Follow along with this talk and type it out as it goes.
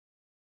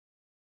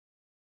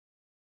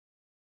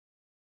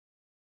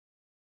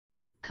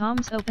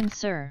Comms open,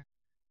 sir.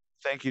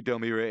 Thank you,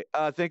 Domi Ray.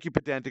 Thank you,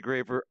 Pedantic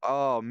Raver.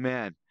 Oh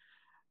man,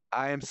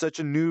 I am such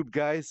a noob,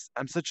 guys.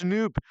 I'm such a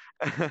noob.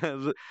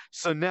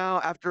 So now,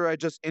 after I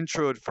just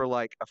introed for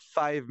like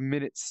 5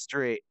 minutes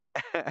straight,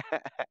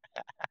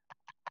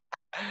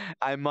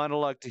 I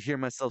monologue to hear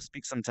myself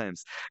speak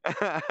sometimes.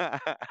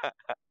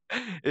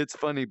 It's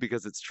funny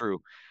because it's true.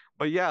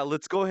 But yeah,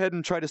 let's go ahead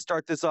and try to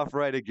start this off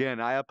right again.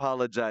 I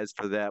apologize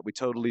for that. We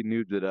totally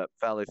noobed it up.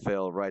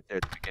 Fail right there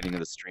at the beginning of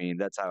the stream.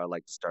 That's how I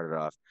like to start it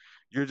off.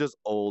 You're just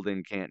old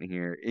and can't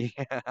hear.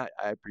 Yeah,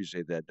 I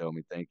appreciate that,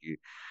 Domi. Thank you.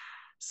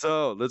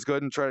 So let's go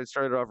ahead and try to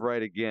start it off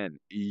right again.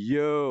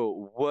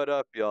 Yo, what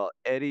up, y'all?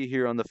 Eddie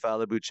here on the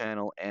Falibu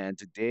channel, and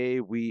today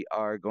we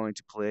are going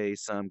to play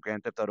some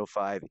Grand Theft Auto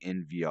 5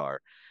 in VR.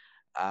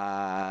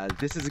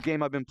 This is a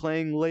game I've been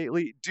playing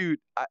lately. Dude,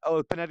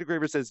 Penetic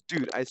Raver says,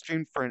 dude, I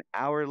streamed for an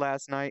hour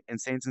last night in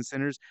Saints and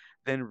Sinners,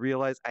 then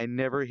realized I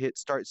never hit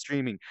start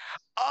streaming.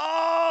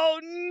 Oh,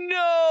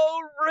 no,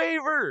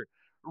 Raver!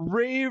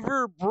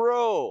 Raver,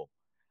 bro.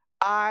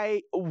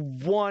 I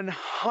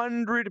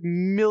 100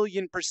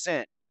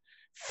 million%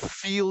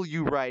 feel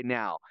you right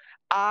now.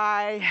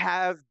 I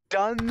have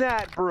done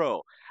that,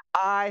 bro.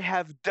 I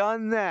have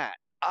done that.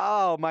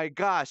 Oh my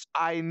gosh,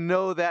 I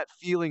know that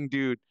feeling,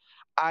 dude.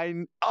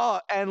 And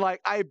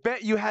like I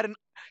bet you had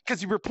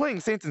because you were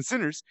playing Saints and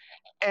Sinners,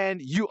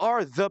 and you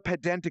are the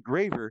pedantic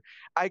raver.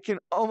 I can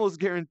almost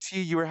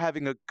guarantee you were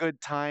having a good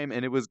time,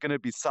 and it was gonna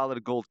be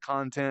solid gold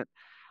content.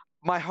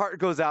 My heart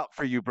goes out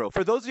for you, bro.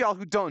 For those of y'all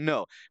who don't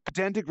know,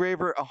 Pedantic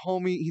Raver, a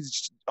homie,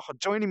 he's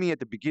joining me at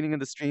the beginning of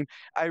the stream.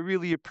 I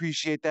really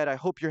appreciate that. I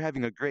hope you're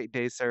having a great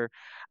day, sir.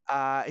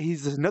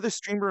 He's another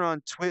streamer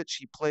on Twitch.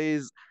 He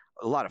plays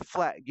a lot of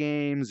flat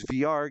games,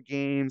 VR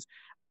games.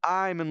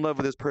 I'm in love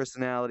with his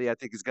personality. I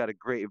think he's got a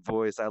great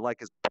voice. I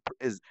like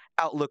his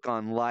outlook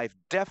on life.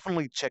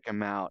 Definitely check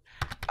him out.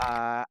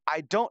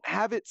 I don't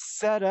have it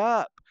set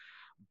up,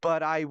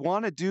 but I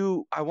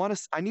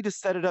need to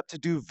set it up to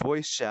do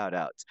voice shout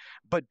outs.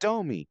 But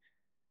Domi,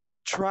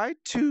 I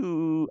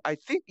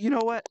think, you know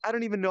what? I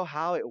don't even know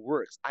how it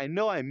works. I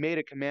know I made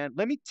a command.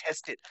 Let me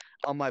test it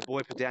on my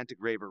boy Pedantic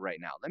Raver right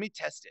now. Let me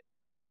test it.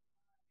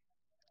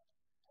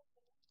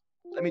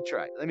 Let me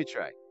try.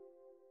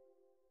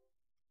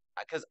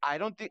 Because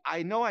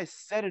I know I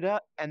set it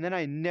up and then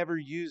I never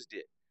used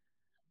it,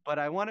 but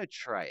I want to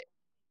try it.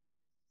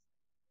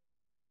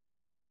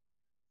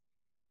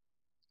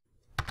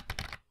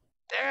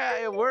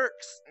 There, it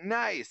works.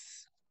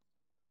 Nice.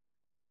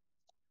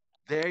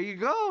 There you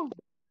go.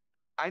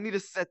 I need to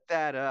set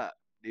that up,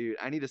 dude.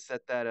 I need to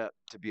set that up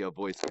to be a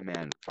voice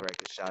command where I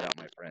can shout out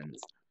my friends.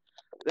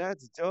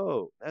 That's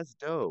dope. That's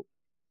dope.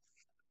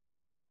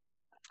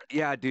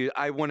 Yeah, dude,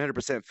 I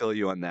 100% feel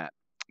you on that.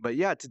 But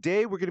yeah,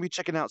 today we're going to be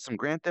checking out some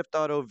Grand Theft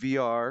Auto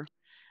VR.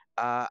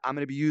 I'm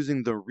going to be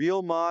using the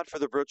R.E.A.L mod for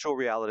the virtual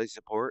reality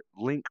support.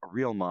 Link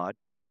R.E.A.L mod.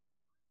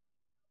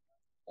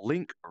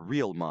 Link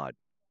R.E.A.L mod.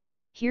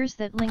 Here's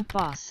that link,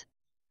 boss.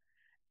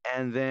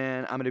 And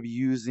then I'm going to be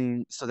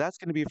using, so that's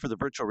going to be for the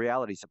virtual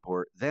reality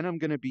support. Then I'm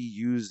going to be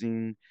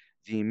using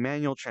the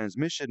manual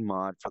transmission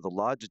mod for the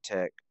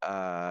Logitech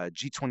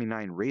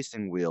G29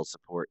 racing wheel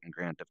support in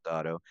Grand Theft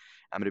Auto.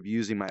 I'm going to be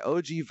using my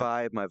OG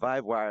Vive, my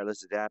Vive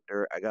wireless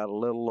adapter. I got a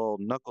little old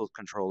knuckle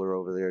controller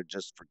over there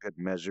just for good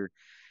measure.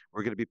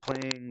 We're going to be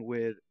playing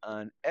with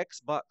an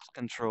Xbox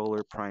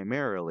controller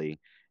primarily,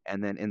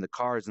 and then in the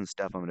cars and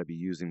stuff, I'm going to be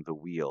using the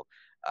wheel.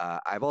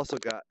 I've also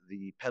got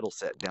the pedal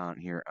set down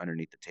here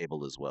underneath the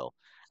table as well.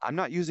 I'm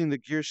not using the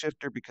gear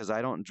shifter because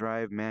I don't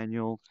drive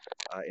manual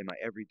in my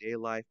everyday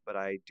life, but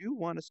I do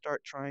want to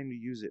start trying to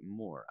use it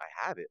more.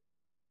 I have it.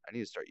 I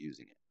need to start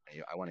using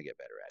it. I want to get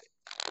better at it.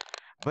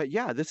 But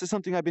yeah, this is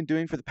something I've been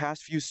doing for the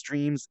past few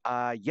streams.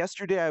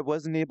 Yesterday I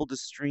wasn't able to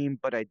stream,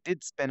 but I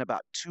did spend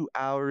about 2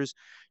 hours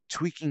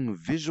tweaking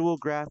visual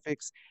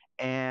graphics.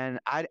 And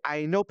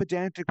I know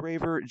Pedantic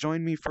Raver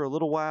joined me for a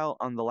little while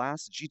on the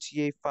last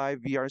GTA 5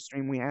 VR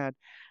stream we had.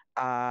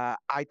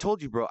 I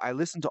told you, bro, I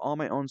listen to all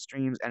my own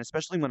streams, and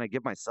especially when I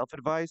give myself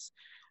advice,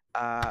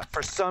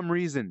 for some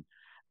reason,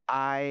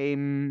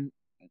 I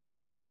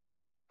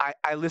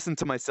listen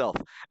to myself.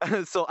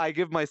 So I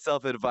give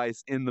myself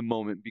advice in the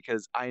moment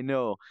because I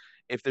know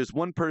if there's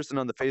one person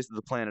on the face of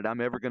the planet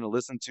I'm ever going to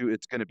listen to,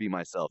 it's going to be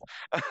myself.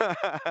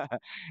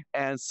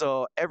 And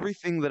so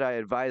everything that I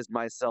advised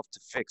myself to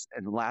fix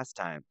in last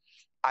time,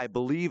 I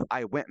believe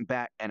I went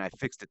back and I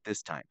fixed it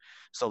this time.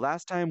 So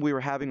last time we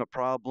were having a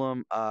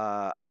problem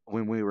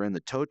when we were in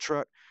the tow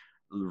truck,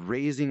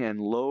 raising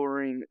and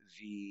lowering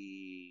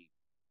the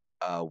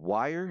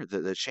wire,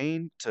 the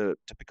chain to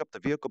pick up the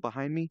vehicle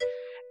behind me.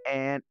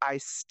 And I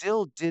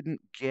still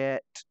didn't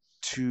get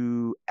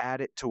to add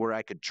it to where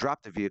I could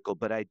drop the vehicle,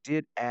 but I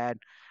did add,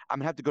 I'm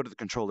gonna have to go to the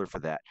controller for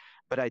that,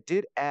 but I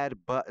did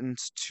add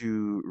buttons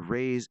to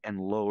raise and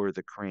lower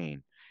the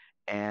crane.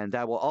 And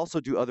that will also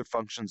do other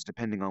functions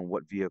depending on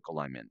what vehicle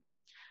I'm in.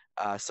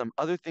 Some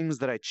other things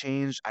that I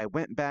changed, I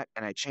went back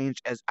and I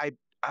changed, as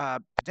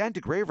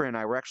Pedantic Raver and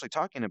I were actually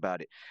talking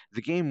about it.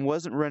 The game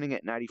wasn't running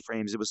at 90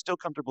 frames. It was still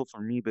comfortable for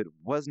me, but it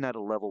wasn't at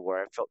a level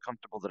where I felt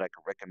comfortable that I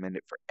could recommend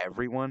it for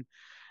everyone.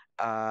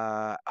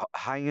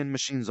 High-end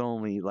machines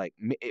only. Like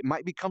it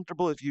might be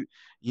comfortable if you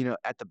know,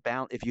 at the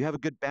balance. If you have a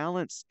good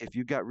balance, if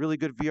you got really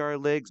good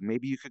VR legs,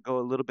 maybe you could go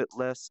a little bit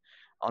less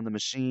on the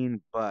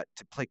machine. But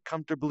to play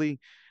comfortably,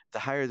 the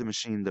higher the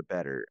machine, the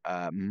better.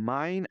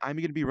 Mine, I'm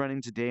going to be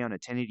running today on a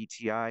 1080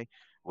 Ti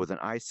with an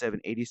i7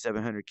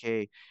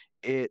 8700K.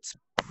 It's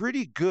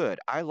pretty good.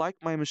 I like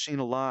my machine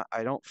a lot.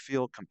 I don't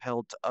feel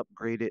compelled to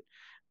upgrade it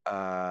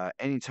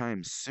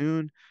anytime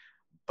soon.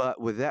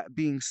 But with that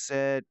being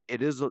said,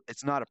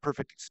 it's not a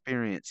perfect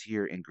experience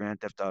here in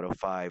Grand Theft Auto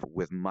 5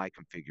 with my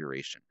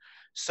configuration.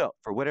 So,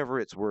 for whatever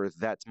it's worth,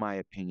 that's my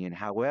opinion.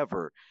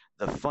 However,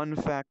 the fun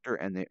factor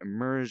and the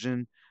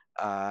immersion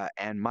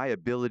and my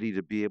ability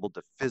to be able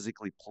to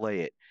physically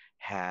play it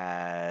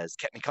has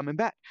kept me coming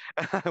back.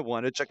 I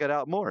want to check it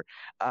out more.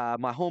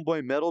 My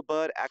homeboy Metal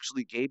Bud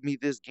actually gave me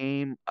this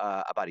game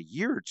about a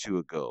year or two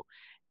ago,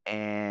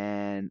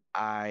 and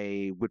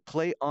I would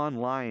play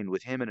online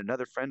with him and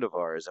another friend of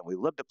ours, and we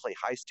loved to play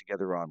heist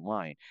together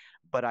online.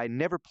 But I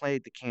never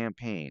played the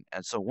campaign,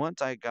 and so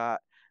once I got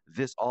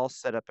this all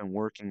set up and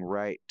working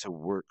right to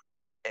work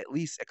at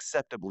least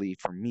acceptably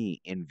for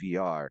me in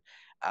VR,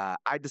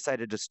 I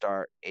decided to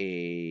start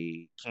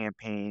a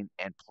campaign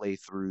and play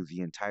through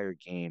the entire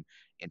game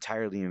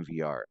entirely in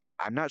VR.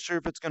 I'm not sure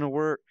if it's going to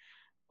work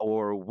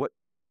or what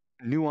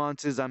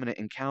nuances I'm going to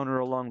encounter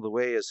along the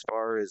way as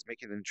far as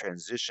making the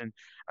transition.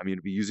 I'm going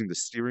to be using the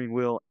steering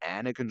wheel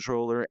and a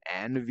controller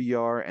and a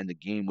VR, and the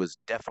game was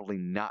definitely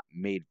not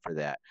made for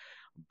that.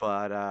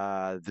 But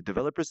the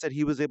developer said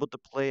he was able to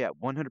play at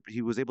 100.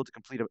 He was able to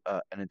complete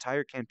an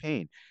entire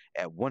campaign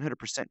at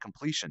 100%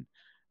 completion,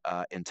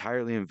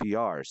 entirely in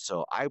VR.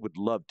 So I would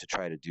love to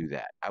try to do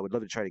that. I would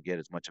love to try to get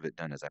as much of it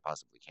done as I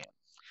possibly can.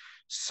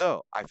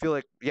 So I feel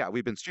like, yeah,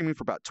 we've been streaming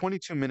for about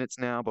 22 minutes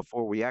now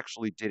before we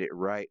actually did it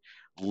right.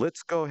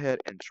 Let's go ahead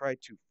and try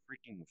to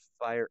freaking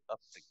fire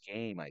up the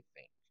game, I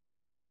think.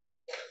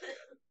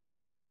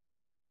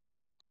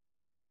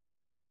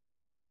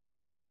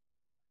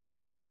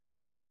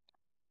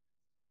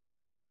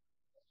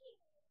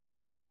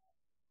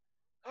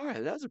 All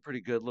right, that was a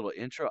pretty good little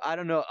intro. I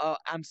don't know.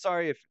 I'm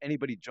sorry if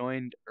anybody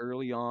joined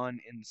early on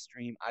in the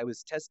stream. I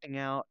was testing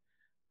out.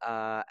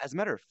 As a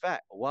matter of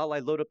fact, while I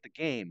load up the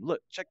game, look,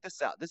 check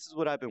this out. This is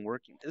what I've been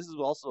working. This is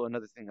also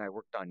another thing I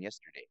worked on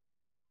yesterday.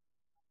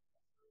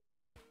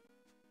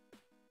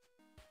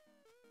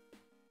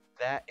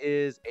 That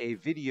is a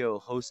video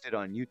hosted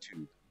on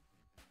YouTube,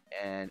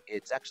 and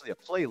it's actually a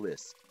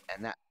playlist,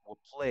 and that will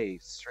play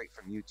straight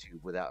from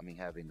YouTube without me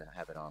having to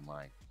have it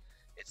online.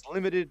 It's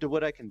limited to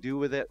what I can do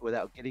with it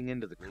without getting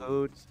into the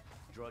code.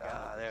 There we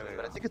go.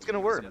 But I think it's going to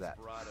work. That.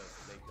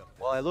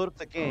 While I load up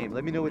the game,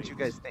 let me know what you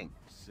guys think.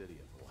 Give me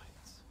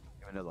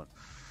another one.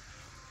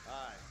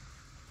 Hi,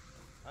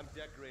 I'm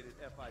decorated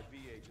FIB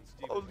agent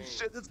Steve. Holy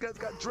shit, this guy's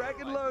got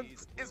dragon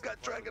lungs. He's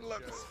got dragon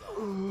lungs.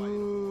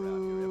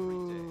 Ooh,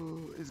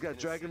 he's got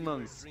dragon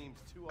lungs.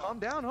 Calm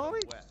down,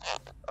 homie.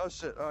 Oh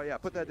shit. Oh yeah,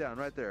 put that down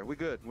right there. We're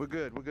good. We're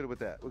good. We're good with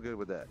that. We're good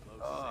with that.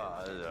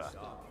 Oh,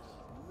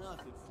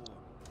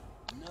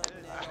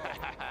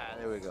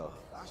 there we go.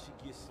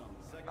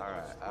 All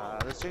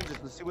right. Let's change it.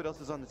 Let's see what else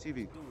is on the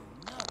TV.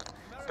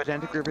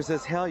 Pedantic River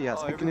says, hell yeah,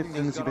 speaking of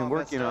things you've been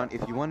working on,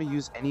 if you want to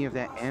use any of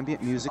that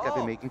ambient music I've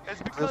been making,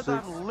 it's because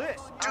I'm lit.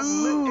 Dude!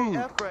 I'm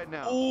lit AF right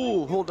now.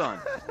 Oh, hold on.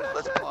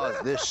 Let's pause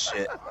this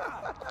shit.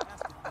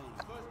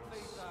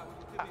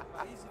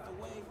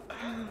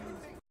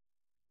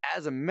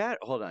 As a matter,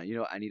 hold on, you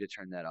know, I need to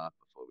turn that off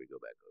before we go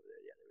back over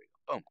there. Yeah, there we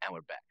go. Boom, and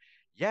we're back.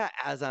 Yeah,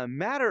 as a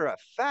matter of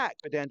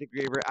fact, Pedantic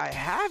Raver, I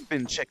have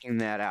been checking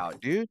that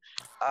out, dude.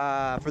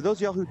 For those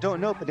of y'all who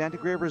don't know,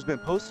 Pedantic Raver has been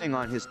posting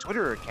on his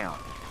Twitter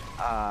account.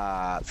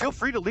 Feel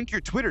free to link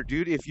your Twitter,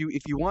 dude. If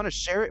you want to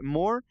share it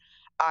more,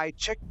 I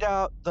checked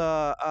out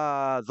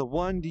the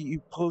one that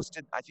you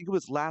posted. I think it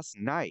was last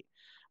night.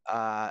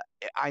 I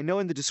know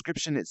in the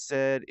description it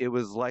said it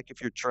was like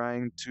if you're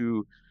trying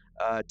to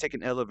take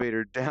an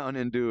elevator down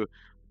into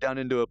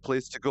a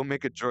place to go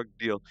make a drug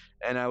deal.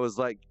 And I was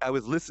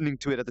listening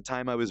to it at the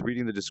time I was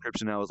reading the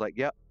description. I was like,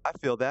 yep, I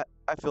feel that.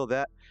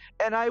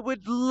 And I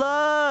would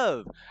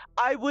love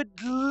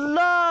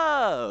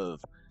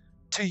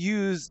to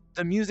use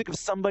the music of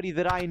somebody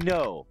that I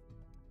know.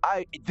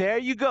 There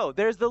you go.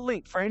 There's the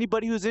link for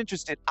anybody who's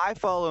interested. I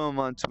follow him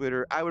on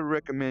Twitter. I would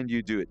recommend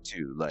you do it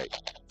too. Like,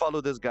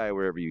 follow this guy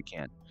wherever you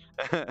can.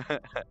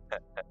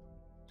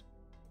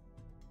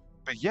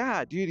 But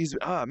yeah, dude,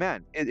 oh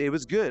man, it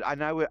was good,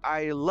 and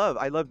I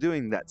love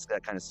doing that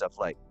kind of stuff,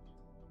 like,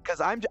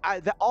 cause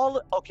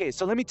okay.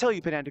 So let me tell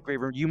you, Pedantic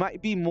Raver, you might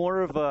be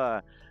more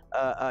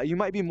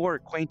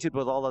acquainted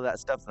with all of that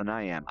stuff than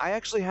I am. I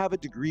actually have a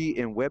degree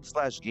in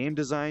web/game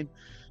design,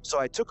 so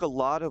I took a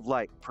lot of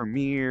like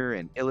Premiere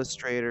and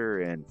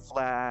Illustrator and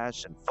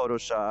Flash and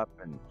Photoshop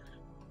and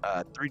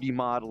 3D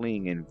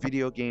modeling and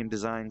video game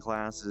design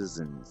classes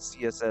and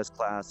CSS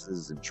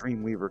classes and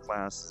Dreamweaver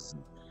classes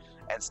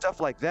and stuff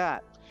like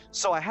that.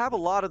 So I have a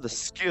lot of the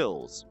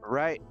skills,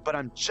 right? But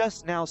I'm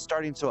just now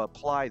starting to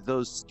apply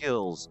those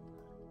skills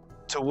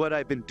to what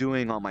I've been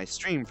doing on my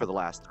stream for the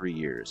last 3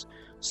 years.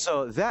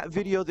 So that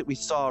video that we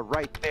saw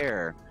right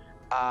there,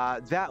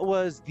 that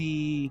was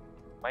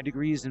my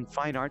degrees in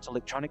fine arts,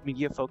 electronic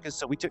media focus.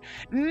 So we took,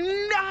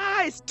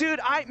 nice,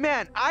 dude.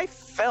 I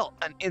felt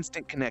an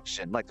instant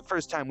connection. Like the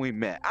first time we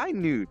met, I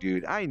knew,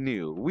 dude, I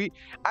knew we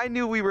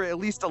were at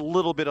least a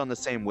little bit on the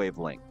same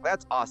wavelength.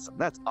 That's awesome.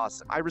 That's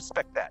awesome. I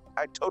respect that.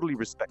 I totally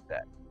respect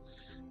that.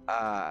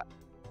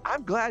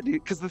 I'm glad,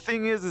 dude, because the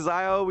thing is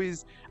I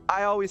always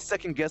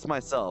second guess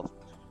myself,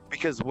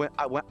 because when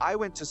I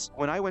went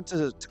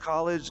to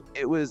college,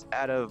 it was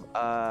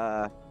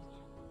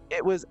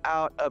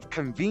out of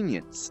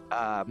convenience.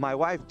 My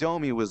wife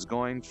Domi was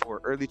going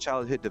for early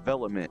childhood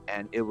development,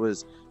 and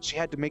she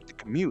had to make the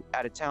commute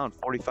out of town,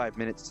 45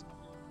 minutes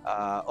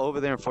over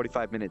there and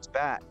 45 minutes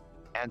back.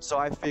 And so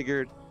I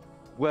figured,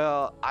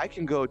 well, I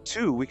can go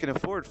too. We can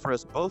afford for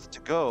us both to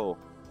go.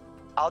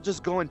 I'll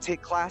just go and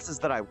take classes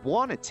that I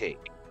want to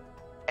take.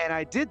 And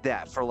I did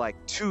that for like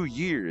 2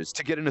 years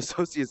to get an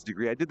associate's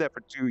degree. I did that for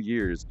 2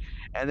 years.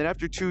 And then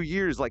after 2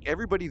 years, like,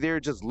 everybody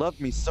there just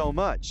loved me so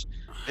much.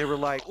 They were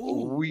like,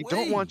 we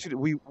don't want you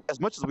to,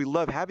 as much as we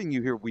love having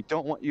you here, we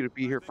don't want you to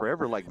be here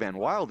forever like Van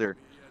Wilder.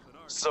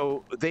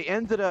 So they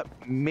ended up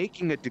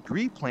making a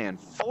degree plan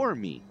for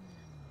me.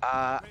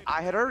 I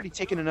had already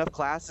taken enough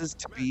classes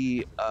to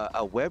be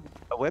a web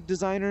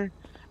designer,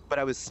 but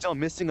I was still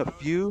missing a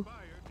few.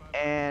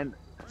 And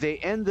they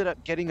ended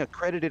up getting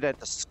accredited at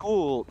the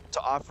school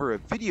to offer a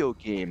video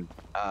game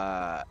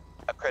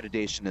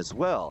accreditation as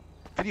well,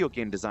 video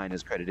game design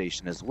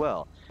accreditation as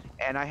well.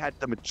 And I had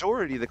the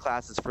majority of the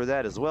classes for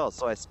that as well.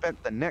 So I spent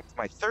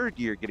my third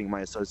year getting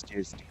my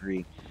associate's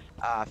degree,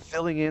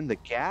 filling in the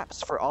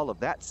gaps for all of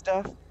that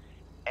stuff.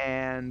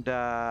 And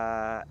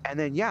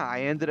then, yeah,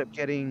 I ended up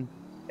getting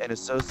an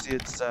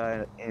associate's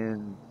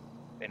in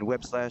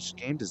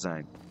web/game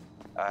design.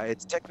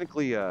 It's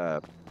technically a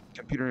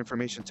computer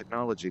information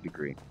technology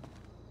degree,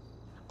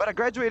 but I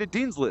graduated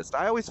Dean's List.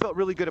 I always felt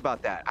really good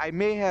about that. I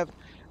may have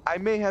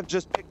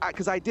just picked,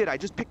 because I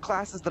just picked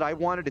classes that I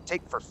wanted to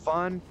take for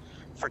fun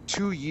for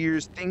 2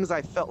 years, things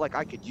I felt like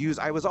I could use.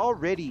 I was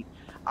already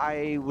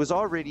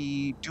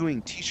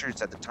doing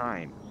t-shirts at the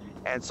time,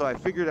 and so I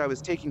figured I was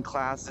taking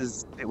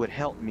classes that would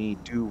help me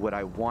do what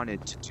I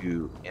wanted to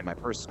do in my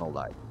personal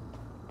life.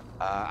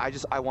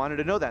 I wanted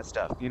to know that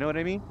stuff, you know what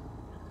I mean?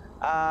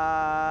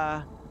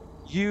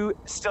 You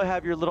still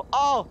have your little,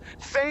 oh,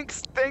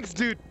 thanks,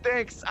 dude,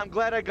 thanks. I'm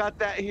glad I got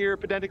that here.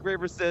 Pedantic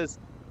Raver says,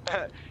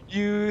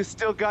 you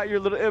still got your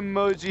little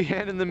emoji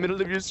hand in the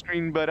middle of your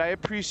screen, but I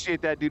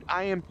appreciate that, dude.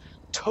 I am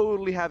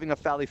totally having a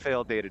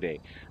fail day today.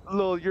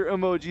 Lol, your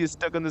emoji is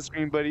stuck on the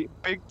screen, buddy.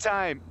 Big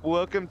time.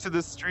 Welcome to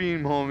the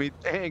stream, homie.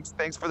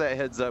 Thanks for that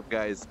heads up,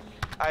 guys.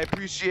 I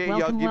appreciate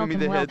y'all giving me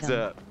the heads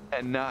up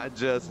and not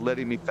just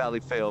letting me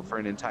fail for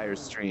an entire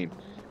stream.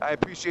 I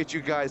appreciate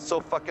you guys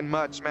so fucking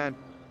much, man.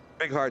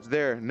 Big hearts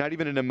there. Not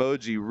even an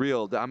emoji.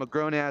 Real. I'm a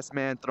grown-ass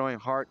man throwing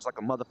hearts like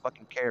a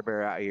motherfucking Care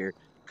Bear out here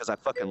because I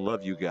fucking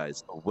love you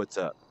guys. What's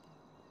up?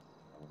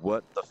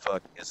 What the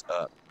fuck is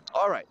up?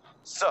 All right.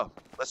 So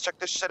let's check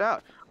this shit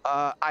out.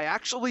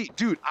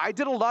 Dude, I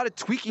did a lot of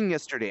tweaking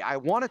yesterday. I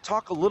want to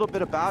talk a little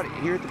bit about it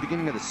here at the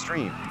beginning of the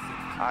stream.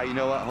 You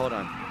know what? Hold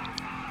on.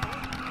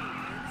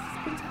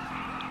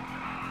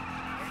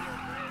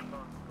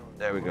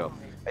 There we go.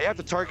 You have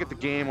to target the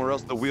game or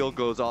else the wheel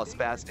goes all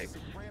spastic.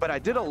 But I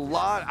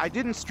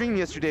didn't stream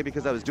yesterday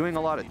because I was doing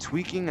a lot of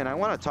tweaking, and I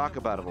want to talk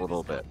about it a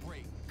little bit.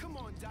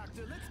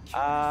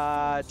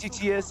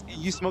 TTS,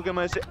 you smoking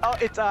my shit? Oh,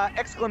 it's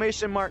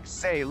exclamation mark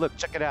say. Look,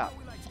 check it out.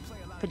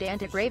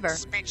 Pedantic Raver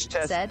speech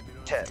test said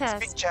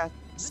test.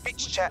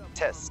 Speech chat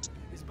test.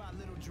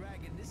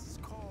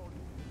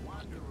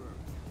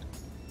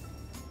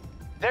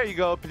 There you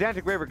go.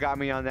 Pedantic Raver got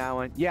me on that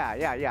one.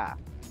 Yeah.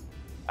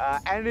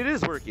 And it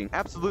is working.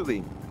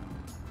 Absolutely.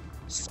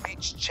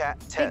 Speech chat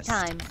test. Big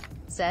time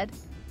said,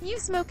 you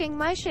smoking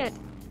my shit.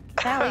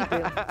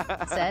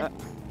 Falibu said,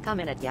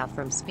 coming at ya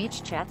from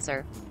speech chat,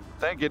 sir.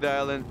 Thank you,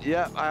 darling.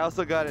 Yeah, I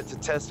also got it to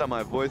test on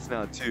my voice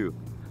now, too.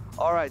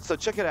 All right, so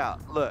check it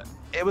out. Look,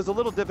 it was a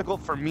little difficult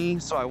for me,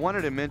 so I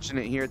wanted to mention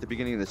it here at the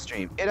beginning of the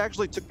stream. It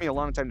actually took me a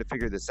long time to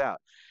figure this out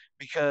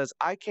because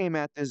I came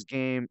at this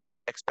game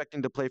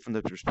expecting to play from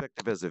the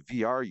perspective as a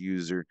VR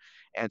user,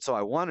 and so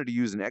I wanted to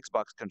use an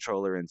Xbox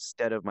controller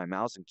instead of my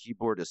mouse and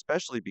keyboard,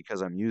 especially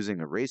because I'm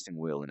using a racing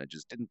wheel, and I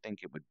just didn't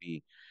think it would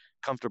be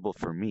comfortable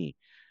for me.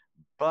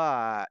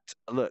 But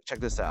look, check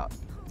this out.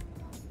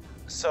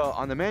 So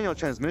on the manual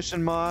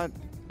transmission mod,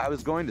 I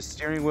was going to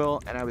steering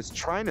wheel, and I was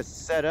trying to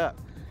set up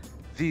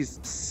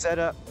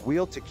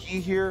wheel to key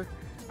here.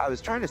 I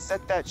was trying to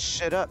set that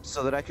shit up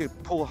so that I could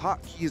pull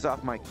hotkeys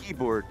off my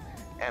keyboard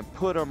and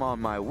put them on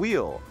my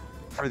wheel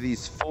for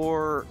these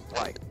four,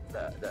 like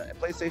the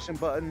PlayStation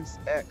buttons,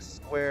 X,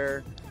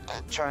 square,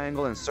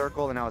 triangle, and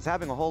circle. And I was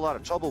having a whole lot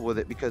of trouble with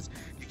it because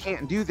you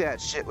can't do that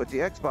shit with the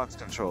Xbox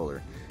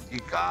controller. You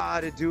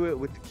gotta do it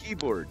with the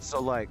keyboard. So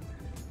like,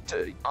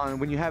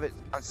 when you have it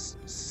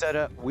set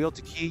up wheel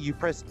to key, you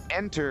press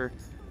enter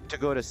to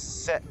go to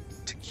set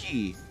to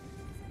key.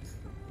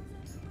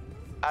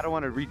 I don't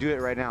want to redo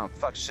it right now and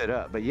fuck shit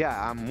up, but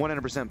yeah, I'm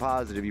 100%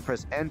 positive. You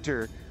press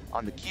enter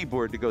on the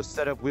keyboard to go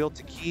set up wheel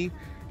to key,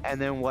 and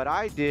then what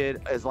I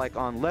did is like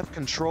on left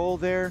control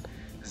there,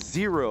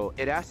 0,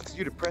 it asks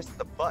you to press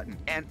the button,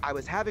 and I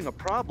was having a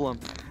problem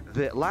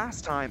that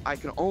last time I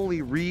can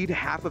only read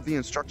half of the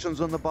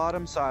instructions on the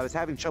bottom, so I was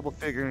having trouble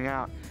figuring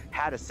out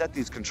how to set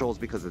these controls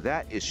because of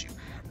that issue.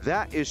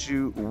 That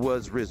issue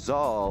was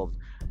resolved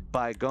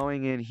by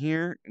going in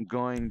here and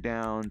going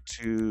down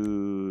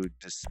to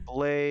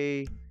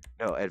display,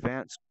 no,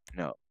 advanced,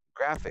 no,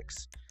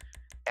 graphics.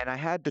 And I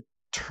had to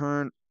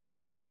turn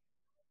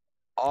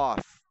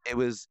off, it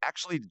was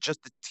actually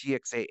just the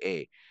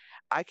TXAA.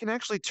 I can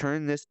actually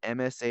turn this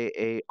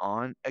MSAA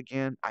on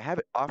again. I have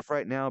it off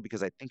right now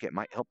because I think it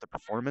might help the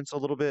performance a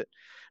little bit.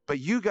 But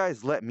you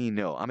guys let me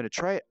know. I'm going to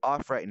try it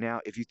off right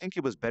now. If you think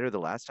it was better the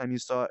last time you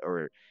saw it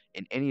or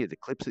in any of the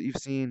clips that you've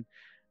seen,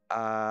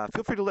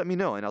 feel free to let me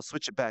know and I'll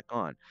switch it back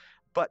on.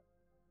 But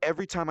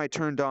every time I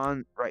turned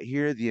on right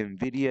here, the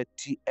NVIDIA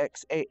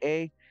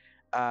TXAA,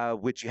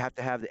 which you have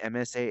to have the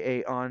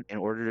MSAA on in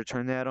order to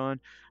turn that on.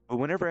 But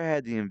whenever I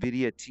had the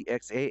NVIDIA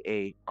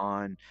TXAA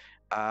on,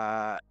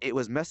 it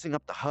was messing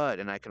up the HUD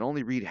and I can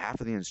only read half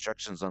of the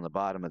instructions on the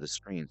bottom of the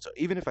screen. So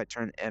even if I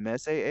turn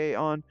MSAA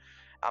on,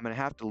 I'm going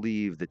to have to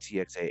leave the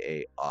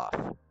TXAA off.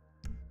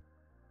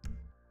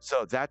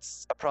 So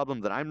that's a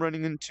problem that I'm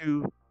running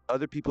into.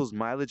 Other people's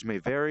mileage may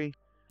vary.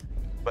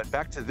 But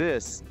back to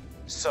this.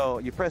 So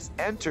you press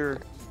enter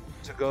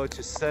to go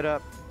to set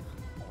up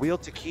wheel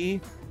to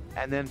key.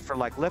 And then for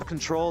like left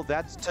control,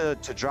 that's to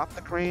drop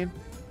the crane.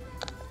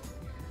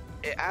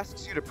 It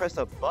asks you to press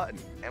a button,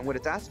 and what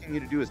it's asking you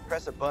to do is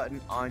press a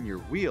button on your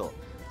wheel.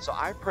 So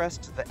I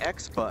pressed the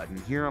X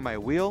button here on my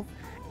wheel,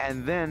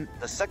 and then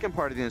the second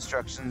part of the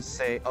instructions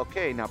say,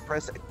 okay, now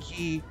press a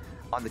key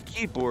on the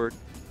keyboard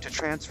to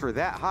transfer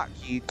that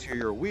hotkey to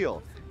your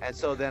wheel. And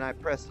so then I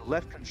pressed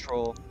left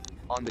control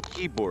on the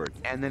keyboard,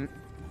 and then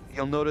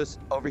you'll notice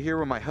over here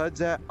where my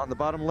HUD's at on the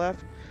bottom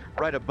left,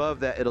 right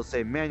above that it'll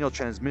say manual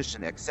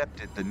transmission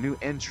accepted, the new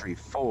entry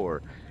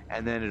 4,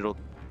 and then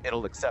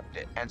it'll accept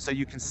it. And so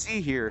you can see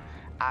here,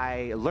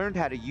 I learned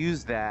how to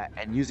use that,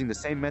 and using the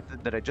same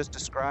method that I just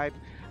described,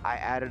 I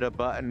added a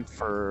button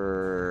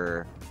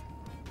for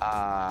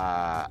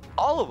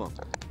all of them.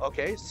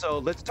 Okay, so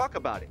let's talk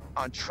about it.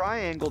 On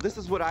triangle, this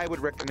is what I would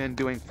recommend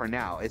doing for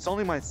now. It's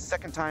only my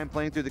second time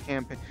playing through the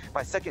campaign,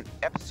 my second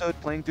episode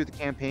playing through the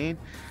campaign,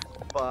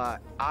 but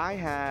I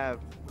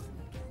have,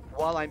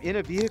 while I'm in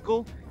a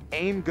vehicle,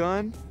 aim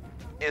gun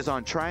is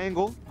on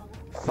triangle,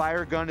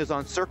 fire gun is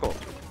on circle.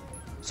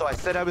 So I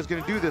said I was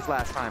going to do this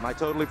last time. I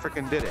totally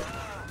freaking did it.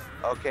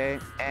 Okay,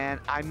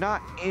 and I'm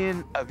not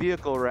in a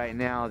vehicle right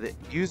now that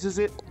uses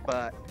it,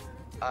 but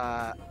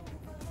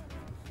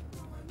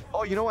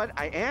oh, you know what?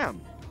 I am.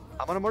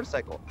 I'm on a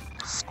motorcycle.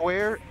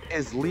 Square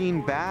is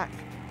lean back.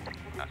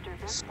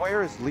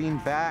 Square is lean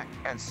back,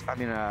 and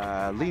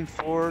lean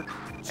forward,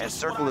 and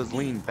circle is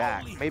lean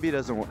back. Maybe it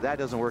doesn't. That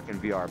doesn't work in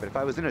VR. But if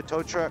I was in a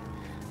tow truck,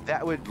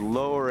 that would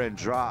lower and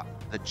drop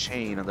the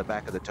chain on the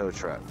back of the tow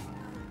truck.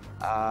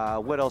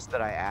 What else did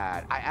I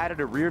add? I added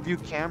a rear view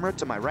camera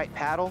to my right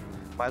paddle.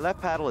 My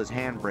left paddle is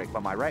handbrake,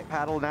 but my right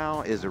paddle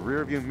now is a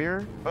rear view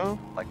mirror. Boom,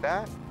 like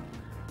that.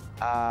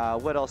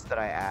 What else did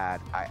I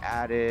add? I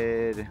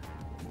added...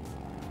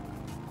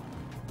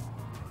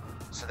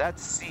 So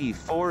that's C.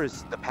 4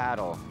 is the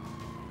paddle.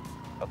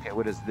 Okay,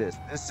 what is this?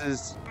 This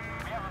is...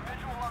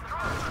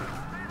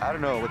 I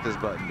don't know what this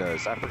button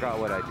does. I forgot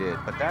what I did.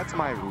 But that's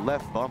my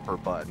left bumper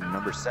button,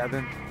 number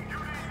 7.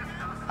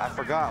 I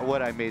forgot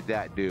what I made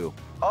that do.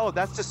 Oh,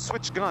 that's to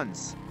switch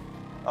guns.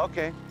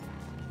 Okay.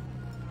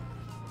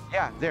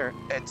 Yeah, there.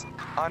 It's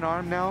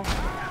unarmed now.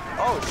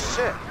 Oh,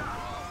 shit.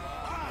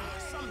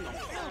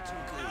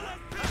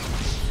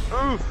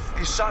 Oof,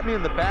 he shot me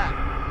in the back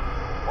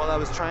while I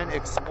was trying to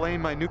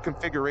explain my new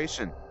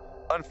configuration.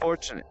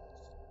 Unfortunate.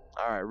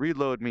 All right,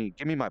 reload me.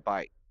 Give me my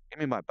bike. Give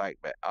me my bike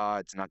back.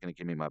 It's not going to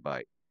give me my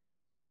bike.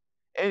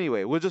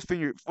 Anyway, we'll just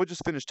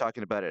finish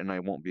talking about it, and I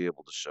won't be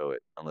able to show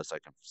it unless I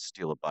can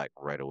steal a bike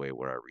right away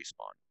where I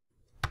respawn.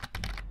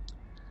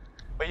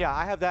 But yeah,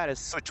 I have that as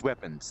switch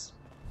weapons.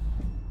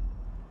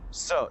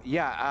 So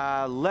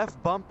yeah,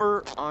 left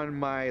bumper on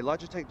my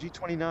Logitech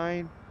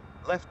G29,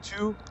 left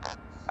 2,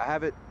 I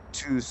have it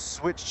to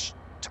switch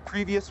to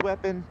previous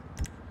weapon,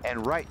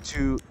 and right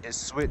 2 is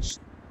switched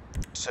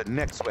to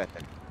next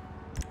weapon.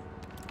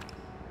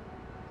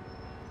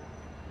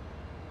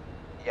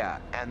 Yeah,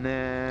 and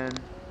then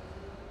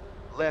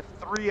left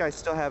 3, I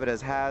still have it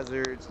as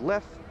hazards.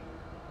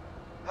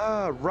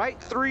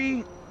 Right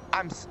 3,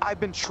 I've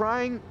been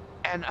trying,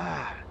 and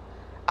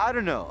I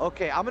don't know.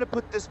 Okay, I'm gonna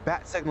put this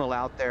bat signal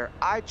out there.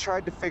 I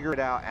tried to figure it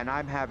out, and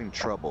I'm having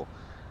trouble.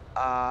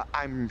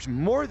 I'm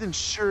more than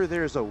sure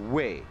there's a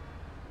way.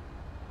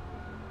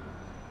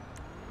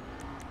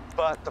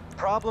 But the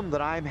problem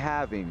that I'm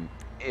having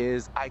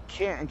is I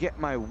can't get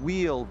my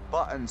wheel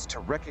buttons to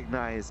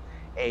recognize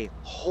a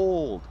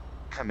hold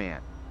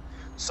command.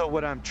 So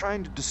what I'm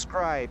trying to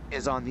describe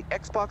is on the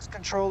Xbox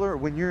controller,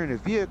 when you're in a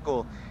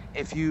vehicle,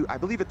 I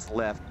believe it's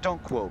left,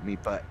 don't quote me,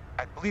 but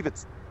I believe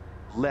it's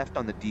left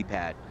on the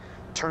D-pad,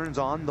 turns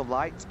on the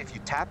lights if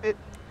you tap it,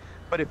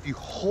 but if you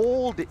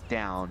hold it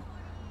down,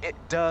 it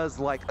does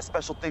like a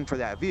special thing for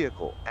that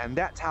vehicle. And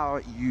that's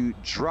how you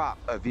drop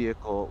a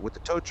vehicle with the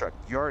tow truck.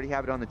 If you already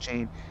have it on the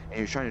chain and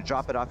you're trying to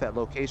drop it off at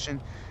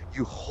location,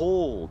 you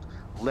hold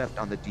left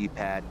on the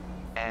D-pad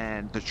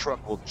and the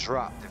truck will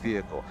drop the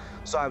vehicle.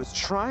 So I was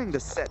trying to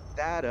set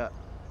that up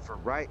for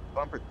right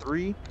bumper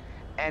 3,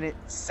 and it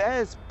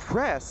says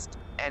pressed,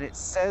 and it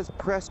says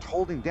pressed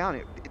holding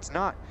down. It's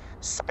not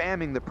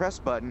spamming the press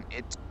button,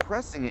 it's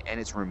pressing it and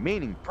it's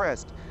remaining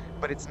pressed,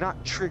 but it's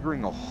not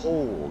triggering a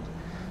hold.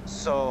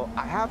 So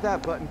I have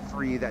that button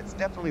free. That's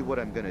definitely what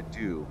I'm gonna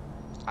do.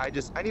 I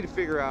need to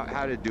figure out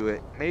how to do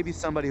it. Maybe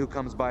somebody who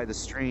comes by the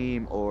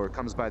stream or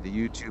comes by the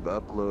YouTube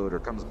upload or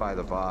comes by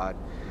the VOD,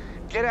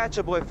 get at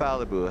your boy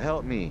Falibu.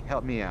 Help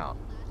me out.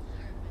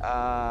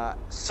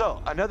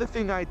 So another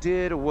thing I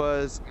did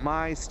was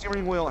my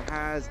steering wheel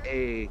has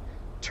a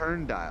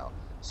turn dial.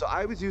 So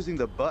I was using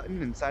the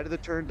button inside of the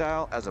turn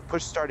dial as a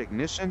push start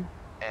ignition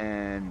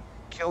and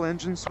kill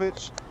engine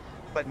switch.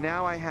 But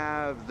now I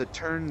have the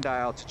turn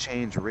dial to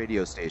change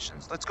radio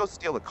stations. Let's go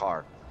steal a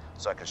car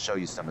so I can show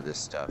you some of this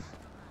stuff.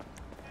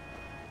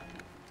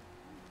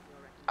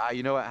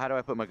 You know what? How do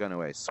I put my gun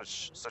away?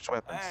 Switch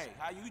weapons. Hey,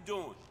 how you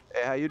doing?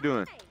 Hey, how you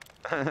doing?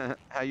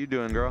 How you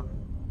doing, girl?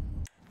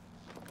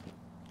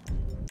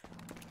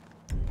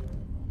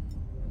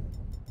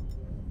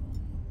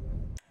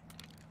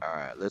 All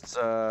right, let's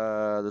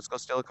go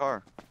steal a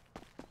car.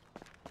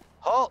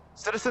 Halt,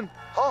 citizen,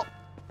 halt!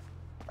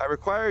 I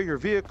require your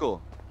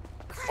vehicle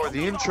for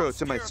the intro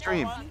to my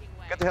stream.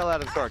 Get the hell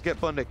out of the car. Get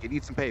butt naked.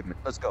 Eat some pavement.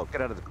 Let's go.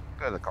 Get out of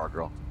the car,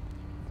 girl.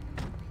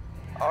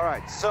 All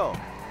right, so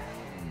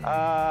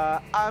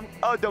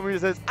Domi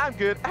says I'm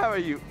good. How are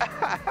you?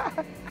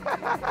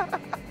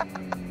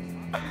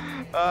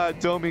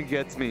 Domi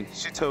gets me.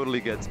 She totally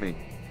gets me.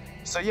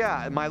 So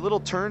yeah, my little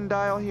turn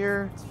dial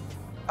here.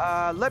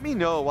 Let me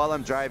know while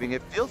I'm driving.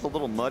 It feels a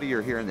little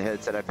muddier here in the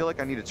headset. I feel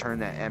like I need to turn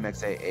that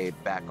MXAA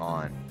back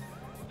on.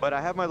 But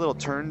I have my little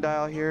turn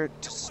dial here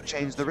to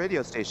change the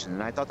radio station,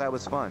 and I thought that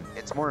was fun.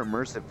 It's more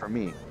immersive for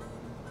me.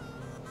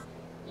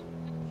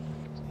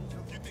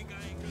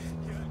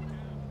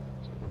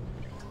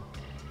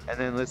 And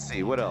then let's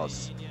see, what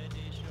else?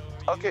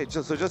 Okay,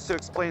 just to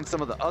explain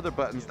some of the other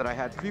buttons that I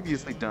had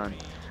previously done.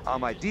 On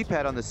my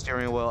D-pad on the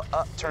steering wheel,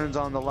 up turns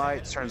on the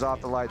lights, turns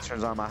off the lights,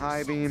 turns on my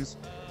high beams.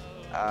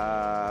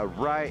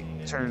 Right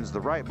turns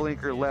the right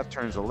blinker, left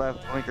turns the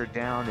left blinker,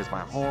 down is my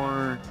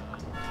horn.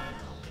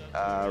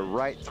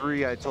 Right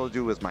 3 I told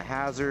you was my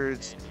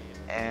hazards,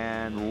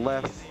 and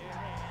left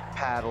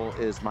paddle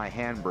is my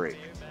handbrake.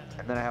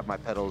 And then I have my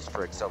pedals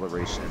for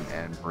acceleration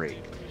and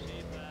brake.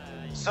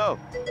 So,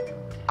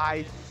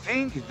 I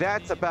think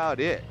that's about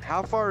it.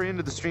 How far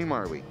into the stream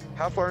are we?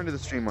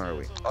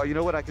 Oh, you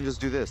know what? I can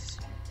just do this.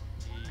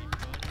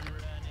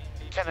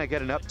 Can I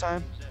get an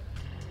uptime?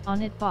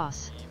 On it,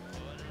 boss.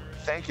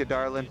 Thank you,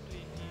 darling.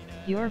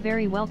 You're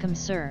very welcome,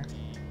 sir.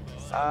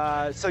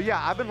 So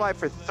yeah, I've been live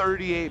for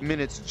 38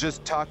 minutes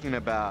just talking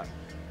about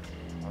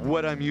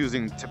what I'm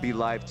using to be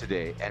live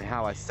today and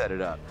how I set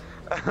it up.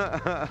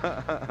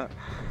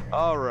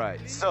 All right,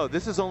 so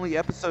this is only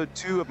episode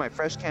 2 of my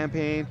Fresh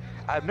campaign.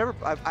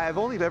 I've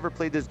only ever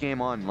played this game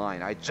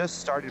online. I just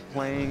started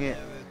playing it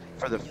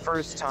for the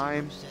first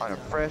time on a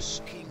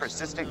Fresh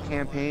persistent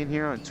campaign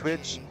here on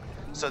Twitch.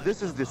 So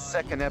this is the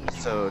second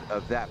episode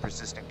of that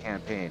persistent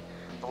campaign.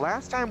 The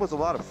last time was a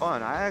lot of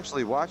fun. I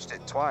actually watched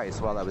it twice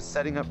while I was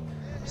setting up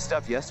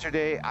stuff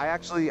yesterday.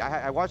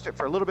 I watched it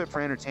for a little bit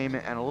for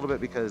entertainment and a little bit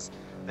because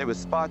there was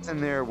spots in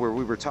there where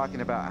we were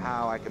talking about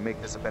how I could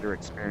make this a better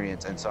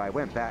experience, and so I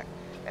went back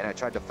and I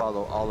tried to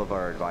follow all of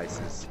our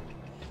advices.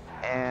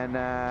 And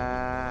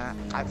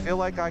I feel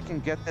like I can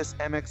get this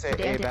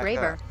MXAA back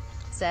Raver up.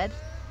 said,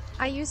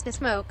 I used to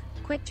smoke,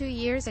 quit 2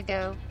 years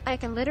ago. I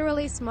can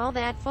literally smell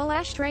that full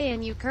ashtray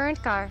in your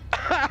current car.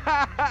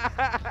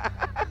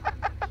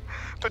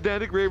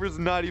 Pedantic Raver's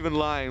not even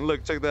lying.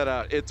 Look, check that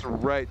out. It's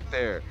right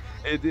there.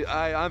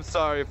 I'm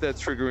sorry if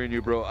that's triggering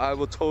you, bro. I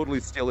will totally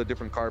steal a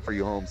different car for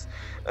you, Holmes.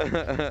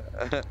 Yeah,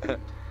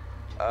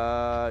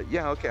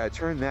 okay, I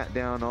turned that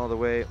down all the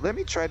way. Let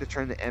me try to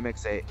turn the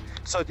MXA.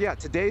 So yeah,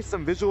 today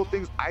some visual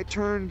things.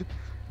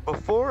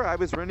 Before I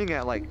was running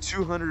at like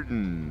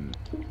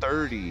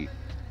 230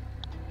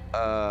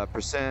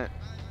 percent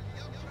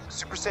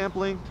super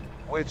sampling,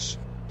 which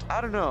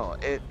I don't know.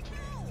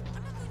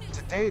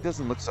 Today it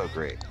doesn't look so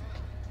great.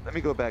 Let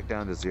me go back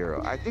down to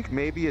 0. I think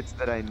maybe it's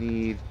that I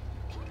need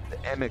the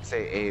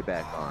MXAA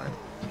back on,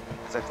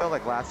 because I felt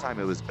like last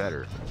time it was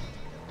better.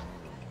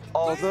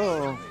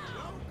 Although,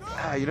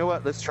 you know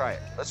what? Let's try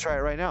it. Let's try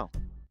it right now.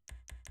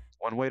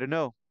 One way to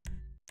know.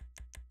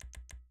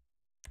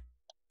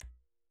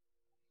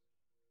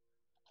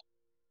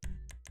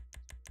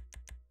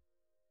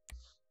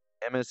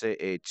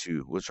 MSAA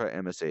 2. We'll try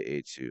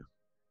MSAA 2.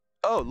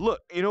 Oh,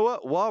 look. You know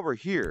what? While we're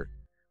here,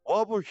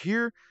 while we're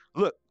here,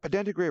 look,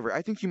 Pedantic Raver,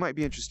 I think you might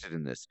be interested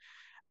in this.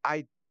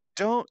 I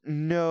don't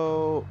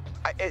know.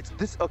 It's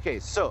this. Okay,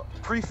 so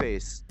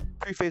preface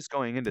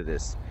going into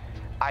this.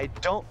 I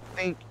don't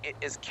think it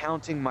is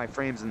counting my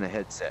frames in the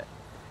headset.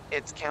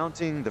 It's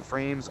counting the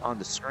frames on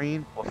the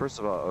screen. Well, first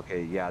of all,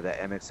 okay, yeah, that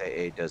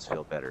MXAA does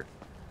feel better.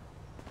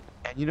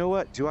 And you know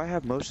what? Do I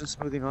have motion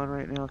smoothing on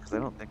right now? Because I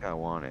don't think I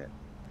want it.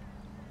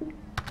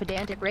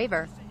 Pedantic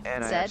Raver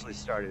And I said, actually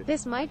started.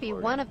 "This might be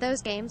recording. one of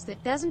those games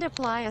that doesn't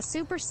apply a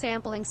super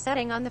sampling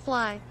setting on the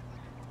fly.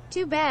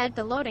 Too bad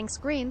the loading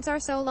screens are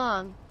so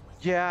long."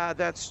 Yeah,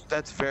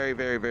 that's very,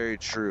 very, very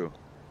true.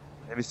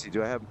 Let me see.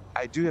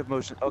 I do have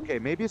motion. Okay,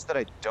 maybe it's that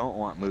I don't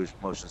want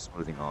motion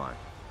smoothing on.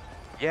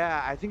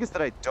 Yeah, I think it's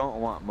that I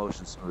don't want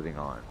motion smoothing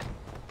on.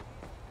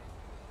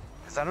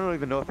 Because I don't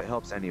even know if it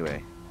helps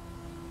anyway.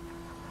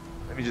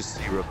 Let me just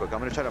see real quick. I'm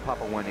going to try to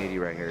pop a 180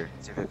 right here.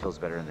 See if it feels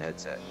better in the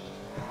headset.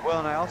 Well,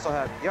 and I also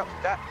have, yep,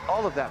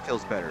 all of that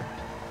feels better.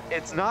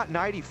 It's not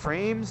 90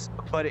 frames,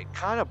 but it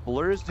kind of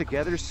blurs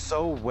together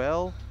so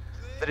well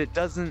that it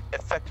doesn't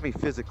affect me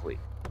physically.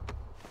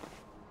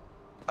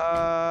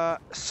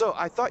 So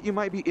I thought you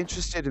might be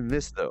interested in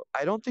this though.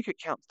 I don't think it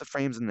counts the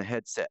frames in the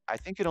headset. I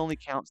think it only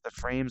counts the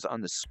frames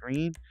on the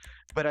screen,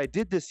 but I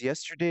did this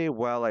yesterday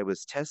while I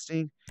was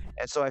testing,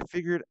 and so I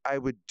figured I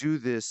would do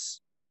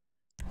this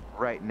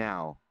right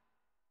now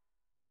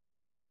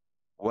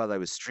while I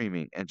was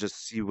streaming and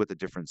just see what the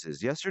difference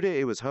is. Yesterday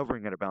it was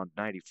hovering at about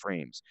 90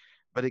 frames,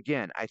 but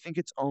again, I think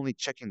it's only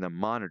checking the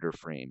monitor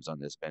frames on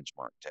this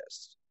benchmark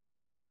test.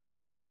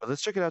 But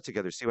let's check it out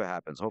together, see what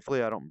happens.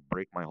 Hopefully I don't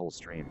break my whole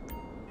stream.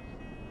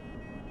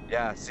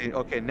 Yeah, see,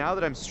 okay, now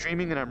that I'm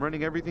streaming and I'm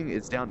running everything,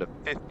 it's down to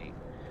 50.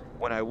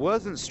 When I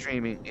wasn't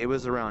streaming, it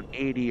was around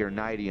 80 or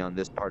 90 on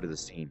this part of the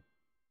scene.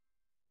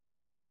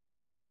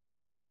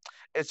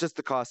 It's just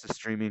the cost of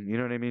streaming, you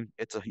know what I mean?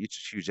 It's a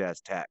huge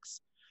ass tax,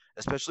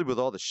 especially with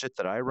all the shit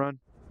that I run.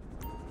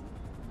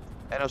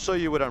 And I'll show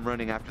you what I'm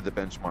running after the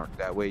benchmark.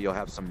 That way you'll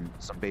have some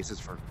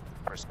basis for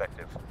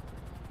perspective.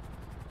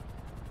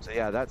 So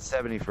yeah, that's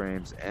 70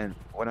 frames, and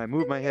when I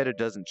move my head, it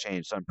doesn't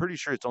change. So I'm pretty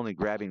sure it's only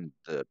grabbing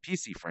the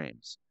PC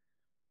frames.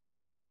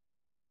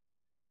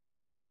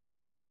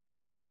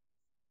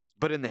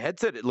 But in the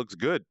headset, it looks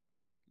good.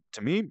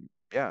 To me,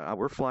 yeah,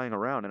 we're flying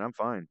around and I'm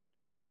fine.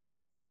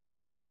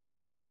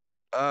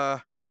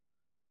 I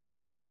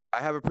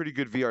have a pretty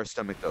good VR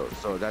stomach though,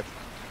 so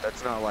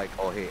that's not like,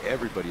 oh hey,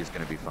 everybody is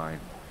gonna be fine.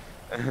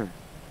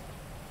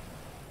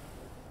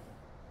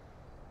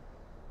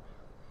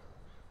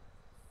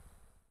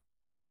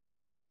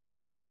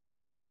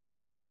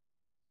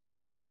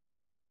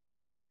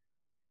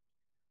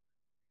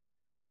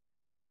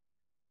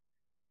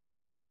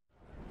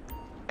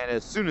 And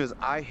as soon as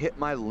I hit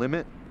my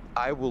limit,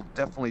 I will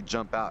definitely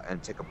jump out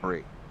and take a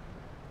break.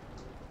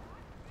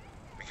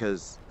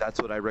 Because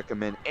that's what I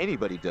recommend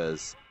anybody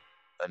does.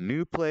 A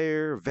new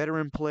player,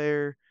 veteran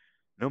player,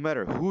 no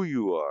matter who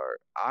you are.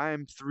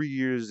 I'm 3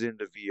 years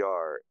into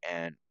VR,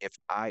 and if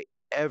I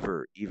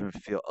ever even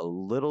feel a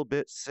little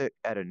bit sick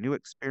at a new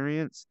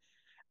experience,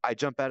 I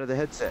jump out of the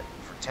headset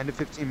for 10 to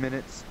 15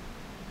 minutes,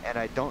 and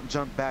I don't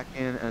jump back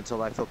in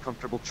until I feel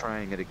comfortable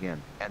trying it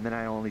again. And then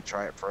I only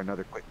try it for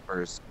another quick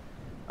burst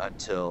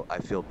until I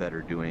feel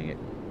better doing it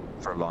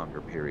for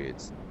longer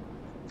periods.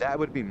 That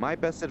would be my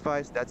best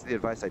advice. That's the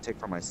advice I take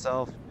for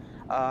myself.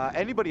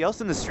 Anybody else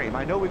in the stream?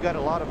 I know we've got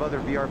a lot of other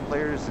VR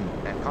players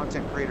and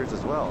content creators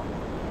as well.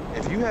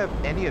 If you have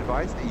any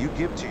advice that you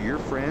give to your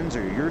friends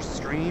or your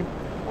stream,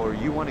 or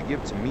you want to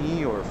give to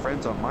me or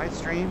friends on my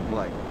stream,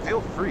 like, feel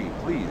free,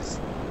 please.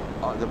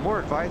 The more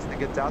advice that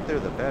gets out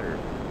there, the better.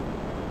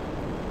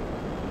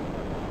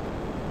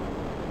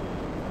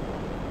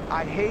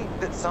 I hate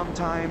that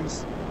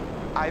sometimes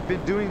I've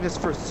been doing this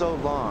for so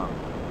long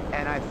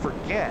and I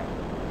forget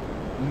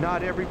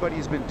not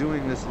everybody's been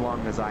doing this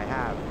long as I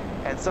have.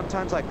 And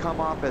sometimes I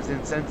come off as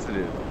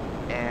insensitive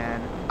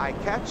and I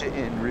catch it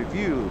in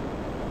review,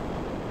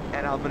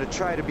 and I'm going to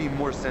try to be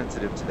more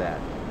sensitive to that.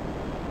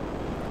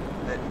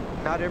 That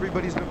not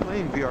everybody's been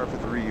playing VR for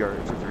 3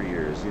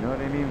 years, you know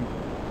what I mean?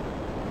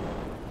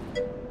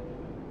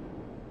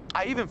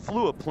 I even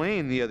flew a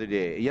plane the other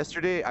day.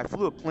 Yesterday, I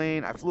flew a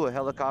plane, I flew a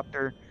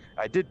helicopter,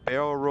 I did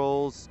barrel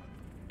rolls.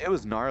 It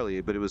was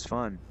gnarly, but it was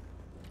fun.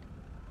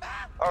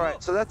 All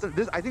right, so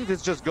I think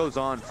this just goes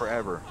on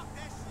forever.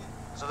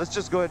 So let's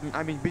just go ahead and,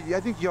 I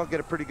think y'all get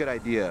a pretty good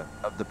idea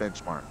of the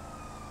benchmark.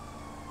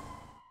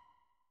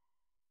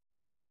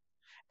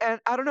 And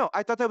I don't know,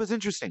 I thought that was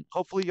interesting.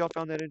 Hopefully y'all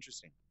found that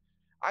interesting.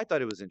 I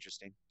thought it was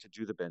interesting to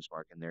do the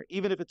benchmark in there,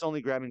 even if it's only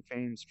grabbing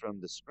frames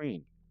from the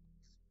screen.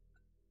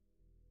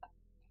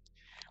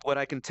 What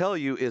I can tell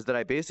you is that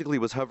I basically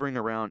was hovering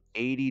around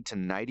 80 to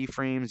 90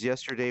 frames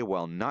yesterday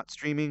while not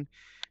streaming.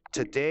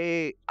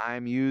 Today,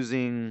 I'm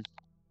using,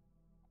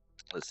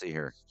 let's see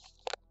here.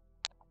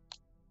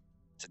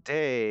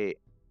 Today,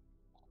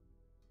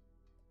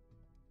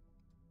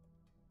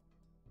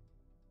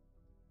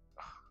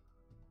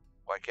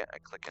 why can't I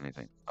click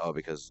anything? Oh,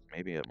 because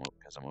maybe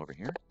because I'm over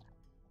here?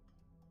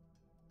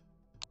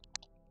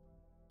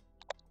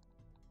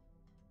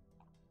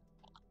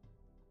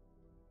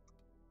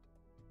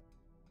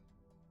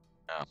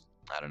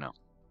 I don't know.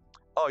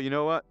 Oh, you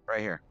know what? Right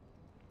here.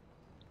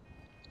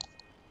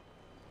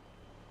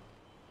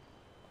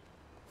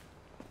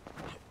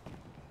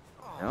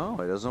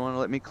 No, it doesn't want to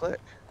let me click.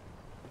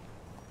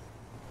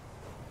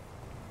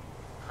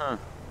 Huh.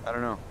 I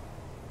don't know.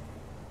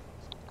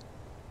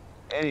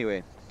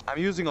 Anyway, I'm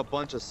using a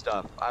bunch of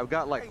stuff. I've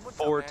got like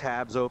 4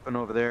 tabs open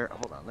over there.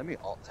 Hold on, let me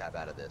alt tab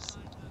out of this.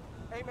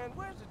 Hey man,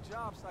 where's the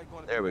job site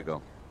going to There we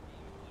go.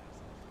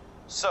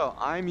 So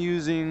I'm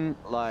using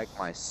like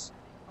my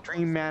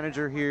stream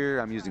manager here.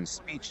 I'm using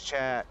speech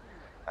chat.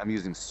 I'm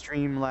using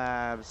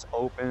Streamlabs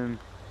open.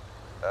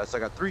 So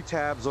I got 3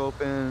 tabs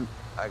open.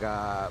 I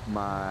got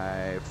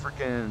my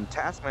freaking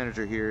task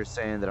manager here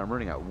saying that I'm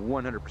running at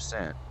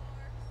 100%.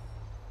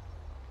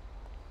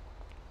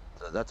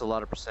 So that's a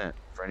lot of percent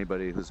for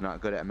anybody who's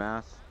not good at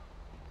math.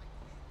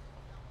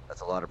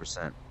 That's a lot of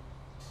percent.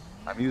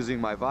 I'm using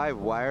my Vive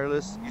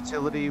wireless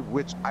utility,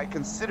 which I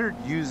considered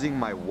using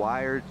my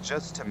wire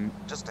just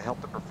to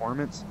help the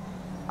performance.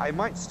 I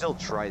might still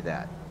try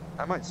that.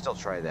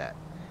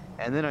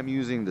 And then I'm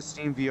using the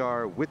Steam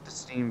VR with the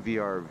Steam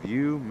VR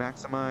view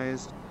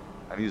maximized.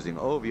 I'm using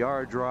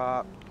OVR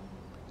drop.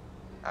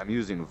 I'm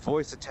using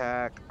voice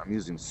attack. I'm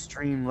using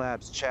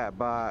Streamlabs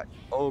chatbot,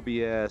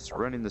 OBS,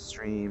 running the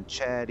stream,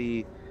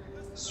 chatty,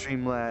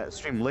 stream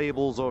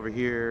labels over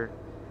here,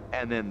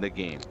 and then the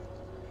game.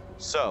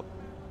 So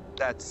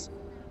that's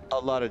a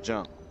lot of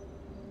junk.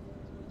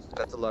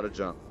 That's a lot of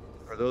junk.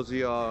 For those of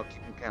y'all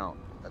keeping count,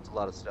 that's a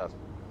lot of stuff.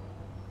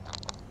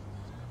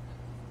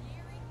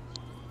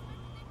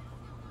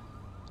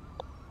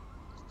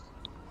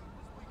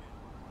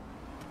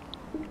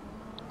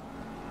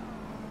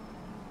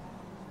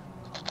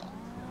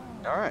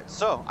 Alright,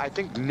 so I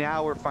think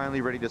now we're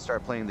finally ready to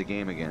start playing the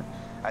game again.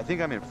 I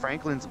think I'm in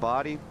Franklin's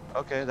body.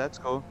 Okay, that's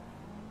cool.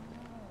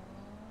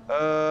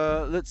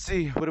 Let's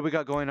see. What do we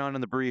got going on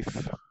in the brief?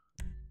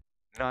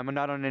 No, I'm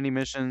not on any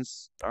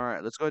missions.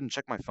 Alright, let's go ahead and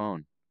check my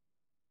phone.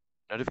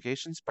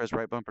 Notifications? Press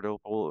right bumper to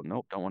open.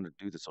 Nope, don't want to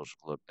do the social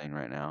club thing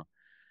right now.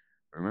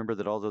 Remember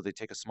that although they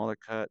take a smaller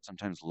cut,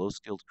 sometimes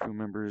low-skilled crew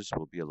members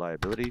will be a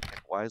liability.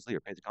 Pick wisely or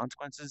pay the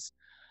consequences.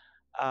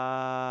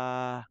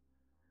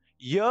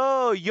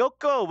 Yo,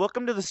 Yoko,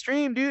 welcome to the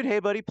stream, dude. Hey,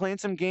 buddy, playing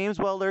some games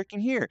while lurking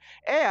here.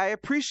 Hey, I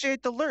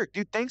appreciate the lurk,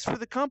 dude. Thanks for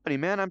the company,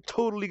 man. I'm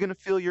totally going to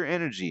feel your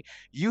energy.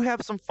 You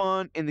have some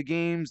fun in the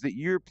games that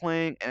you're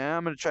playing, and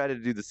I'm going to try to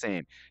do the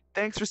same.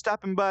 Thanks for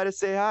stopping by to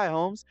say hi,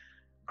 Holmes.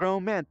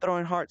 Grown man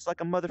throwing hearts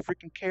like a mother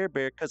freaking Care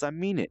Bear, because I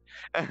mean it.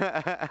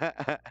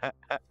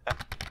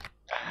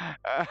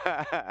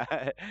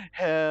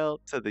 Hell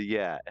to the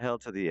yeah. Hell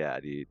to the yeah,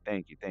 dude.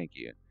 Thank you, thank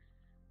you.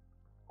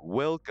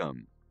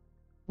 Welcome.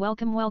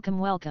 Welcome, welcome,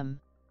 welcome.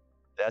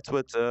 That's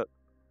what's up.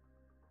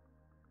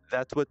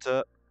 That's what's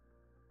up.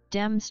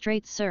 Damn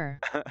straight, sir.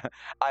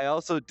 I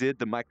also did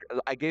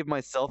I gave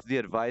myself the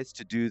advice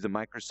to do the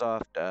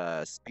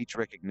Microsoft speech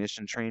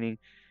recognition training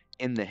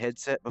in the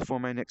headset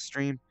before my next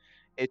stream.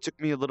 It took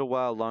me a little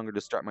while longer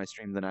to start my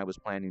stream than I was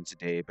planning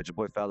today, but your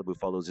boy Falibu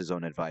follows his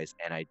own advice,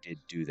 and I did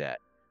do that.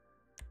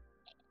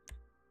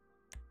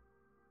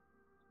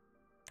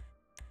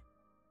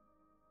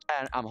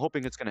 And I'm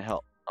hoping it's gonna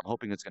help.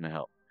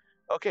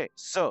 Okay,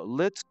 so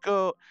let's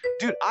go.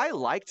 Dude, I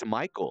liked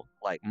Michael.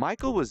 Like,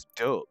 Michael was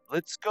dope.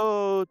 Let's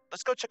go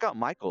check out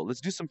Michael. Let's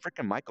do some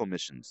freaking Michael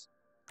missions.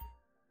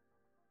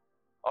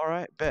 All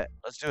right, bet.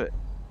 Let's do it.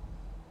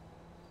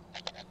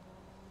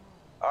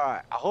 All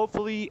right,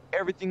 hopefully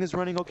everything is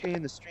running okay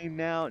in the stream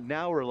now.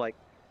 Now we're like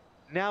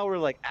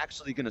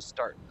actually gonna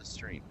start the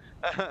stream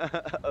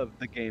of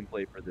the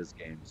gameplay for this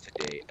game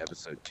today,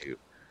 episode 2.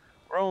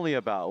 We're only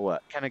about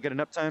what? Can I get an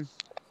uptime?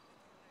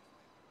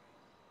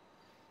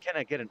 Can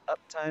I get an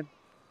uptime?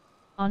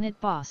 On it,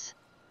 boss.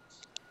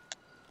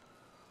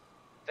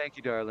 Thank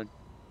you, darling.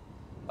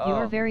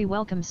 You're very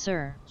welcome,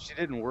 sir. She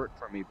didn't work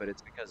for me, but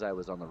it's because I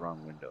was on the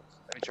wrong window.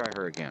 Let me try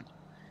her again.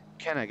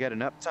 Can I get an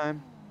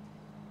uptime?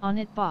 On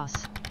it, boss.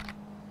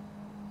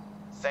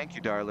 Thank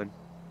you, darling.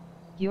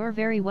 You're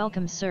very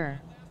welcome,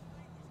 sir.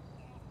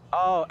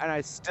 Oh, and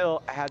I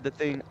still had the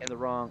thing in the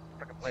wrong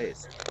freaking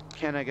place.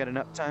 Can I get an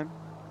uptime?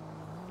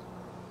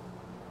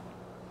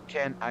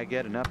 Can I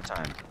get an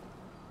uptime?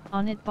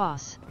 On it,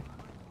 boss.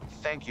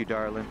 Thank you,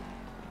 darling.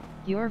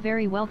 You're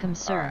very welcome,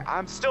 sir. Right,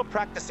 I'm still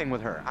practicing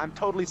with her. I'm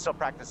totally still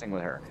practicing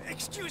with her.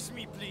 Excuse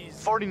me, please.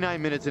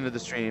 49 minutes into the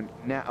stream.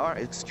 Now, all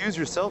right, excuse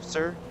yourself,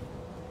 sir.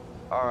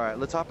 All right,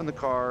 let's hop in the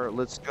car.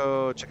 Let's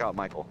go check out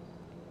Michael.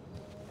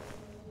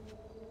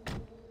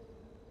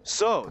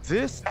 So,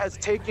 this has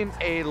taken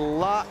a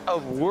lot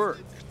of work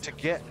to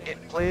get it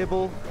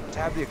playable, to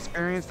have the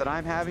experience that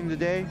I'm having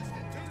today.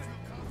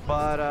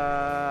 But,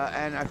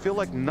 and I feel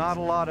like not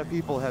a lot of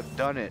people have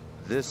done it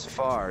this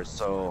far,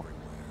 so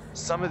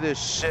some of this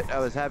shit I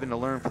was having to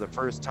learn for the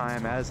first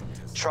time as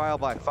trial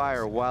by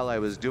fire while I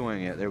was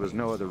doing it. There was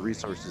no other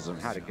resources on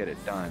how to get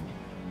it done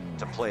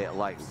to play it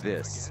like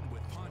this.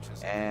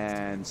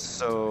 And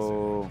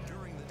so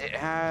it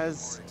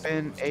has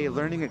been a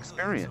learning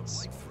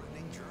experience.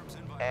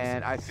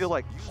 And I feel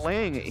like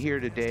playing it here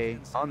today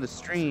on the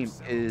stream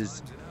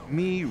is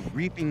me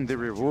reaping the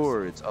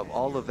rewards of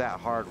all of that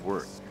hard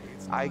work.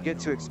 I get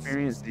to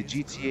experience the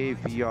GTA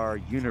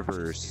VR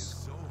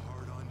universe.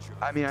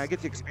 I mean, I get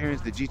to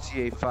experience the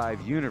GTA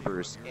 5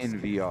 universe in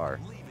VR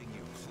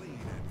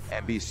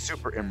and be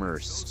super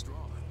immersed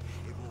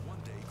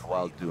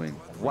whilst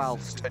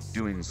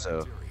doing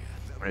so.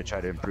 I'm gonna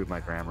try to improve my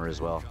grammar as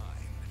well.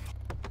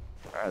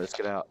 All right, let's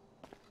get out.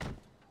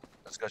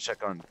 Let's go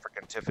check on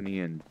frickin'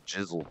 Tiffany and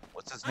Jizzle.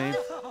 What's his name?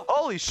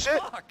 Holy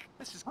shit! Fuck!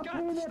 This has got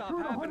to stop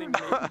happening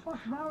to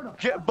me.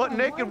 Get butt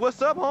naked.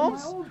 What's up,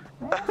 Holmes?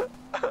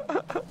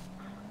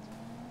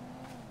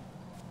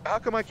 How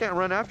come I can't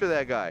run after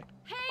that guy?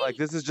 Hey, Like,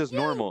 this is just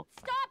normal.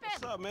 Stop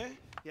it! What's up, man?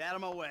 Get out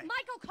of my way.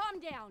 Michael,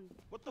 calm down.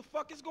 What the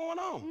fuck is going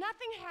on?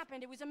 Nothing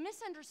happened. It was a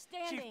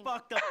misunderstanding. She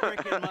fucked up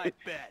freaking my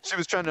bed. She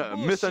was trying to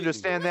Bullshit.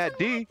 misunderstand that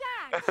D.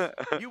 Like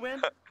that. You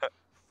in?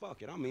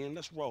 Fuck it, I'm in.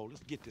 Let's roll.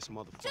 Let's get this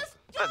motherfucker. Just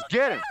Let's don't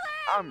get him.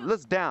 tell him.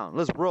 Let's down.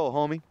 Let's roll,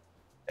 homie.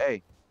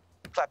 Hey,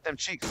 clap them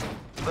cheeks,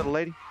 little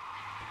lady.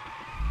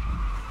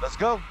 Let's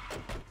go.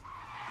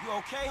 You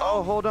okay?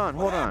 Oh, homie? hold on,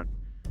 What hold happened?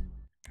 on.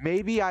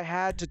 Maybe I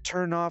had to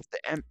turn off the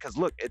because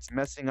look, it's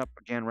messing up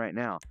again right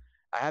now.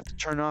 I have to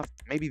turn off.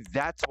 Maybe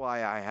that's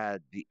why I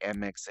had the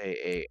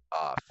MXAA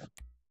off.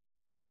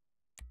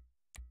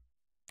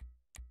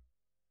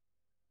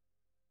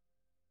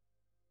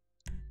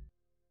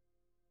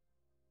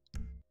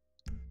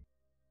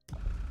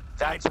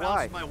 That's I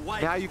why. bounced my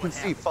wife Now is you what can see,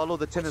 happened. follow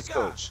the tennis you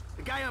got? coach.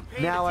 The guy I'm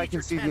paying Now to I teach can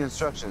her see the tennis.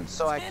 instructions.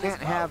 So I Tennis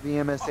can't have the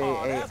Oh,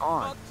 MSAA that's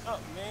on. fucked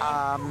up,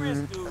 man. Who is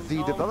dude, The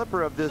homie?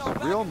 developer of this You know,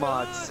 back R.E.A.L in the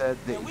mod hood, said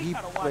that man, we he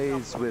gotta watch out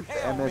plays for with the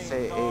hell, man,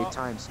 MSAA dog.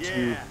 times 2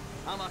 Yeah,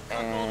 I'm a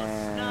cuckold,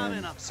 a snob,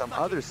 and a and some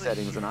fucking other cliché.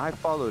 settings, and I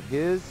followed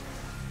his.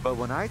 But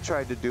when I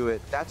tried to do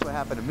it, that's what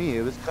happened to me.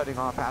 It was cutting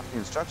off half the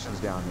instructions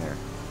down there.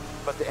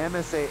 But the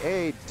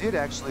MSAA did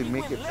actually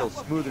make it feel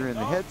smoother in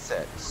the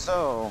headset.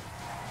 So,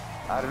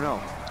 I don't know.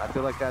 I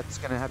feel like that's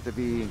going to have to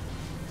be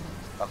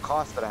a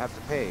cost that I have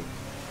to pay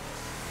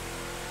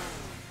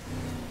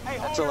Hey,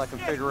 until I Horace, can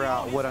get figure me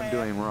out on what his I'm ass.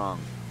 doing wrong.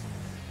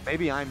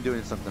 Maybe I'm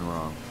doing something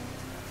wrong.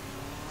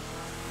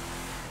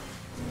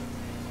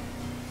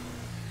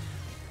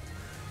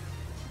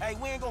 Hey,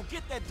 we ain't gonna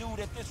get that dude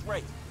at this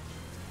rate.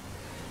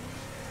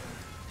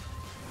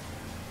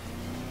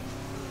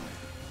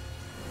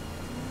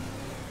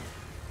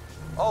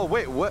 Oh,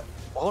 wait, what?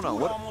 Hold on,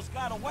 Dude what? almost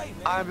got away,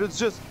 man.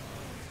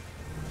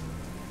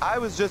 I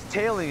was just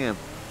tailing him.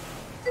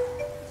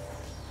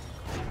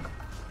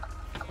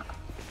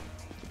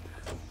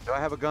 Do I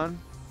have a gun?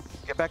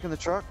 Get back in the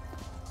truck?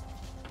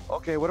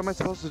 Okay, what am I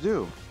supposed to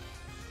do?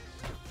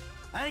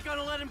 I ain't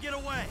gonna let him get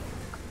away.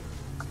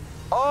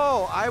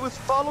 Oh, I was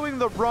following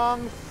the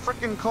wrong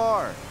freaking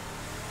car.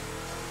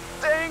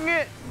 Dang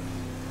it!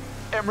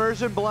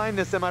 Immersion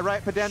blindness, am I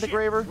right, pedantic Shit,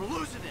 raver? we're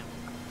losing him.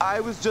 I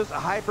was just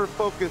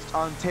hyper-focused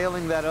on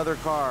tailing that other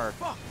car.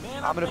 Fuck,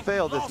 man, I'm gonna think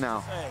fail we this lost now.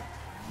 his ass.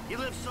 He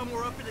lives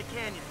somewhere up in the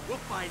canyon. We'll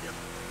find him.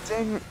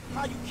 Dang it.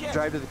 How you catch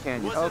Drive to him? the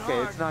canyon. Wasn't Okay,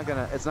 hard. it's not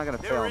gonna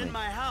They fail were me. in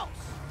my house,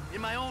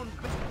 in my own,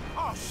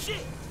 Oh,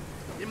 shit.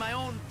 in my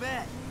own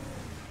bed,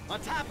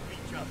 on top of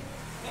each other.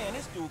 Man,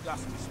 this dude got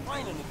some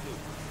explaining to do.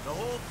 The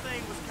whole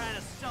thing was kind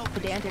of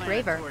Pedantic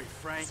raver self-explanatory,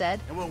 Frank. said,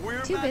 And what we're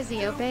too about to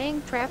busy do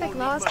obeying traffic won't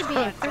laws need to be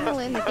much a criminal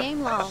in the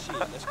game law. Shit,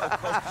 let's go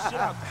press the shit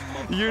out this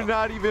motherfucker. You're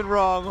not even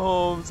wrong,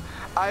 Holmes.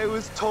 I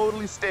was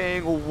totally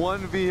staying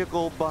one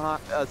vehicle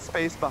behind,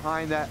 space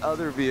behind that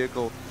other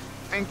vehicle,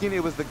 thinking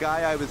it was the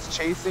guy I was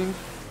chasing.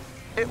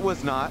 It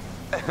was not.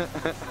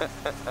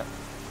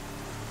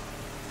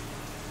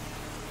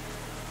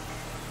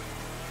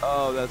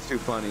 Oh, that's too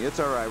funny. It's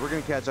all right. We're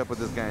gonna catch up with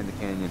this guy in the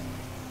canyon.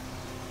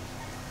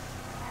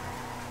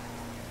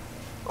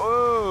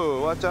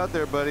 Whoa! Watch out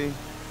there, buddy.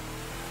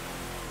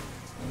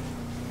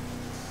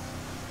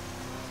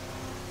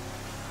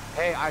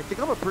 Hey, I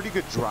think I'm a pretty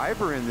good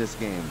driver in this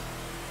game.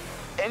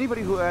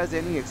 Anybody who has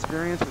any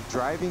experience with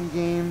driving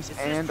games It's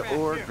this and track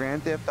or here.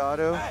 Grand Theft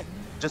Auto, Hey,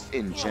 just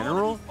in you know,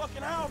 general, these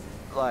fucking houses.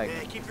 like,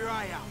 Yeah, keep your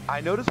eye out.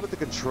 I noticed with the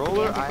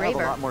controller, Pedantic I have a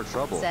raver lot more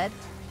trouble. said,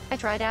 I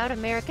tried out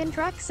American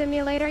Truck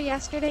Simulator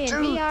yesterday in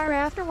Dude. VR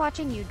after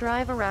watching you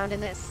drive around in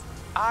this.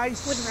 I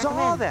saw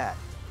recommend. that.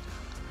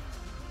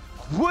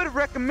 Would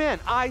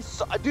recommend. I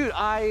saw, dude.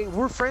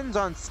 We're friends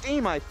on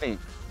Steam, I think,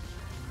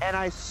 and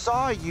I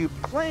saw you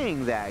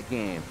playing that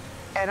game,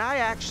 and I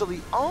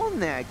actually own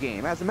that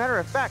game. As a matter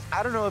of fact,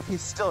 I don't know if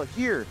he's still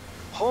here.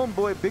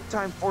 Homeboy Big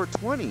Time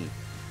 420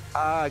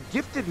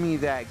 gifted me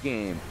that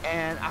game,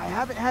 and I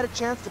haven't had a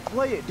chance to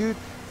play it, dude.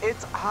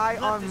 It's high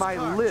Left on his my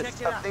car. list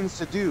Check it of out. things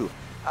to do.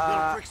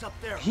 Little bricks up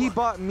there. He Look.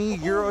 bought me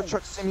Euro Oh,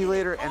 Truck shit.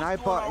 Simulator, and I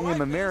Car's bought doing him all right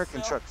for American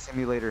himself. Truck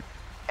Simulator,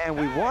 and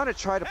we Hey, want to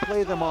try to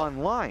play them asshole.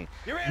 online.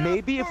 You're in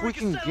Maybe up if before we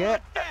can settle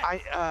get,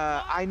 like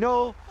that. I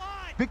know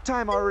Big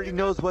Time already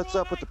knows what's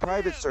up with the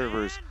private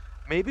servers.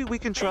 Maybe we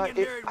can try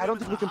it. I don't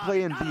think we can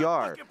play in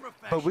VR,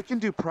 but we can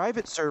do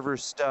private server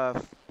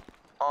stuff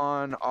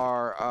on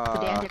our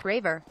Pedantic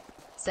raver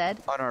said,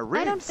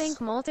 rigs. I don't think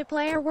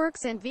multiplayer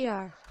works in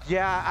VR.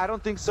 Yeah, I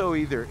don't think so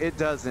either. It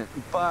doesn't.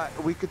 But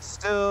we could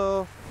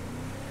still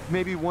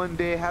maybe one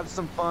day have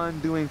some fun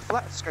doing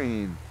flat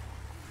screen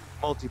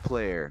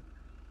multiplayer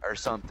or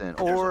something.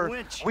 There's a Or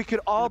winch we could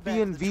in all the back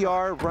be of in the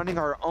VR truck. running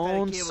our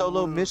own cable to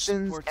solo one of those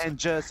missions sports and up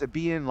just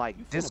be in like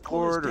You finna pull his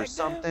Discord or deck down?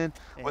 something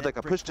Hey, with that like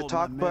a brick push to pulled my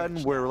talk button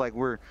marriage where down. like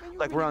we're Man, you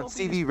like really we're on gonna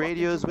be this CV fucking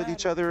radios with dramatic?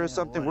 each other or Yeah,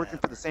 something, working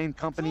for the whatever. same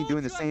company,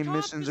 doing the same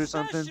missions or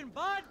something.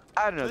 Bud.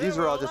 I don't know. These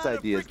There are were all a just lot of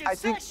ideas. freaking I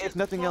think if sessions,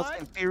 nothing else, bud.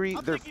 in theory,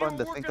 I'm they're thinking fun you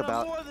to were think working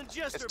on about. more than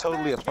just It's her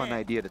totally a fun backhand.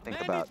 idea to think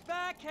about. Mandy's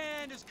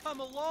backhand has come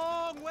a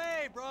long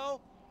way,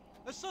 bro.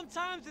 But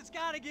sometimes it's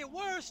got to get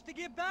worse to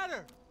get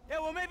better. Yeah,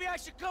 well, maybe I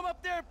should come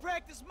up there and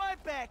practice my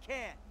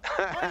backhand.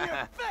 On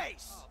your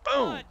face.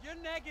 Boom. Bud, your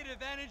negative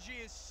energy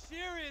is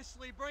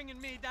seriously bringing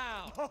me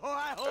down. Oh,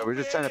 I hope We're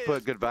just it trying to put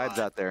is, good vibes bud.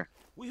 out there.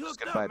 We Just hooked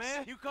good up, vibes.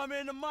 man. You come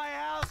into my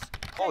house.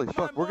 Holy take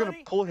fuck, my we're gonna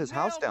money, pull his and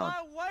house nail down.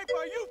 My wife?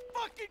 Are you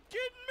fucking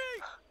kidding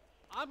me?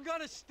 I'm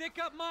gonna stick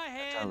up my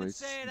hand and outrageous.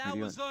 say What are that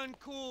you was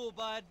uncool,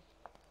 bud.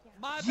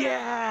 My Yeah.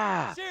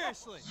 bad.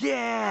 Seriously.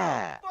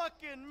 Yeah.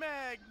 Fucking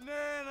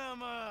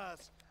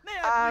magnanimous. May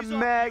I I'm please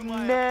offer you my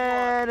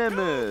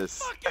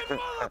magnanimous. applause? You fucking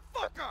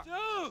motherfucker.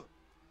 Dude.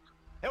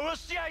 And we'll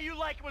see how you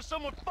like it when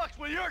someone fucks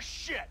with your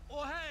shit.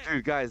 Well, hey.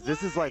 Dude, guys,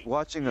 this is like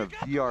watching a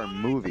VR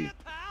movie.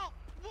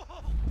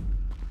 Whoa.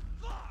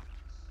 Fuck.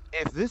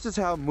 If this is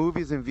how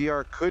movies in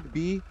VR could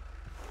be,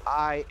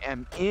 I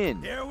am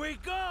in. Here we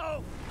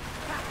go.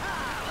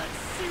 Let's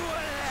see what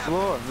happens.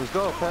 Slower, let's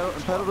go.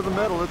 Pedal to the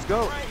metal, let's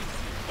go.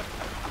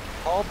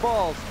 All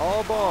balls,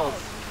 all balls.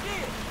 Shit.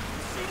 You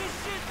see this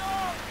shit,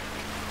 dog?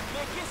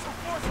 Man, get some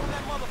force on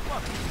that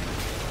motherfucker.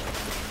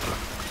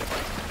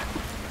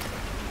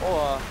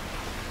 Oh,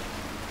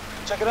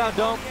 check it out,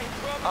 Dome.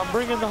 I'm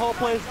bringing the whole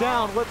place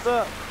down. What's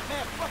up?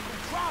 Man,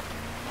 fucking drop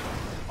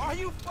it. Are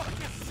you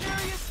fucking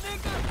serious,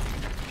 nigga?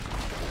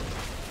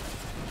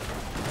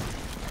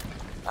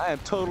 I am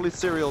totally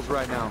serials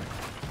right now.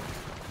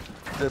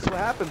 That's what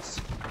happens.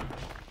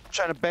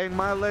 Trying to bang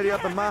my lady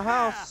up in my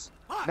house.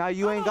 Now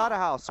you ain't got a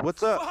house.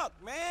 What's up? Fuck,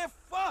 man,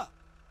 fuck.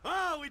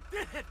 Oh, we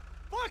did it.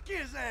 Fuck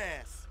his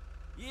ass.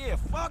 Yeah,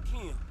 fuck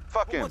him.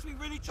 Fuck But him. was we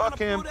really trying Fuck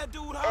to pull him that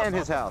dude and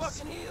his off the house.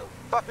 fucking hill?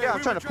 Fuck yeah, I'm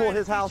we trying were to pull trying to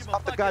his teach house him a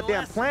off the fucking goddamn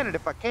lesson. planet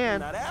if I can.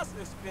 Now that's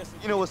an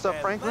expensive. You know what's up,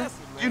 ass Franklin? lesson,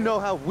 You man. know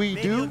how we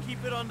Maybe he'll do.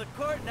 keep it on the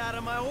court and out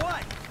of my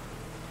wife.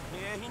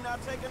 Yeah, he not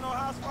taking no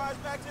house fires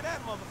back to that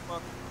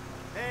motherfucker.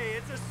 Hey,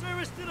 it's a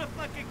service to the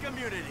fucking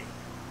community.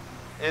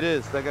 It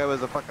is. That guy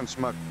was a fucking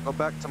schmuck. Go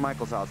back to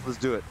Michael's house. Let's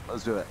do it.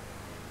 Let's do it.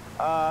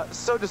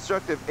 So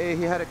destructive. Hey,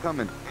 he had it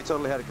coming. He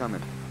totally had it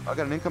coming. I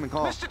got an incoming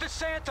call. Mr.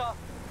 DeSanta,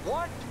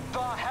 what the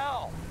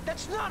hell?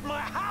 That's not my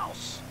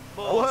house.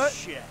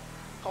 Bullshit.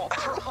 Oh,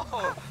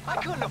 bro, I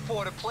couldn't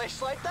afford a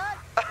place like that.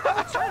 I'm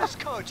a tennis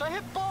coach. I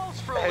hit balls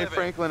for a Hey, living.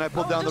 Franklin, I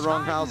pulled was down the just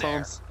wrong hiding house, there.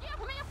 Holmes.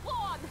 Give me a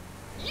phone!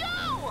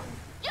 You!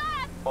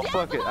 Yes! Well,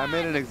 fuck it. I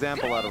made an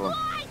example out of him.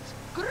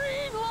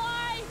 Green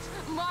light!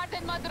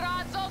 Martin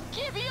Madrazo,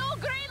 give you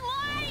green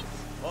light!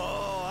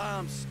 Oh,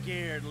 I'm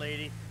scared,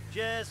 lady.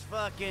 Just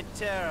fucking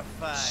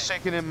terrified.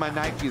 Shaking in my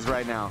Nikes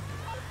right now.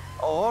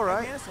 Oh, all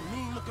right. Man, some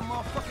mean looking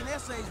motherfucking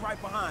essays right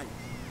behind you.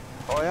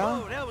 Oh, yeah?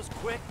 Oh, that was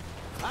quick.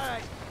 All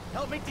right,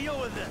 help me deal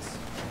with this.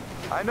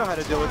 I know how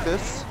to deal with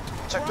this.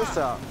 Check this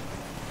out.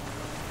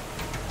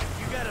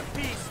 You got a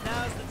piece.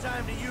 Now's the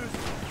time to use it.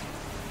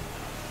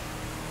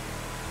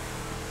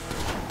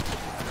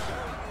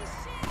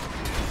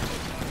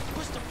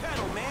 Push the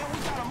pedal, man. We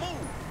gotta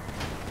move.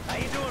 How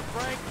you doing,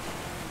 Frank?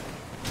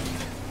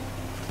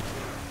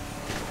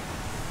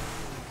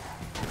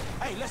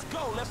 Hey, let's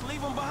go. Let's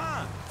leave him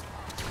behind.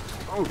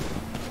 Oh,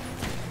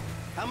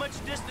 How much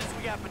distance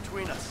we got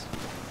between us?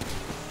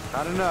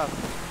 not enough.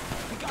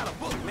 We got a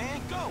book,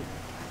 man. Go.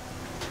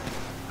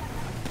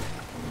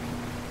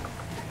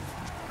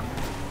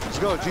 Let's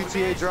go.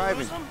 GTA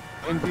driving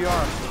in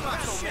VR.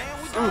 Pedal,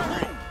 man. We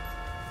gotta move.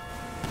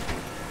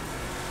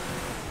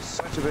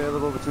 Switch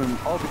available between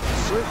all the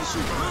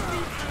switch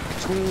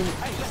between.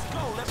 Hey, let's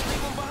go. Let's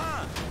leave him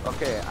behind.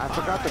 Okay, I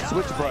forgot the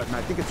switch button.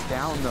 I think it's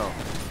down though.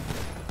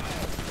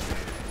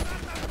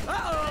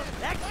 Uh-oh,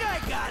 that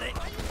guy got it.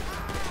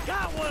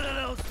 Got one of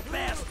those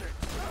bastards.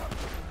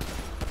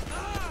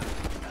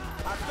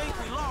 I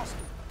think we lost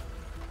him.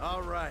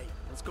 All right,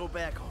 let's go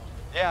back home.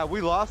 Yeah,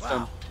 we lost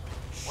them.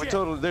 Shit.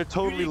 They're You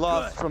totally did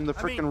lost good. from the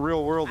I mean, freaking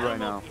real world I don't right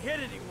know now. if you hit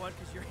anyone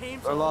 'cause your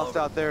aim's They're all lost over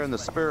out there in the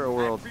place, but spirit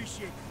world. I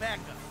appreciate the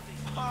backup.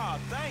 Ah,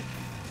 thank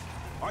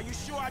you. Are you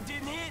sure I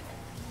didn't hit?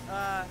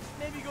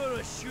 Maybe go to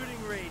a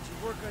shooting range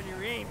and work on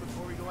your aim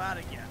before we go out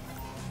again.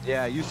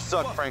 Yeah, you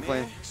suck, Fuck,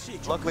 Franklin. man.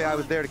 Shit, you Luckily, I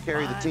was there to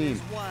carry the Fine team.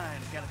 as wine.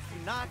 Got a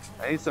few knocks.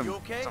 I need some You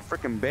okay?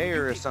 freaking Bayer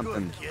You or did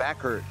something. good, kid. Back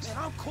hurts. Man,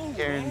 I'm cool,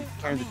 Carrying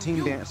man. the team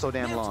you, so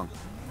damn long.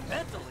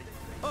 Mentally?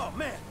 Oh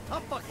man,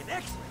 I'm fucking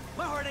excellent.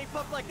 My heart ain't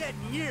pumped like that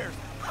in years.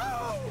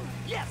 Oh,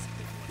 yes.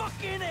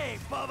 Fucking A,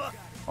 Bubba.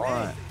 All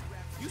right.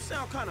 You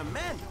sound kind of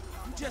manic.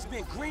 You just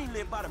been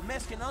greenlit by the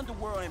Mexican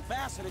underworld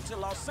ambassador to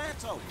Los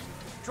Santos.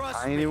 Trust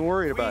I ain't me, even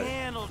worried about we it.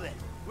 handled it.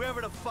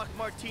 Whoever the fuck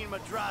Martin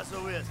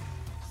Madrazo is,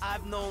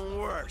 I've known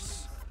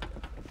worse.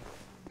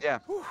 Yeah,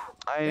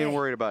 I ain't even Hey,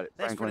 worried about it,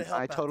 thanks for Franklin. the help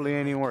I out totally there,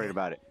 ain't even man, worried kid.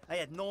 about it. I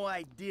had no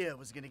idea it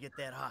was gonna get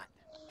that hot.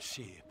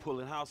 Shit,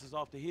 pulling houses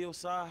off the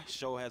hillside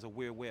sure has a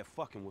weird way of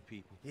fucking with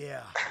people.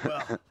 Yeah,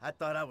 well, I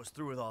thought I was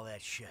through with all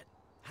that shit.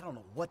 I don't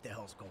know what the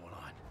hell's going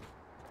on.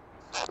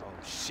 Oh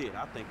shit,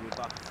 I think we're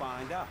about to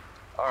find out.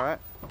 All right.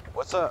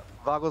 What's up?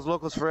 Vagos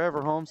Locals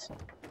forever, Holmes.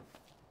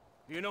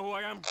 Do you know who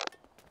I am?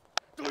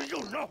 Do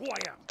you know who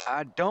I am?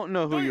 I don't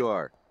know who you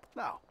are.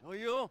 No. Who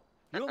you?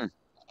 You?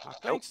 I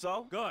think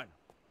so. Good.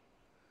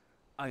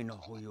 I know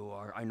who you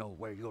are. I know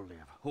where you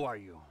live. Who are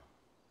you?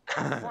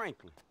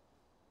 Franklin.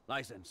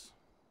 License.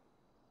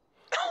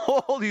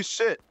 Holy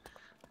shit.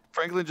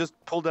 Franklin just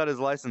pulled out his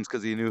license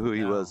because he knew who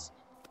he was.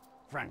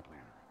 Franklin.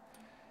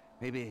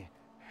 Maybe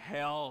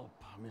help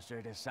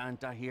Mr. De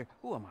Santa here.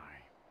 Who am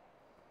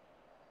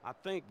I? I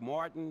think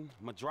Martin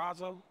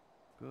Madrazo.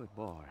 Good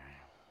boy.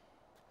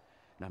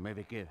 Now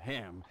maybe give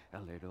him a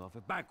little of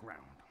a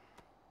background.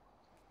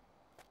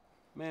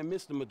 Man,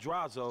 Mr.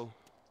 Madrazo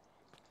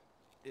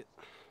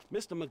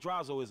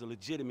is a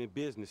legitimate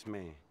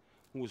businessman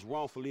who was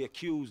wrongfully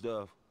accused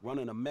of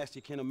running a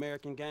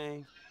Mexican-American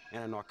gang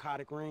and a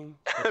narcotic ring.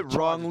 but the charges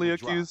Wrongly were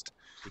dropped accused?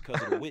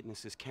 because of the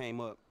witnesses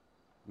came up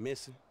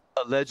missing.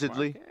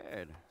 Allegedly.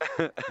 Smart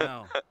kid.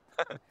 Now,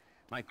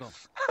 Michael,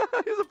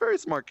 He's a very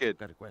smart kid.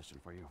 got a question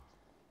for you.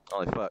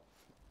 Holy fuck.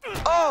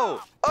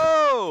 Oh!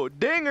 Oh!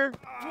 Dinger!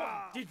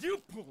 Did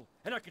you pull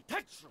an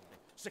architecturally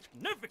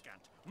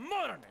significant,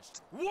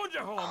 modernist wonder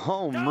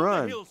Home down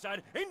run. the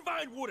hillside in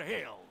Vinewood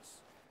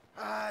Hills?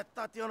 I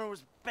thought the owner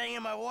was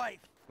banging my wife.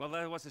 Well,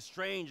 that was a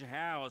strange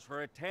house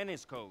for a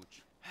tennis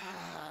coach.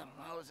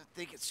 I wasn't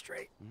thinking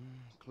straight.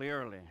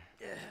 Clearly.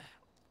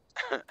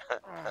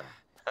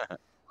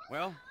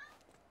 Well,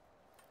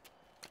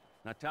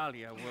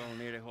 Natalia will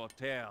need a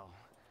hotel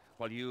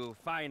while you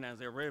finance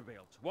the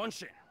rebuild, won't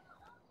she?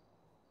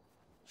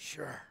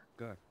 Sure.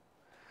 Good.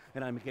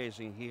 And I'm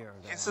guessing here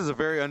that This is a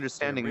very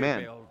understanding the man.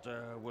 rebuild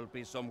will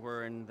be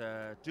somewhere in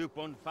the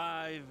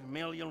 2.5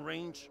 million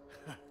range.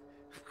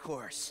 Of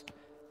course.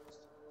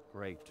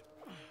 Great.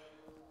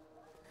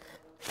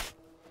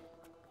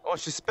 Oh,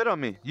 she spit on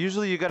me.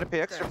 Usually you gotta pay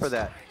extra for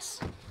that.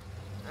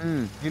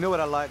 You know what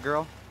I like,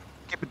 girl?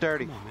 Keep it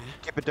dirty. Come on, man.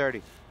 Keep it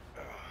dirty.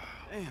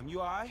 Damn, you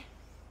alright?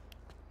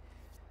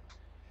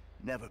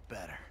 Never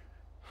better.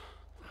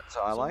 That's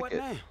how I So like what it.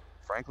 now?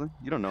 Franklin,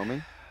 you don't know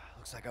me.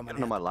 Looks like I'm You don't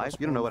know my life.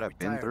 You don't know what I've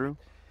been through.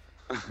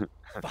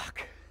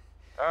 Fuck.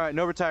 All right,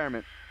 no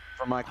retirement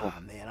for Michael.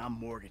 Oh man, I'm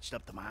mortgaged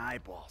up to my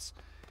eyeballs.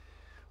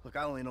 Look,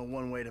 I only know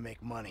one way to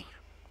make money.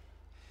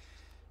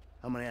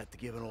 I'm gonna have to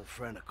give an old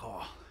friend a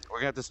call. We're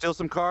gonna have to steal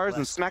some cars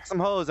and smack some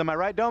hoes. Am I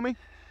right, Domi?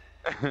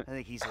 I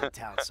think he's in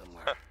town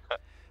somewhere. I'm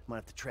gonna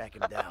have to track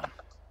him down.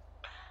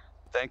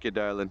 Thank you,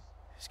 darling.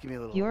 Just give me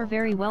a little. You're alone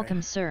very time, all welcome,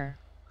 right? sir.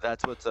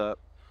 That's what's up.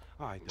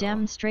 All right, dog.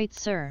 Demonstrate,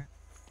 sir.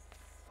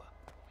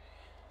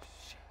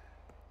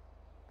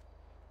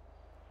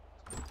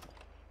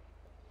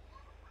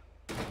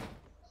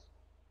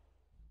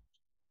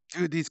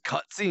 Dude, these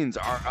cutscenes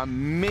are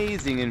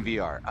amazing in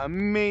VR.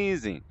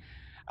 Amazing.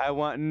 I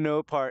want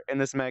no part in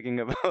the smacking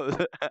of hoes.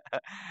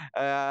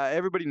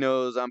 Everybody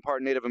knows I'm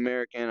part Native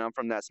American. I'm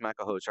from that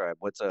Smackahoe tribe.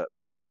 What's up?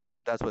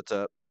 That's what's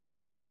up.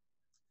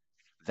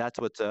 That's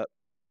what's up.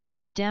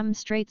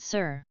 Demonstrate,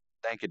 sir.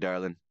 Thank you,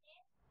 darling.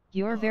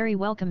 You're very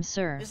welcome,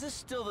 sir. Is this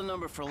still the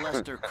number for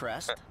Lester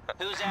Crest?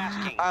 Who's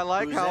asking? I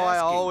like Who's how I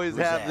asking? always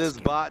Who's have this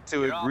asking? bot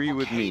to You're agree awful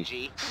with me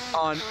cagey.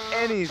 on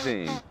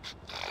anything.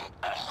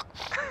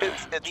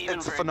 Even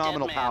It's for a a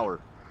phenomenal dead man. power.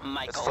 It's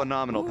Michael.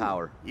 phenomenal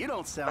power. You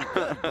don't sound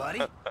good,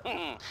 buddy.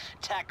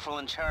 Tactful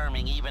and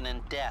charming even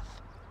in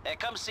death. Hey,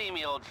 come see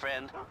me, old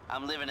friend.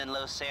 I'm living in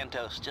Los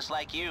Santos, just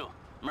like you.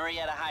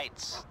 Murrieta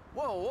Heights.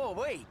 Whoa,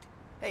 wait.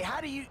 Hey,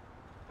 how do you...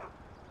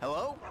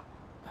 Hello?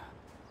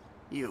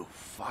 You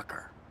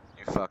fucker.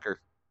 You fucker.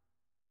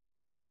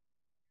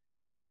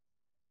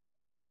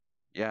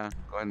 Yeah,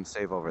 go ahead and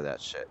save over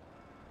that shit.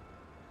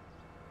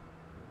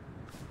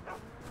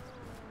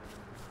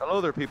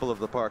 Hello there, people of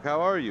the park. How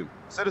are you?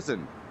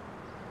 Citizen.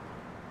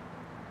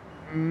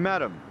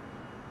 Madam.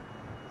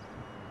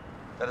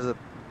 That is a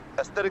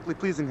aesthetically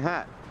pleasing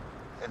hat.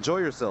 Enjoy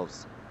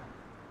yourselves.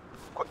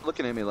 Quit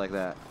looking at me like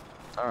that.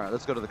 All right,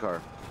 let's go to the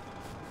car.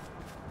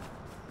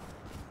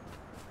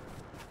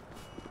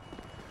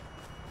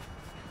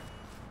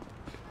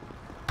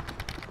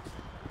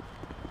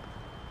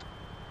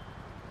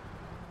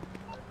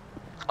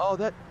 Oh,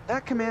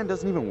 that command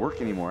doesn't even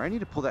work anymore. I need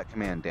to pull that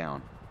command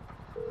down.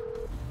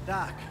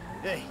 Doc,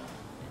 hey.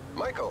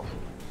 Michael,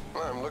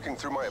 I'm looking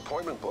through my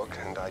appointment book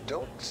and I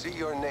don't see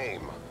your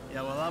name.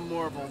 Yeah, well, I'm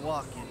more of a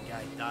walk-in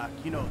guy, Doc.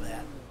 You know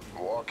that.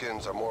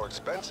 Walk-ins are more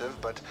expensive,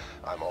 but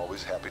I'm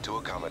always happy to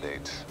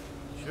accommodate.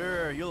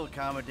 Sure, you'll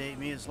accommodate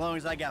me as long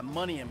as I got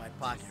money in my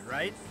pocket,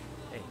 right?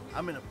 Hey,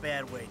 I'm in a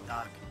bad way,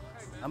 Doc.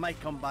 I might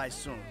come by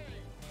soon.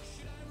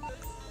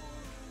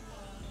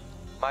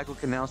 Michael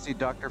can now see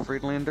Dr.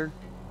 Friedlander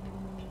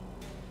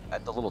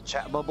at the little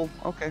chat bubble.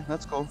 Okay,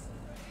 that's cool.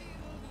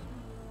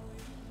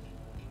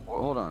 Well,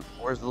 hold on.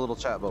 Where's the little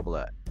chat bubble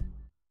at?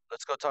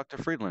 Let's go talk to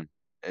Friedland.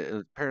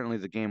 Apparently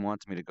the game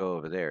wants me to go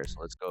over there, so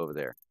let's go over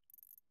there.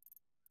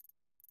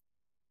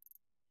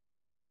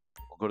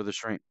 We'll go to the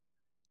shrink.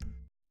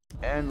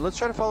 And let's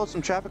try to follow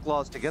some traffic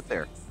laws to get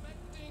there.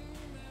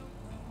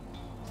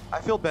 I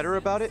feel better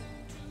about it.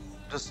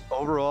 Just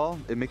overall,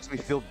 it makes me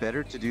feel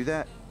better to do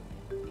that.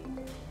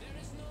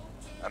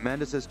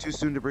 Amanda says, too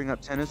soon to bring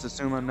up tennis.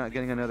 Assume I'm not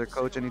getting another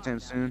coach anytime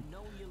soon.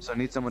 So I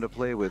need someone to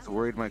play with.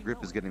 Worried my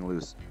grip is getting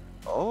loose.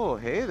 Oh,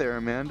 hey there,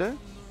 Amanda.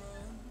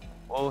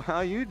 Well,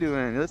 how you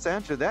doing? Let's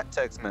answer that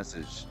text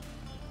message.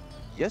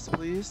 Yes,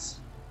 please.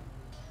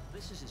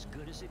 This is as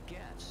good as it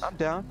gets. I'm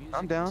down.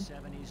 I'm down.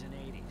 70s and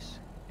 80s.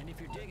 And if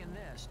you're digging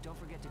this, don't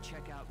forget to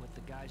check out what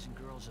the guys and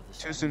girls of the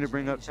Too soon to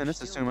bring up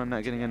tennis. Assume I'm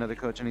not getting another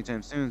coach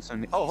anytime soon. So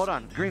oh, hold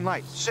on. Green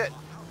light. Shit.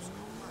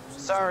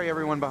 Sorry,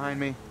 everyone behind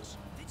me.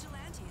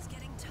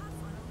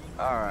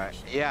 All right.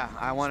 Yeah,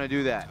 I want to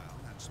do that.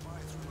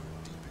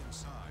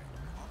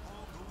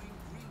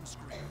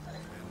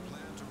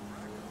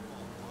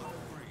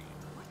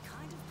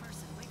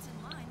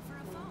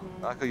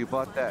 Akko, you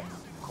bought that?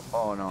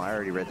 Oh no, I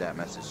already read that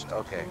message.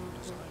 Okay.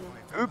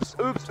 Oops,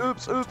 oops,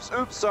 oops, oops,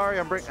 oops. Sorry,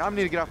 I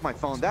need to get off my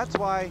phone. That's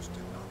why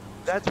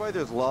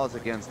there's laws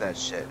against that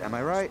shit. Am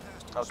I right?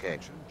 Okay.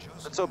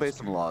 Let's obey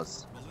some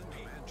laws.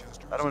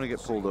 I don't want to get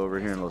pulled over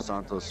here in Los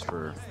Santos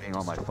for being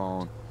on my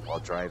phone while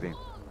driving.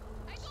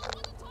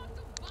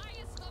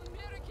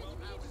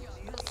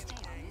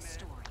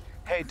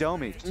 Hey,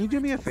 Domi, can you do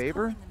me a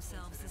favor?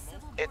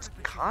 It's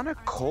kind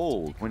of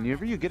cold.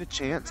 Whenever you get a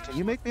chance, can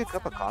you make me a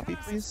cup of coffee,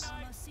 please?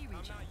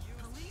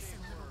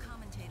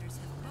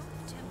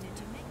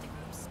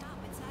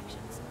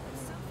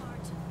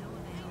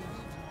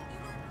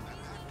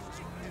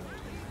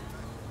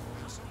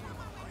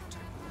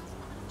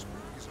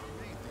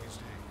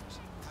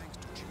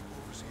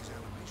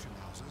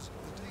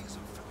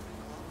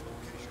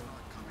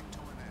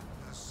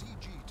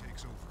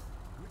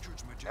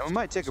 And we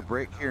might take a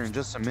break here in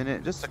just a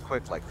minute, just a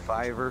quick like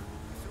 $5,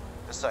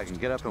 just so I can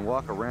get up and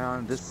walk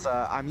around. This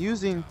I'm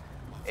using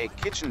a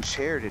kitchen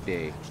chair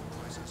today.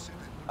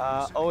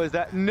 Oh, is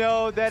that?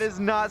 No, that is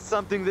not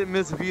something that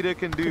Miss Vita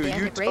can do.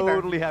 You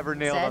totally have her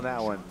nailed on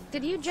that one.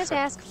 Did you just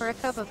ask for a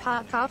cup of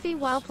hot coffee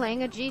while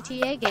playing a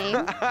GTA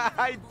game?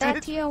 I did.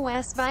 That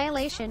TOS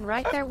violation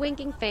right there,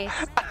 winking face.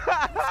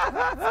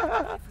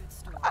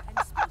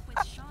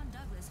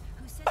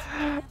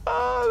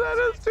 Oh,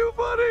 that is too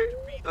funny.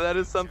 That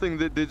is something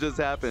that did just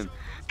happen.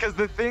 Because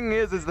the thing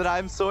is that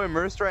I'm so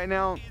immersed right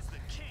now.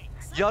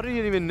 Y'all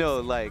didn't even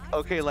know, like,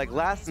 okay, like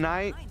last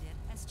night,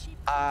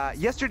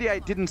 yesterday I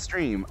didn't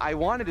stream. I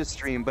wanted to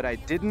stream, but I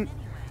didn't.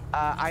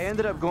 I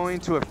ended up going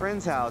to a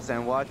friend's house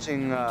and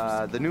watching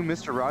the new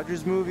Mr.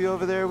 Rogers movie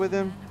over there with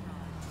him.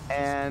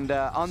 And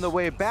on the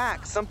way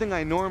back, something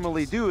I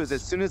normally do is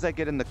as soon as I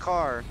get in the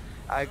car,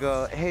 I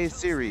go, hey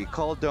Siri,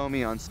 call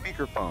Domi on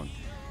speakerphone.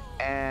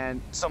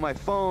 And so my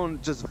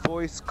phone just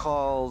voice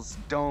calls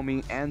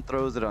Domi and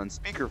throws it on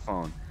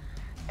speakerphone.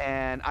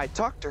 And I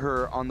talk to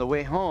her on the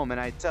way home,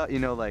 and I tell, you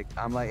know, like,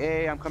 I'm like,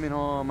 hey, I'm coming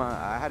home.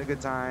 I had a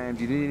good time.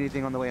 Do you need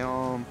anything on the way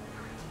home?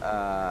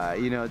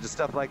 You know, just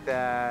stuff like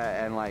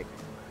that. And like,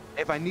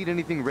 if I need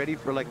anything ready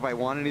for, like, if I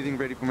want anything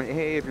ready for me,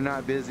 hey, if you're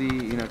not busy,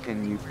 you know,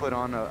 can you put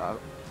on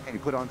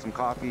some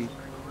coffee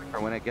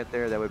for when I get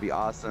there? That would be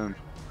awesome.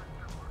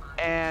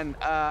 And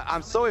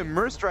I'm so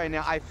immersed right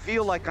now, I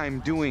feel like I'm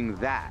doing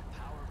that.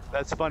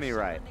 That's funny,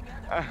 right?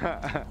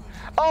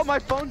 Oh, my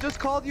phone just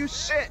called you?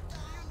 Shit.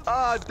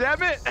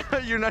 Damn it.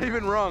 You're not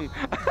even wrong.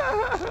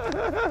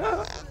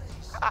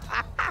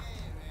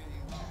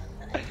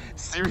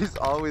 Siri's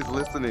always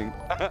listening.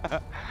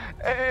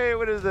 Hey,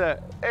 what is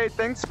that? Hey,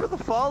 thanks for the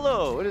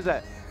follow. What is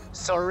that?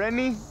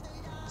 Soreni?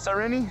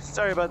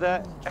 Sorry about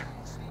that.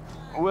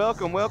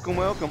 Welcome.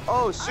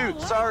 Oh, shoot.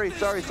 Sorry.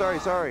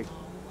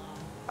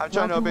 I'm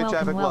trying to obey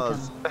traffic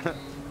laws.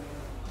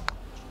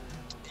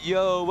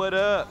 Yo, what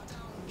up?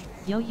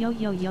 Yo.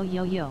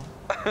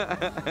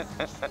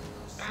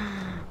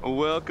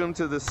 Welcome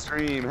to the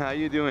stream. How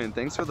you doing?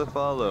 Thanks for the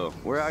follow.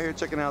 We're out here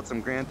checking out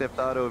some Grand Theft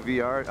Auto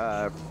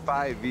 5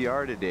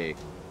 VR today.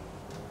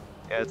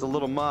 Yeah, it's a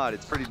little mod.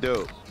 It's pretty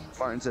dope.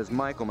 Martin says,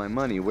 Michael, my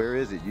money, where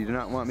is it? You do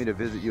not want me to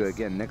visit you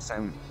again. Next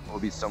time will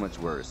be so much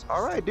worse.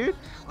 All right, dude.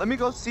 Let me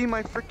go see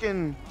my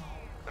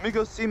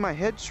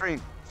head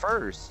shrink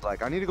first.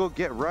 Like, I need to go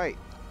get right.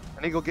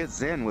 I need to go get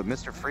zen with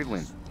Mr.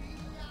 Friedland.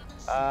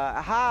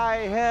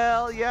 Hi,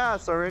 hell yeah,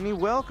 Soreni.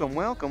 Welcome.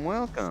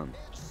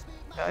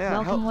 Yeah,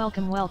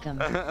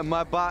 Welcome.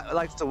 My bot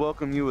likes to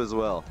welcome you as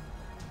well.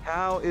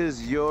 How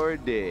is your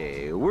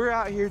day? We're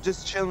out here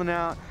just chilling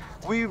out.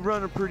 We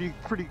run a pretty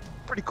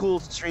cool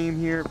stream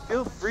here.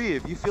 Feel free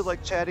if you feel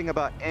like chatting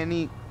about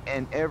any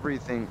and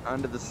everything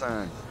under the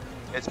sun.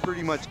 It's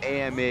pretty much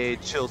AMA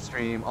chill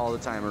stream all the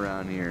time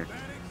around here.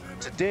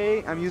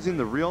 Today I'm using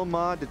the R.E.A.L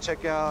mod to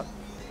check out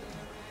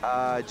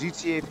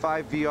GTA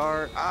 5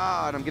 VR.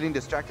 And I'm getting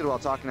distracted while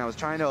talking. I was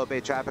trying to obey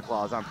traffic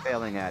laws. I'm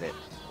failing at it.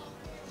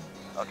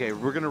 Okay,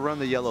 we're gonna run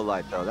the yellow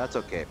light though. That's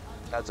okay.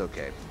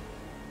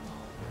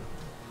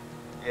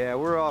 Yeah,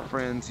 we're all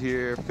friends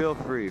here. Feel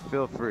free.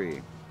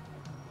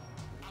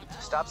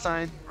 Stop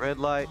sign, red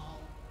light.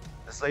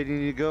 This lady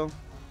need to go.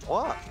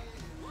 What?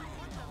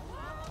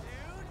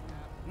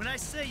 When I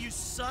say you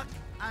suck,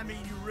 I mean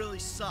you really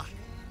suck.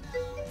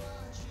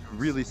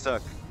 Really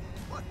suck.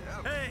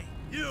 Hey,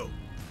 you!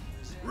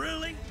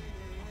 Really?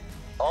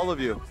 All of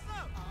you.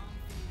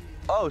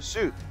 Oh,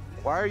 shoot.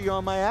 Why are you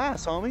on my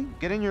ass, homie?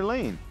 Get in your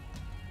lane.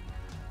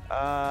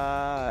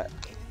 Hell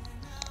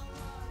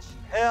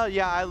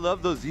yeah, I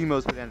love those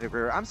emos, Pedantic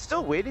River. I'm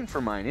still waiting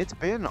for mine. It's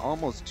been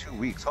almost 2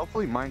 weeks.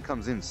 Hopefully mine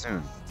comes in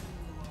soon.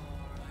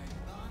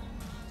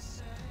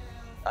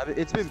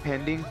 It's been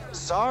pending.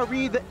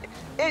 Sorry,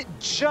 it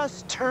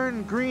just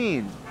turned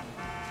green.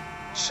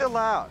 Chill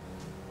out.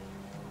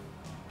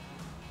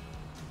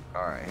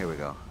 All right, here we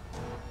go.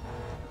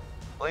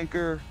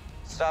 Blinker,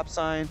 stop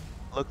sign,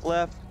 look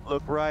left,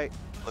 look right,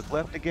 look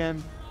left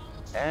again,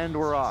 and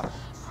we're off.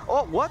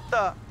 Oh, what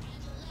the?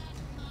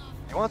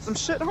 You want some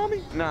shit,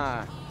 homie?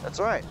 Nah, that's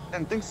right.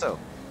 Didn't think so.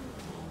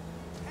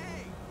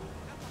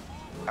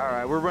 All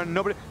right, we're running.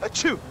 Nobody.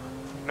 Achoo!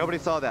 Nobody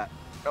saw that.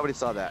 Nobody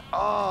saw that.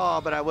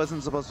 Oh, but I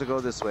wasn't supposed to go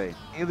this way.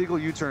 Illegal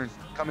U-turn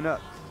coming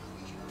up.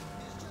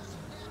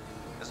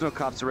 There's no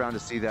cops around to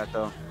see that,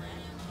 though.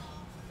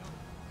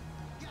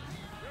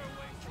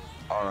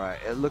 All right,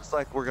 it looks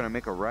like we're gonna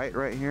make a right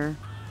here.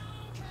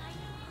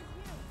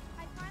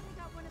 I finally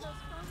got one of those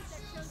phones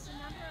that shows the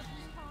number of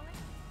who's calling.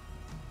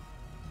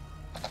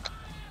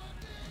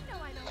 No,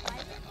 I don't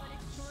like it, but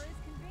it sure is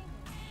convenient.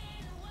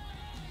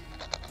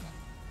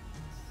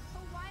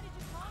 But why did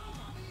you call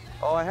me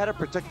that? Oh, I had a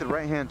protected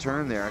right-hand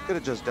turn there. I could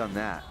have just done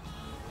that.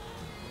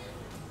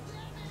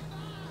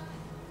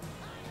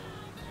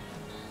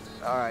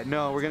 All right,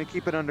 no, we're gonna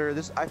keep it under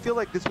this. I feel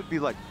like this would be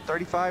like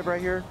 35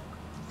 right here.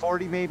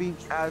 40 maybe?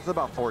 It's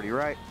about 40,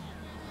 right?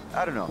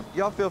 I don't know.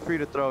 Y'all feel free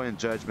to throw in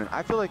judgment.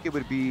 I feel like it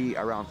would be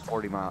around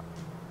 40 miles.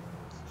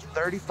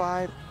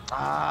 35?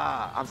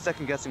 Ah, I'm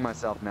second guessing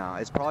myself now.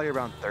 It's probably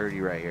around 30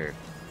 right here.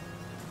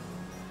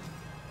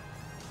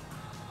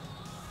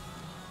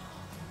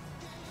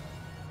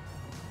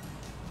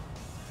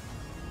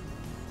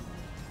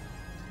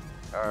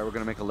 All right, we're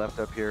gonna make a left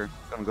up here.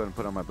 I'm gonna go ahead and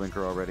put on my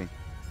blinker already.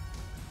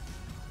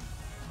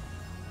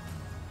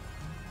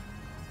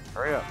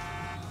 Hurry up.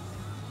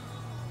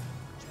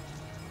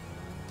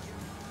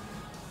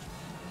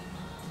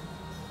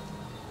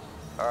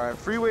 All right,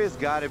 freeway's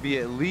got to be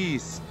at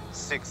least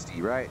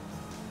 60, right?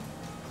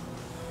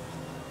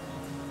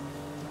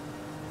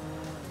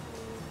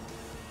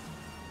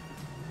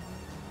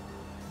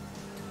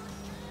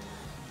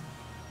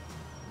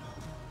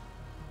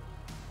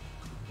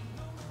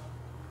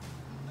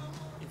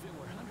 If it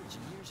were hundreds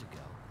of years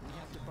ago, we'd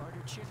have to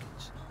barter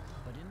chickens.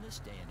 But in this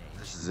day and age,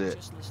 This is it.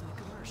 just listen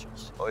to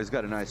commercials. Oh, he's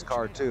got a nice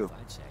car too.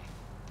 I'd say.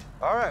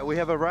 All right, we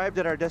have arrived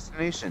at our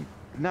destination.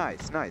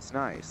 Nice, nice,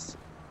 nice.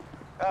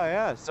 Oh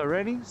yeah, so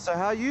Rennie, so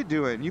how you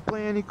doing? You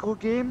play any cool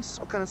games?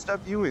 What kind of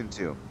stuff you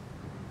into?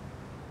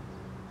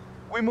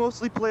 We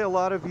mostly play a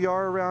lot of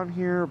VR around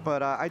here,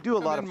 but I do a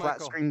lot of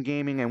flat screen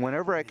gaming, and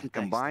whenever I can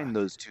combine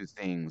those two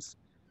things,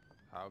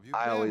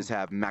 I always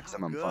have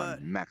maximum fun.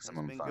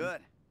 Maximum fun.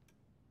 Good.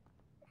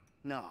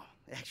 No,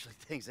 actually,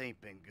 things ain't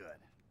been good.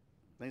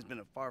 Things been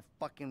a far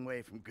fucking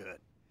way from good.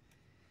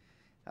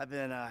 I've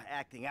been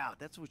acting out.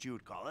 That's what you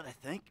would call it, I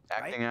think.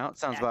 Acting out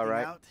sounds about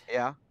right.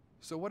 Yeah.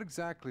 So what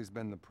exactly has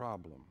been the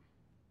problem?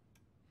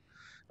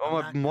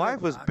 Well, my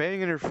wife was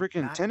banging her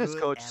freaking tennis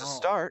coach to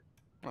start.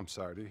 I'm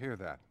sorry to hear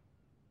that.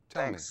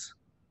 Thanks.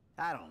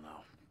 I don't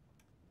know.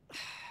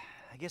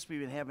 I guess we've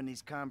been having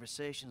these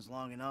conversations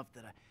long enough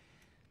that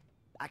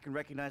I can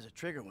recognize a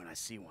trigger when I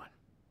see one.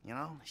 You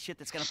know? Shit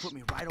that's gonna put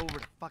me right over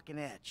the fucking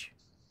edge.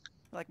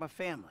 Like my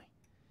family.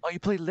 Oh, you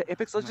play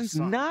Apex Legends?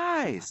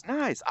 Nice,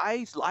 nice.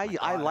 I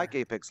like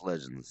Apex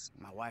Legends.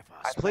 My wife.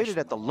 I played it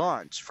at the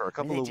launch for a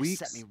couple of They weeks.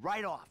 just set me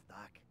right off,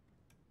 Doc.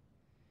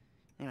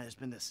 You know, there's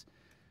been this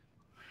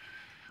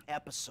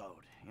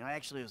episode. You know,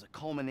 actually, it was a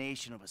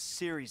culmination of a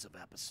series of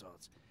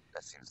episodes.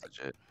 That seems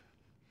legit.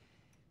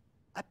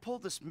 I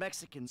pulled this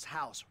Mexican's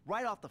house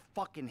right off the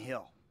fucking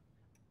hill.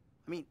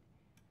 I mean,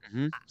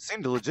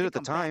 seemed legit at the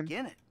time. Back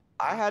in it.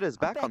 I had his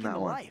back I'm on that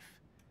one. Life.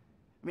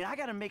 I mean, I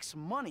gotta make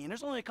some money, and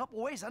there's only a couple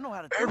ways I know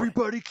how to do it.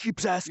 Everybody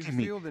keeps asking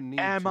me,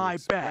 am I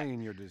back?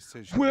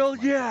 Well,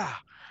 yeah,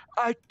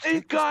 I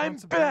think I'm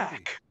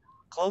back.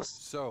 Close?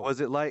 So,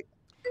 was it like...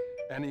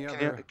 Any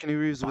Kenny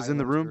Reeves was in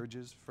the room?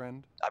 Urges,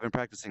 friend? I've been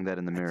practicing that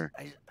in the mirror.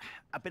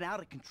 I've been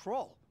out of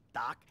control,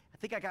 Doc. I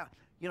think I got,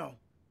 you know,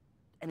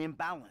 an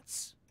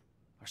imbalance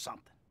or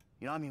something.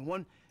 You know, I mean,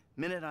 one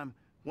minute I'm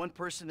one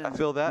person, and I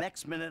feel that. The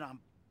next minute I'm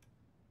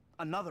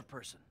another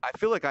person. I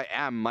feel like I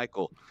am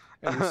Michael.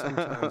 And you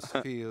sometimes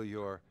feel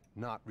you're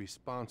not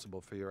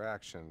responsible for your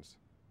actions.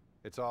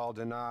 It's all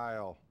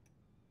denial.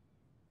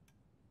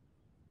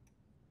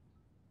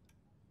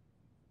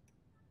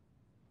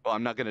 Well,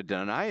 I'm not going to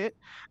deny it.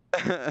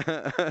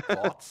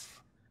 Thoughts?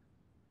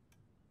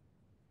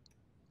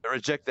 I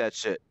reject that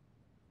shit.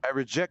 I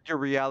reject your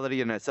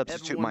reality and I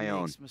substitute Everyone my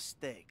own. makes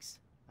mistakes.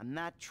 I'm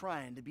not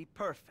trying to be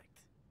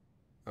perfect.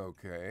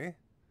 Okay.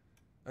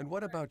 And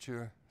what about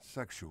your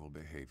sexual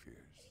behaviors?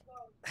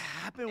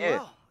 I've been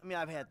well. I mean,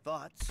 I've had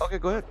thoughts. Okay,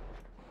 go ahead.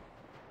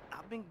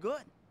 I've been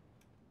good.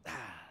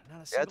 Not a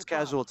Yeah, single it's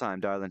casual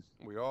time, darling.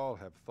 We all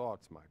have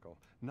thoughts, Michael.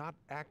 Not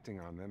acting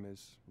on them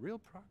is real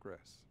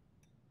progress.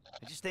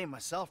 I just ain't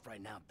myself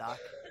right now, Doc.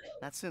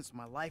 Not since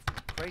my life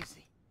went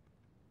crazy.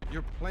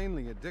 You're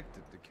plainly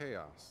addicted to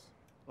chaos.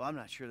 Well, I'm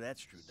not sure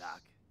that's true,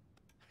 Doc.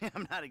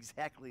 I'm not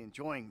exactly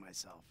enjoying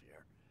myself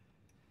here.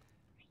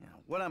 You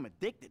know, what I'm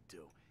addicted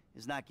to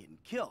is not getting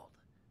killed.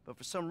 But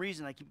for some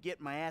reason, I keep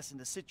getting my ass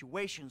into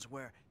situations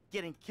where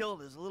getting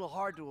killed is a little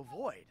hard to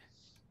avoid.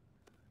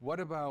 What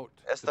about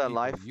That's the that people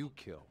life. you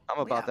kill? I'm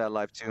about yeah, that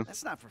life too.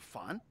 That's not for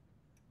fun.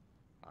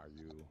 Are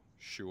you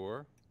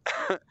sure?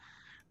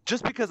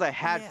 Just because I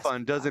had Yes,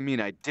 fun doesn't mean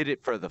I did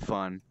it for the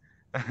fun.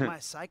 Am I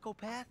a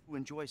psychopath who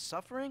enjoys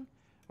suffering?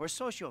 Or a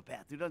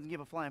sociopath who doesn't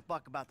give a flying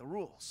fuck about the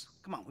rules?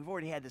 Come on, we've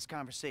already had this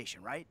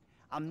conversation, right?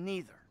 I'm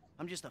neither.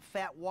 I'm just a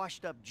fat,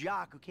 washed-up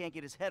jock who can't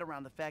get his head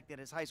around the fact that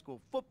his high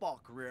school football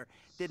career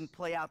didn't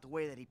play out the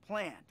way that he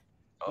planned.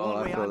 The Oh, only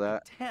I way feel I'm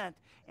that. content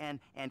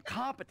and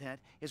competent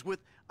is with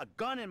a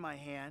gun in my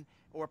hand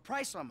or a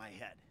price on my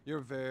head.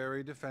 You're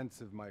very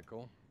defensive,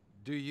 Michael.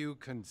 Do you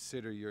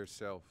consider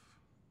yourself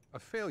a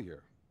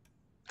failure?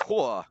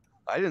 Whoa,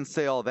 I didn't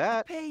say all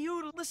that. Pay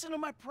you to listen to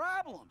my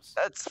problems.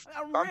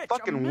 I'm rich,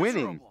 fucking I'm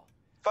winning. miserable.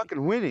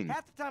 Fucking winning.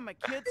 Half the time my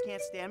kids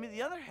can't stand me,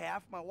 the other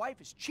half, my wife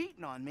is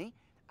cheating on me.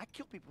 I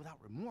kill people without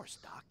remorse,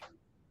 Doc.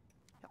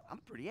 Hell, I'm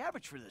pretty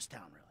average for this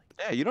town, really.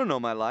 Yeah, you don't know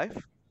my life.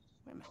 Wait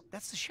a minute,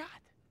 that's the shot.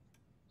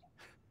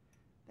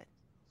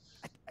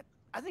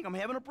 I think I'm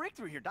having a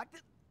breakthrough here, Doc.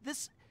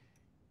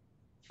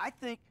 I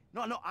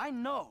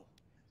know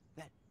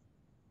that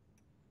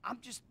I'm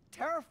just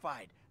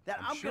terrified that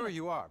I'm sure gonna...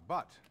 you are,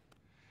 but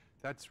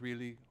that's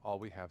really all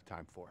we have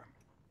time for.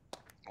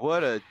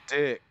 What a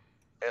dick.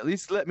 At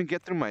least let me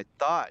get through my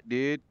thought,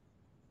 dude.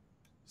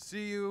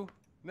 See you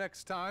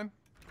next time.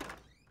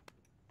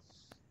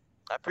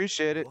 I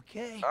appreciate it.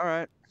 Okay. All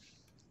right.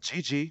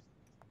 GG.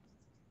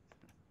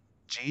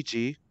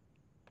 GG.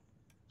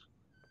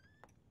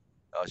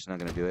 Oh, she's not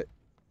gonna do it.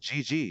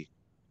 GG.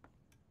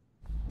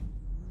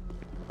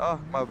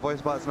 Oh, my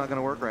voice bot's not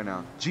gonna work right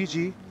now.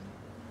 GG.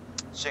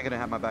 She ain't gonna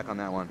have my back on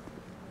that one.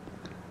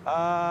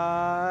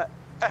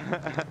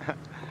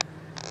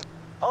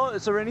 Oh,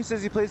 so Rennie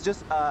says he plays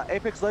just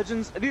Apex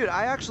Legends. Dude,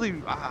 I actually,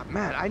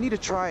 man, I need to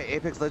try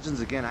Apex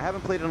Legends again. I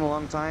haven't played it in a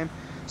long time.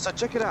 So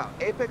check it out.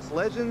 Apex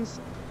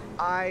Legends,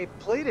 I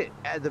played it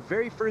at the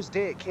very first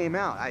day it came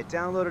out. I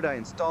downloaded, I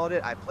installed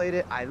it, I played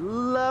it. I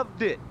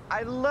loved it.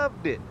 I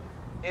loved it.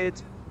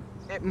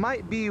 It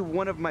might be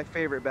one of my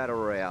favorite Battle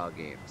Royale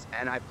games,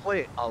 and I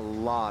play a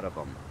lot of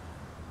them.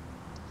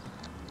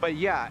 But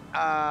yeah,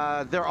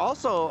 they're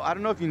also, I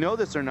don't know if you know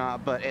this or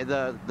not, but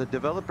the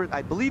developers,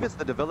 I believe it's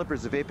the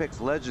developers of Apex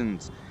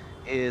Legends,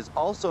 is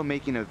also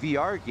making a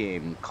VR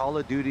game, Call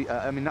of Duty,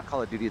 I mean not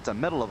Call of Duty, it's a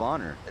Medal of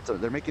Honor.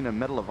 They're making a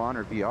Medal of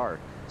Honor VR,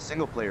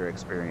 single player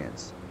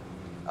experience.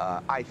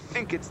 I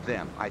think it's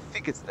them.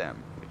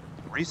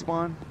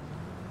 Respawn?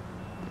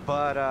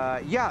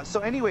 But yeah, so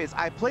anyways,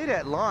 I played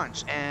at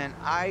launch and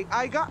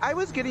I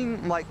was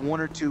getting like 1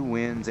 or 2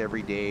 wins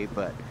every day,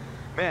 but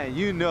man,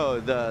 you know,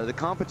 the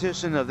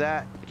competition of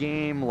that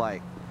game,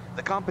 like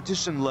the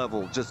competition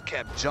level just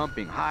kept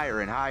jumping higher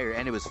and higher,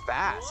 and it was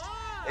fast.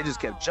 It just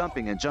kept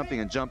jumping and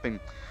jumping and jumping.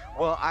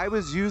 Well, I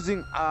was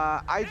using,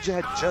 I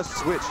had just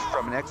switched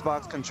from an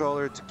Xbox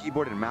controller to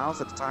keyboard and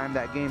mouse at the time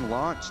that game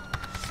launched,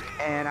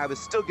 and I was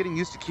still getting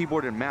used to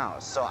keyboard and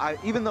mouse. So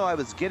even though I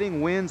was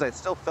getting wins, I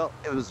still felt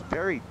it was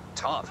very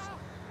tough.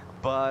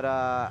 But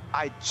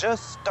I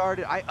just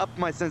started, I upped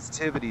my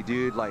sensitivity,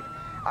 dude. Like,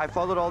 I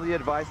followed all the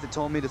advice that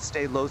told me to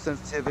stay low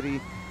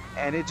sensitivity,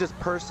 and it just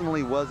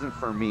personally wasn't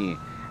for me.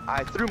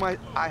 I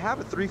have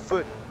a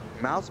 3-foot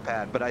mouse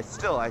pad, but I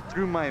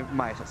threw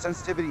my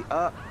sensitivity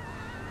up,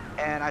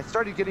 and I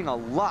started getting a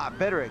lot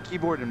better at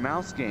keyboard and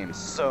mouse games.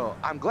 So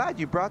I'm glad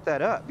you brought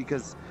that up,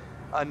 because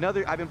I've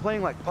been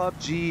playing like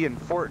PUBG and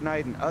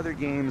Fortnite and other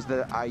games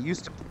that I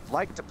used to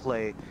like to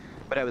play,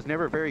 but I was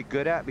never very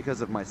good at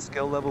because of my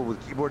skill level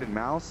with keyboard and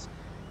mouse.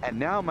 And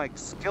now my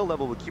skill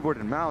level with keyboard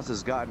and mouse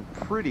has gotten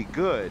pretty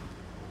good.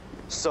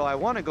 So I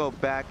want to go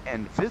back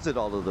and visit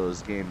all of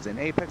those games, and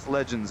Apex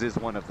Legends is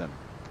one of them.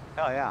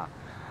 Oh yeah.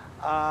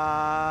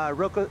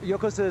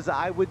 Yoko says,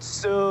 I would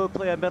so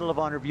play a Medal of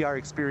Honor VR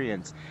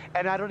experience.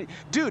 And I don't,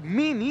 dude,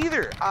 me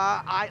neither.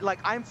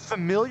 I'm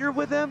familiar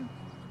with them.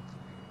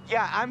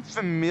 Yeah, I'm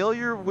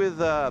familiar with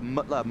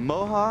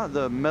MOHA,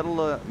 the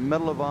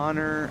Medal of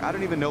Honor. I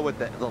don't even know what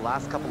the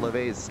last couple of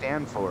A's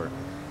stand for.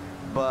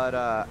 But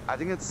I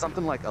think it's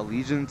something like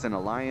Allegiance and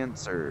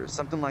Alliance or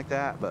something like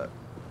that, but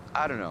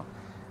I don't know.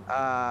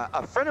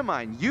 A friend of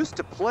mine used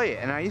to play it,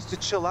 and I used to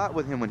chill out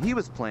with him when he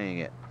was playing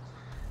it.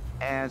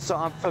 And so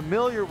I'm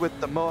familiar with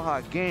the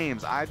MOHA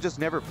games. I've just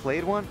never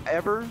played one,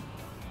 ever.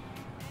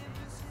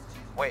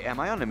 Wait, am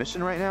I on a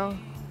mission right now?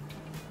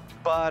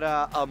 But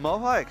a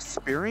MOHA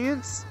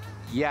experience?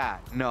 Yeah,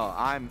 no,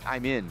 I'm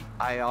in.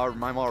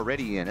 I'm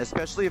already in,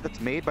 especially if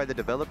it's made by the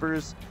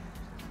developers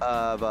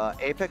of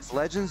Apex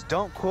Legends.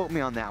 Don't quote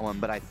me on that one,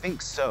 but I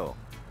think so.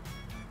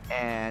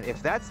 And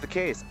if that's the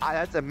case,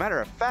 that's a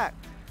matter of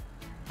fact,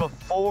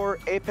 before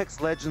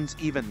Apex Legends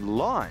even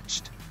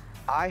launched,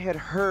 I had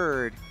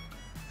heard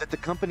that the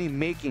company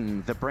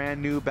making the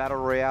brand new Battle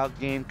Royale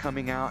game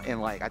coming out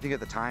in, like, I think at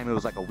the time it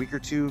was like a week or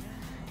two,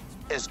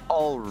 is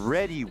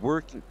already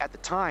working. At the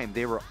time,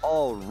 they were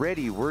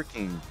already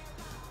working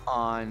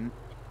on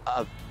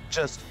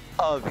just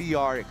a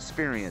VR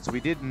experience. We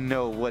didn't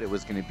know what it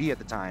was going to be at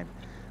the time.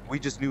 We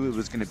just knew it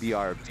was going to be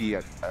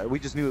we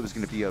just knew it was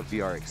going to be a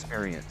VR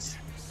experience.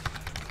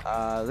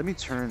 Let me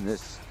turn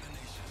this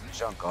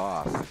junk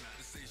off.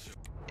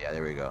 Yeah,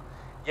 there we go.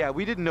 Yeah,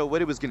 we didn't know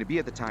what it was going to be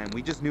at the time.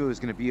 We just knew it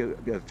was going to be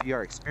a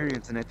VR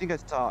experience. And I think I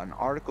saw an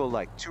article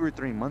like 2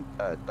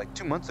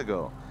 months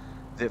ago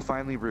that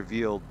finally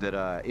revealed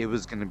that it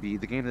was going to be,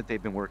 the game that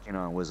they've been working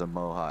on was a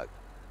Mohawk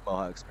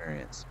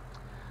experience.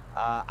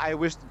 I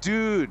wish,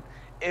 dude,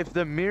 if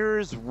the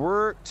mirrors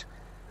worked,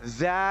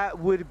 that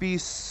would be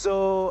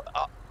so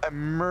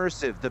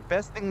immersive. The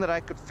best thing that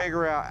I could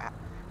figure out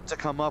to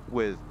come up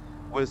with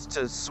was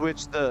to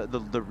switch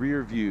the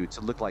rear view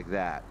to look like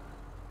that.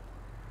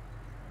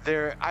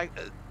 There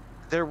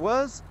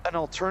was an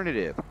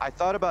alternative. I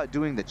thought about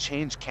doing the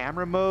change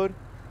camera mode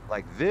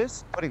like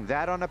this, putting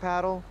that on a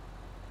paddle,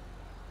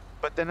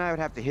 but then I would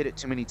have to hit it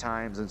too many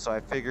times, and so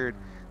I figured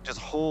just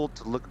hold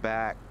to look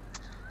back.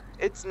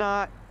 It's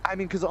not, I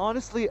mean, because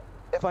honestly,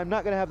 if I'm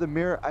not gonna have the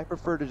mirror, I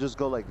prefer to just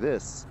go like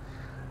this.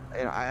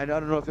 And I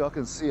don't know if y'all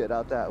can see it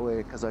out that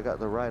way because I got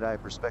the right eye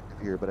perspective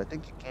here, but I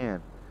think you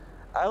can.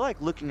 I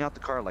like looking out the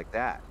car like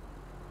that.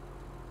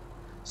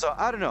 So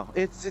I don't know.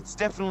 It's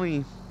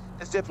definitely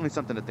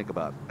something to think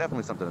about.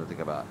 Definitely something to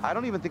think about. I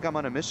don't even think I'm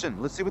on a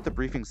mission. Let's see what the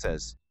briefing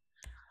says.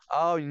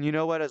 Oh, and you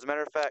know what? As a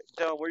matter of fact,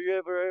 Del, were you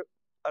ever?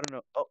 I don't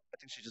know. Oh, I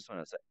think she just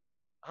went to say.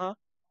 Huh?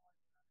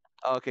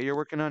 Oh, okay, you're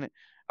working on it.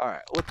 All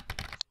right.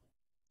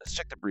 Let's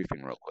check the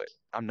briefing real quick.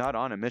 I'm not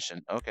on a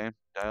mission. Okay.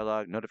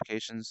 Dialogue,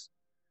 notifications.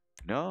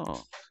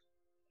 No.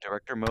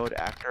 Director mode,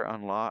 actor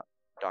unlock,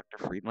 Dr.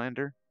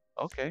 Friedlander.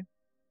 Okay.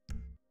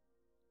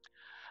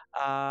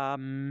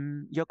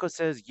 Yoko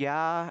says,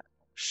 yeah,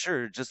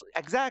 sure, just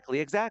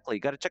exactly.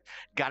 Gotta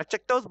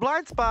check those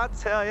blind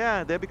spots. Hell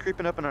yeah, they'll be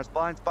creeping up in our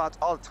blind spots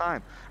all the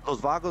time. Those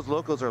Vagos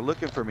locals are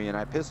looking for me, and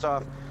I pissed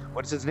off,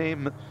 what's his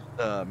name?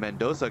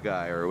 Mendoza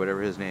guy, or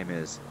whatever his name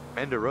is.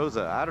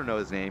 Menderosa, I don't know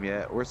his name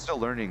yet. We're still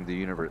learning the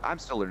universe. I'm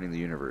still learning the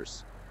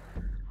universe.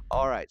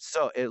 All right,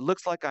 so it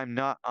looks like I'm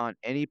not on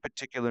any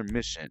particular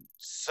mission.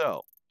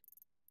 So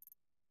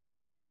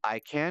I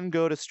can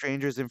go to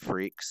Strangers and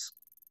Freaks.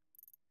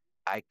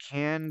 I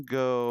can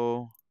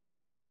go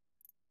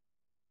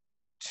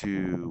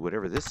to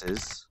whatever this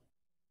is.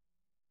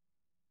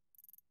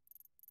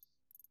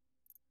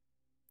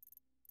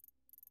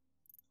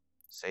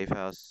 Safe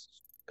house.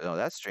 Oh,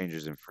 that's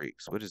Strangers and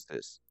Freaks. What is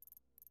this?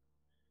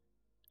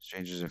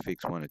 Strangers and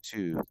Freaks 1 and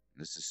 2.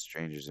 This is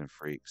Strangers and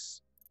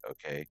Freaks.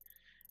 Okay.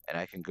 And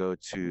I can go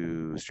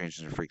to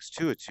Strangers and Freaks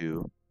 2 and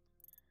 2.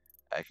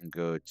 I can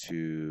go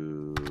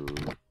to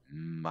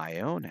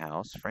my own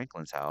house,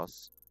 Franklin's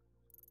house.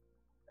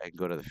 I can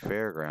go to the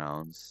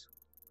fairgrounds.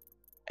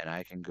 And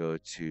I can go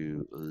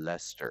to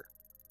Leicester.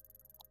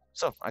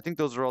 So I think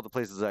those are all the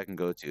places I can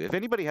go to. If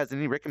anybody has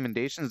any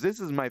recommendations, this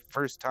is my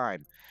first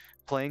time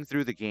playing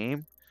through the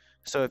game.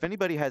 So if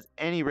anybody has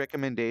any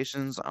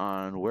recommendations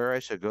on where I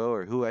should go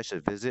or who I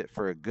should visit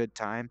for a good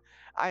time,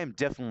 I am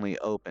definitely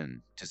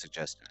open to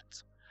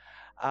suggestions.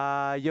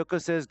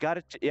 Yoko says, got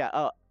it.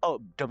 Yeah. Oh,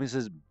 Dummy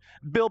says,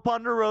 Bill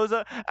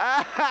Ponderosa.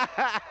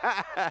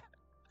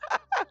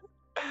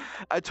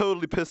 I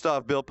totally pissed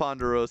off Bill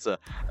Ponderosa.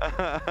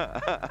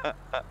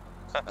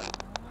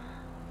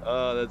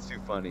 Oh, that's too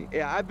funny.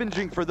 Yeah, I've been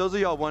drinking, for those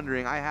of y'all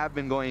wondering, I have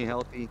been going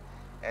healthy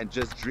and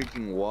just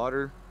drinking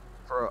water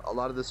for a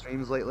lot of the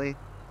streams lately.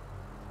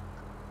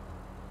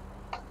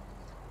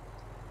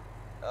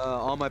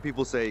 All my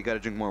people say you gotta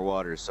drink more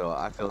water, so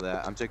I feel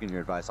that. I'm taking your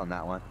advice on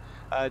that one.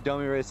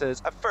 Domi Ray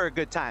says, for a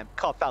good time,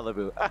 call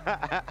Falibu.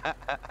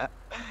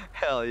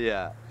 Hell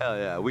yeah, hell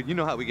yeah. You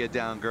know how we get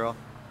down, girl.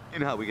 You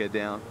know how we get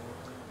down.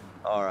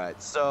 All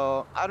right,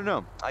 so I don't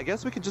know. I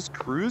guess we could just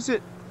cruise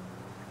it.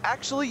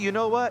 Actually, you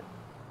know what?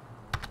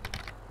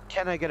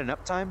 Can I get an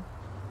uptime?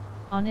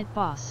 On it,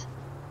 boss.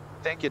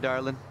 Thank you,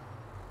 darling.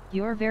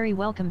 You're very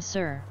welcome,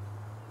 sir.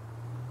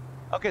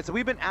 Okay, so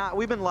we've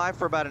been live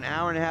for about an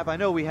hour and a half. I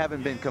know we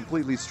haven't been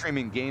completely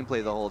streaming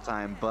gameplay the whole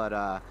time, but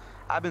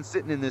I've been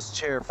sitting in this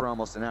chair for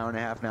almost an hour and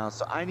a half now,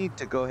 so I need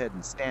to go ahead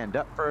and stand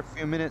up for a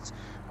few minutes.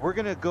 We're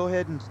gonna go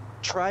ahead and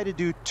try to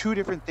do two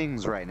different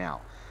things right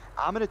now.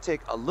 I'm gonna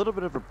take a little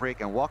bit of a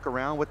break and walk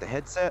around with the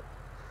headset,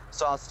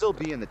 so I'll still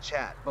be in the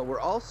chat, but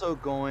we're also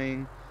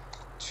going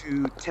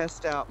to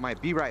test out my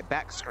Be Right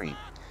Back screen.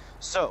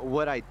 So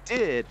what I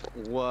did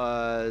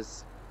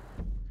was,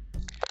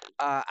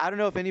 I don't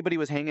know if anybody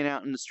was hanging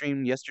out in the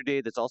stream yesterday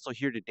that's also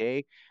here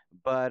today,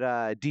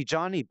 but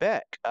Johnny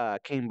Beck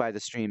came by the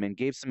stream and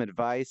gave some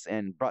advice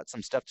and brought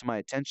some stuff to my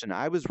attention.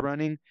 I was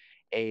running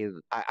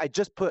I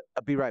just put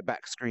a Be Right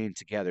Back screen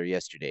together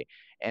yesterday,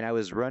 and I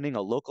was running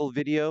a local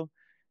video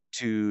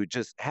to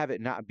just have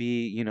it not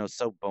be, you know,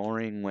 so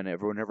boring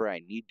whenever I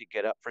need to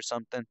get up for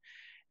something.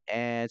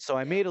 And so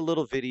I made a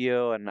little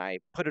video and I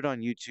put it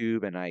on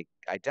YouTube, and I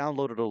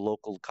downloaded a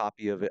local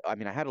copy of it. I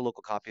mean, I had a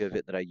local copy of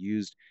it that I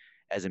used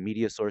as a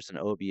media source in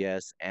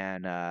OBS,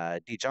 and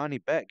Johnny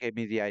Beck gave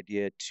me the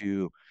idea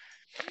to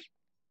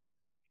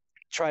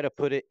try to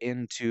put it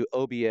into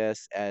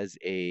OBS as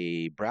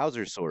a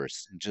browser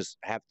source, and just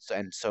have.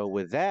 And so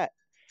with that,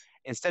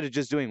 instead of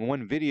just doing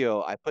one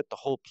video, I put the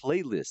whole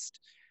playlist.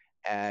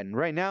 And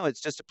right now it's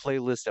just a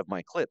playlist of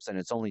my clips, and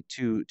it's only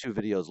two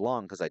videos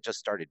long because I just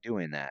started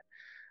doing that.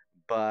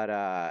 But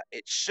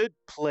it should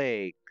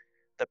play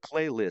the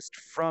playlist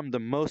from the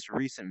most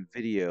recent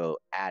video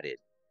added.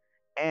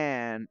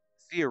 And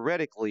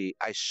theoretically,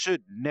 I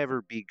should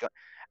never be.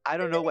 I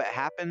don't know what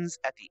happens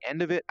at the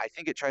end of it. I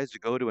think it tries to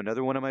go to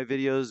another one of my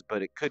videos,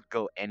 but it could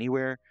go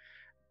anywhere.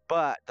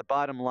 But the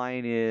bottom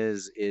line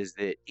is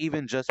that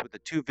even just with the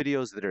two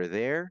videos that are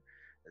there,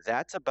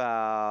 that's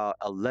about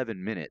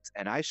 11 minutes,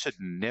 and I should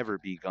never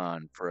be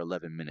gone for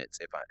 11 minutes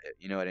if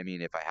you know what I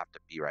mean, if I have to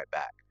be right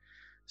back.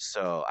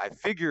 So I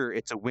figure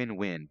it's a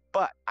win-win.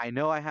 But I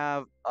know I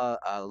have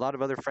a lot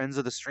of other friends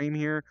of the stream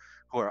here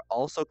who are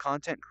also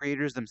content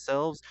creators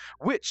themselves,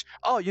 which,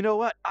 oh, you know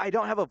what? I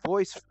don't have a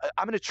voice.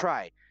 I'm going to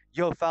try.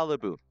 Yo,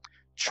 Falibu,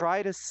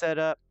 try to set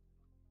up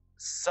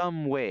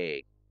some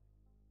way.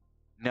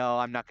 No,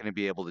 I'm not going to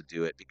be able to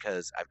do it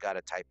because I've got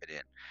to type it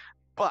in.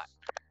 But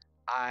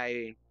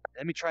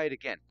let me try it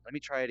again.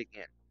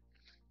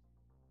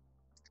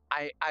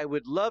 I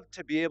would love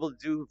to be able to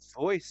do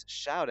voice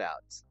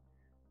shout-outs,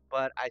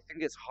 but I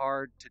think it's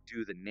hard to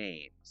do the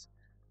names.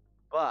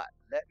 But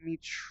let me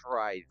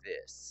try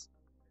this.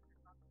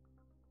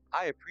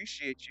 I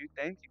appreciate you.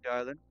 Thank you,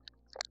 darling.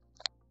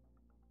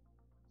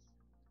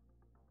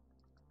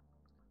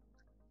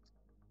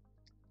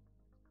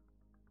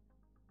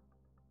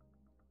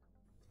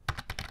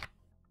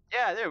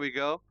 Yeah, there we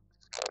go.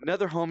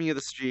 Another homie of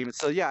the stream.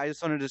 So yeah, I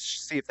just wanted to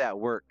see if that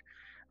worked.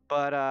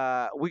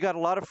 But we got a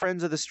lot of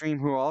friends of the stream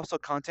who are also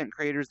content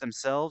creators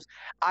themselves.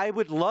 I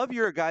would love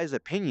your guys'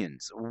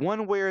 opinions,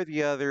 one way or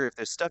the other. If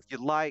there's stuff you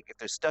like, if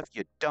there's stuff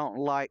you don't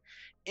like,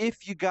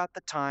 if you got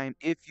the time,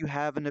 if you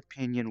have an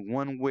opinion,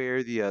 one way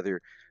or the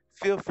other,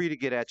 feel free to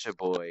get at your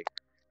boy.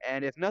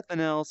 And if nothing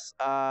else,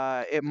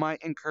 it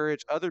might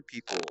encourage other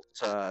people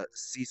to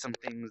see some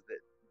things that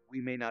we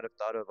may not have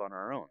thought of on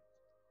our own.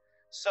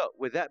 So,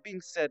 with that being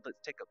said, let's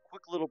take a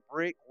quick little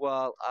break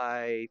while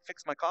I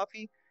fix my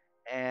coffee.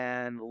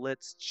 And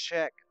let's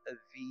check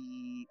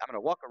I'm going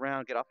to walk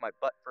around, get off my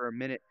butt for a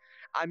minute.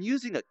 I'm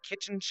using a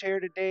kitchen chair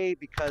today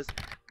because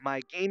my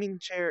gaming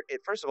chair,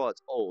 first of all,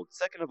 it's old.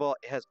 Second of all,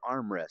 it has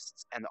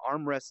armrests, and the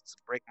armrests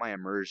break my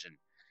immersion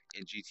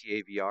in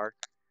GTA VR.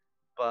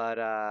 But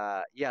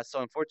yeah,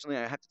 so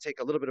unfortunately, I have to take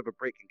a little bit of a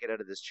break and get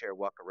out of this chair,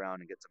 walk around,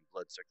 and get some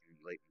blood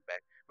circulating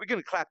back. We're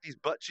going to clap these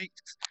butt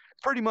cheeks.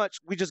 Pretty much,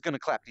 we're just going to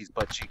clap these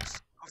butt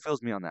cheeks. Who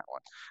feels me on that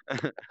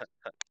one?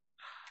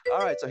 All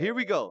right, so here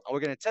we go. We're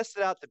going to test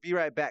it out, the Be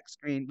Right Back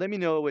screen. Let me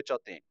know what y'all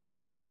think.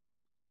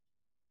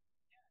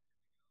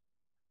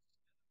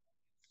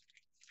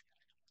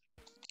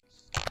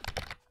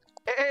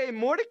 Hey,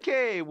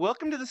 Mordecai,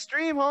 welcome to the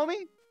stream,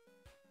 homie.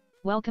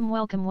 Welcome,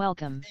 welcome,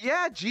 welcome.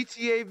 Yeah,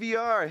 GTA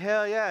VR,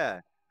 hell yeah.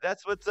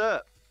 That's what's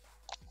up.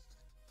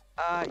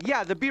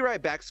 Yeah, the Be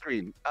Right Back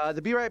screen.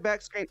 The Be Right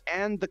Back screen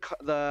and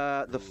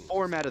the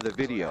format of the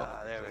video.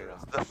 There we go.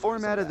 The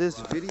format of this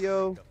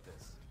video,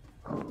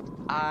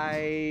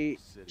 I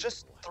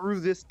just threw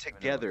this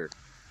together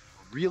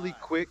really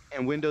quick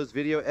in Windows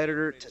Video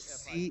Editor to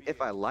see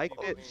if I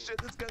liked it.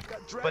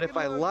 But if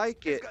I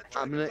like it,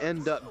 I'm going to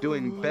end up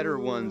doing better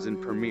ones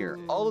in Premiere.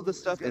 All of the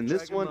stuff in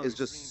this one is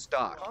just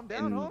stock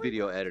in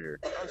Video Editor.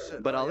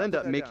 But I'll end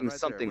up making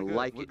something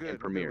like it in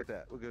Premiere.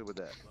 We're good with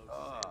that.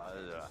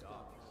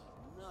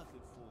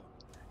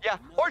 Yeah,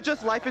 or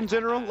just life in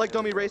general, like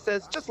Domi Ray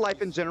says, just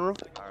life in general.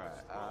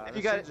 If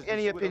you got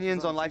any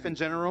opinions on life in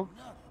general.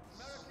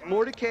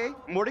 Mordecai,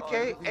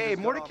 hey,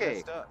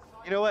 Mordecai.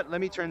 You know what?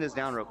 Let me turn this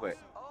down real quick.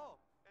 Oh,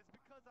 it's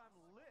because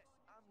I'm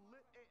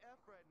lit AF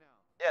right now.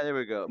 Yeah, there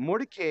we go.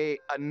 Mordecai,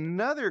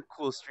 another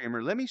cool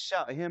streamer. Let me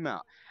shout him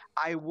out.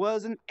 I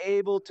wasn't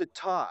able to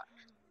talk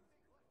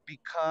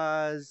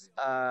because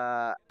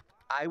I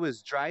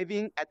was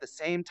driving at the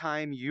same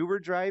time you were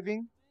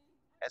driving,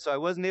 and so I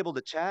wasn't able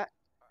to chat.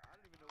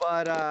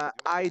 But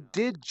I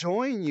did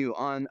join you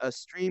on a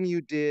stream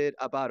you did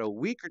about a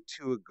week or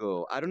two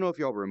ago. I don't know if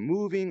y'all were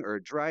moving or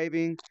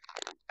driving.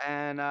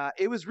 And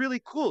it was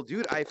really cool,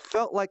 dude. I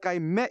felt like I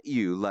met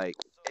you. Like,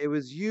 it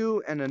was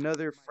you and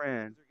another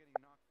friend.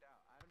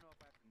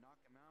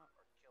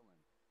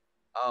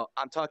 Oh,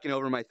 I'm talking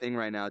over my thing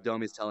right now.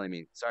 Domi's telling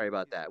me. Sorry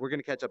about that. We're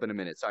going to catch up in a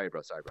minute. Sorry, bro.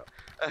 Okay,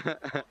 I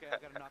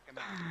gotta knock him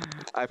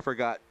out. I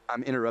forgot.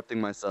 I'm interrupting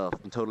myself.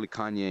 I'm totally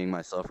Kanyeing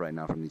myself right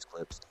now from these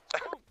clips.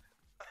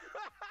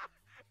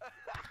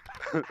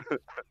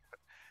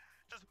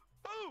 Just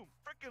boom,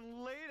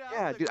 freaking laid out.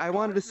 Yeah, dude, I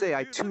wanted to say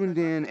I tuned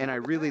in and I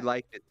really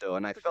liked it though,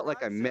 and I felt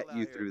like I met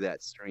you through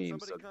that stream.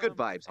 So good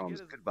vibes,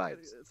 Holmes. Good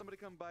vibes. Somebody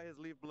come buy his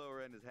leaf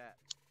blower and his hat.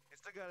 He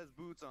still got his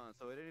boots on,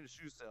 so it ain't a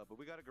shoe sale, but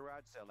we got a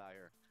garage sale out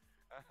here.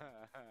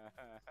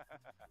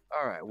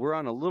 All right, we're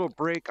on a little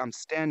break. I'm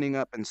standing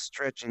up and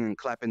stretching and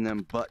clapping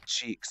them butt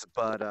cheeks,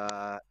 but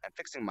I'm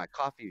fixing my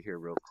coffee here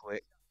real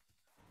quick.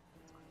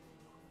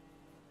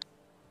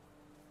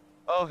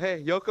 Oh,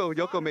 hey,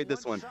 Yoko made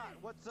this one. Shot.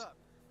 What's up?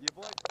 Your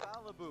boy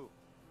Falibu.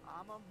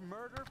 I'm a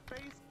murder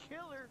face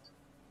killer.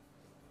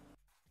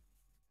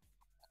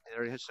 It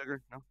already has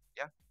sugar? No?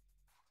 Yeah?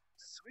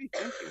 Sweet,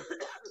 thank you. The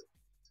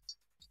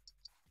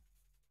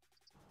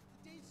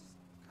days just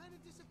kind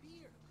of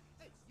disappear.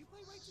 Hey, you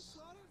play Righteous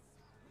Slaughter?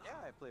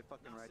 Yeah, I play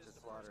fucking Righteous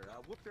Slaughter.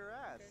 I'll whoop your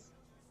ass.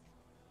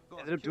 I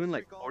ended up doing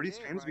like 40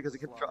 streams because it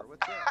kept dropping.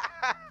 What's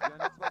up? You on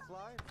Xbox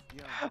Live?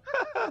 You on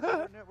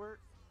Discord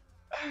Network?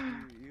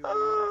 You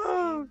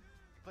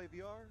play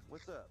VR?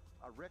 What's up?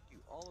 I'll wreck you.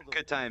 All of those.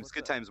 Good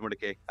times,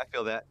 Mordecai. I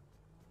feel that.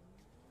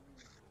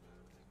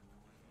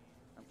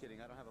 I'm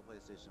kidding. I don't have a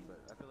PlayStation, but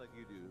I feel like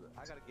you do.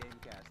 I got a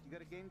Gamecast. You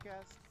got a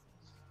Gamecast?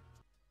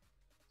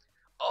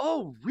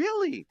 Oh,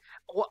 really?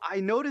 Well,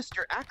 I noticed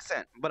your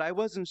accent, but I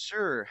wasn't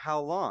sure how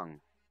long.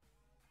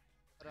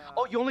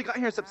 Oh, you only got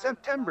here in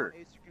September.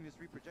 Asynchronous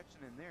reprojection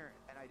in there,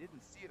 and I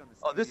didn't see it on the.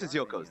 Oh, this is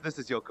Yoko's. This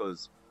is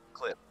Yoko's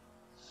clip.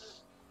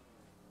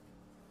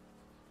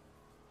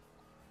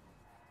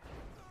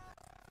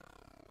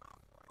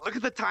 Look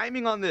at the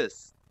timing on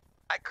this.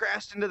 I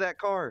crashed into that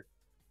car,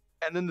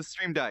 and then the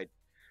stream died.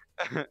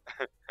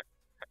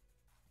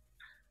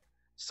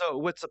 So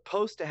what's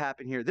supposed to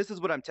happen here, this is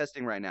what I'm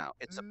testing right now.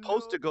 It's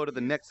supposed to go to the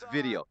next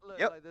video.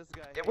 Yep,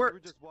 it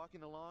worked. Just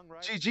walking along,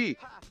 right? GG.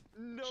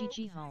 No.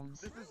 GG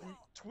Holmes. This is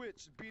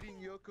Twitch beating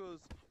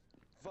Yoko's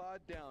VOD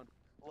down.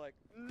 Like,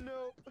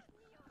 nope.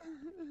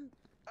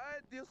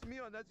 Dios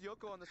mío, and that's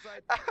Yoko on the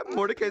side.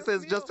 Mordecai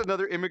says, just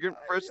another immigrant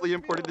freshly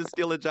imported to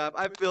steal a job.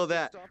 I feel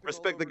that.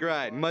 Respect the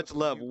grind. Much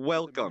love.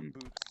 Welcome.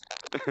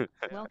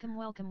 Welcome,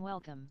 welcome,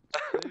 welcome.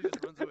 And he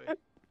just runs away.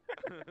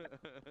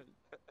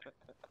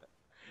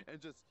 And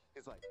just,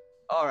 it's like.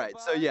 All right,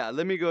 so yeah,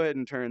 let me go ahead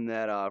and turn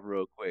that off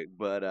real quick.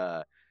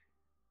 But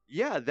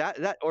yeah,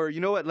 that or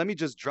you know what? Let me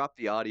just drop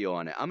the audio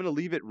on it. I'm gonna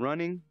leave it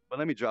running, but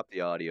let me drop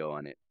the audio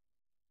on it.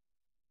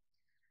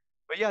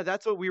 But yeah,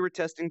 that's what we were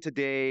testing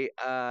today.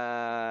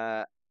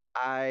 I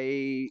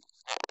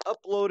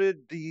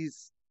uploaded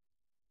these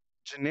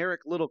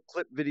generic little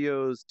clip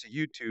videos to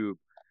YouTube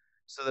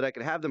so that I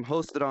could have them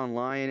hosted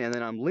online, and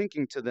then I'm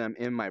linking to them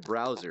in my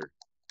browser.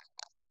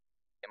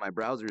 My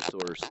browser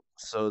source,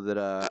 so that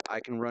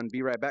I can run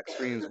Be Right Back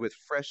screens with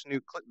fresh new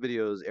clip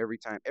videos every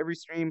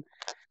stream,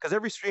 because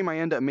every stream I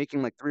end up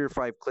making like 3 or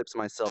 5 clips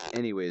myself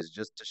anyways,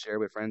 just to share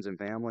with friends and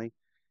family.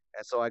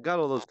 And so I got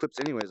all those clips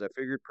anyways. I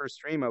figured per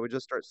stream I would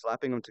just start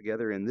slapping them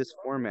together in this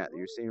format that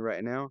you're seeing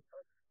right now,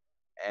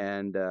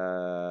 and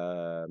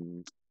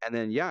then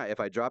yeah,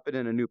 if I drop it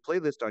in a new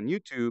playlist on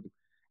YouTube,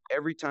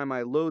 every time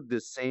I load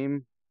this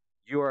same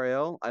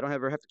URL, I don't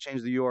ever have to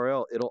change the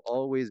URL. It'll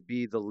always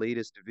be the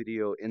latest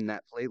video in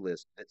that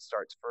playlist that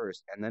starts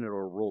first, and then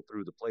it'll roll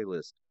through the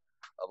playlist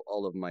of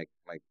all of my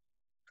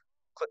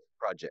clip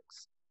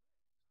projects.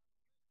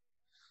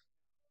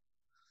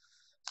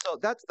 So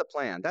that's the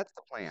plan. That's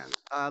the plan.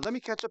 Let me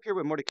catch up here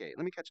with Mordecai.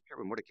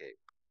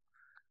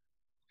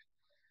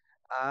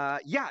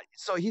 Yeah,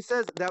 so he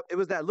says that it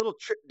was that little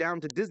trip down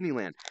to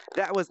Disneyland.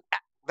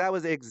 That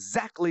was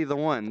exactly the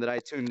one that I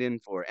tuned in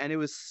for, and it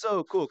was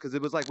so cool because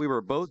it was like we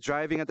were both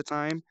driving at the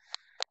time,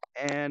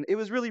 and it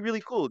was really,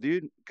 really cool,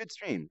 dude. Good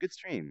stream.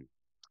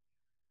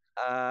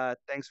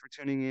 Thanks for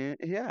tuning in.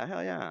 Yeah,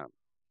 hell yeah.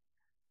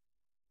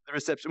 The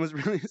reception was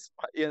really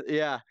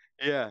yeah.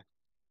 Dude,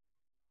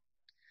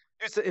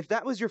 so if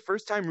that was your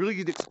first time really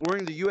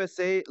exploring the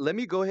USA, let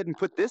me go ahead and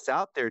put this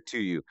out there to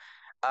you.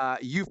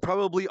 You've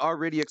probably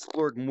already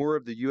explored more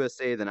of the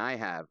USA than I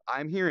have.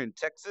 I'm here in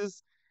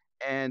Texas.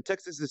 And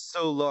Texas is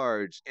so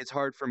large, it's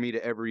hard for me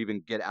to ever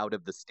even get out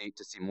of the state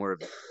to see more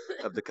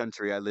of the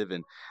country I live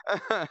in.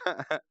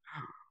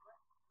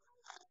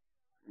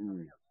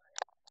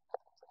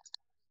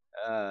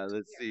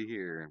 Let's see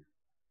here.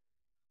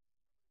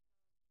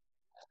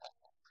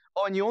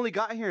 Oh, and you only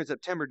got here in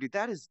September, dude.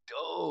 That is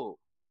dope.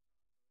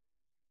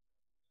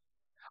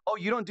 Oh,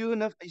 you don't do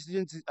enough.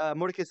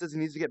 Mordecai says he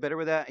needs to get better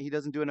with that. He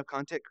doesn't do enough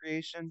content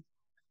creation.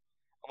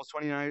 Almost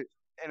 29.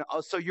 And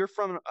so you're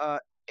from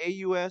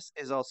AUS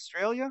is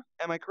Australia,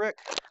 am I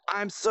correct?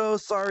 I'm so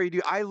sorry,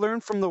 dude. I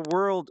learned from the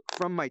world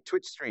from my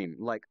Twitch stream.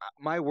 Like,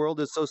 my world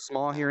is so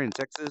small here in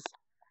Texas.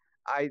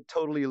 I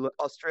totally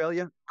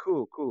Australia,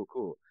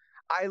 cool.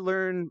 I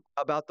learn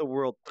about the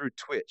world through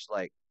Twitch.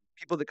 Like,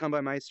 people that come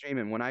by my stream,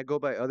 and when I go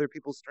by other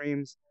people's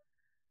streams,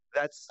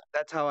 that's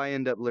how I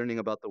end up learning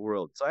about the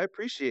world. So I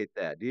appreciate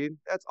that, dude.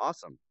 That's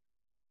awesome.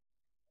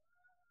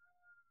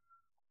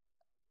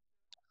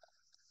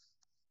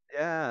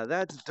 Yeah,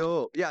 that's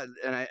dope. Yeah,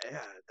 and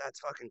that's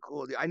fucking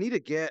cool. I need to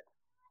get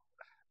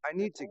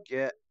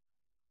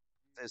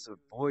this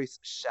voice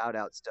shout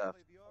out stuff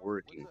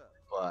working,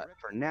 but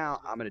for now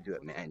I'm gonna do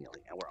it manually.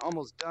 And we're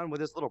almost done with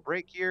this little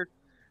break here.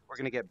 We're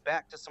gonna get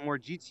back to some more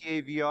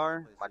GTA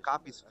VR. My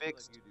coffee's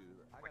fixed.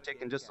 We're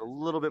taking just a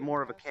little bit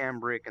more of a cam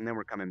break, and then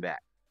we're coming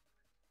back.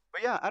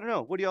 But yeah, I don't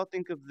know. What do y'all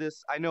think of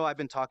this? I know I've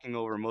been talking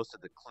over most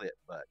of the clip,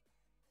 but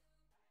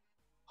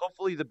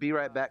hopefully the Be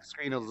Right Back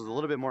screen is a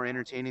little bit more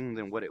entertaining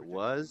than what it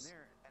was.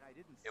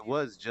 It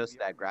was just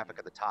that graphic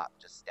at the top,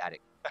 just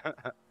static.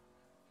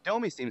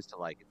 Domi seems to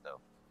like it though.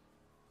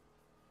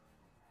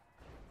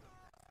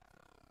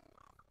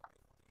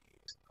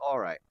 All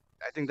right,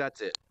 I think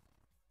that's it.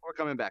 We're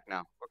coming back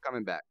now. We're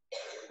coming back.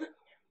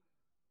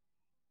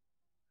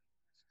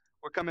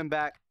 We're coming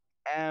back,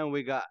 and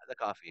we got the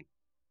coffee.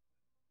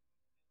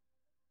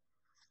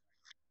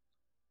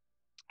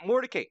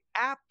 Mordecai,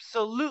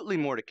 absolutely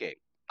Mordecai.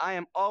 I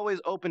am always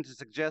open to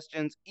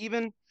suggestions,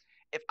 even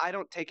if I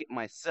don't take it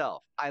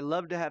myself. I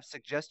love to have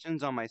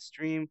suggestions on my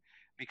stream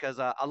because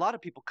a lot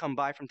of people come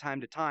by from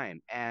time to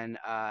time, and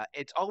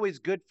it's always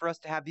good for us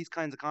to have these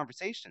kinds of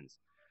conversations.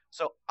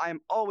 So I'm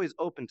always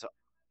open to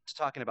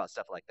talking about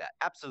stuff like that.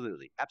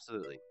 Absolutely,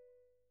 absolutely.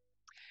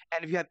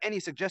 And if you have any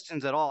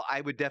suggestions at all,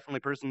 I would definitely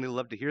personally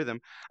love to hear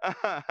them.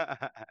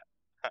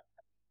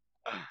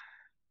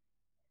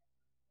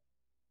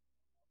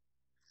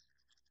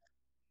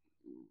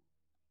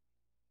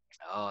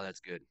 Oh, that's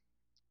good.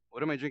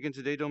 What am I drinking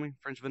today, Domi?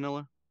 French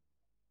vanilla?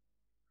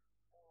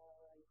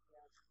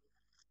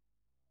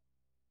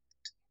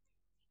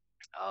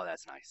 Oh,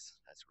 that's nice.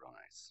 That's real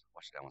nice.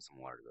 Wash it down with some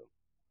water, though.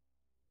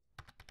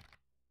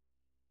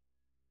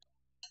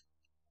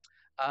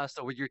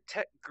 So with your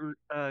tech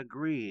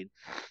greed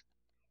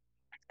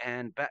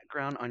and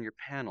background on your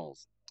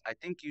panels, I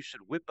think you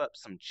should whip up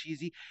some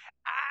cheesy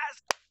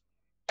ass.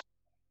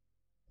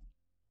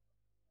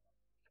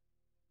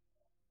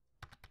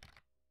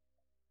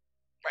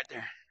 Right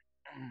there.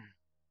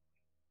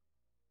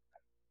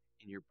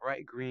 In your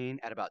bright green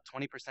at about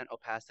 20%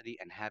 opacity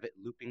and have it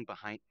looping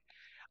behind.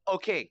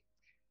 Okay,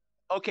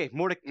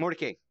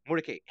 Mordecai.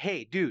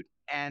 Hey, dude.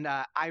 And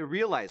I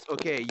realized,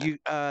 okay, you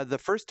the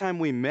first time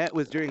we met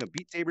was during a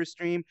Beat Saber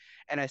stream,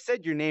 and I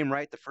said your name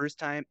right the first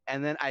time,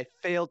 and then I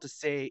failed to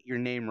say your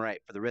name right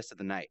for the rest of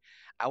the night.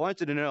 I want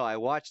you to know I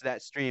watched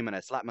that stream and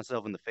I slapped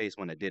myself in the face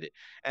when I did it.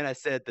 And I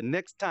said, the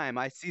next time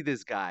I see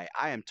this guy,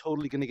 I am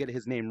totally gonna get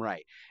his name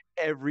right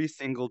every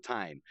single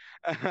time.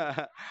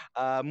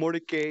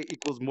 Mordecai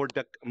equals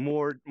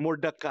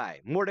Mordecai.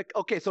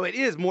 Okay, so it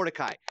is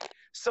Mordecai.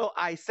 So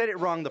I said it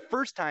wrong the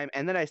first time,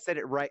 and then I said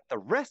it right the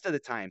rest of the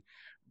time.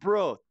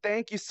 Bro,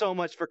 thank you so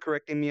much for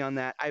correcting me on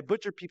that. I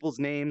butcher people's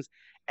names,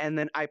 and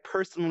then I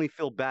personally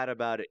feel bad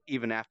about it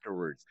even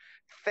afterwards.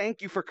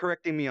 Thank you for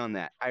correcting me on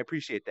that. I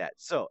appreciate that.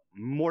 So,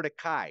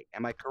 Mordecai,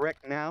 am I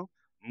correct now?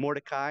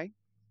 Mordecai?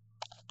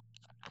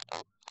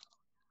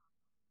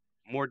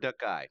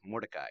 Mordecai.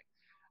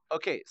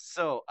 Okay,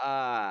 so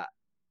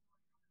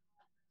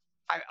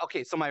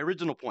so my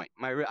original point,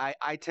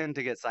 I tend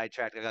to get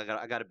sidetracked.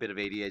 I got a bit of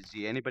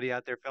ADHD. Anybody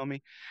out there feel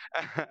me?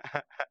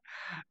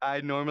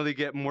 I normally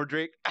get more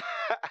Drake.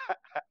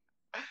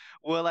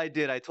 Well, I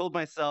did. I told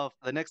myself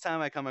the next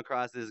time I come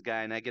across this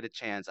guy and I get a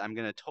chance, I'm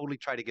gonna totally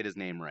try to get his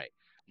name right.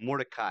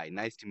 Mordecai,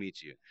 nice to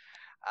meet you.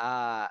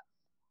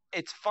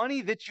 It's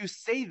funny that you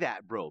say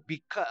that, bro.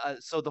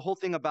 Because so the whole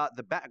thing about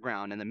the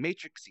background and the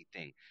matrixy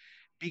thing,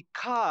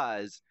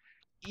 because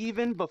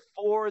even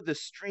before the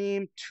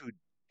stream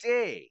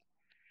today,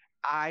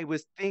 I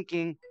was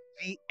thinking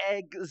the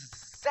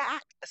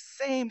exact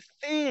same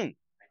thing.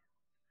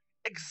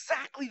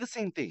 Exactly the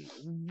same thing.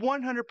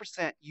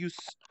 100%. You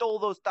stole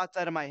those thoughts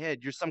out of my head.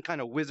 You're some kind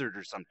of wizard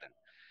or something.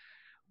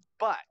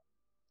 But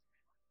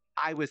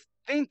I was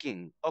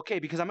thinking, okay,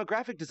 because I'm a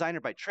graphic designer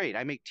by trade.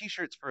 I make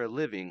t-shirts for a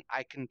living.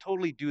 I can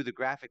totally do the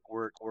graphic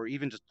work or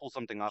even just pull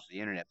something off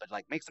the internet, but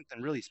like make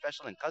something really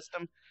special and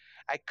custom.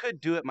 I could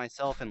do it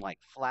myself in like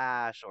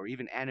Flash or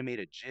even animate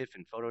a GIF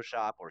in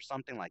Photoshop or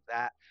something like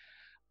that.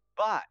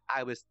 But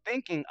I was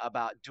thinking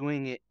about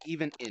doing it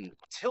even in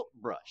Tilt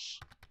Brush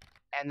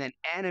and then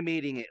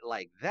animating it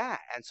like that.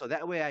 And so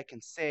that way I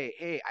can say,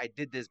 hey, I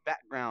did this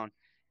background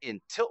in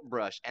Tilt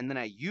Brush and then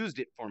I used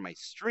it for my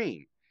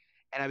stream.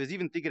 And I was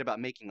even thinking about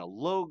making a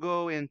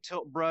logo in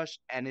Tilt Brush,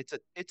 and it's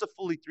a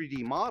fully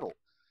 3D model.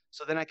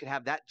 So then I could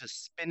have that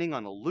just spinning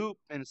on a loop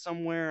and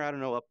somewhere, I don't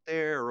know, up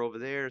there or over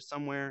there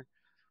somewhere.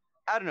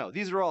 I don't know.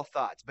 These are all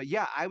thoughts. But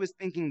yeah, I was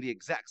thinking the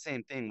exact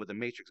same thing with a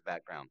Matrix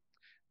background.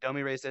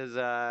 Dummy Ray says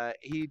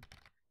he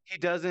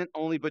doesn't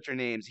only butcher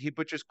names. He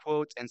butchers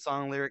quotes and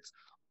song lyrics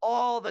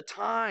all the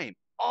time.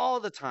 All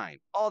the time.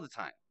 All the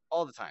time.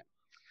 All the time.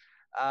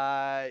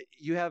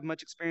 You have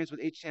much experience with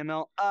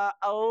HTML?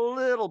 A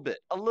little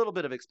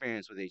bit of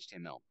experience with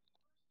HTML.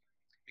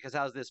 Because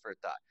how's this for a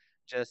thought?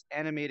 Just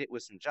animate it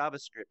with some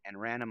JavaScript and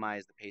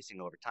randomize the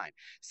pacing over time.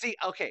 See,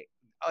 okay,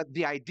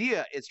 the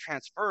idea is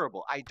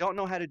transferable. I don't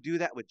know how to do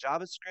that with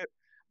JavaScript,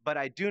 but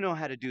I do know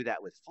how to do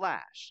that with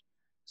Flash.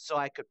 So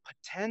I could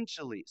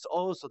potentially,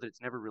 so that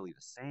it's never really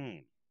the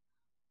same.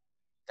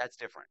 That's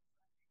different.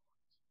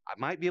 I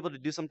might be able to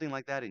do something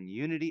like that in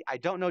Unity. I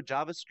don't know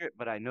JavaScript,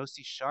 but I know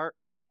C#.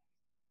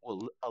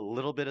 Well, a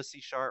little bit of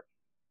C#.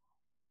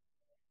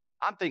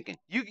 I'm thinking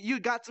you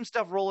got some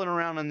stuff rolling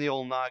around on the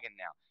old noggin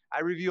now.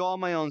 I review all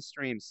my own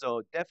streams,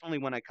 so definitely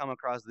when I come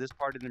across this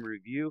part of the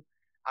review,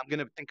 I'm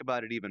gonna think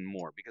about it even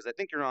more because I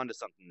think you're onto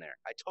something there.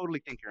 I totally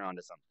think you're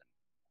onto something.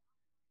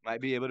 Might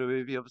be able to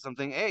review up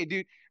something. Hey,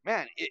 dude,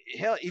 man,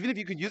 hell, even if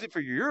you could use it for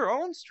your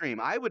own stream,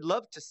 I would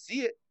love to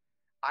see it.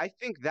 I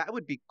think that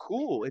would be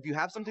cool if you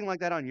have something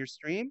like that on your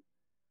stream.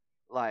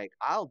 Like,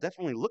 I'll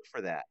definitely look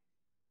for that.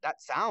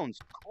 That sounds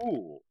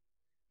cool.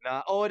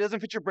 Nah, oh, it doesn't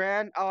fit your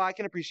brand. Oh, I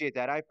can appreciate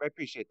that. I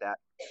appreciate that.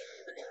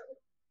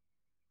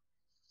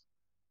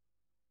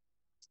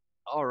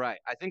 All right,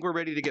 I think we're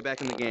ready to get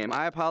back in the game.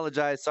 I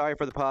apologize. Sorry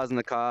for the pause and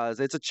the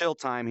cause. It's a chill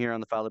time here on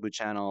the Falibu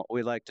channel.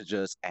 We like to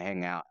just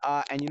hang out.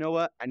 And you know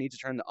what? I need to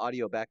turn the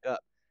audio back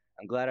up.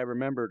 I'm glad I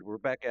remembered. We're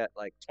back at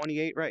like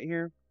 28 right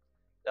here.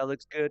 That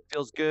looks good.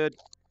 Feels good.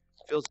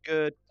 Feels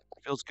good.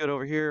 Feels good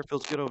over here.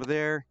 Feels good over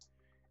there.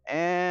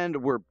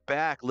 And we're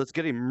back. Let's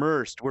get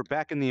immersed. We're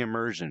back in the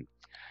immersion.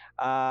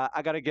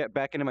 I got to get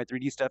back into my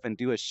 3D stuff and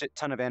do a shit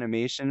ton of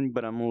animation,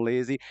 but I'm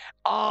lazy.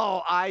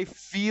 Oh, I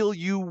feel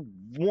you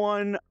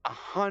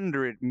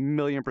 100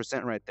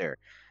 million% right there.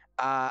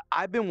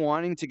 I've been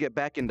wanting to get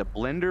back into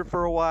Blender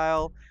for a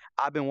while.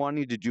 I've been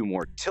wanting to do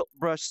more tilt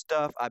brush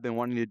stuff. I've been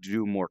wanting to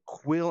do more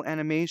quill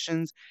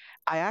animations.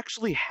 I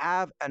actually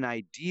have an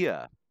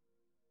idea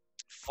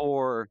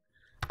for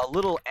a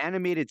little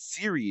animated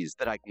series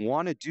that I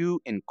want to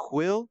do in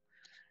quill.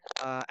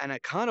 And I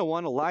kind of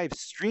want to live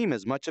stream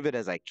as much of it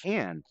as I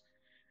can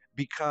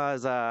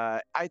because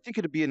I think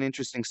it'd be an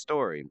interesting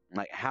story.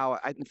 Like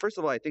first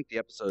of all, I think the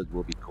episodes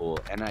will be cool,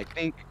 and I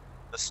think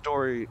the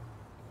story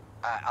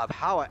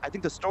I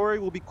think the story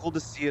will be cool to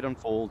see it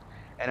unfold,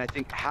 and I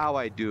think how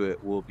I do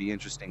it will be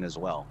interesting as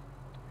well.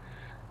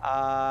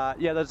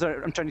 Yeah, that's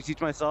what I'm trying to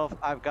teach myself.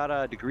 I've got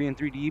a degree in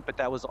 3D, but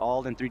that was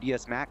all in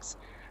 3ds Max.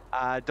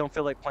 Don't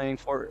feel like playing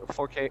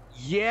 4K.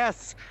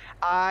 Yes,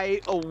 I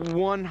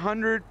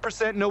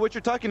 100% know what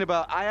you're talking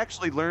about. I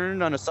actually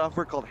learned on a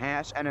software called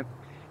Hash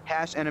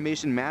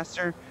Animation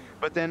Master,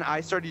 but then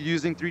I started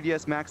using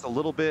 3ds Max a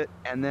little bit,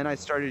 and then I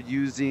started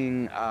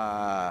using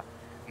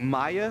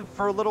Maya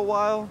for a little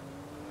while.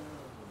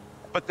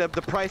 But the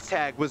price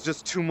tag was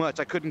just too much.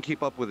 I couldn't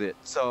keep up with it,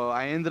 so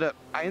I ended up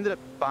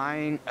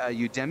buying a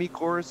Udemy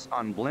course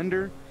on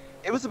Blender.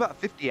 It was about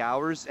 50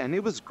 hours, and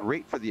it was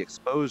great for the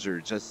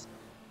exposure. Just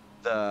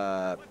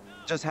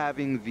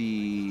having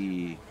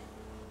the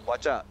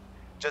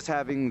just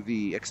having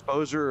the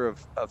exposure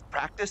of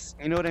practice,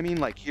 you know what I mean?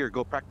 Like, here,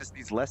 go practice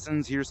these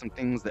lessons. Here's some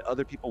things that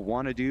other people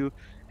want to do,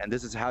 and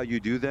this is how you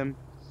do them.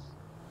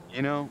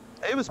 You know,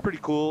 it was pretty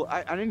cool.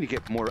 I need to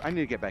get more. I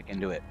need to get back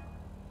into it.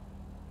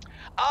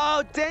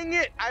 Oh, dang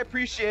it! I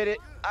appreciate it.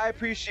 I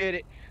appreciate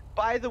it.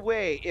 By the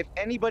way, if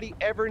anybody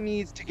ever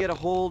needs to get a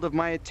hold of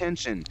my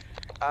attention,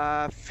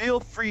 feel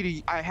free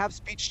to. I have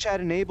speech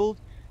chat enabled.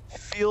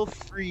 Feel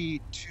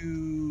free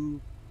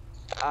to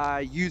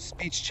use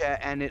speech chat,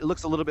 and it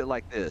looks a little bit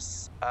like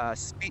this.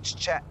 Speech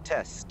chat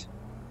test.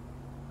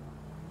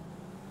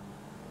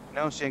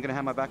 No, she ain't gonna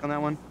have my back on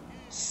that one.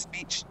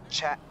 Speech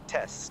chat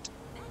test.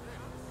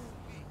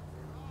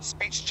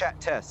 Speech chat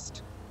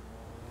test.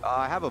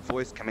 I have a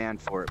voice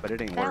command for it, but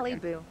it ain't working.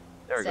 Falibu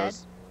There it said,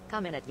 goes.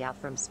 Coming at ya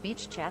from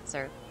speech chat,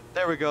 sir.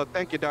 There we go.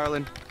 Thank you,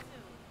 darling.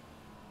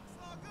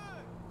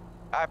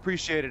 I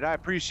appreciate it. I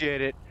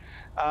appreciate it.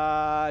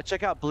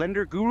 Check out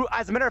Blender Guru.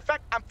 As a matter of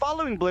fact, I'm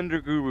following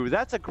Blender Guru.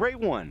 That's a great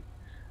one.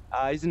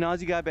 He's an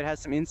Aussie guy, but has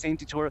some insane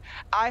tutorial.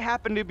 I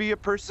happen to be a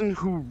person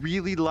who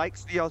really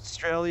likes the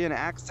Australian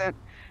accent.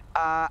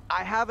 I'm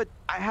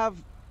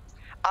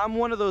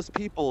one of those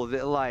people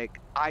that, like,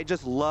 I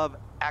just love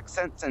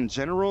accents in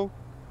general,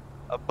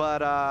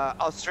 but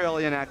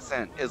Australian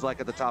accent is like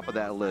at the top of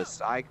that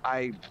list.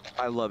 I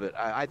love it.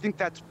 I think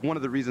that's one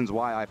of the reasons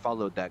why I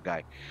followed that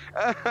guy.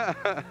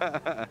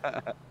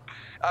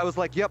 I was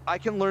like, yep, I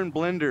can learn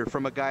Blender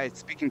from a guy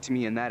speaking to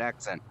me in that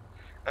accent.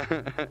 There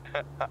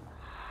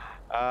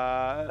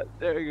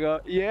you go.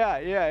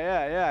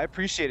 Yeah. I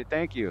appreciate it.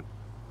 Thank you.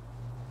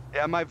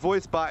 Yeah, my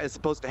voice bot is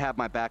supposed to have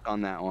my back on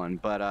that one,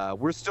 but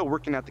we're still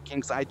working out the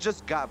kinks. I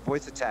just got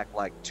voice attack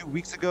like 2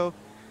 weeks ago.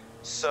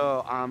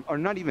 So, or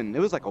not even, it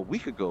was like a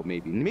week ago,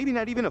 maybe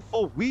not even a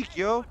full week,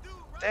 yo.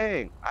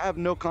 Dang, I have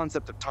no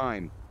concept of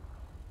time.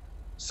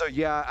 So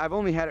yeah, I've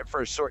only had it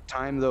for a short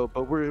time though,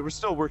 but we're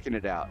still working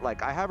it out.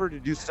 Like, I have her to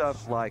do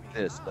stuff like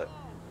this, but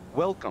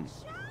welcome.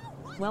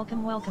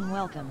 Welcome, welcome,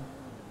 welcome.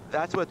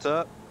 That's what's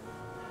up.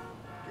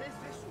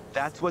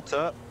 That's what's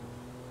up.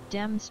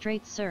 Damn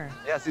straight, sir.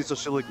 Yeah, see, so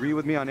she'll agree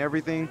with me on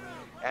everything.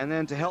 And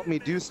then to help me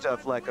do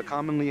stuff, like a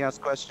commonly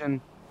asked question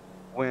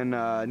when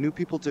new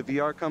people to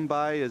VR come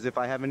by is if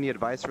I have any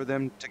advice for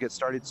them to get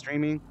started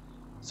streaming.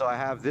 So I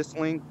have this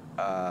link.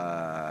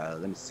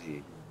 Let me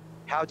see.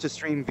 How to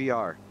stream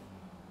VR.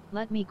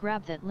 Let me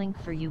grab that link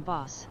for you,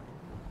 boss.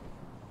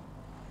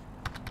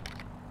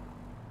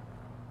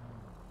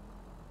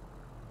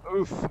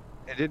 Oof.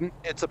 It didn't.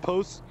 It's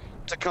supposed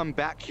to come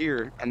back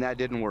here, and that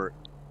didn't work.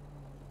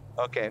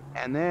 Okay.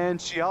 And then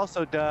she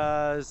also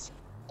does.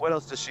 What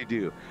else does she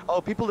do? Oh,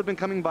 people have been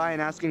coming by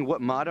and asking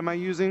what mod am I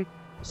using.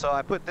 So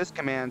I put this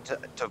command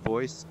to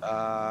voice.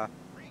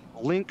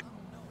 Link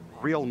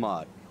R.E.A.L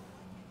mod.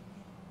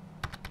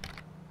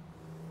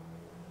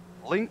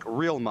 Link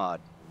R.E.A.L mod.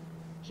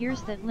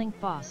 Here's that link,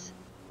 boss.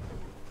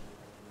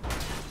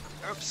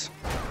 Oops.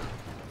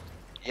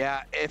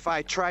 Yeah, if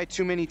I try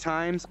too many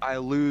times, I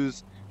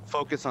lose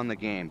focus on the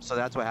game. So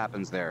that's what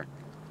happens there.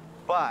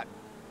 But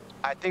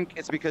I think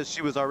it's because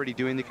she was already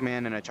doing the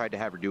command and I tried to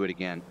have her do it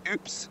again.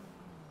 Oops.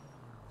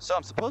 So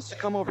I'm supposed to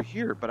come over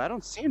here, but I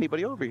don't see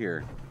anybody over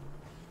here.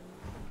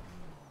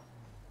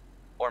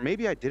 Or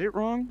maybe I did it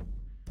wrong?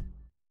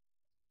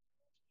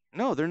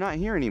 No, they're not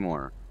here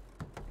anymore.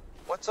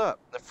 What's up?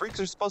 The freaks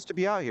are supposed to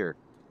be out here.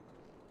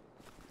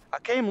 I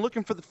came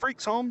looking for the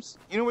freaks, Holmes.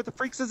 You know where the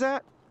freaks is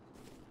at?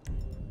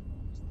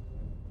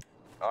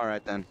 All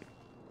right, then.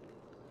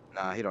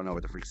 Nah, he don't know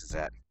where the freaks is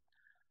at.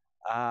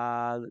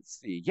 Let's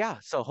see. Yeah,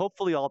 so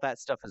hopefully all that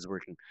stuff is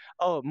working.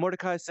 Oh,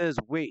 Mordecai says,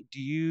 wait, do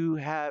you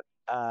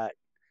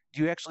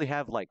actually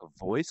have, like,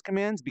 voice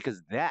commands?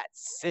 Because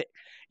that's sick.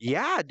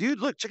 Yeah, dude,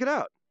 look, check it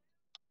out.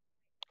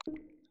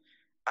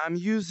 I'm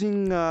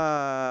using,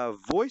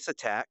 voice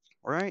attack,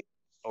 right?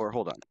 Or,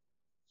 hold on.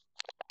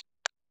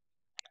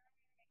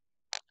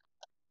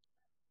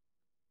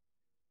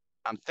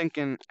 I'm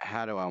thinking,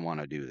 how do I want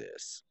to do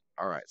this?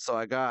 All right, so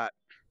I got...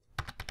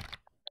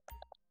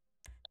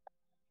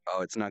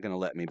 Oh, it's not going to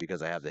let me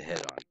because I have the head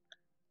on.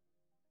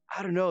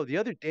 I don't know. The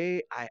other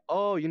day,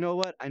 Oh, you know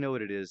what? I know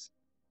what it is.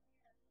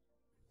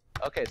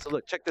 Okay, so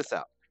look, check this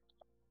out.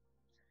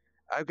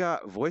 I've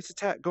got voice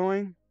attack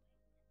going.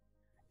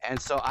 And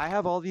so I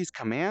have all these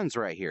commands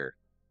right here.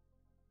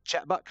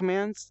 Chatbot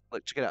commands.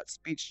 Look, check it out.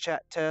 Speech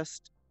chat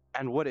test.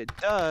 And what it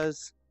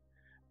does...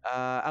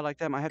 I like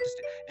that. I have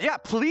to yeah,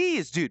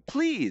 please, dude,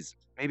 please.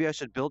 Maybe I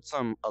should build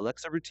some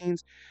Alexa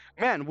routines.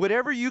 Man,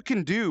 whatever you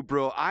can do,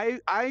 bro.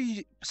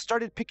 I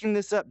started picking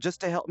this up just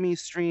to help me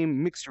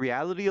stream mixed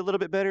reality a little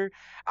bit better.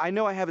 I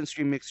know I haven't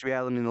streamed mixed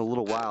reality in a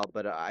little while,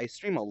 but I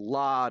stream a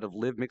lot of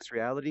live mixed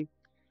reality.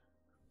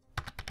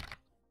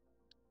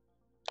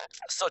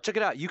 So check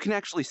it out. You can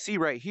actually see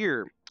right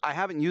here. I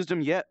haven't used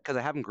them yet because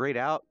I have them grayed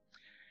out.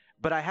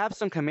 But I have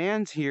some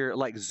commands here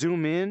like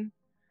zoom in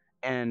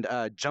and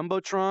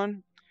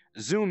Jumbotron.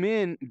 Zoom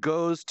in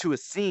goes to a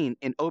scene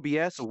in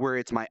OBS where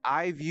it's my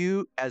eye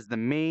view as the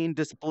main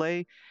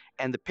display,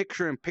 and the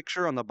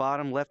picture-in-picture on the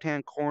bottom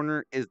left-hand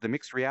corner is the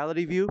mixed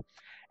reality view.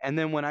 And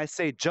then when I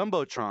say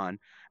Jumbotron,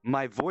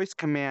 my voice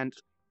command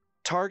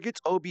targets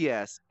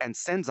OBS and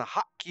sends a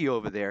hotkey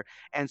over there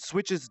and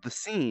switches the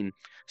scene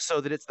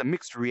so that it's the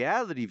mixed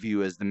reality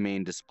view as the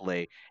main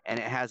display, and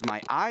it has my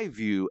eye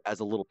view as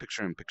a little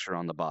picture-in-picture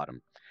on the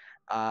bottom.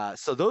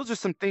 So those are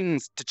some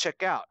things to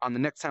check out on the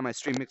next time I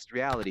stream mixed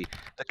reality.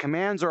 The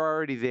commands are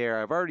already there.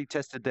 I've already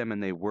tested them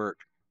and they work.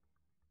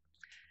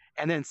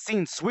 And then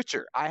scene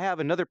switcher. I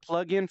have another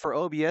plugin for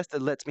OBS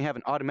that lets me have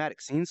an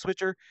automatic scene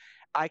switcher.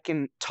 I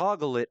can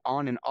toggle it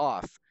on and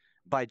off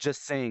by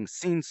just saying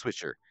scene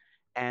switcher.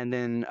 And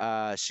then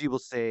she will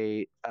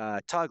say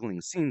toggling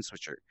scene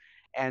switcher.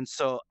 And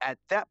so at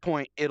that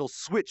point, it'll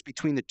switch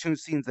between the two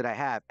scenes that I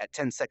have at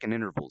 10-second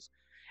intervals.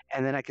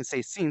 And then I can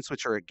say scene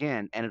switcher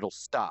again and it'll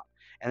stop.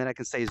 And then I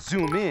can say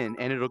zoom in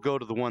and it'll go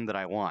to the one that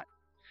I want.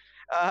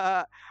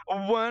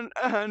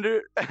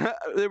 100.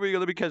 There we go.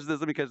 Let me catch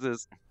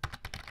this.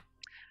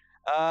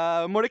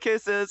 Mordecai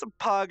says,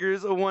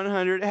 Poggers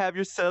 100, have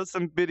yourself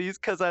some biddies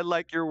because I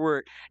like your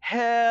work.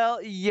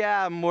 Hell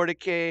yeah,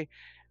 Mordecai.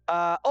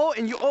 I'm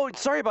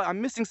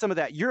missing some of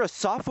that. You're a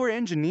software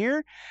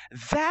engineer?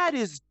 That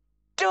is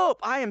dope.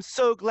 I am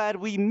so glad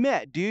we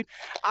met, dude.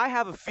 I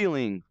have a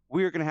feeling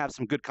we're going to have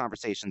some good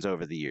conversations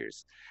over the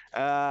years.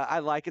 I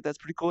like it. That's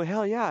pretty cool.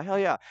 Hell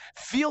yeah.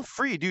 Feel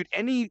free, dude.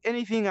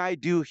 Anything I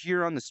do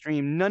here on the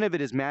stream, none of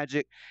it is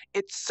magic.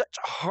 It's such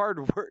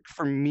hard work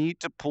for me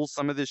to pull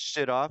some of this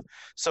shit off.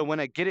 So when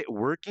I get it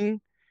working,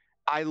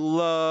 I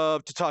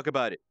love to talk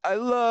about it.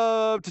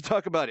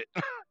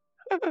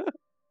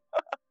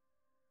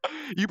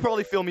 You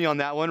probably feel me on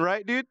that one,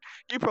 right, dude?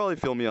 You probably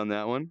feel me on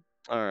that one.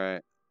 All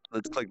right.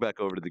 Let's click back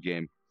over to the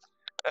game.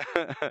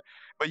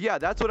 But yeah,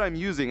 that's what I'm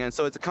using, and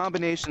so it's a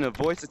combination of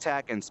voice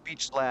attack and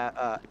speech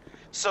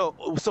so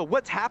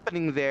what's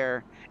happening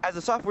there, as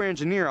a software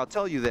engineer, I'll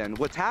tell you then,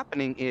 what's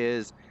happening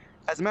is,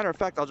 as a matter of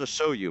fact, I'll just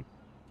show you.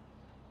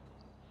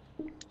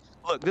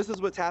 Look, this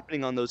is what's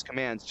happening on those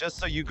commands, just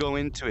so you go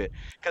into it,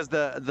 because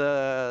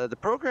the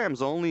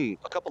program's only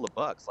a couple of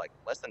bucks, like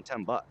less than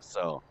 $10,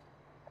 so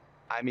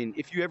I mean,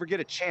 if you ever get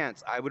a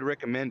chance, I would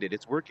recommend it.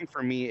 It's working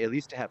for me, at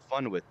least to have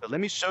fun with. But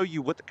let me show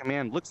you what the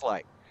command looks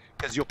like,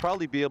 because you'll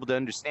probably be able to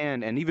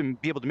understand and even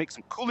be able to make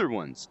some cooler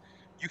ones.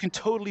 You can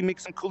totally make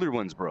some cooler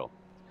ones, bro.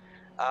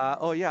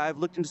 Oh yeah, I've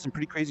looked into some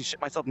pretty crazy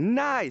shit myself.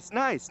 Nice.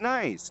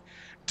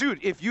 Dude,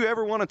 if you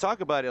ever want to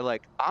talk about it,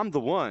 like, I'm the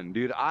one,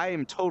 dude. I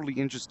am totally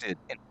interested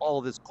in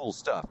all this cool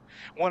stuff.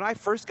 When I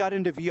first got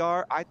into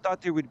VR, I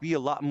thought there would be a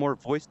lot more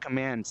voice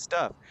command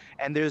stuff,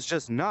 and there's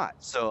just not.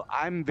 So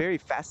I'm very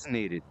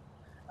fascinated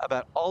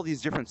about all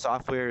these different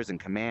softwares and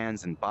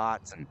commands and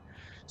bots. And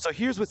so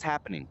here's what's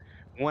happening.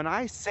 When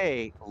I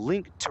say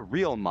link to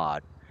R.E.A.L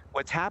mod,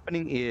 what's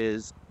happening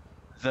is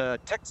the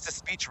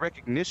text-to-speech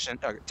recognition,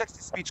 or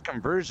text-to-speech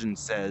conversion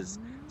says,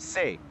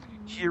 say,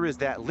 Here is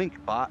that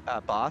link,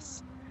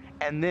 boss.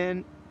 And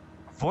then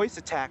voice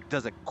attack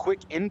does a quick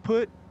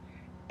input,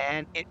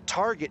 and it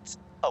targets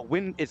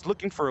it's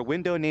looking for a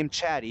window named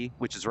Chatty,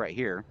 which is right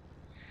here.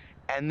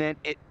 And then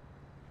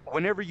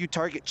whenever you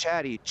target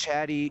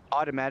Chatty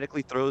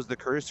automatically throws the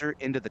cursor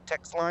into the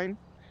text line.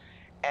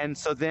 And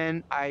so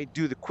then I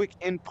do the quick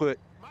input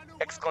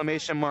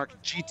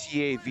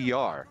 !GTA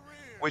VR,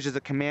 which is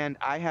a command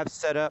I have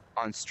set up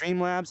on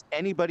Streamlabs.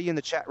 Anybody in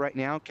the chat right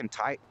now can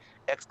type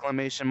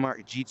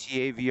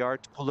 !GTA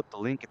VR to pull up the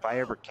link if I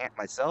ever can't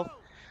myself.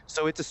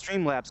 So it's a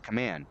Streamlabs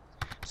command.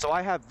 So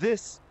I have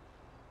this,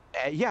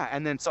 yeah,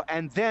 and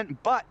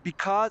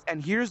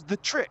here's the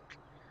trick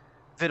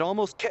that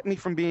almost kept me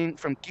from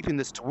keeping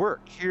this to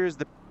work. Here's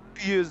the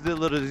pièce de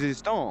la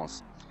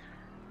résistance.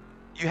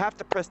 You have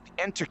to press the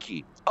enter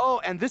key.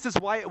 Oh, and this is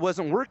why it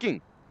wasn't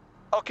working.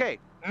 Okay,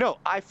 no,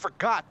 I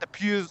forgot the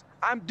pièce.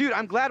 I'm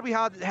glad we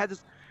had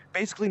this,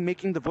 basically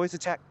making the voice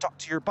attack talk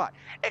to your bot.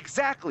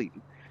 Exactly.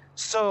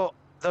 So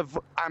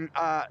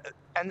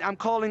I'm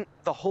calling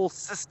the whole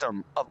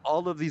system of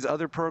all of these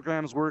other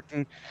programs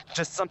working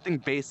just something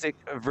basic,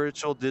 a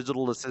virtual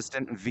digital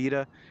assistant,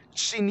 Vita.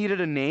 She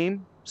needed a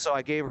name, so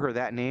I gave her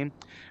that name.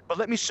 But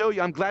let me show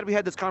you, I'm glad we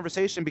had this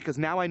conversation because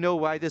now I know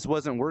why this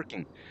wasn't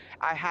working.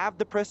 I have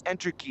the press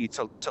enter key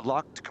to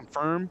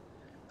confirm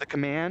the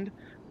command,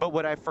 but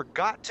what I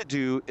forgot to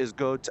do is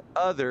go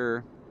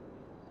to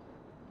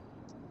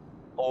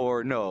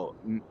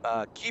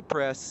key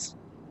press.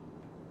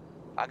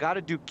 I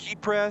gotta do key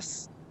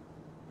press,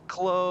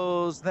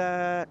 close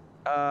that,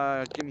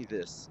 give me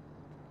this,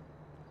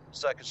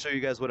 so I can show you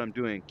guys what I'm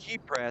doing. Key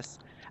press,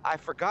 I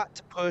forgot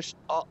to push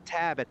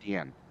Alt-Tab at the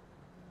end.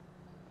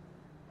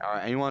 All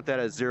right, and you want that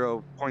at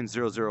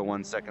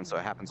 0.001 seconds so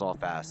it happens all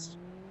fast.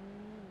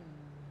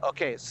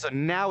 Okay, so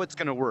now it's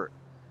gonna work.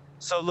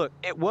 So look,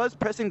 it was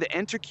pressing the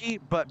enter key,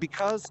 but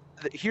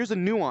here's a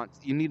nuance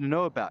you need to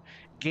know about.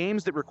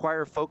 Games that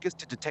require focus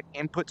to detect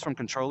inputs from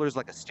controllers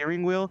like a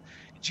steering wheel,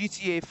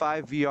 GTA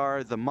 5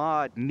 VR, the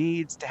mod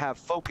needs to have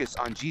focus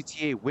on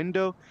GTA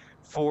window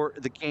for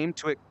the game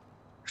to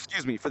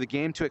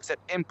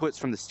accept inputs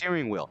from the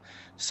steering wheel.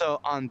 So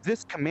on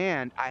this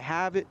command, I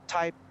have it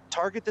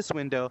target this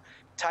window,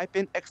 type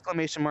in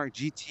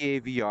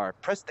 !GTA VR,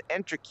 press the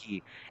enter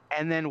key,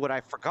 and then what I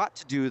forgot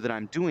to do that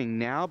I'm doing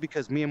now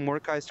because me and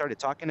Mordecai started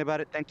talking about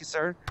it, thank you,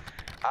 sir,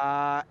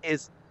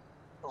 is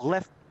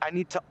I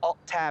need to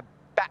Alt-Tab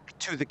back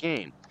to the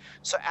game.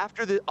 So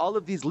after all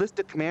of these list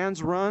of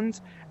commands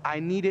runs, I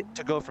need it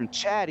to go from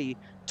Chatty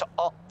to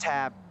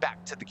Alt-Tab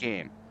back to the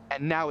game.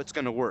 And now it's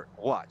gonna work.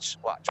 Watch.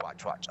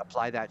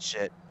 Apply that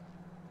shit.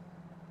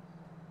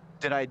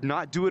 Did I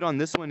not do it on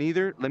this one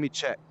either? Let me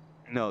check.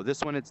 No,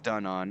 this one it's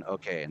done on.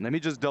 Okay, and let me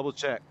just double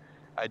check.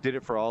 I did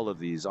it for all of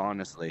these,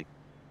 honestly.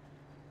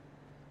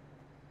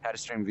 How to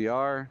stream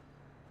VR.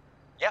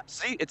 Yep,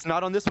 see, it's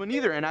not on this one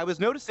either, and I was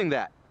noticing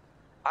that.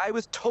 I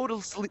was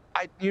totally,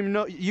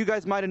 you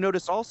guys might have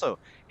noticed also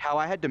how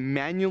I had to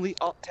manually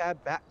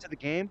Alt-Tab back to the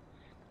game.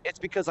 It's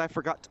because I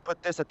forgot to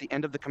put this at the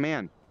end of the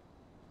command.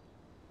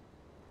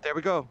 There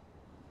we go.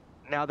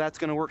 Now that's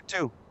gonna work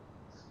too.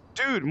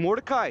 Dude,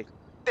 Mordecai,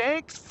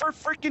 thanks for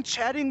freaking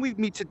chatting with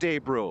me today,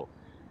 bro.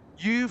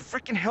 You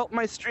freaking helped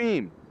my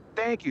stream.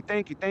 Thank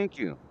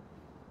you.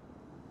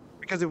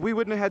 Because if we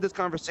wouldn't have had this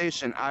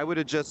conversation, I would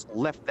have just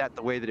left that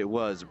the way that it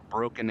was,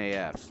 broken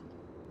AF.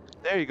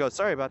 There you go,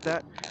 sorry about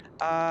that.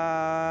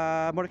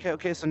 Mordecai,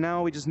 okay, so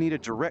now we just need a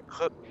direct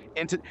hook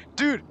into,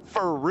 dude,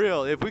 for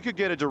real, if we could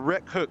get a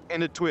direct hook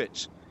into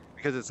Twitch,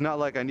 because it's not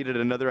like I needed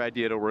another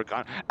idea to work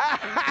on.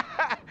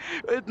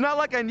 It's not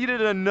like I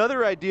needed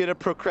another idea to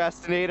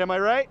procrastinate, am I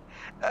right?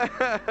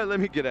 Let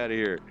me get out of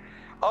here.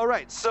 All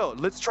right, so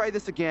let's try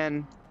this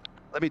again.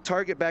 Let me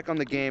target back on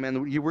the game,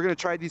 and we're gonna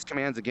try these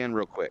commands again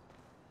real quick.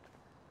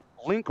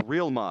 Link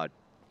R.E.A.L mod.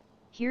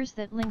 Here's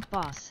that link,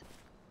 boss.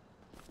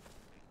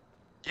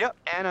 Yep,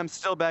 and I'm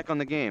still back on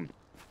the game.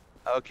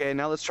 Okay,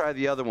 now let's try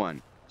the other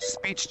one.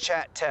 Speech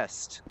chat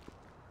test.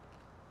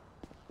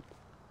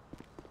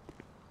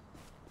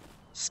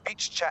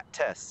 Speech chat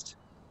test.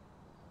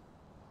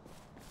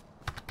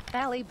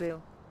 Falibu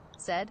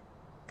said,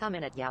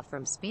 "Coming at ya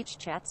from speech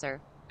chat,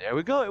 sir." There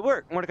we go, it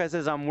worked. Mordecai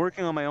says, I'm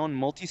working on my own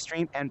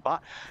multi-stream and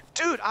bot.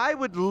 Dude, I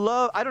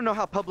don't know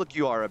how public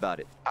you are about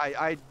it.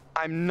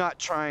 I'm not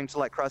trying to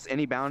like cross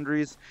any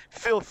boundaries.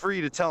 Feel free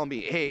to tell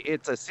me, hey,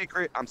 it's a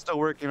secret. I'm still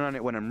working on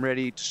it. When I'm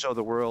ready to show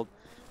the world,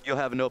 you'll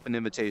have an open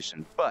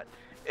invitation. But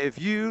if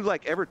you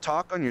like ever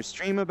talk on your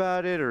stream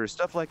about it or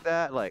stuff like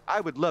that, like I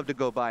would love to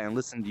go by and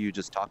listen to you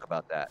just talk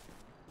about that.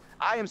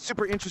 I am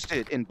super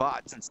interested in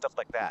bots and stuff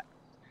like that.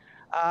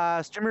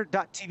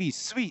 Streamer.tv,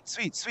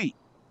 sweet.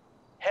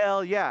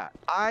 Hell yeah,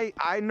 I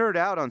nerd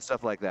out on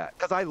stuff like that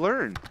because I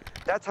learn.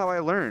 That's how I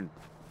learn.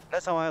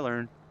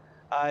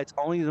 It's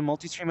only the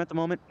multi-stream at the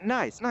moment.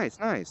 Nice.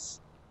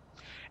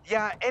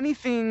 Yeah,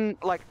 anything,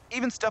 like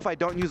even stuff I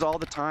don't use all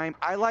the time,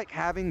 I like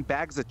having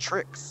bags of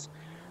tricks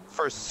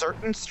for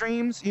certain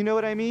streams, you know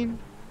what I mean?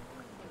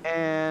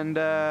 And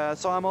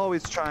so I'm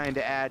always trying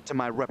to add to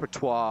my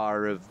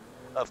repertoire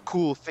of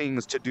cool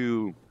things to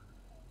do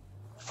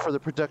for the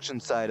production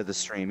side of the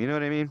stream. You know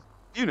what I mean?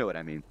 You know what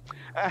I mean.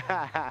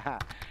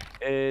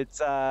 It's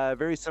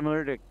very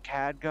similar to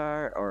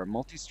Khadgar or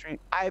Multistream.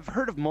 I've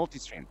heard of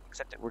Multistream,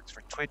 except it works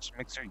for Twitch,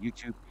 Mixer,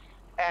 YouTube,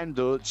 and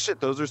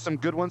those are some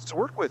good ones to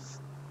work with.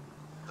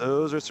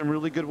 Those are some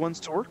really good ones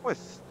to work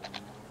with.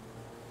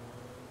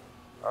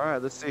 All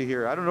right, let's see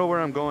here. I don't know where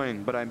I'm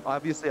going, but I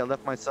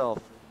left myself.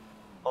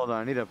 Hold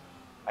on,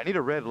 I need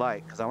a red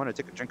light because I want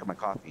to take a drink of my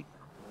coffee.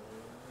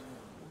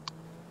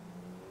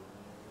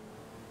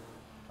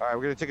 All right,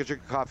 we're gonna take a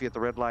drink of coffee at the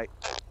red light.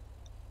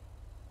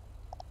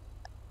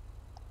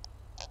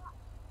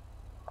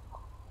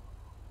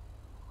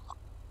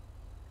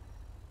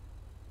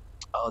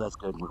 Oh, that's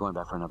good. We're going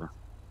back for another.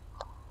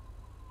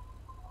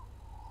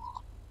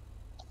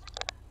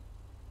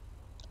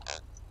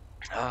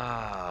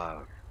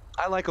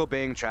 I like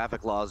obeying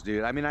traffic laws,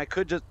 dude. I mean, I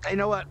could just, you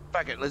know what?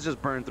 Fuck it. Let's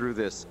just burn through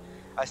this.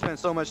 I spent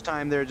so much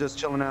time there just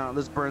chilling out.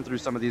 Let's burn through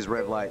some of these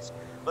red lights.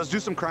 Let's do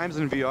some crimes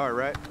in VR,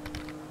 right?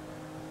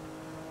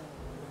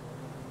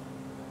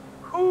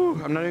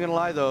 Whew, I'm not even gonna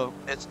lie though.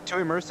 It's too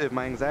immersive.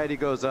 My anxiety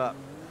goes up.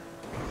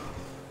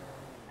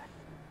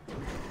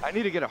 I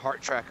need to get a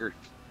heart tracker.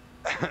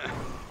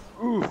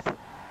 Oof.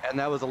 And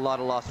that was a lot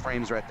of lost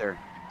frames right there.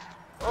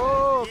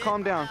 Oh,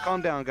 calm down,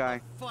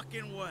 guy.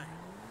 Fucking way.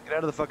 Get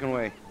out of the fucking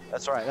way.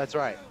 That's right, that's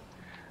right.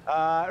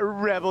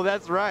 Rebel,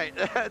 that's right.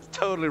 That's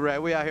totally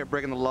right. We out here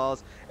breaking the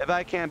laws. If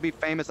I can't be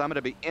famous, I'm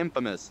gonna be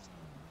infamous.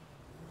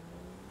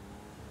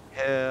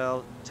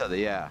 Hell to the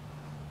yeah.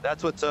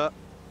 That's what's up.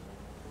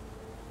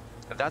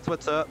 That's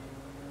what's up.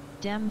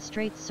 Damn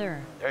straight, sir.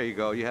 There you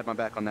go. You had my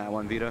back on that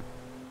one, Vita.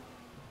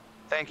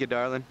 Thank you,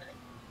 darling.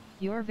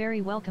 You're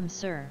very welcome,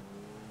 sir.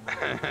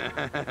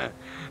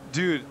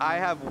 Dude, I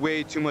have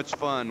way too much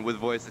fun with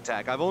voice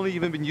attack. I've only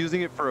even been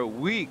using it for a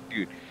week,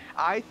 dude.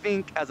 I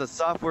think as a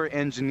software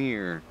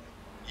engineer,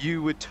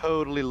 you would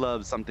totally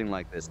love something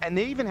like this. And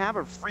they even have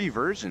a free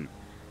version.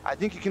 I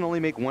think you can only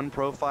make one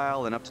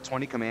profile and up to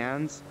 20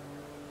 commands.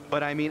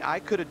 But I mean, I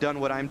could have done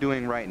what I'm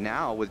doing right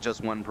now with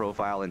just one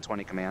profile and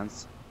 20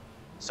 commands.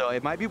 So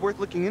it might be worth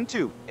looking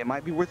into. It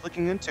might be worth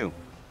looking into.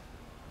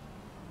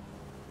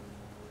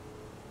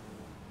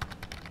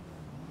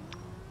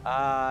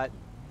 Nah.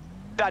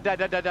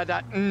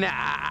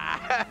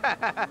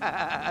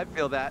 I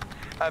feel that.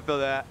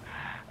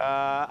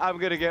 I'm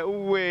gonna get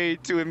way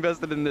too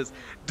invested in this.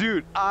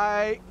 Dude,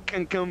 I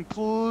can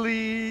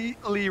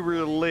completely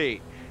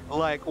relate.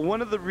 Like,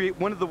 one of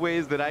the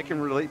ways that I can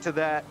relate to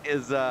that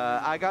is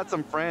I got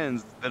some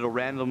friends that'll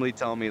randomly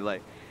tell me,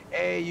 like,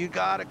 hey, you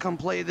gotta come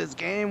play this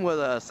game with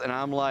us. And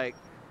I'm like,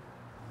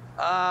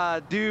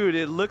 dude,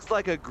 it looks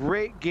like a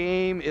great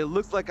game. It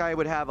looks like I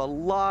would have a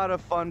lot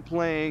of fun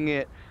playing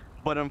it.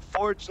 But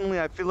unfortunately,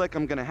 I feel like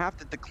I'm gonna have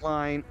to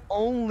decline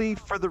only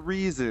for the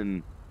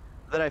reason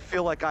that I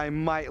feel like I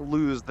might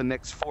lose the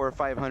next 400 or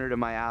 500 of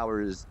my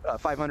hours,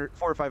 400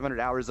 or 500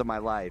 hours of my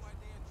life.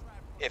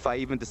 If I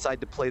even decide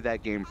to play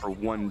that game for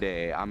one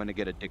day, I'm gonna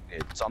get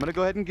addicted. So I'm gonna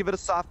go ahead and give it a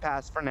soft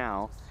pass for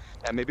now,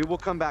 and maybe we'll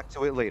come back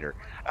to it later.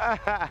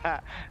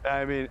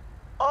 I mean,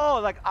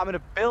 oh, like I'm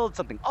gonna build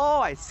something.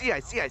 Oh, I see.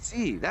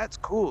 That's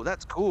cool.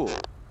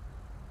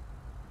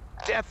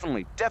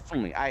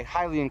 Definitely. I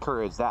highly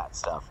encourage that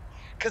stuff.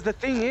 Because the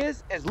thing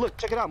is look,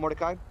 check it out,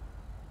 Mordecai.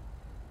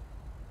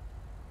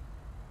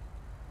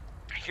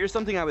 Here's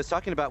something I was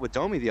talking about with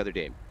Domi the other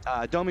day.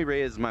 Domi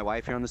Ray is my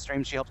wife here on the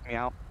stream. She helps me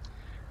out.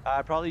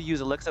 Probably use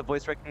Alexa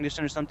voice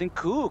recognition or something.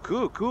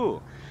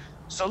 Cool.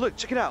 So look,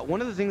 check it out. One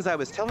of the things I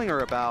was telling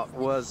her about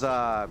was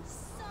I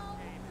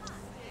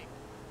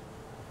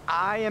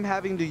am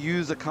having to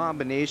use a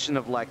combination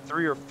of like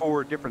 3 or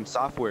 4 different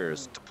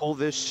softwares to pull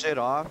this shit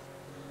off,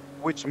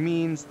 which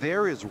means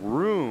there is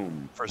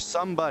room for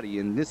somebody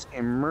in this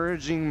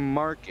emerging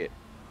market,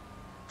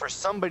 for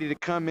somebody to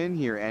come in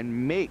here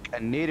and make a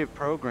native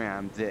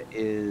program that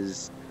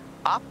is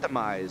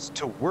optimized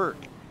to work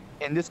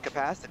in this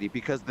capacity,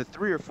 because the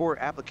 3 or 4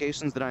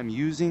 applications that I'm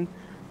using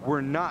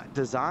were not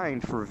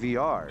designed for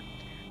VR.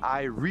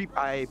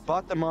 I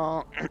bought them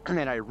all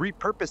and I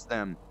repurposed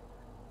them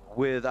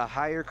with a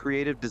higher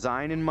creative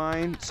design in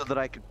mind so that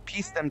I could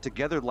piece them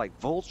together like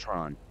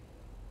Voltron.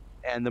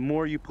 And the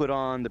more you put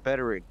on, the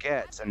better it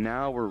gets. And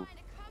now we're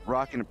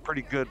rocking a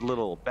pretty good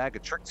little bag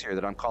of tricks here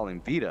that I'm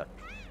calling Vita.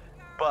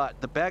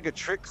 But the bag of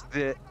tricks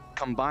that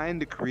combine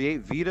to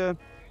create Vita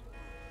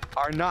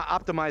are not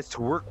optimized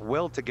to work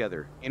well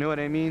together. You know what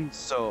I mean?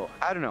 So,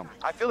 I don't know.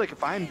 I feel like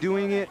if I'm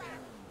doing it,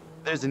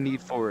 there's a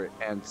need for it.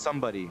 And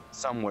somebody,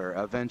 somewhere,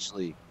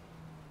 eventually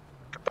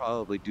could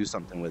probably do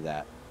something with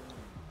that.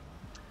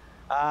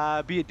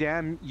 Be a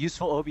damn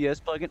useful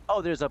OBS plugin.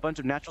 Oh, there's a bunch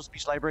of natural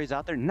speech libraries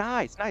out there.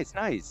 Nice.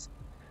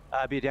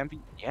 Be a damn,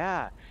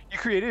 yeah.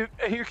 Your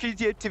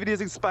creativity is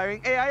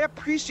inspiring. Hey, I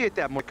appreciate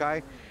that, Mordecai.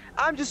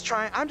 I'm just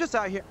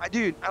out here,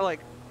 dude. I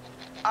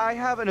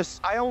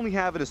only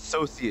have an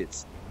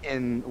associate's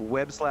in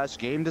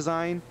web/game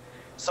design,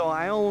 so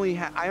I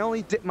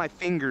only dip my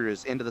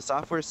fingers into the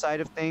software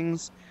side of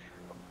things.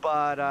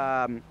 But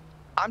I'm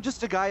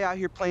just a guy out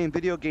here playing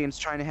video games,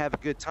 trying to have a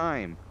good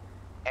time.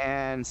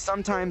 and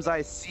sometimes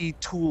I see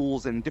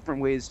tools and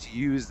different ways to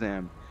use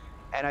them.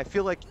 And I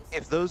feel like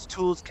if those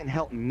tools can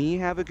help me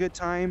have a good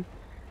time,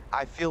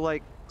 I feel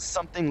like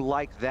something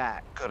like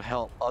that could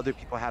help other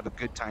people have a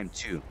good time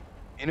too.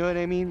 You know what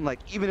I mean? Like,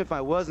 even if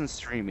I wasn't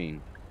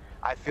streaming,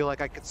 I feel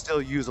like I could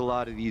still use a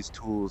lot of these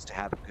tools to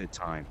have a good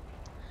time.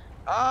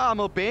 Ah, I'm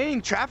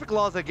obeying traffic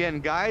laws again,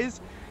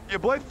 guys. Your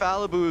boy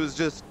Falibu is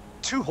just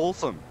too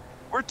wholesome.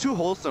 We're too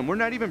wholesome. We're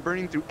not even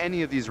burning through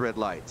any of these red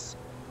lights.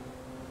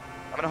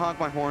 I'm gonna honk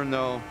my horn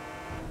though.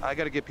 I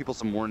gotta give people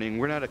some warning.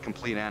 We're not a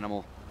complete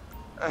animal.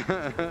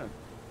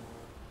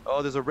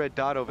 Oh, there's a red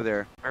dot over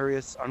there.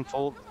 Various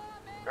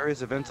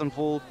events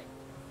unfold.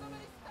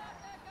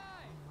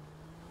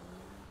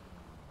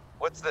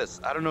 What's this?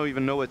 I don't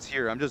even know what's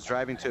here. I'm just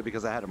driving to it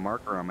because I had a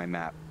marker on my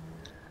map.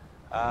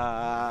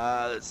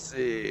 Let's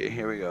see.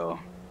 Here we go.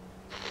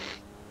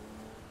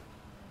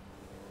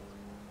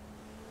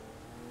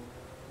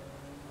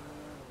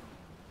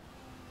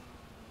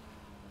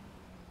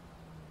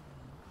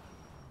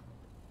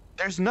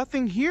 There's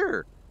nothing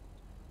here.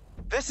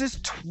 This is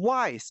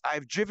twice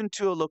I've driven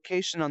to a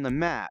location on the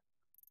map,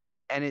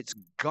 and it's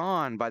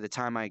gone by the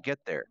time I get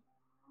there.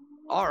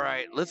 All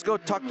right, let's go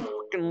talk to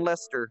fucking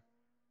Lester.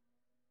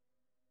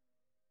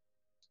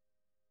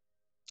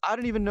 I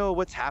don't even know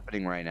what's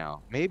happening right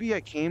now. Maybe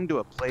I came to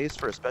a place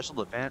for a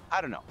special event.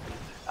 I don't know.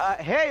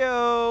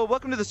 Heyo!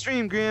 Welcome to the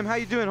stream, Grim. How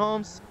you doing,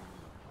 Holmes?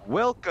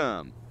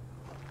 Welcome.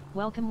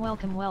 Welcome,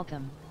 welcome,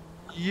 welcome.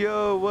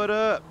 Yo, what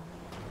up?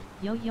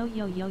 Yo, yo,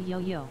 yo, yo, yo,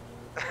 yo.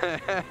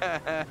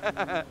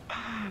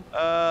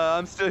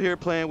 I'm still here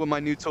playing with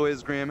my new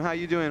toys, Grim. How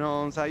you doing,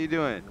 Holmes? How you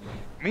doing?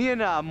 Me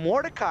and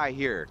Mordecai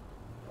here.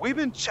 We've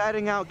been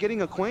chatting out,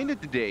 getting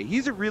acquainted today.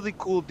 He's a really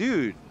cool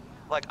dude.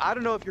 Like, I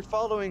don't know if you're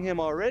following him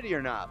already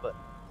or not, but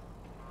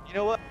you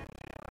know what?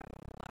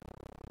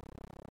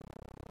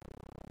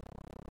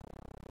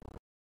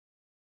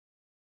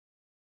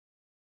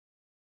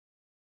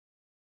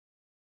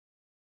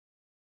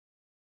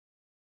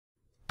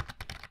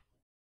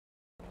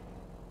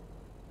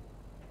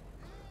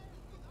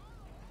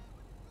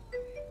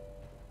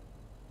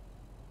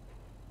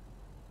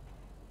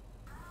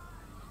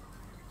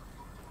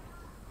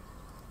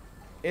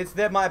 It's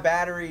that my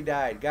battery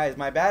died. Guys,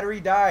 my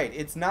battery died.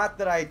 It's not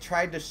that I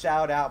tried to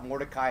shout out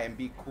Mordecai and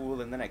be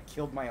cool and then I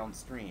killed my own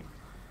stream.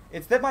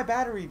 It's that my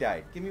battery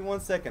died. Give me 1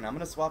 second. I'm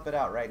going to swap it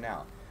out right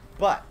now.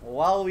 But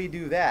while we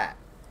do that,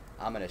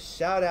 I'm going to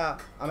shout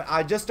out.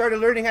 I just started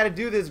learning how to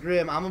do this,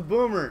 Grim. I'm a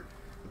boomer.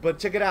 But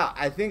check it out.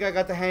 I think I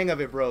got the hang of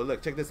it, bro.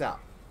 Look, check this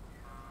out.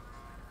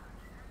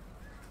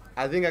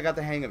 I think I got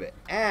the hang of it.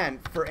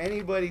 And for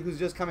anybody who's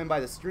just coming by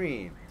the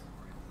stream,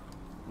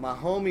 my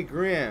homie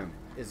Grim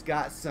has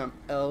got some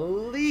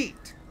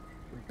elite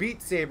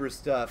Beat Saber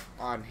stuff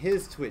on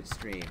his Twitch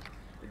stream.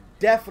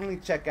 Definitely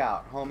check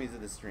out homies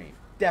of the stream.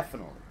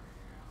 Definitely.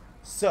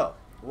 So,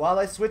 while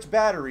I switch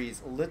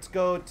batteries, let's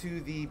go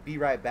to the Be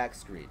Right Back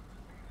screen.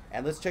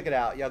 And let's check it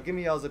out. Y'all give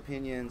me y'all's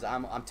opinions.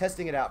 I'm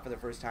testing it out for the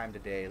first time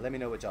today. Let me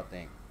know what y'all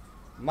think.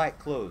 Mic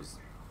close.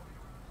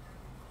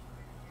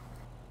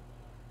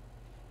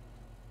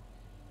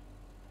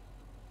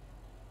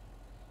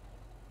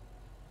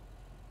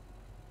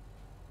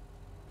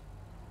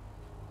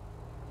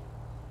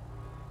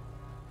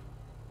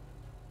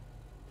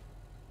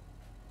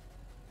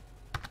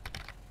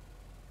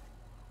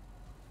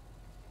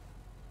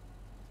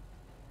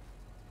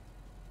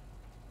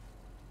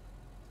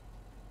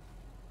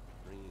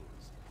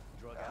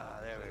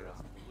 There we go.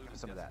 Give me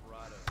some of that.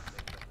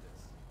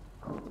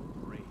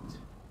 Great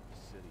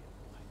city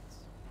of lights.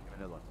 Give me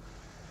another one.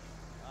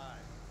 Hi,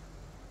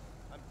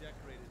 I'm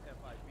decorated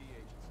FIB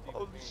agent Steve.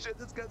 Holy shit,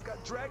 this guy's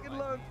got dragon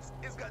lungs.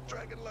 He's got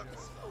dragon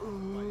lungs.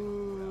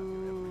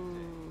 Ooh,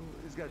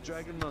 he's got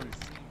dragon lungs.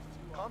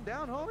 Calm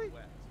down, homie.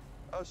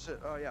 Oh shit.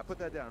 Oh yeah, put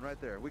that down right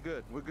there. We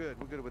good. We're good.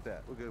 We're good with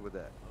that. We're good with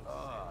that.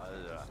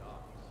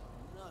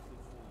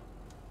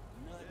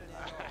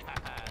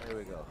 There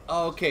we go.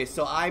 Okay,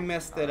 so I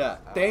messed it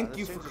up. Thank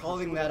you for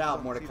calling that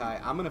out, Mordecai.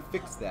 I'm gonna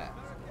fix that.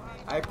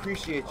 I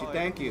appreciate you.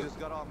 Thank you.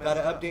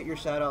 Gotta update your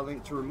shout out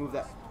link to remove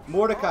that.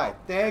 Mordecai,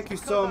 thank you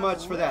so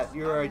much for that.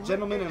 You're a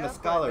gentleman and a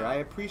scholar. I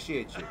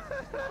appreciate you.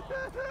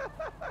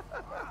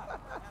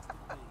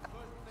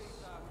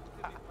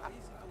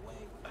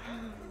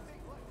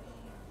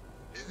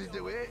 Easy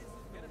to it.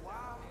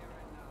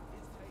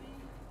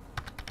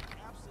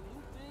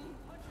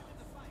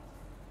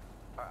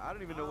 I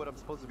don't even know what I'm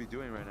supposed to be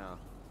doing right now.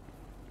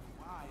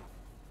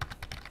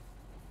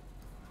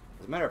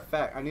 As a matter of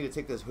fact, I need to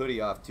take this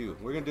hoodie off too.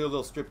 We're gonna do a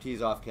little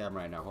striptease off cam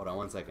right now. Hold on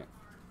 1 second.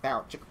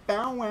 Bow, chicka,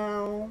 bow,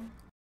 wow.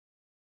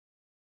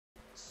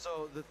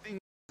 So the thing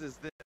is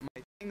that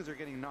my things are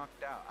getting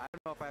knocked out. I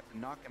don't know if I have to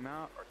knock him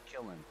out or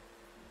kill him.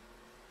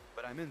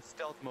 But I'm in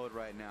stealth mode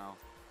right now,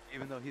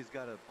 even though he's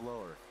got a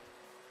blower.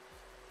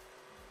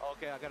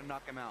 Okay, I gotta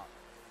knock him out.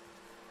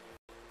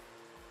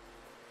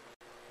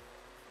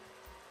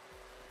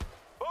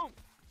 Boom!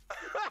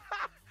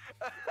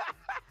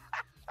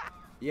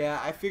 Yeah,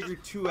 I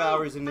figured 2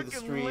 hours into the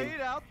stream.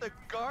 Laid out the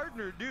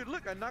gardener, dude.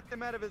 Look, I knocked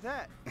him out of his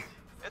hat.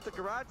 It's a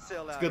garage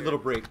sale out Good here. little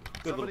break.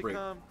 Good Somebody little break.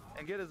 come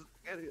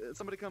and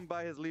somebody come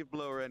buy his leaf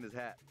blower and his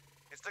hat.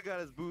 He still got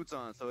his boots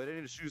on, so it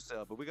ain't a shoe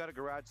sale, but we got a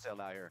garage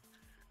sale out here.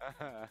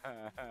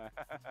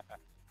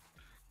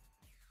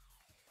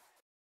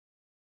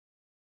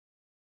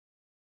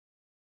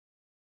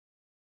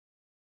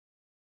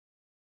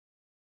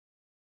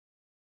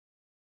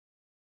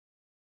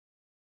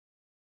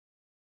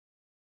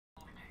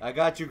 I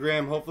got you,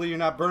 Graham. Hopefully you're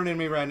not burning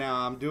me right now.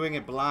 I'm doing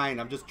it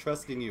blind. I'm just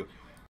trusting you.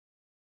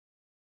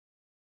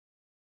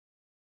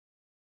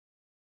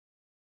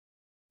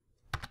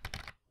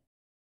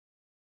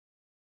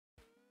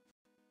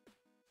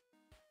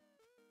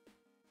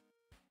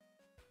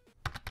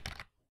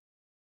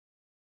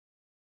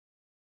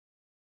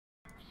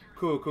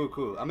 Cool, cool,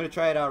 cool. I'm gonna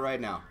try it out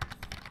right now.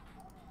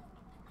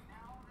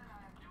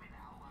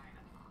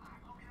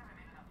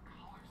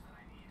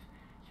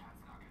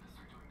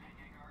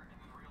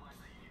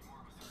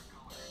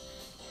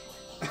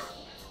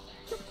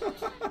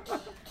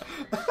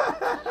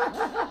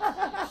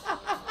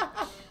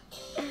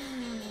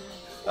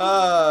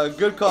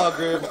 Good call,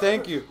 Graham.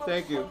 Thank you.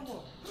 Thank you.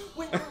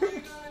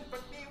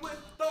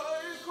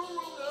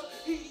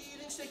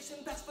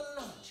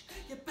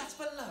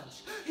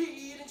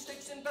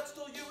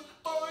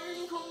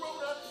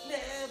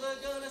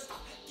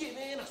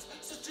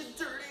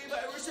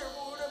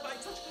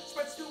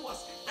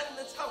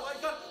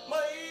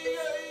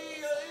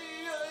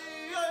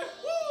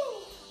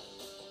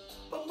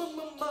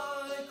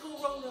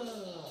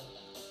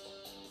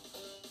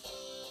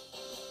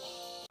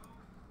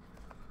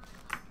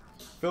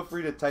 Feel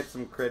free to type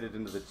some credit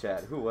into the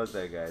chat. Who was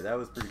that guy? That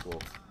was pretty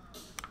cool.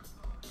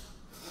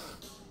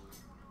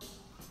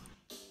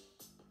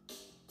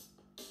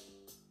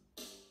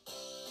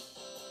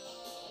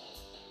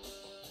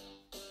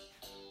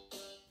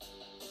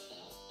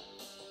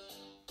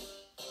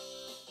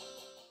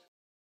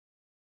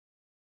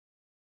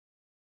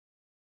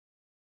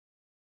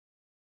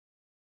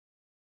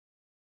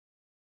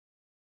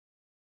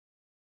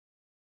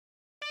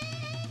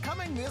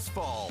 Coming this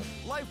fall,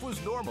 life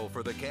was normal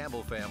for the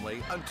Campbell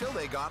family until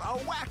they got a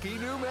wacky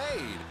new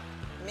maid.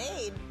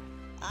 Maid?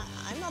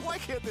 I'm not. Why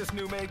can't this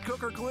new maid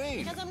cook or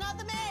clean? Because I'm not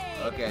the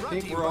maid. Okay, I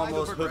think we're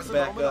almost hooked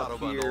back up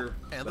here,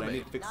 but I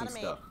need to fix some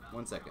stuff.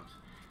 1 second.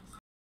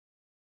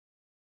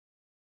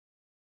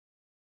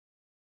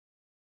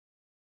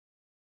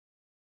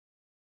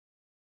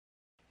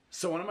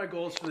 So one of my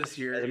goals for this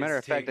year As a matter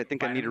of fact, I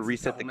think I need to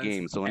reset the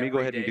game. So let me go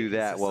ahead and do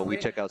that while we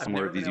check out some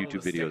more of these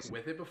YouTube videos.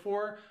 With it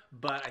before,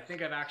 but I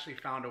think I've actually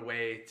found a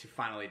way to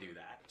finally do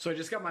that. So I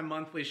just got my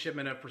monthly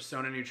shipment of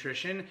Persona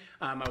Nutrition.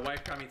 My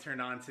wife got me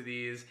turned on to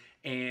these,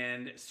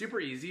 and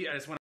super easy. I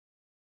just want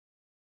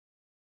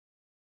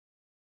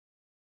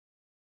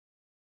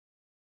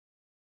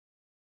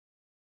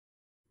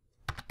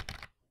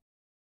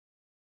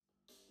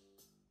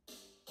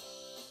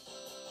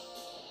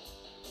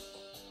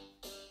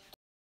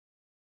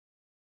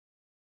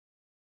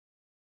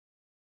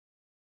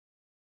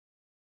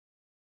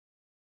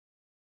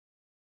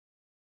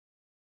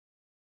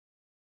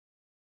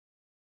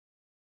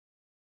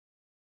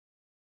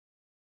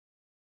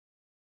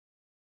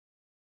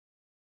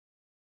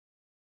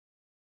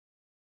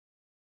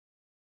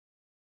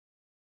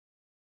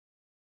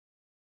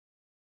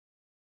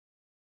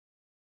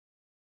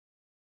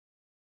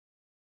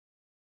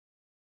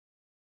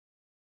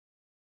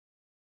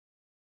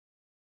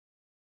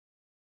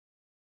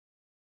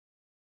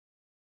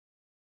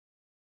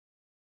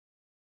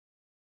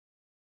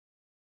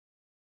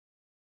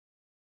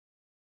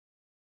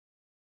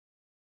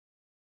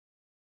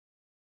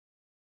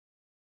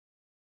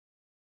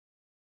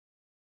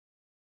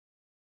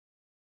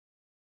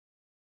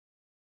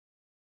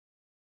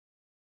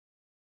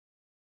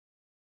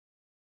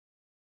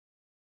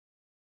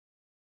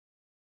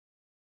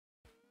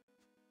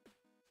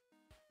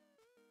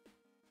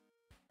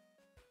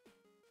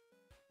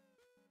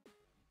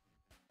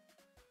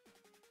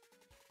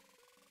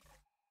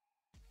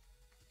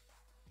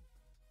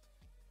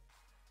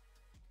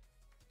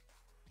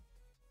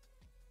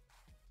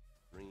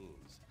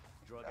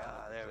Drug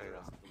there we go.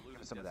 Give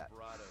me some of that.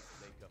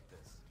 Make up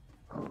this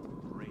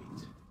great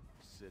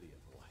city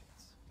of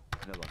lights.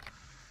 Vanilla.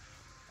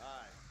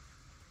 Hi,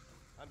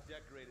 I'm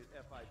decorated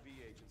FIB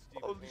agent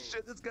Steve. Holy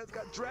shit, this guy's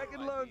got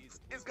dragon lungs.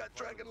 He's got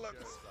dragon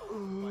lungs.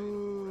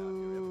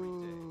 Ooh,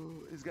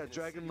 he's got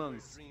dragon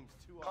lungs.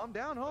 Calm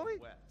down, homie.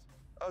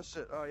 Oh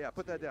shit. Oh yeah,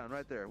 put that down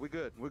right there. We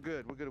good. We're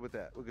good. We're good with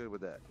that. We're good with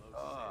that.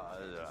 Oh,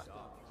 yeah.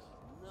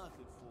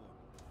 Nothing for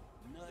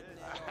me. Nothing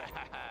at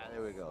all.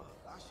 There we go.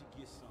 I should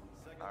get something.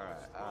 All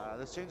right,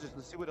 let's change it.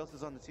 Let's see what else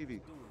is on the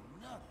TV.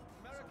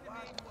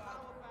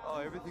 Oh,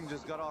 everything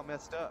just got all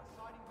messed up.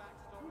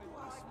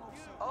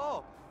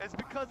 Oh, it's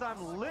because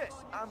I'm lit.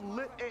 I'm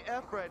lit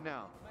AF right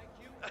now.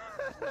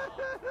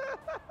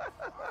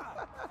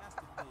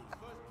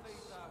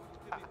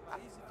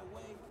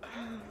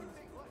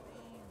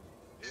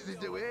 Easy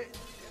to it.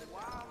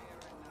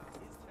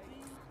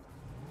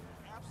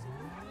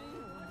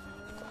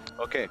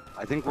 Okay,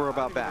 I think we're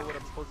about back. What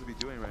I'm supposed to be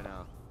doing right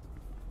now.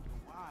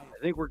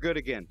 I think we're good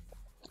again.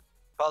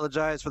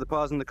 Apologize for the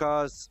pause and the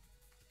cause.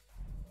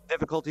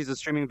 Difficulties of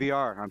streaming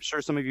VR. I'm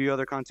sure some of you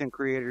other content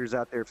creators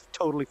out there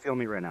totally feel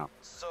me right now.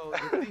 So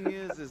the thing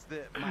is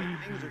that my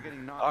things are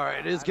getting knocked All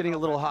right, it is getting a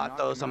little hot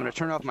though, so I'm gonna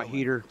turn off my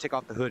heater, take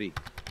off the hoodie.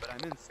 But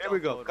I'm in Here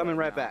we go, mode coming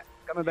right now, back.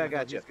 Coming back even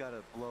though at you. He's got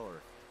a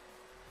blower.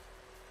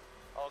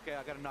 Okay,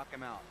 I gotta knock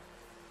him out.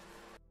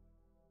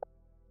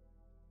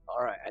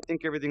 All right, I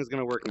think everything's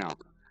gonna work now.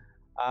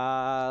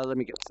 Let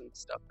me get some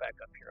stuff back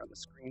up here on the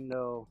screen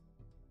though.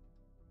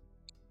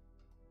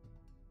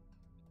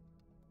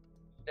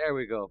 There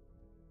we go.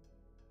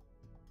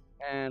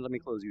 And let me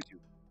close YouTube.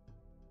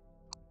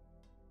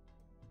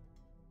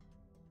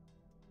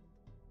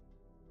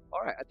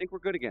 All right, I think we're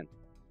good again.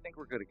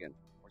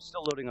 We're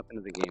still loading up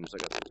into the game, so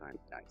I got some time.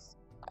 Nice.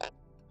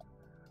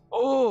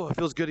 Oh, it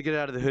feels good to get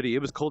out of the hoodie.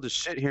 It was cold as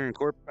shit here in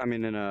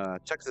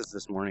Texas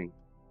this morning.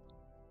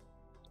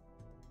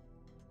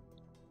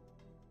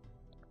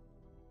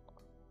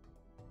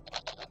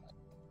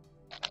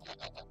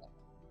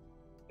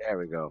 There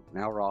we go.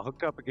 Now we're all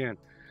hooked up again.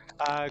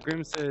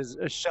 Grim says,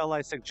 shall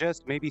I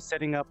suggest maybe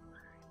setting up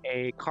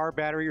a car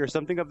battery or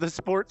something of the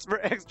sports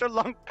for extra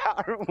long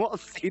power while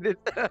seated?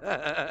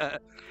 That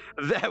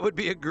would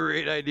be a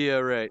great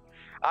idea, right?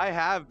 I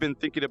have been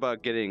thinking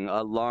about getting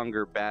a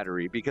longer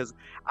battery because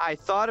I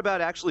thought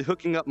about actually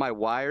hooking up my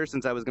wire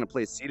since I was going to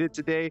play seated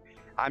today.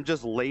 I'm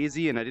just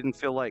lazy and I didn't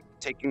feel like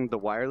taking the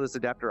wireless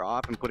adapter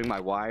off and putting my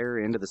wire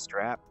into the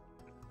strap.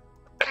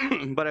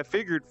 But I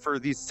figured for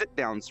these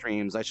sit-down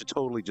streams, I should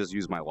totally just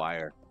use my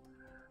wire.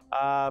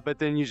 But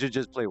then you should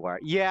just play wire.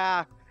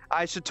 Yeah,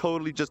 I should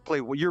totally just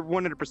play. You're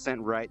 100%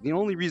 right. The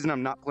only reason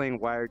I'm not playing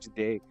wire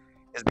today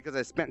is because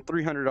I spent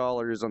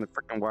 $300 on the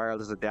freaking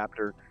wireless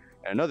adapter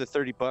and another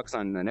 $30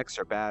 on an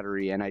extra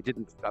battery, and I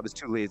was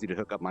too lazy to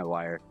hook up my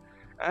wire.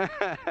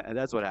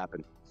 That's what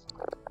happened.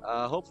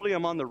 Hopefully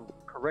I'm on the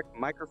correct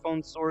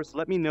microphone source.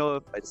 Let me know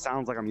if it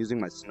sounds like I'm using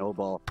my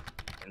Snowball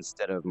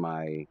instead of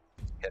my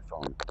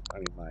headphone.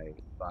 My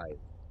Vive.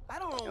 I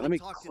don't let me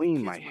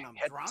clean my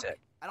headset.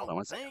 Hold on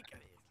one second.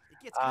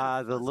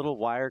 The little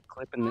wire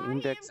clip in the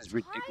index is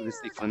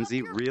ridiculously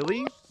flimsy.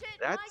 Really?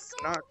 That's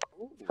not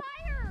cool.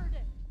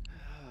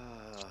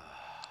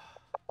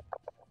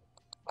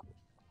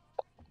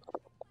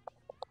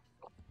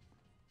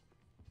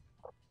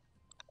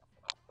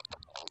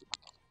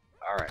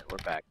 All right, we're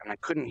back. And I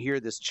couldn't hear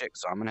this chick,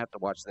 so I'm going to have to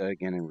watch that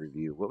again and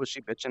review. What was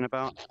she bitching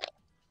about?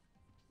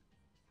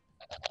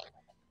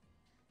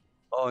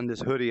 Oh, and this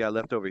hoodie I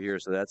left over here,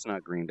 so that's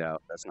not greened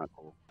out. That's not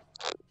cool.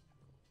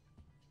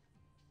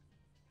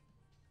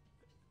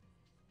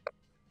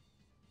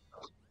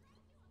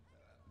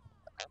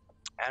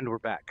 And we're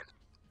back.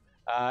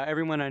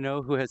 Everyone I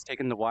know who has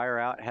taken the wire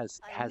out has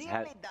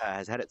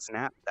had it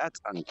snap. That's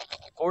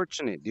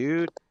unfortunate,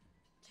 dude.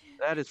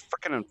 That is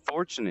freaking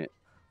unfortunate.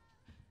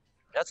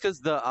 That's because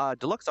the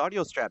deluxe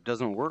audio strap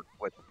doesn't work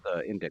with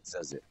the index,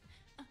 says it.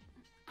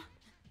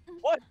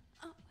 What?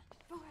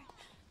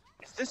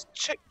 Is this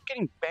chick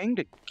getting banged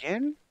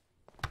again?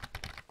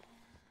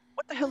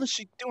 What the hell is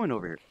she doing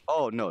over here?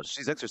 Oh no,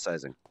 she's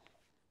exercising.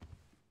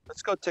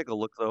 Let's go take a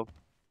look though.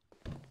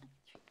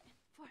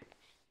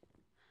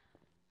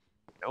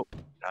 Nope,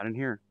 not in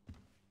here.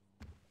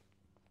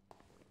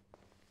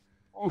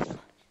 Oof.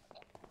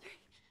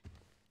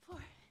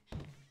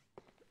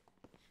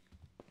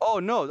 Oh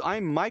no,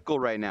 I'm Michael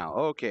right now.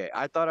 Okay,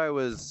 I thought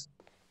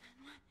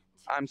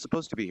I'm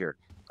supposed to be here.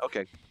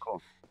 Okay,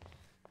 cool.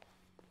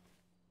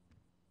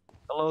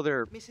 Hello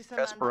there,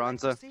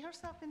 Esperanza. See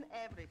herself in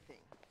everything.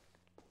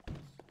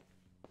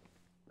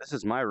 This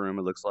is my room,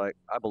 it looks like.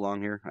 I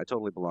belong here. I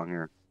totally belong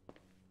here.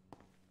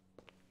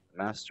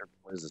 What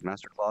is this?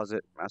 Master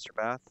closet? Master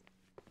bath?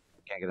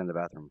 I can't get in the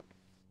bathroom.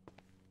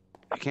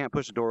 You can't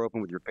push a door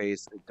open with your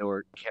face. The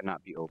door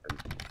cannot be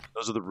opened.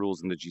 Those are the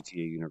rules in the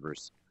GTA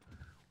universe.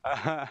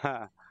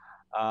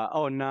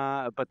 Oh,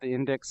 nah, but the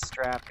index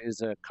strap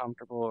is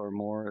comfortable or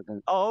more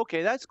than... Oh,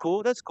 okay, that's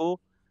cool. That's cool.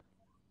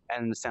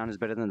 And the sound is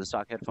better than the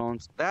stock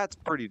headphones. That's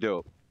pretty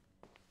dope.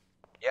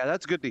 Yeah,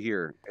 that's good to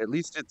hear. At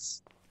least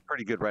it's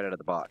pretty good right out of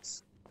the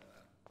box.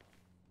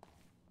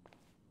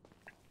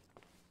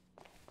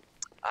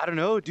 I don't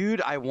know,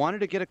 dude. I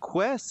wanted to get a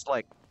Quest.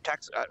 Like,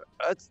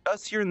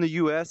 us here in the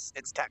U.S.,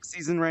 it's tax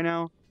season right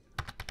now.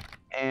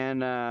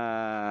 And,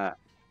 I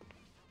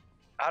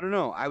don't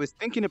know. I was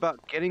thinking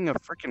about getting a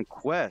freaking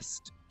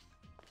Quest.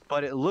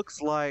 But it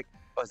looks like...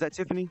 Oh, is that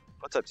Tiffany?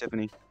 What's up,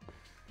 Tiffany?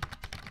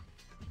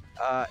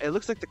 It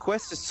looks like the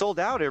Quest is sold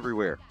out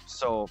everywhere.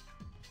 So,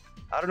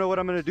 I don't know what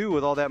I'm going to do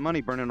with all that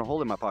money burning a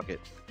hole in my pocket.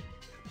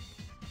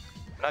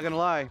 Not going to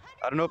lie.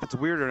 I don't know if it's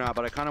weird or not,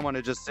 but I kind of want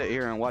to just sit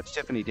here and watch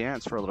Tiffany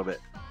dance for a little bit.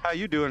 How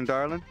you doing,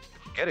 darling?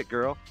 Get it,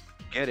 girl.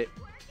 Get it.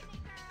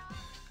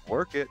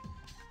 Work it.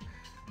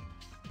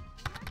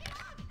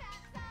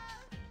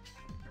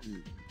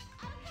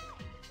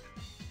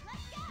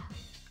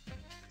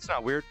 It's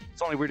not weird.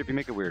 It's only weird if you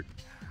make it weird.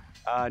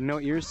 No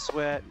ears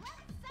sweat.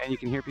 And you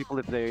can hear people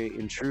if they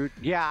intrude.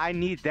 Yeah, I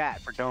need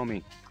that for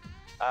Domi.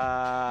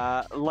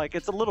 Like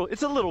it's a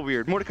little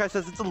weird. Mordecai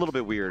says it's a little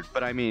bit weird,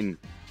 but I mean,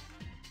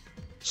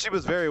 she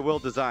was very well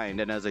designed,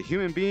 and as a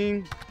human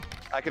being,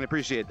 I can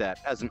appreciate that.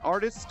 As an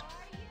artist,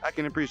 I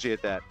can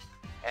appreciate that.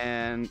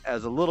 And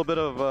as a little bit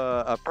of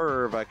a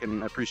perv, I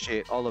can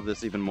appreciate all of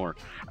this even more.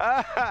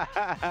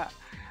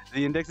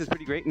 The index is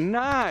pretty great.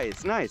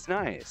 Nice, nice,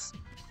 nice.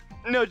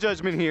 No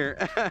judgment here.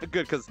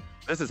 Good, because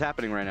this is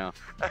happening right now.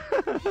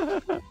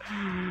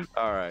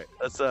 All right,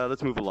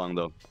 let's move along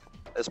though.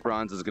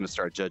 Esperanza is gonna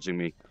start judging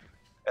me.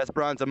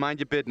 Esperanza, mind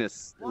your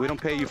business. We don't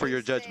pay you for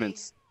your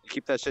judgments. You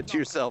keep that shit to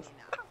yourself.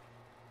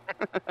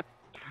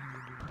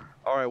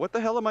 All right, what the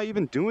hell am I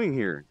even doing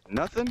here?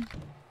 Nothing.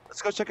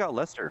 Let's go check out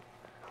Lester.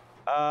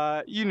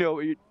 You know,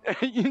 you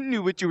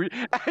knew what you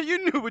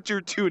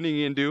were tuning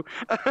into.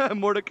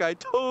 Mordecai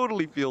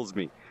totally feels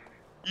me.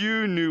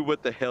 You knew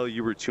what the hell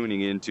you were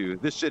tuning into.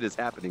 This shit is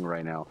happening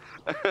right now.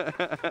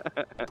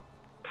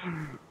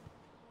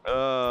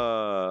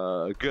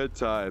 Good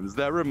times.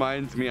 That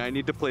reminds me, I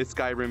need to play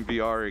Skyrim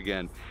VR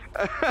again.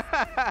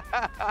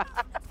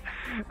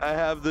 I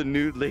have the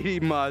nude lady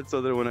mod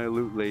so that when I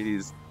loot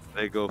ladies,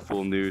 they go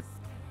full nude.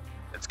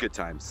 It's good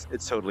times.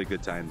 It's totally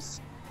good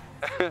times.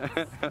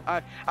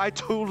 I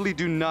totally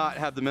do not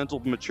have the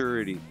mental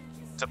maturity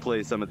to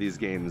play some of these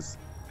games,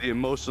 the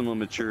emotional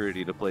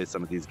maturity to play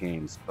some of these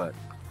games, but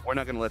we're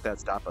not going to let that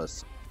stop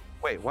us.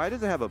 Wait, why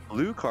does it have a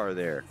blue car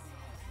there?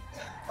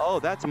 Oh,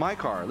 that's my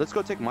car. Let's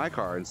go take my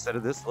car instead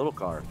of this little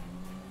car.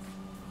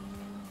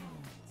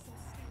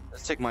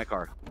 Let's take my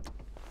car.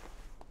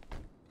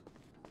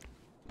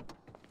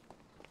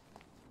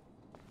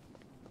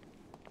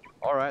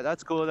 All right,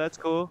 that's cool. That's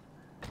cool.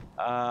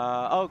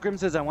 Oh, Grim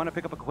says, I want to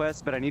pick up a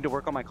quest, but I need to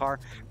work on my car.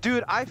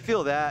 Dude, I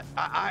feel that.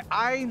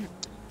 I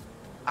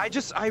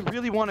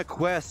really want a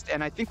quest,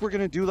 and I think we're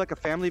going to do like a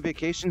family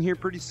vacation here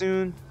pretty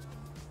soon.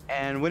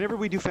 And whenever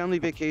we do family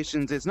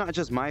vacations, it's not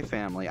just my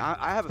family.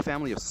 I have a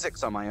family of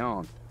 6 on my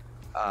own,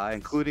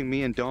 including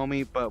me and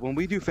Domi. But when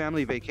we do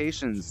family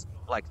vacations,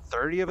 like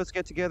 30 of us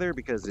get together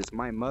because it's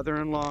my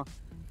mother-in-law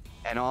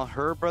and all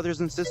her brothers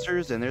and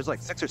sisters, and there's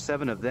like 6 or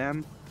 7 of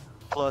them,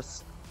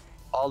 plus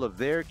all of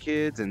their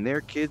kids and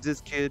their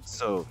kids' kids.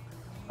 So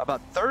about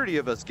 30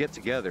 of us get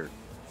together.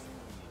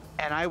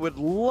 And I would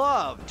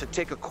love to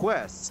take a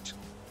quest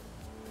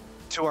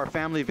to our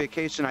family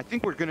vacation. I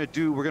think we're gonna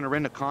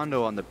rent a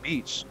condo on the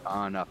beach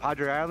on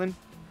Padre Island.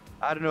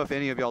 I don't know if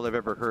any of y'all have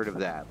ever heard of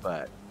that,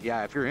 but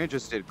yeah, if you're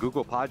interested,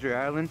 Google Padre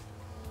Island.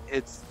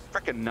 It's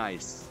freaking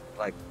nice.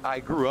 Like, I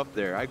grew up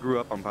there. I grew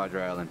up on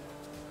Padre Island.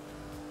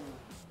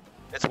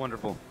 It's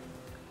wonderful.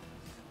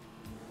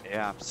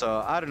 Yeah,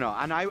 so I don't know.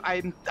 And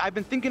I've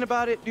been thinking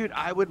about it, dude.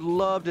 I would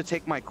love to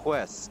take my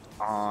quest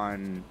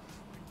on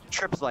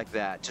trips like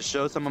that to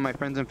show some of my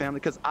friends and family,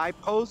 because I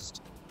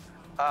post,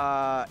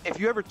 if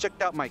you ever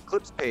checked out my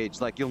clips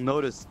page, like, you'll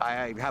notice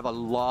I have a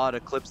lot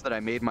of clips that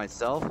I made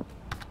myself.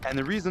 And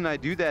the reason I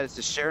do that is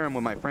to share them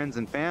with my friends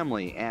and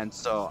family. And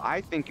so I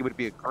think it would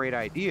be a great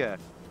idea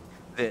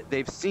that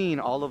they've seen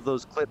all of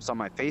those clips on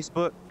my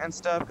Facebook and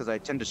stuff, because I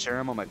tend to share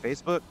them on my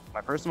Facebook,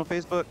 my personal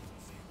Facebook.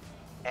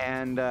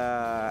 And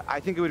I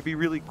think it would be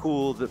really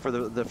cool that for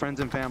the friends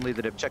and family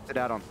that have checked it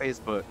out on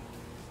Facebook,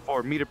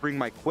 for me to bring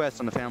my quest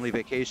on the family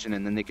vacation,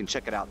 and then they can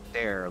check it out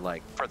there,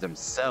 like, for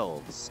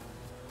themselves.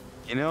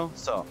 You know?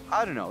 So,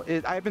 I don't know.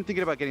 I've been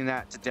thinking about getting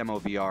that to demo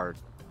VR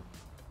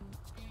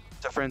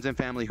to friends and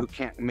family who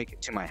can't make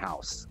it to my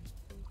house.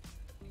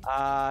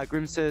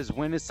 Grim says,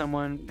 when is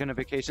someone gonna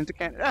vacation to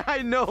Canada?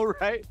 I know,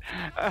 right?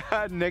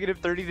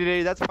 -30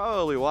 today. That's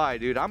probably why,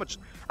 dude. I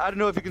don't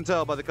know if you can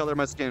tell by the color of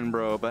my skin,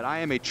 bro, but I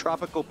am a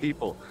tropical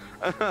people.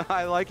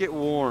 I like it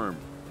warm.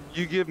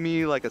 You give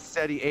me like a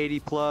steady 80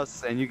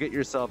 plus, and you get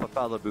yourself a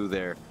Falibu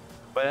there.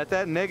 But at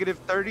that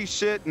 -30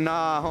 shit,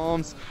 nah,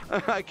 Holmes.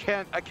 I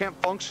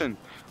can't function.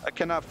 I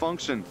cannot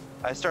function.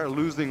 I start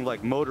losing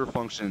like motor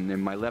function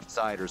in my left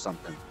side or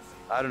something.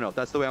 I don't know.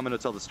 That's the way I'm gonna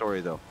tell the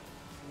story, though.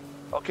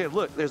 Okay,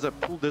 look, there's a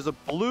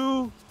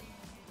blue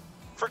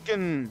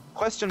freaking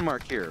question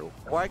mark here.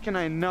 Why can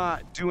I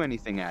not do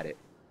anything at it?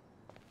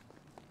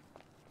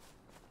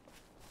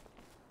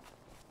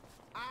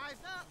 Eyes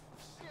up,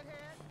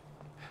 shithead.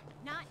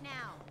 Not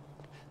now.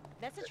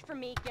 Message from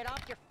me, get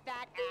off your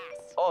fat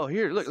ass. Oh,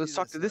 here, look, let's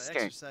talk to this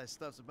gang. Exercise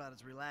stuff's about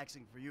as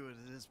relaxing for you as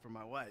it is for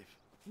my wife.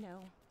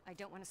 No, I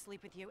don't want to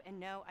sleep with you, and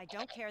no, I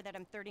don't care that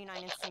I'm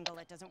 39 and single.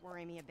 It doesn't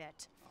worry me a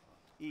bit.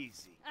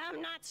 Easy.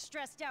 I'm not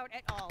stressed out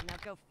at all. Now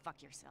go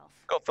fuck yourself.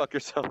 Go fuck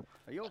yourself.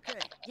 Are you okay?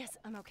 Yes,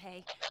 I'm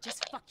okay.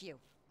 Just fuck you.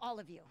 All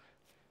of you.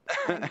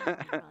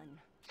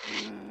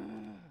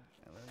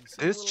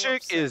 This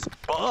chick is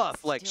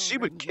buff. Like, she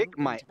would kick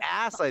my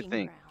ass, I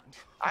think.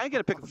 I ain't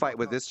gonna pick a fight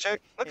with this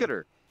chick. Look at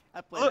her.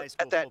 Look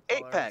at that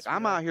 8-pack.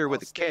 I'm out here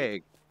with a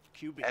keg.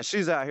 And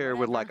she's out here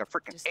with like a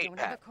freaking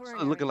 8-pack.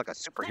 Looking like a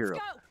superhero.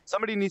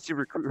 Somebody needs to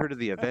recruit her to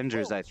the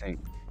Avengers, I think.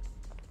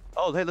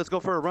 Oh, hey, let's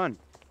go for a run.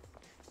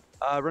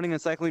 Running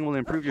and cycling will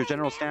improve your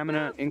general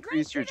stamina.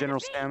 Increase your general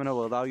stamina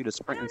will allow you to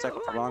sprint and cycle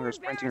for longer.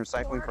 Sprinting or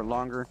cycling for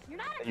longer than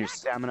your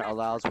stamina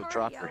allows will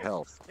drop your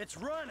health. It's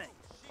running.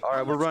 All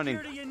right, we're running.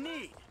 How much gear do you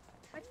need?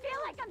 I feel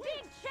like I'm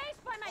being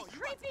chased by my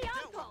creepy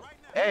uncle.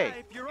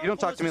 Hey, you don't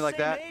talk to me like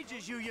that.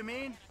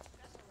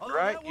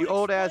 Right? You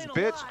old ass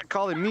bitch. You're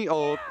calling me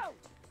old.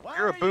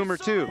 You're a boomer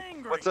too.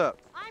 What's up?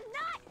 I'm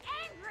not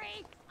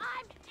angry.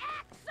 I'm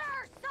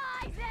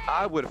exercising.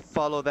 I would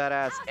follow that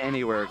ass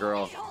anywhere,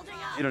 girl.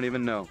 You don't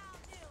even know.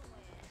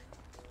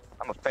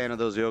 I'm a fan of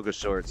those yoga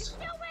shorts.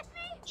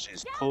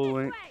 She's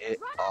pulling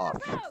it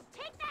off.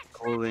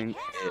 Pulling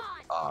it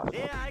off.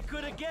 Yeah, I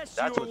could have guessed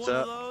That's you were what's one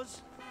up. of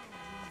those.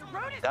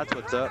 That's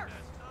what's up.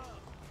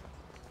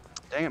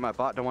 Dang it, my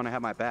bot don't want to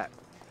have my back.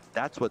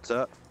 That's what's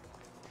up.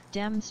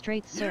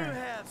 Demonstrate, sir.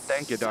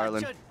 Thank you,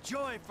 darling.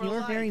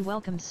 You're very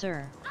welcome,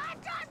 sir.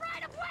 I've got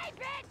right of way,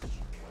 bitch.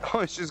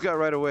 Oh, she's got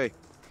right away.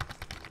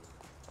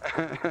 Just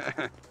give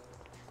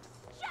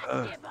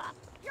up.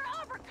 You're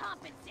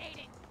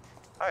overcompensating.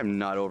 I'm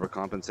not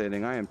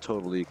overcompensating. I am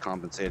totally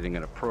compensating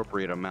an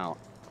appropriate amount.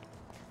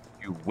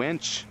 You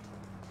wench.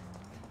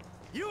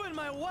 You and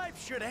my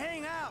wife should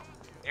hang out.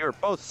 You're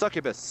both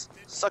succubus.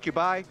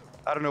 Succubi.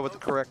 I don't know what the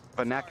correct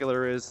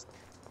vernacular is.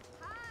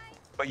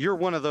 But you're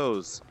one of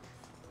those.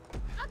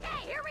 Okay,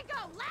 here we go.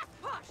 Last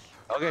push.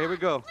 Okay, here we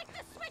go. Flick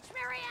the switch,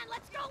 Marianne.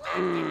 Let's go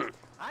left.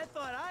 I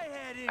thought I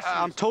had issues.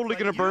 I'm totally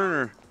gonna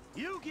burn her.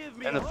 You give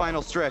me In the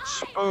final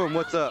stretch. Boom,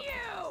 what's up?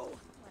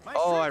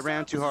 Oh, I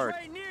ran too hard.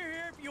 Right near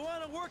here if you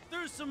want to work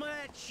through some of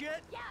that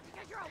shit. Yeah,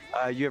 because you're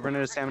a You ever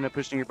notice stamina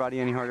pushing your body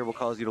any harder will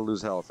cause you to lose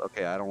health?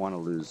 Okay, I don't want to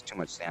lose too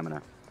much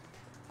stamina.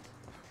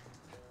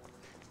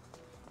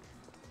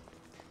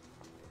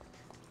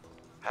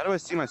 How do I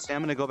see my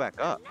stamina go back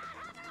up?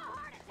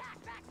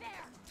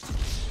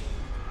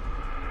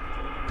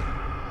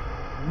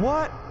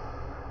 What?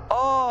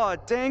 Oh,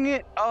 dang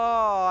it.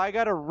 Oh, I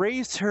gotta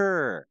race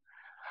her.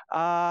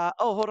 Oh,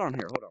 hold on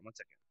here. Hold on 1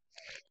 second.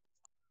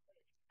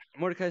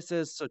 Mordecai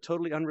says, so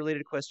totally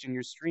unrelated question.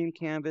 Your stream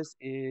canvas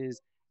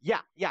is, yeah,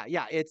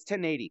 it's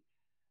 1080.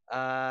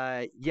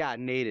 Yeah,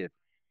 native,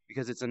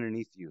 because it's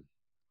underneath you.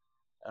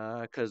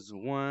 Because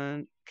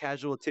one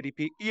casual titty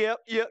peek. Yep.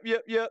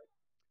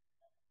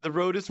 The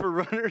road is for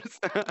runners.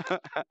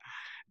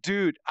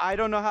 Dude, I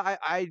don't know how,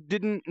 I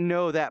didn't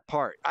know that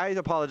part. I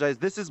apologize.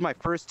 This is my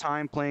first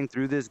time playing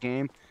through this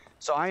game,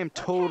 so I am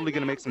totally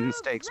going to make some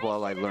mistakes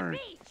while I learn.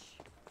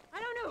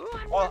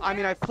 Well, I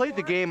mean, I've played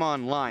the game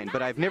online,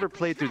 but I've never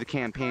played through the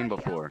campaign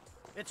before.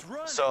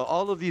 So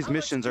all of these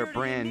missions are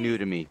brand new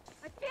to me.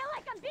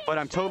 But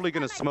I'm totally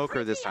going to smoke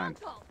her this time.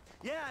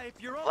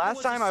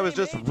 Last time I was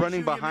just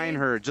running behind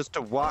her just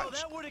to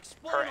watch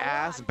her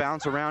ass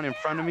bounce around in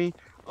front of me,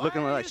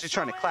 looking like she's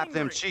trying to clap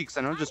them cheeks,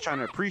 and I'm just trying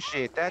to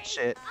appreciate that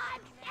shit.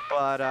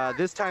 But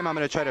this time I'm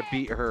going to try to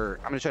beat her.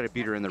 I'm going to try to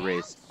beat her in the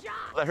race.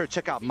 Let her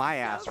check out my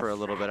ass for a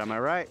little bit, am I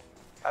right?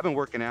 I've been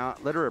working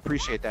out. Let her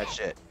appreciate that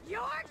shit.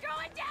 You're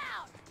going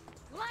down.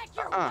 Like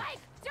your wife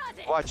does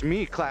it. Watch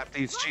me clap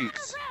these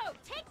cheeks.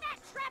 Take that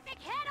traffic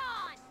head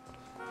on.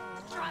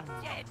 Drop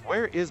dead.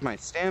 Where is my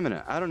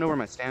stamina? I don't know where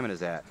my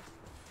stamina's at.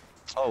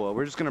 Oh, well,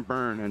 we're just going to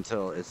burn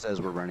until it says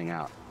we're running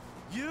out.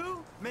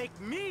 You make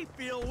me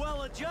feel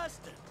well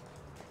adjusted.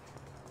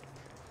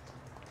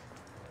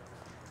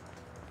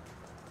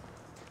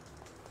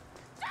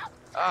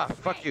 Ah,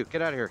 fuck you.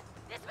 Get out of here.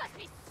 This must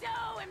be so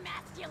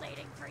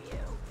emasculating for you.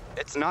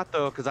 It's not,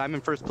 though, because I'm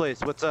in first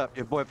place. What's up?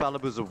 Your boy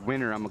Falibu's a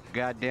winner. I'm a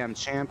goddamn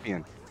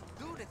champion.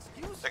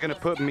 They're going to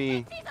put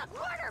me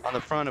on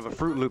the front of a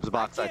Fruit Loops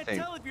box, I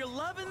think. Tell if you're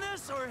loving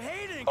this or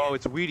hating Oh,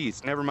 it's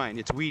Wheaties. Never mind.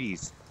 It's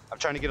Wheaties. I'm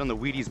trying to get on the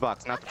Wheaties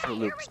box, not the Fruit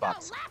Loops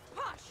box. Last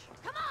push.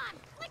 Come on.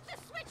 Flick the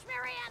switch,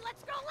 Marianne.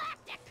 Let's go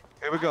lactic.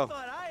 Here we go. I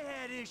thought I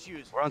had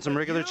issues. We're on some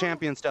regular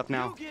champion stuff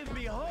now. You give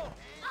me hope.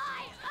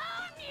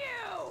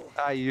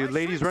 You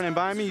ladies running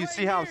by me, you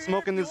see how I'm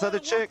smoking this other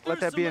chick? Let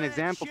that be an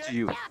example to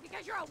you. Yeah,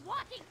 because you're a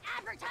walking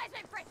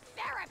advertisement for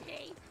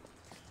therapy.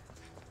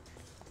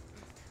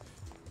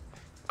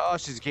 Oh,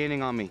 she's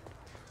gaining on me.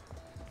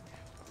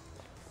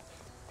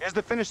 Here's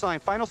the finish line.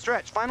 Final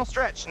stretch. Final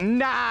stretch.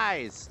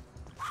 Nice.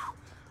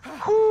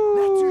 Not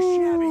too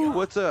shabby.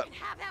 What's up? You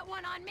can have that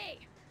one on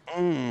me.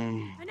 I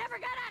never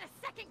got out of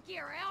second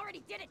gear. I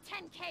already did it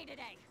 10K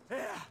today.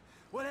 Yeah,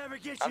 whatever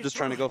gets you. I'm just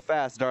trying to go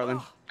fast,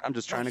 darling. I'm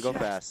just trying to go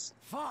fast.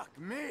 Fuck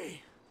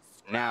me.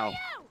 Now.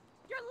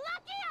 You're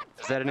lucky I'm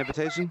Is that an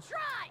invitation?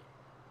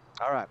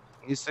 All right.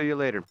 You see you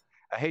later.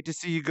 I hate to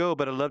see you go,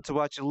 but I love to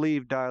watch you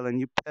leave, darling.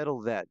 You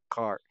pedal that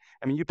cart.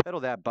 I mean, you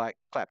pedal that bike.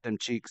 Clap them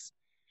cheeks.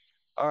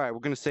 All right, we're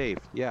going to save.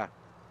 Yeah.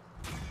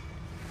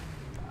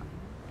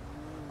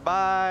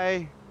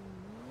 Bye.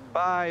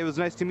 Bye. It was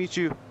nice to meet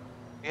you.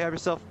 You have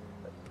yourself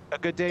a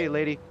good day,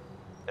 lady.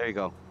 There you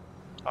go.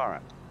 All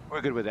right.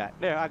 We're good with that.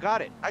 There, I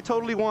got it. I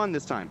totally won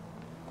this time.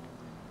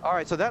 All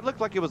right, so that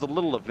looked like it was a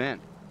little event.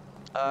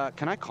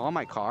 Can I call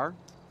my car?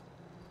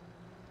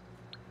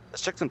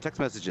 Let's check some text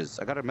messages.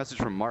 I got a message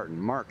from Martin.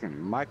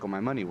 Michael,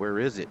 my money, where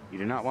is it? You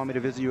do not want me to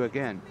visit you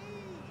again.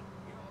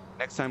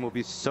 Next time will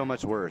be so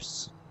much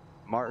worse.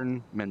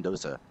 Martin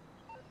Mendoza.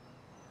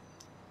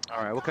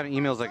 All right, what kind of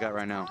emails I got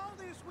right now?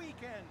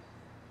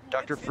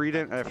 Dr.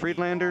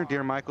 Friedlander,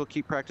 dear Michael,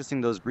 keep practicing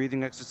those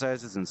breathing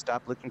exercises and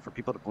stop looking for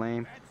people to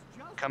blame.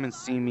 Come and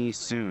see me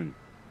soon.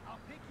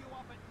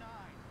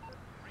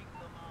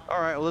 All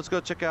right, well, let's go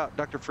check out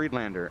Dr.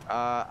 Friedlander.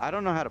 I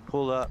don't know how to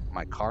pull up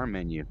my car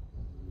menu.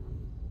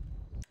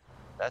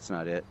 That's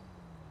not it.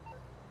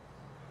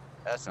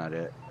 That's not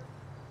it.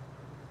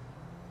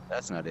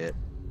 That's not it.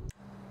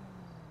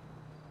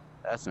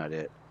 That's not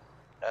it.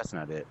 That's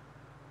not it.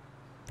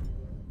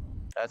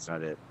 That's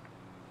not it.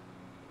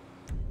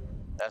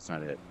 That's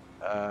not it.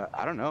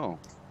 I don't know.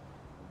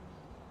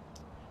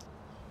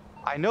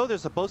 I know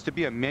there's supposed to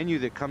be a menu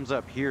that comes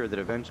up here that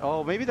eventually...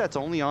 Oh, maybe that's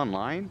only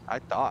online? I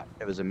thought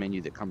it was a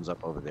menu that comes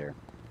up over there.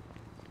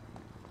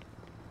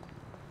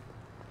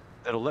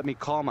 That'll let me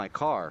call my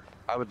car.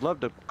 I would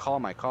love to call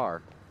my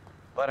car.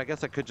 But I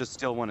guess I could just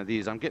steal one of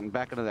these. I'm getting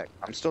back into that...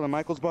 I'm still in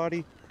Michael's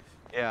body?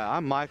 Yeah,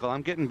 I'm Michael.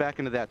 I'm getting back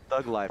into that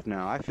thug life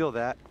now. I feel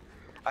that.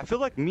 I feel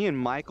like me and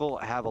Michael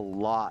have a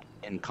lot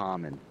in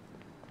common.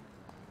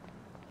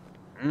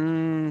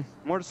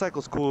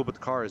 Motorcycle's cool, but the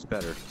car is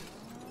better.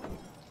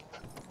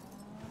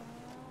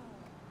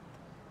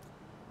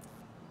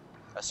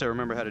 I still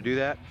remember how to do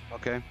that?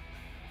 Okay.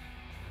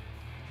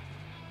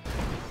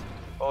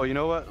 Oh, you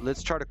know what?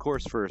 Let's chart a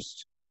course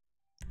first.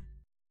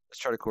 Let's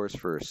chart a course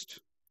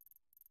first.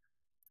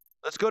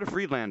 Let's go to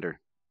Friedlander.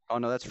 Oh,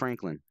 no, that's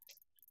Franklin.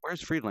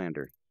 Where's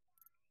Friedlander?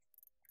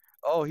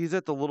 Oh, he's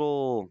at the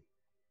little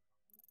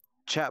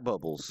chat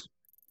bubbles.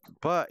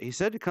 But he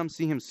said to come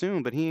see him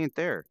soon, but he ain't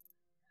there.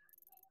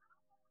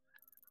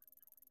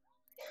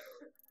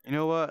 You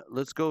know what?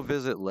 Let's go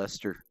visit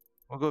Lester.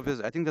 We'll go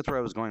visit. I think that's where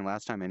I was going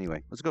last time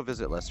anyway. Let's go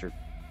visit Lester.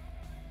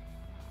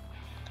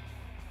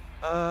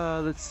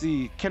 Let's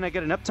see. Can I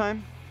get an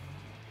uptime?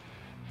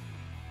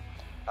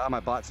 Ah, my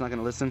bot's not going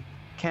to listen.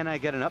 Can I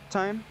get an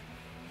uptime?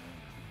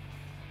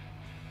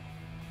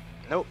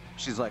 Nope.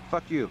 She's like,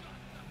 fuck you.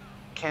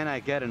 Can I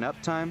get an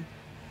uptime?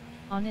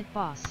 On it,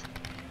 boss.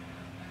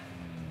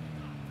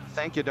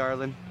 Thank you,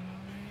 darling.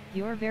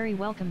 You're very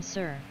welcome,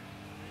 sir.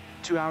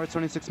 2 hours,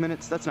 26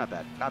 minutes. That's not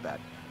bad. Not bad.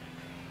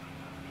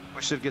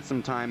 We should get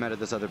some time out of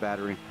this other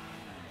battery.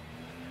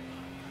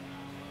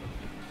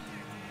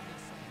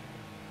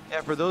 Yeah,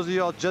 for those of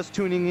y'all just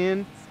tuning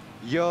in,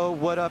 yo,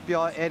 what up,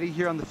 y'all? Eddie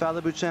here on the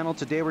Falibu channel.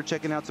 Today we're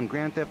checking out some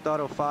Grand Theft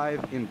Auto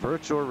 5 in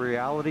virtual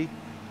reality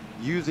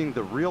using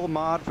the R.E.A.L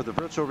mod for the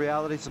virtual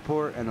reality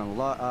support and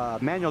the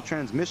manual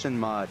transmission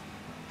mod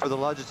for the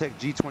Logitech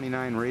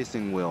G29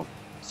 racing wheel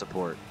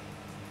support.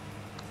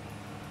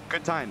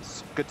 Good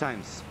times. Good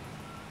times.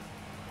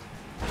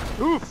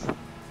 Oof!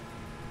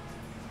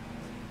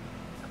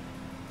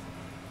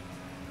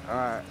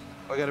 Alright,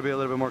 we gotta be a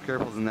little bit more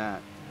careful than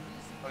that.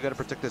 We gotta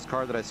protect this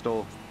car that I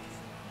stole.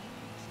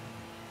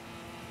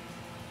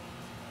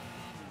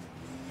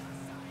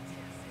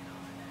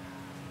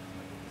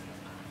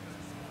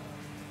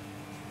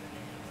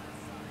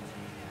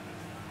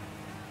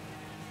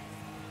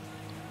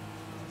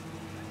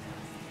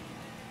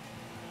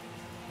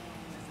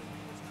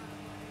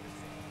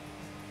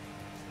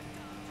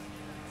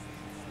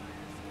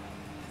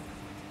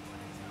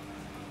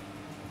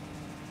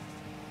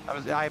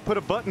 I put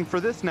a button for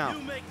this now,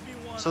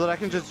 so that I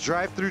can just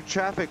drive through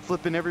traffic,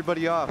 flipping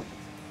everybody off.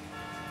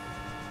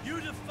 You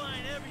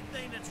define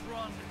everything that's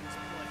wrong in this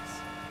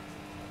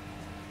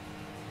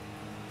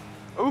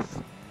place.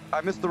 Oof!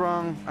 I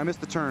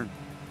missed the turn.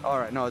 All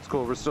right, no, it's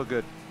cool. We're still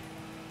good.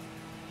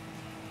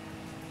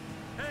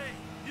 Hey,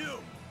 you!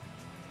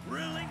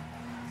 Really?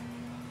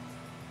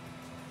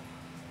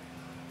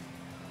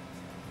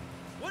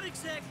 What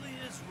exactly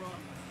is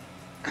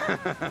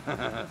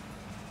wrong?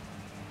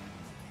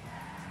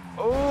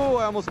 Oh,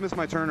 I almost missed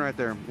my turn right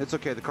there. It's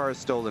okay, the car is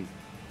stolen.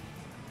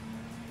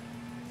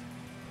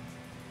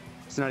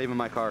 It's not even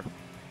my car.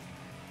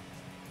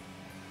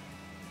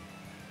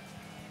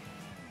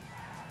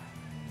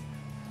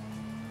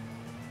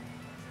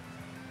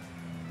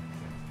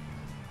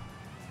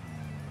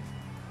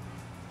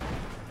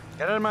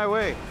 Get out of my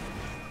way.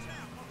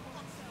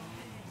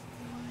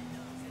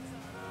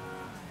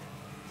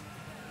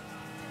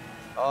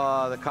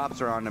 Oh, the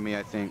cops are onto me,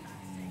 I think.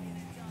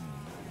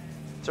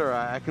 It's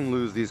alright, I can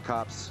lose these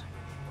cops.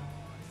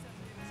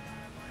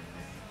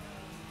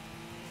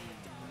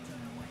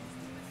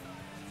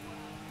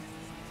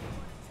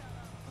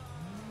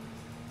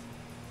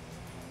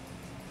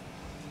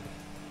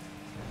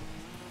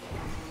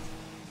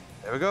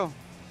 There we go.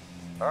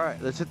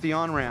 Alright, let's hit the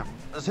on-ramp.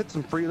 Let's get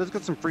some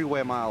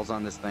freeway miles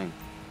on this thing.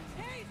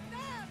 Hey,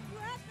 stop! You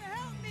have to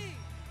help me!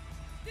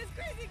 This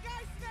crazy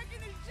guy's smacking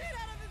the shit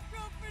out of his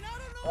girlfriend. I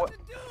don't know what to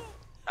do!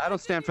 I don't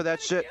stand for that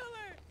shit.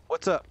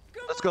 What's up?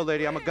 Let's go,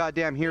 lady. I'm a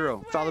goddamn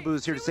hero. Falibu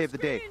is here to save the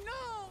day.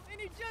 No, and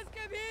he just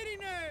kept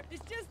hitting her.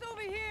 It's just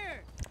over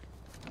here.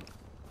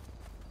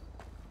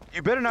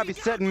 You better not be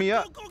setting me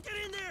up. Go get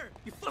in there!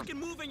 You fucking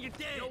move and you're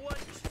dead! You know what?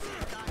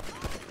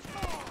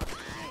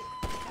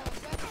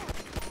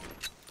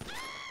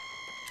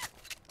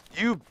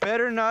 You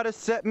better not have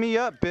set me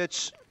up,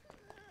 bitch.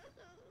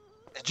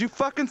 Did you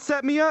fucking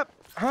set me up?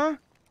 Huh?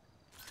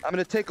 I'm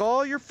gonna take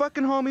all your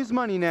fucking homies'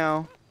 money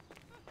now.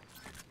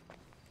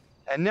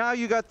 And now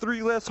you got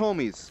 3 less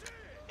homies.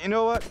 You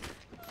know what?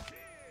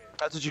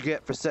 That's what you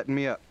get for setting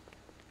me up.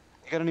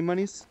 You got any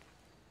monies?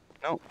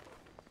 No.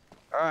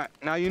 Alright,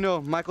 now you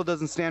know Michael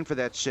doesn't stand for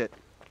that shit.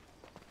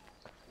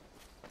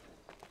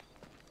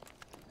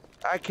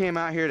 I came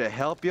out here to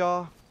help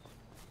y'all.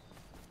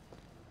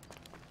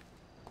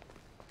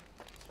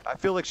 I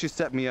feel like she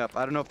set me up.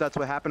 I don't know if that's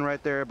what happened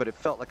right there, but it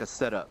felt like a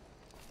setup.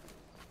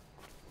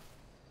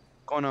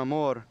 Con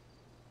amor.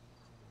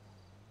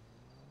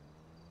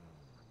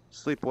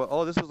 Sleep well.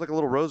 Oh, this was like a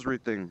little rosary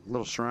thing, a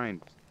little shrine.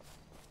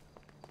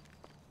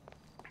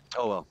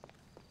 Oh well.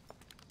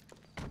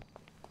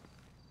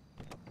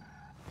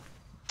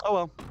 Oh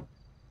well.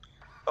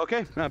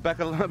 Okay, now back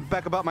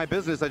about my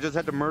business. I just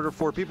had to murder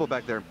 4 people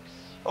back there.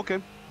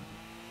 Okay.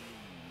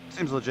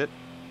 Seems legit.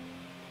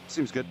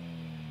 Seems good.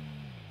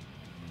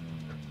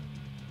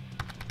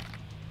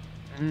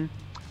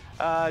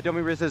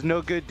 Domi Riz says,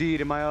 no good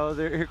deed in my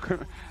other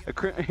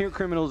here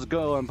criminals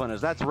go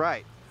unpunished. That's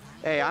right.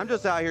 Hey, I'm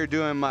just out here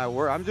doing my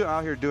work. I'm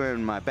out here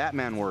doing my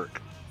Batman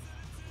work.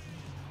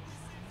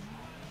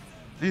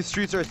 These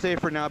streets are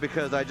safer now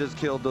because I just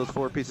killed those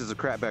 4 pieces of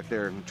crap back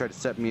there and tried to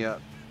set me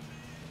up.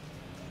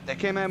 They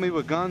came at me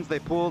with guns, they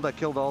pulled, I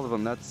killed all of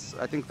them.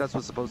 I think that's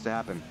what's supposed to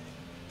happen.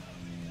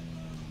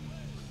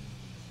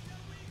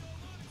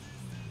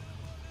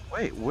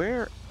 Wait,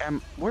 where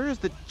is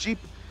the Jeep?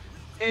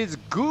 Is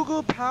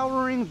Google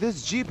powering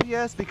this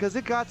GPS? Because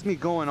it got me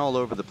going all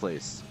over the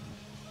place.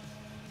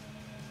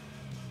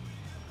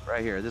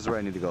 Right here, this is where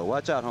I need to go.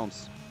 Watch out,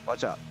 Holmes.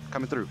 Watch out,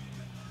 coming through.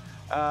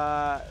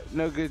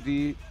 No good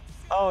deed.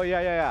 Oh,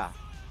 yeah.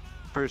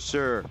 For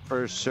sure,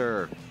 for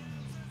sure.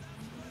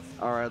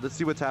 All right, let's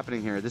see what's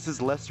happening here. This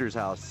is Lester's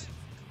house.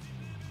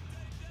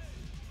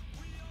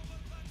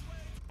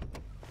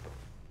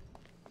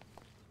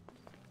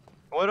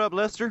 What up,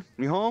 Lester?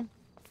 You home?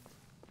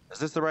 Is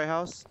this the right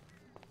house?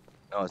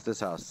 No, it's this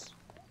house.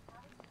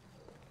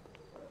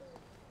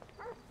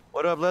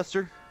 What up,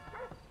 Lester?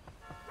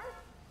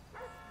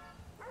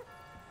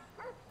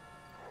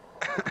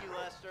 Fuck you,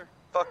 Lester.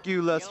 Fuck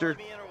you, Lester. You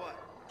gonna let me in or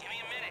what? Give me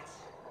a minute.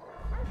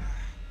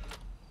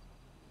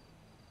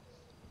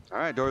 All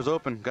right, door's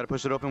open. Got to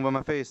push it open with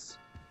my face.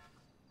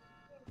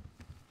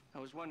 I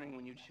was wondering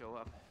when you'd show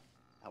up.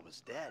 I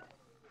was dead.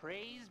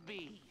 Praise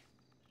be.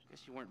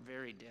 Guess you weren't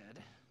very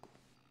dead.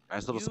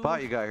 Nice little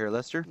spot you got here,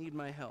 Lester. Need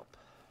my help.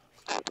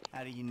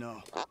 How do you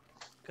know?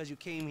 Because you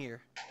came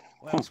here.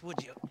 Why else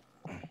would you?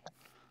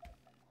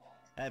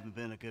 I haven't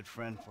been a good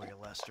friend for you,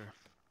 Lester.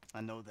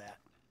 I know that.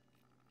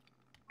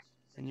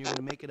 And you're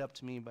gonna make it up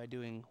to me by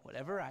doing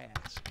whatever I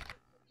ask.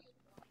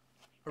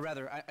 Or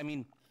rather, I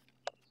mean,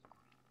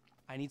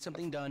 I need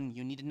something done,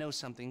 you need to know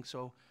something,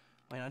 so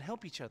why not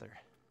help each other?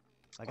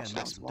 I gotta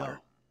make some dough.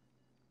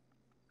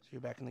 So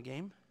you're back in the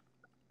game?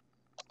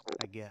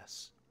 I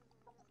guess.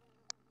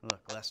 Look,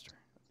 Lester,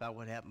 about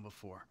what happened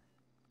before.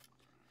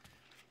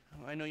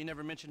 Oh, I know you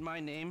never mentioned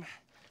my name.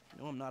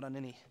 I know I'm not on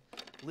any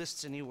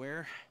lists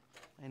anywhere.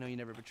 I know you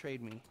never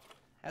betrayed me.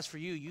 As for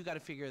you, you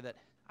gotta figure that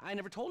I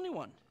never told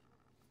anyone.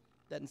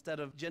 That instead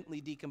of gently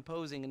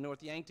decomposing in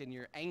North Yankton,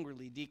 you're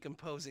angrily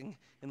decomposing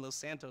in Los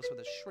Santos with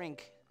a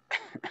shrink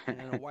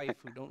and a wife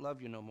who don't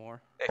love you no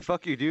more. Hey,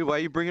 fuck you, dude. Why are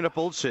you bringing up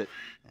old shit?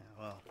 Yeah,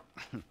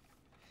 well,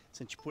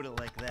 since you put it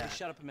like that. Hey,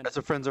 shut up a minute. That's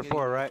what friends are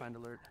for, right?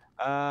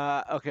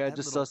 Okay, I That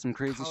just saw some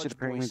crazy college shit.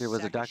 Apparently boy there was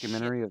a sack of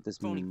documentary shit. of this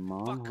Phony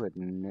mom who had...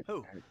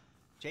 Who?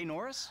 Jay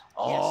Norris?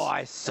 Oh, Yes.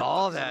 I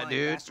saw That that, fucking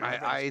dude. bastard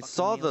never I fucking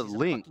saw the meals. He's a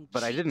link, fucking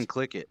but I cheat. didn't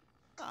click it.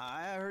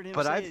 I heard him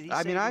But say I that he mean,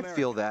 saved I America.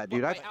 feel that,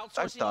 dude. What, I've by outsourcing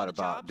all thought the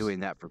about jobs? doing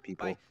that for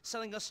people. By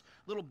selling us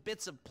little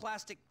bits of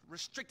plastic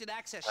restricted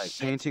access Like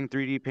shit. painting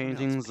 3D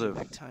paintings of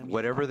payback time, you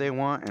whatever they fucking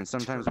want, and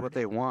sometimes what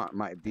they want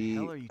might be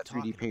hell are you a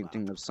 3D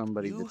painting of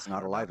somebody You that's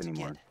not are alive about to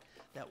anymore. get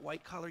that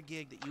white collar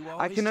gig that you I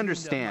always can dreamed of,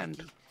 understand.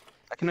 Mikey.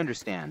 I can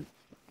understand.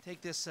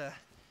 Take this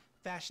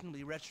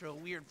fashionably retro,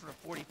 weird for a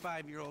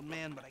 45-year-old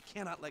man, but I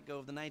cannot let go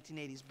of the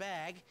 1980s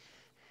bag,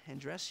 and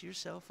dress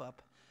yourself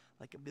up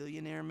like a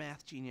billionaire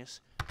math genius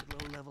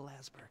with low-level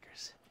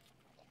Asperger's.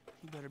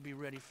 You better be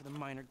ready for the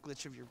minor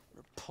glitch of your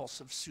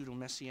repulsive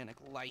pseudo-messianic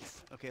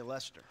life. Okay,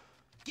 Lester.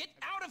 Get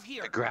out of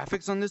here! The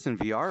graphics on this in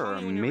VR are Call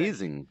me when you're ready.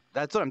 amazing.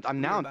 That's what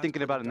I'm now. I'm about thinking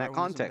to about put it in that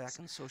Darwinism back context.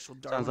 in social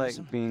Sounds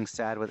Darwinism. like being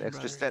sad with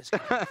extra Brother, steps.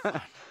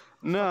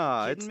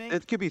 No, kidding me?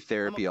 it could be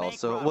therapy I'm a bank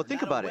also. robber, Well,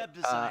 think not a about it. web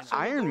designer. So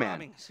we'll Iron go Man,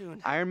 robbing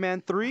soon. Iron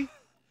Man 3.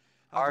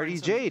 I'll find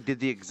RDJ did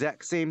the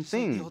exact same Just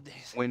like the thing old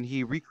days. when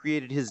he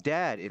recreated his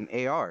dad in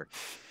AR.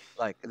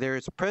 Like,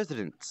 there's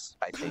precedents,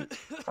 I think,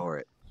 for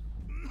it.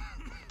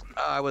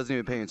 I wasn't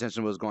even paying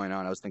attention to what was going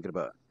on. I was thinking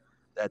about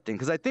that thing.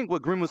 Because I think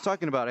what Grim was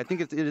talking about, I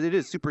think it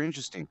is super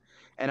interesting.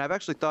 And I've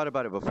actually thought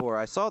about it before.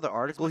 I saw the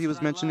article he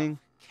was mentioning.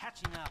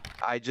 Catching up.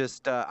 I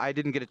just, I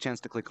didn't get a chance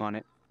to click on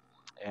it.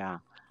 Yeah.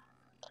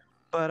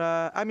 But,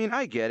 I mean,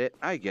 I get it.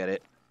 I get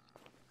it.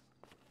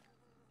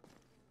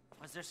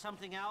 Was there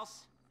something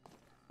else?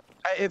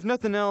 If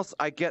nothing else,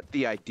 I get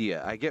the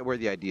idea. I get where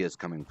the idea is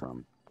coming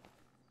from.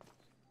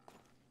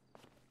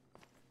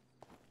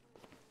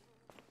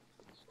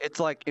 It's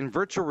like in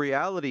virtual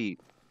reality,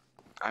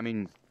 I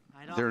mean,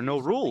 there are no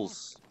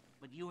rules.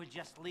 But you were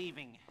just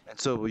leaving. And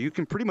so you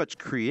can pretty much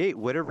create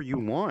whatever you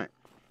want.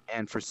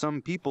 And for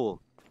some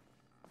people,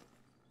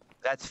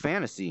 that's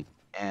fantasy.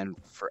 And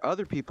for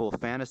other people,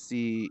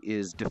 fantasy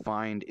is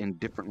defined in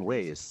different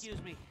ways.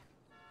 Excuse me.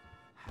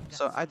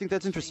 So I think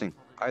that's interesting,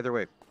 either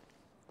way.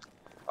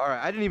 All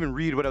right, I didn't even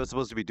read what I was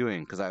supposed to be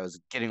doing because I was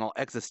getting all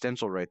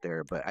existential right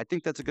there. But I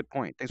think that's a good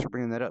point. Thanks for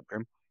bringing that up,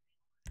 Grim.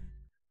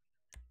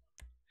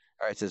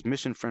 All right, it says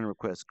mission friend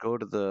request. Go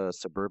to the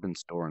suburban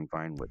store in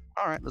Vinewood.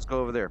 All right, let's go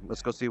over there.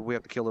 Let's go see what we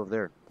have to kill over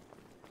there.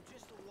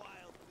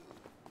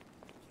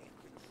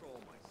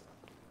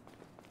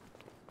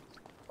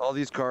 All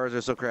these cars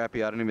are so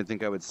crappy, I don't even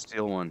think I would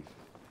steal one.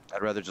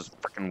 I'd rather just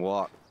freaking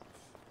walk.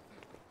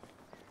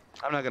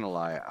 I'm not gonna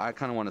lie, I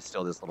kind of want to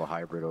steal this little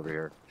hybrid over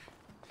here.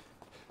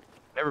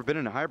 Never been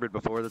in a hybrid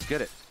before, let's get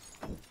it.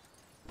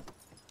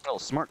 Oh,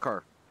 smart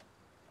car.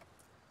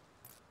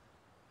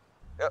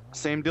 Yep,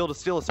 same deal to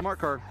steal a smart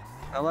car.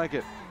 I like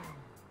it.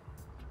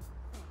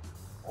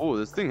 Oh,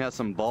 this thing has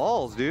some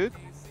balls, dude.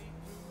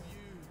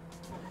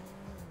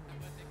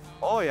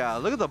 Oh yeah,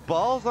 look at the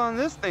balls on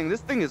this thing.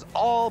 This thing is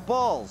all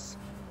balls.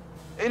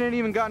 It ain't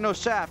even got no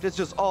shaft, it's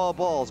just all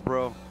balls,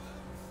 bro.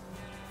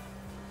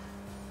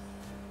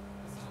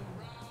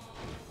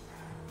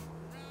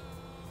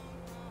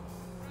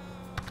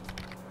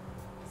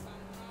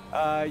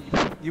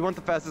 You want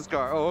the fastest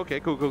car? Oh, okay,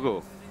 cool, cool,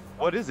 cool.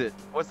 What is it?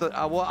 What's the,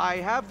 well, I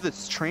have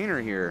this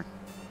trainer here.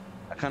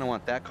 I kind of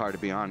want that car, to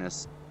be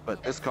honest,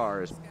 but this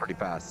car is pretty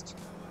fast.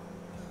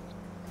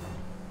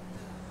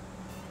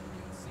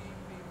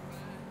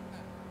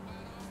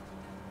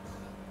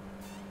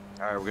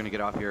 All right, we're gonna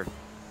get off here.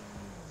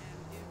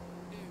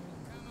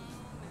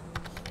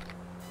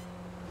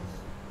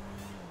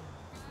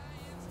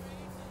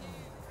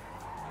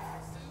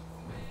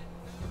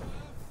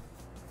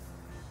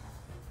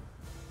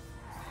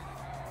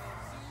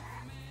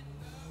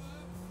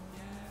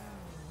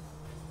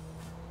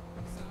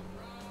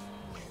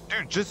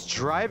 Dude, just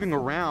driving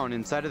around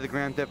inside of the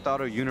Grand Theft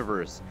Auto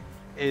universe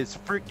is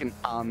freaking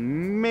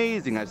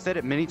amazing. I've said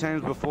it many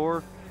times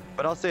before,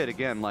 but I'll say it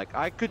again. Like,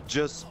 I could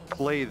just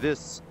play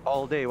this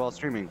all day while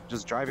streaming,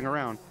 just driving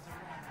around.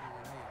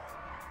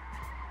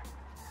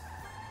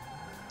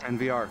 And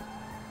VR.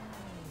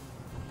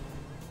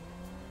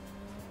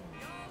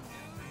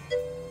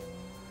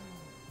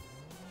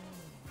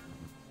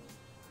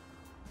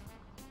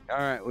 All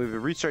right, we've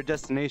reached our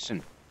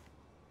destination.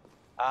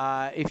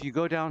 If you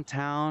go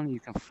downtown, you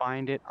can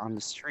find it on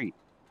the street.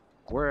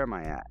 Where am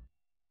I at?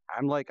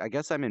 I'm like, I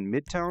guess I'm in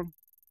Midtown.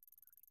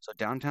 So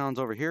downtown's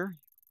over here.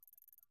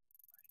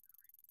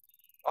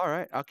 All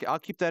right, I'll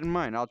keep that in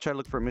mind. I'll try to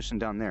look for a mission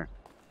down there.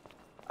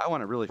 I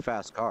want a really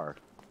fast car.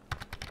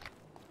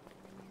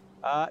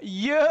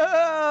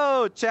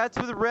 Yo, chats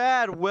with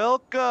Rad,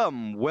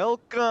 welcome,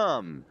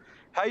 welcome.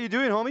 How you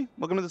doing, homie?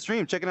 Welcome to the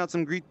stream. Checking out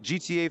some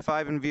GTA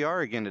 5 in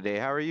VR again today.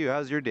 How are you?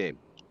 How's your day?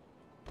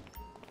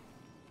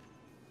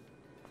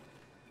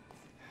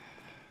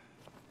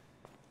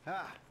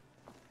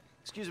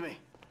 Excuse me.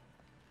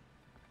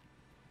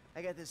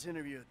 I got this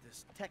interview at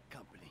this tech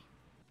company.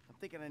 I'm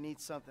thinking I need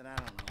something, I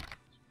don't know,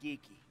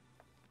 geeky.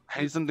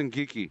 I need something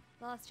geeky.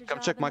 Lost your Come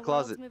job check and my the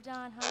world's closet. moved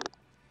on, huh?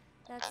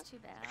 That's too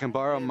bad. You can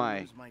borrow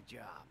my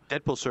job.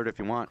 Deadpool shirt if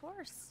you want. Of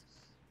course.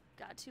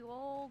 Got too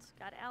old,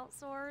 got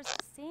outsourced.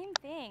 Same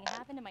thing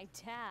happened to my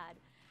dad.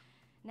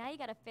 Now you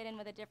gotta fit in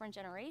with a different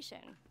generation.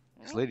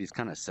 This lady's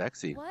kind of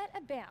sexy. What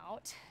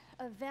about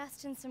a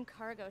vest and some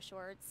cargo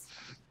shorts?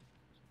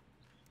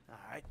 All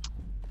right.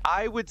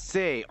 I would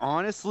say,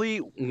 honestly,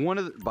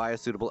 buy a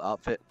suitable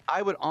outfit.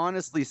 I would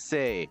honestly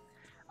say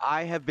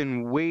I have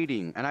been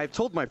waiting, and I've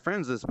told my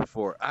friends this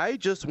before, I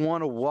just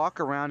want to walk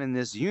around in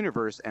this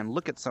universe and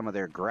look at some of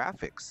their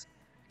graphics.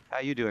 How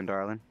you doing,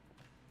 darling?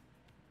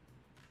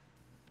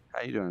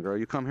 How you doing, girl?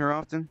 You come here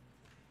often?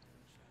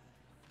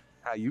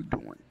 How you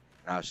doing?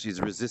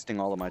 She's resisting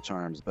all of my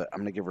charms, but I'm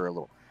going to give her a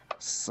little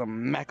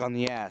smack on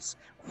the ass.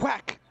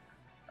 Whack!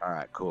 All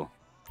right, cool.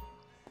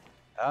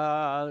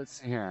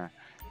 Let's see here.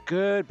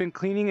 Good. Been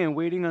cleaning and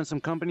waiting on some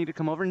company to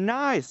come over.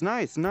 Nice,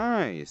 nice,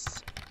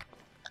 nice.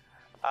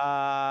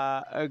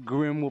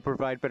 Grim will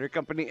provide better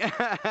company.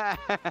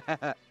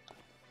 I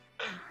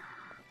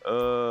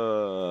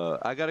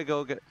gotta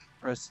go get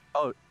rest.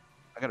 Oh,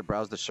 I gotta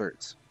browse the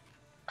shirts.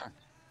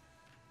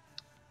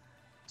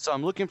 So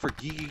I'm looking for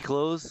geeky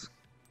clothes.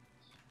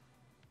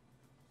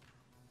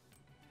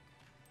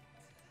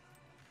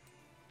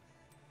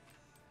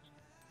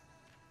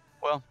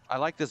 Well, I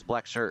like this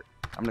black shirt.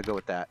 I'm gonna go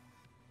with that.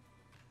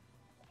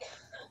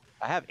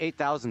 I have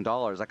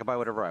 $8,000. I can buy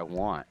whatever I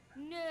want.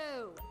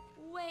 No,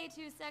 way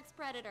too sex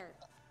predator.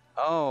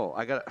 Oh,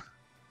 I gotta.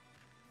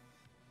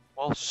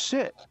 Well,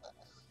 shit.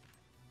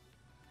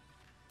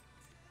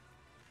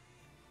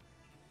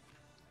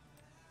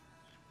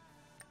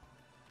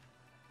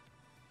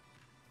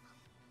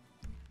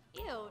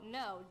 Ew,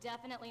 no,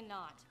 definitely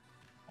not.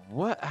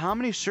 What? How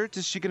many shirts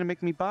is she gonna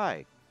make me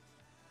buy?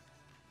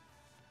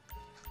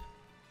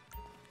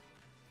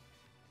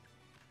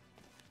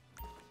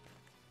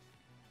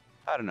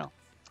 I don't know.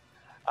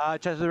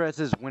 Chester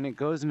says, when it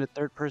goes into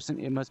third person,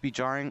 it must be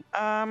jarring.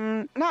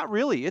 Not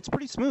really. It's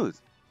pretty smooth.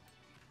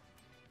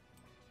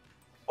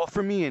 Well,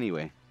 for me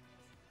anyway.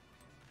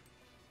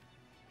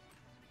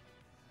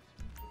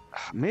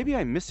 Maybe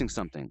I'm missing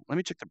something. Let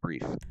me check the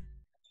brief.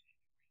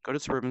 Go to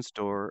Suburban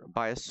store,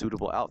 buy a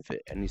suitable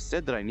outfit. And he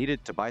said that I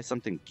needed to buy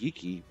something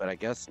geeky, but I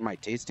guess my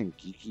taste in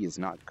geeky is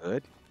not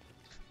good.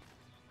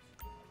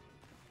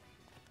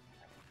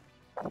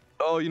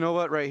 Oh, you know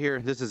what? Right here.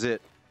 This is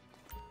it.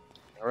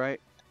 All right.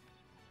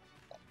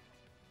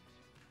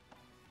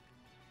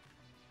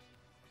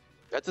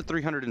 That's a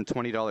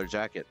 $320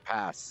 jacket.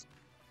 Pass.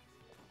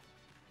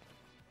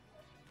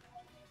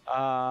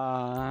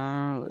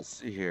 Let's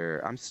see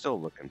here. I'm still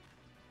looking.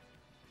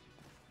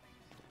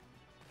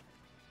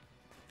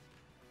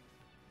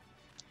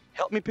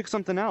 Help me pick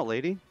something out,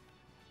 lady.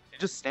 You're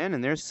just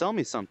standing there. Sell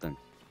me something.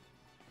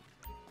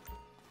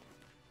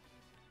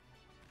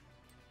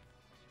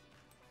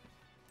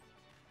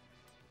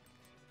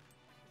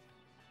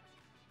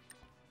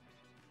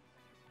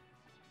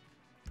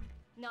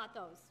 Not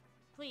those.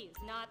 Please,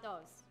 not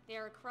those.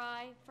 They're a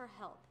cry for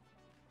help.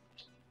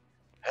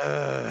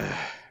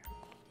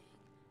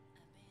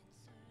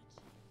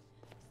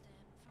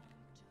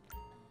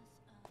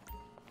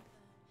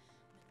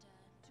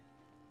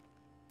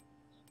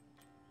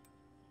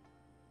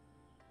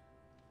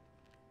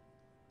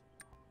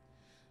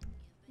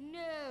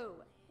 No!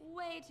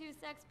 Way too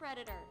sex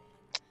predator.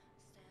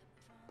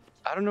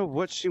 I don't know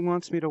what she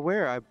wants me to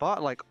wear. I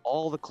bought like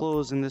all the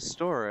clothes in this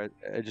store.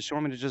 Does she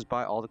want me to just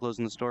buy all the clothes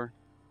in the store?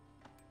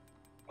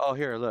 Oh,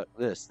 here, look.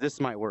 This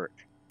might work.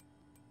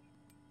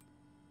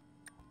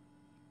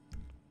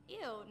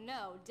 Ew,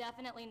 no,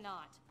 definitely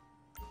not.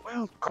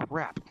 Well,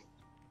 crap.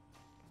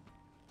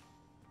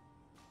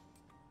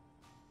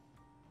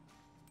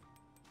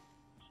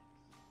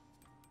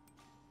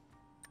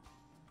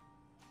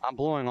 I'm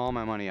blowing all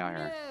my money out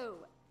here. No!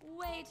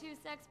 Way too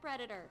sex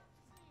predator.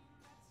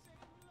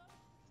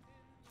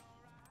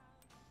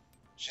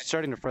 She's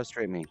starting to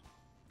frustrate me.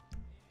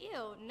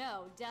 Ew,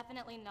 no,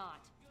 definitely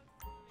not.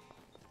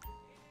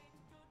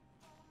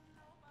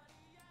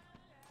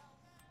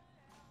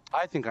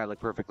 I think I look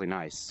perfectly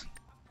nice.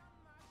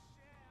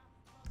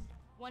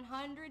 100%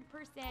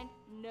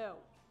 no.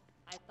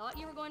 I thought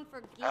you were going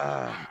for geeky,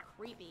 not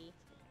creepy.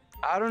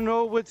 I don't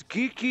know what's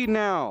geeky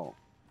now.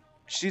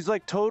 She's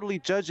like totally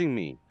judging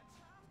me.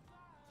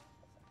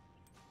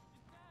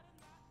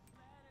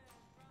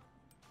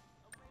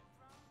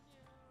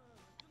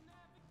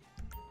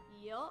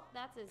 Yup,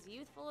 that's as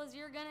youthful as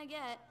you're gonna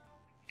get.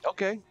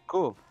 Okay,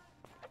 cool.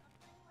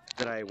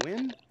 Did I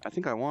win? I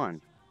think I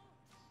won.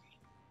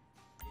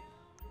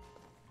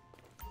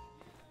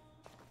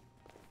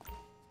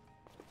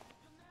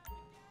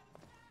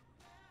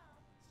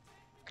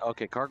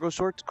 Okay, cargo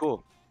shorts,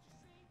 cool.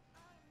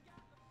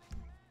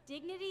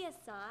 Dignity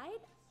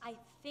aside, I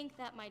think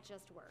that might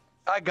just work.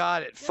 I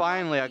got it. Good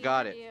Finally, luck I to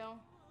got you, it. you.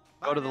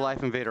 Go to the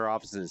Life Invader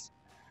offices.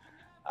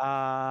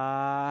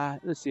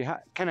 Let's see.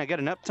 Can I get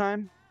an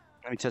uptime?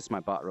 Let me test my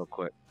bot real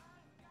quick.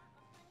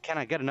 Can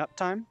I get an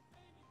uptime?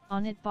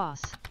 On it,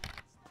 boss.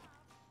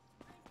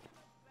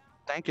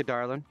 Thank you,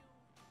 darling.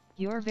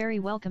 You're very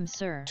welcome,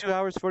 sir. 2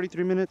 hours,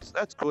 43 minutes.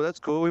 That's cool. That's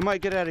cool. We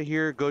might get out of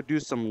here, go do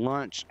some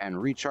lunch,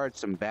 and recharge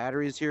some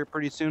batteries here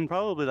pretty soon.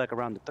 Probably like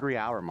around the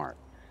 3-hour mark.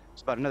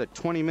 It's about another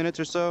 20 minutes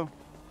or so.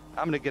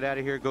 I'm going to get out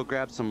of here, go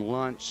grab some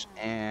lunch,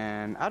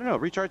 and I don't know,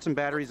 recharge some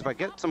batteries. If I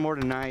get some more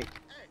tonight,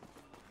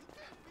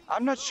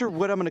 I'm not sure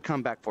what I'm going to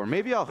come back for.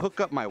 Maybe I'll hook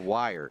up my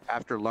wire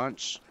after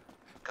lunch,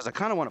 because I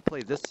kind of want to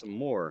play this some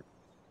more.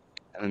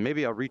 And then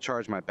maybe I'll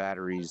recharge my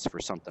batteries for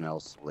something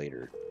else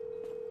later.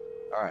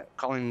 All right,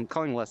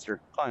 calling Lester.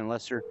 Calling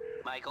Lester.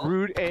 Michael,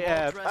 Rude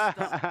AF.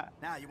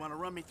 Now you want to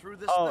run me through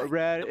this Oh, thing?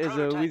 Red is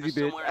a wheezy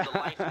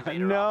bitch.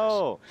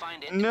 No,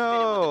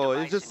 no.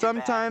 It's just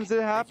sometimes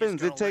it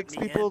happens. It takes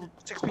people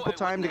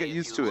time to get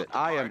used to it.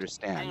 I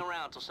understand. Hang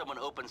around till someone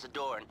opens the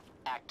door and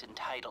act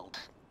entitled.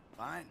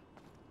 Fine.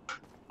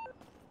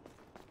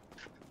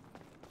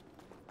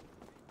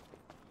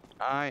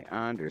 I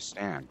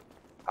understand.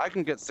 I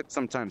can get sick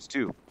sometimes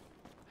too.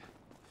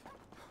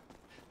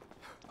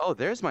 Oh,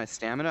 there's my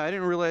stamina. I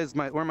didn't realize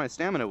where my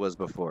stamina was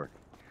before.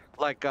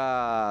 Like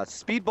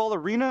Speedball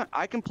Arena,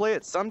 I can play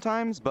it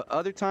sometimes, but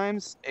other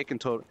times it can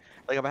totally.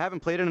 Like if I haven't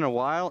played it in a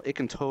while, it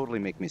can totally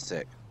make me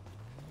sick.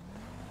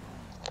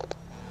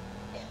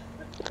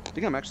 I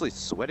think I'm actually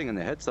sweating in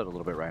the headset a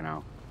little bit right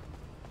now.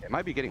 It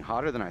might be getting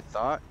hotter than I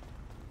thought.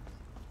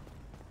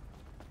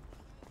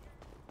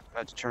 I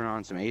have to turn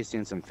on some AC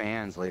and some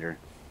fans later.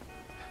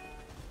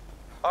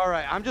 All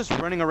right, I'm just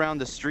running around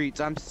the streets.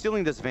 I'm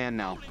stealing this van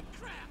now.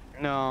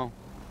 No.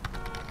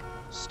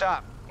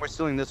 Stop. We're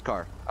stealing this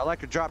car. I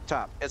like your drop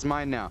top. It's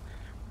mine now.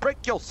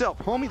 Break yourself,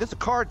 homie. This is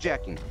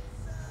carjacking.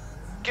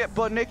 Get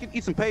butt naked,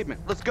 eat some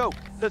pavement. Let's go.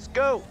 Let's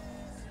go.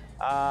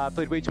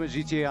 Played way too much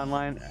GTA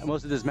Online.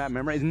 Most of this map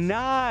memorized.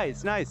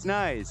 Nice, nice,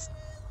 nice.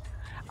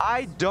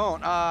 I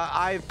don't.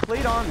 I've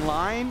played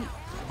online,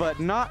 but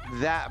not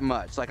that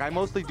much. Like, I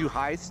mostly do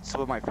heists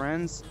with my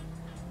friends.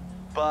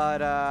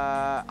 But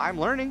I'm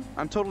learning.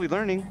 I'm totally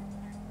learning.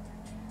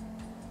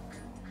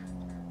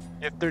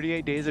 If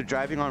 38 days of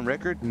driving on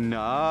record,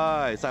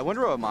 nice. I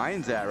wonder what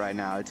mine's at right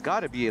now. It's got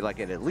to be like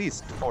at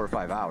least 4 or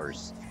 5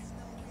 hours.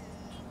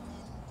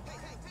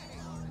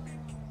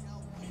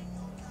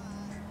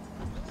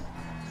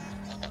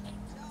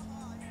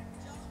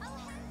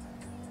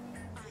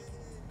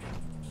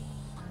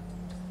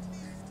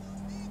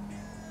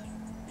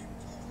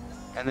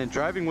 And then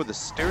driving with a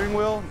steering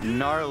wheel,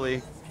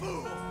 gnarly.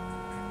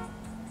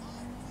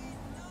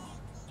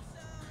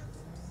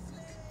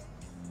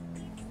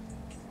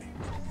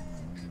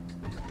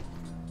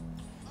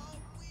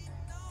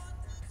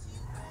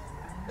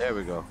 There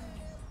we go.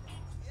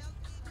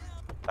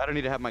 I don't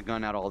need to have my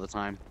gun out all the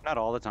time. Not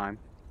all the time.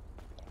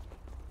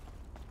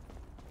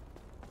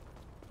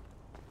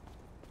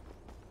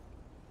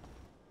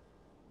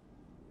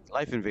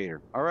 Life Invader.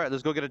 All right,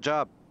 let's go get a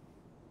job.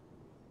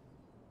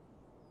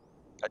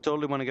 I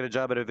totally want to get a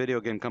job at a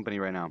video game company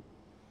right now.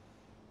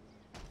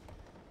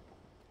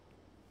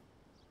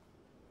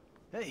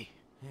 Hey.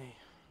 Hey.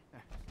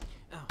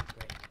 Oh,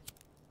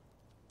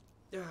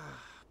 great.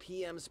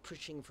 PM's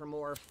pushing for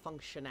more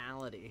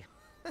functionality.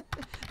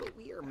 But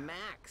we are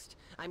maxed.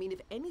 I mean,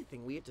 if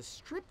anything, we have to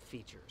strip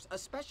features,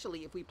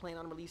 especially if we plan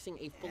on releasing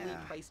a fully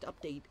priced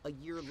update a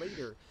year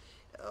later.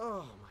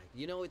 Oh my,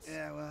 you know, it's...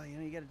 Yeah, well, you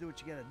know, you gotta do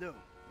what you gotta do,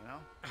 you know?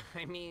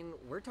 I mean,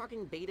 we're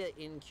talking beta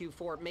in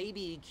Q4,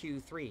 maybe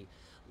Q3.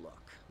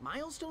 Look,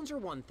 milestones are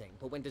one thing,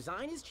 but when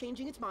design is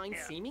changing its mind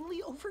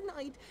seemingly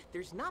overnight,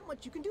 there's not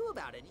much you can do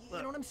about it. You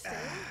know what I'm saying?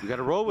 You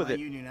gotta roll with my it.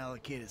 union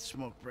allocated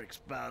smoke breaks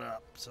about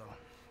up, so...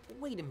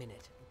 Wait a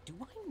minute. Do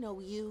I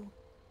know you?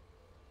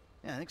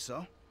 Yeah, I think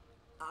so.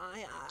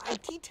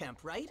 IT temp,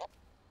 right?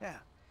 Yeah.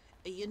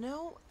 You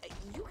know,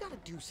 you gotta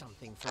do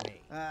something for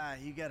me.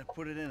 You gotta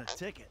put it in a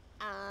ticket.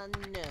 No.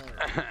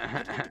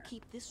 I'd like to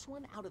keep this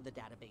one out of the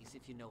database,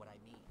 if you know what I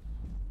mean.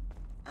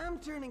 I'm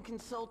turning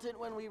consultant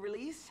when we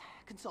release.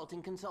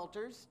 Consulting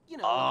consulters. You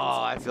know.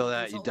 Oh, I feel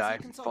that. You die.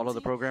 Follow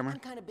the programmer. I'm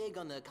kind of big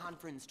on the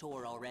conference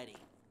tour already.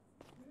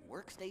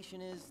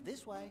 Workstation is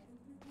this way.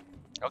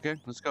 Okay,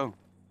 let's go.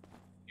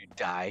 You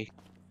die.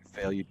 You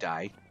fail, you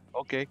die.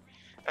 Okay.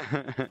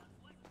 Hi.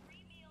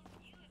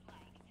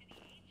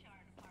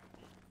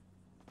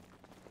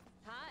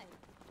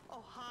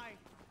 Oh, hi.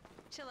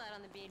 Chill out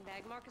on the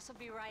beanbag. Marcus will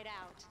be right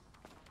out.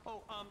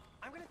 Oh,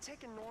 I'm gonna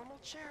take a normal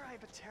chair. I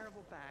have a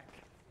terrible back.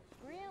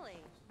 Really?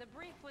 The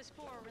brief was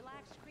for a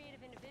relaxed,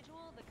 creative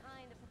individual, the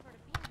kind that preferred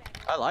a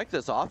beanbag. I like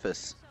this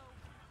office.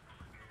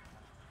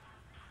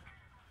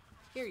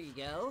 Here you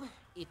go.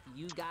 If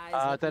you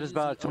guys that is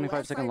about a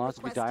 25-second loss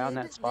if you die on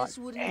that spot.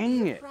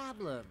 Dang it.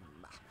 Problem.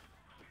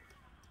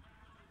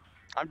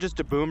 I'm just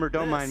a boomer.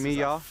 Don't mind me,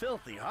 y'all.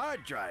 Filthy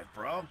hard drive,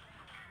 bro.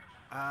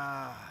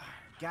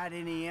 Got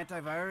any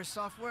antivirus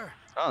software?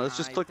 Oh, let's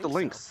just click the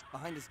links. So.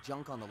 Behind this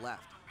junk on the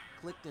left.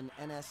 Clicked an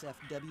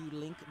NSFW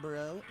link,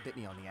 bro. Bit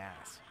me on the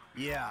ass.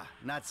 Yeah,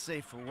 not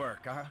safe for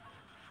work, huh?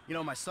 You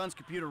know, my son's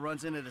computer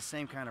runs into the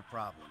same kind of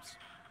problems.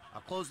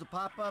 I'll close the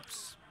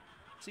pop-ups,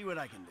 see what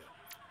I can do.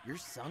 Your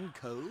son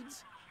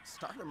codes?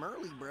 Start him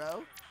early,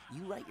 bro.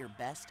 You write your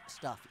best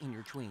stuff in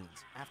your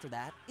tweens. After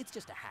that, it's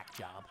just a hack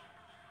job.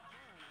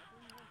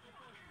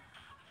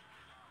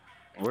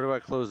 Where do I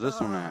close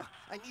this one at?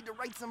 I need to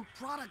write some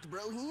product,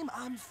 Brohim.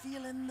 I'm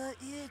feeling the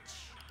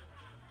itch.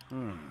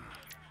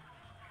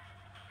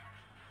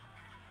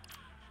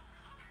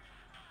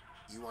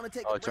 You want to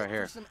take a break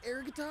for some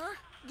air guitar?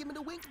 Give me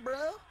the wink,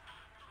 bro.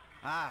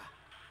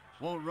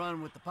 Won't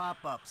run with the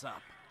pop-ups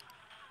up.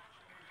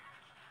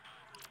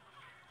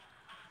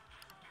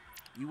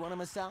 You want a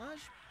massage?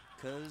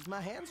 Cause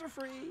my hands are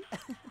free.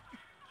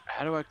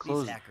 How do I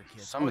close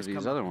some of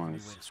these other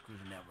ones? Way to screw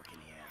the network in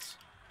the ass.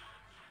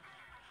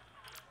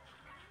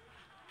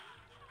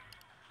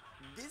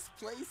 This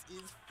place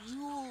is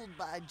fueled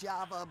by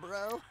Java,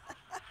 bro.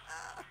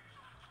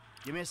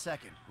 Give me a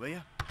second, will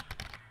you?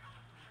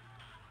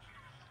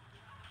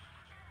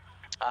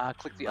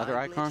 Click the other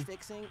icon.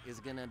 Fixing is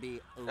gonna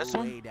be this way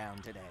one? down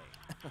today.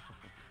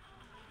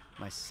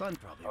 My son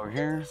probably over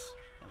here.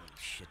 That little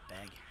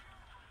shitbag.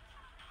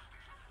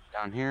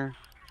 Down here.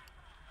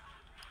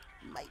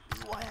 Might be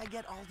why I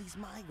get all these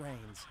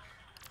migraines.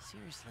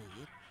 Seriously,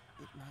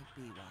 it might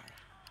be why.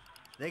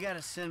 They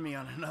gotta send me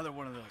on another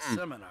one of those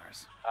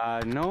seminars.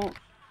 No.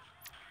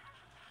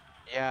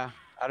 Yeah,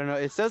 I don't know.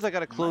 It says I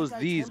gotta close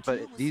these,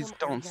 but these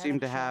don't seem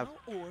to have.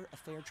 Or a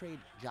fair trade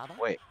Java.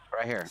 Wait,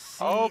 right here.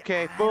 See,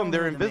 Okay, boom,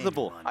 they're really made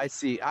invisible. one. I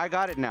see. I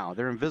got it now.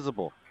 They're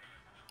invisible.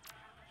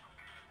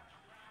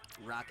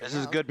 This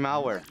is good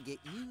malware. Might get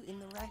you in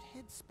the right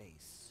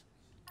headspace.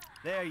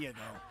 There you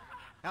go.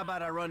 How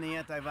about I run the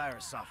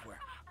antivirus software?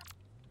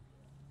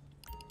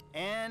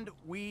 And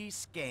we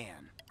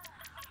scan.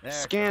 There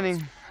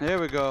Scanning. There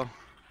we go.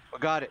 We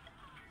got it.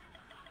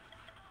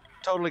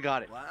 Totally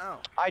got it. Wow.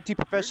 IT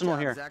professional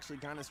here. It's actually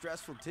kind of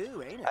stressful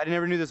too, ain't it? I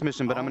never knew this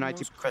mission, but I'm an IT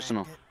Almost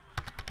professional.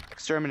 cracked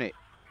Exterminate.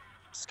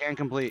 Scan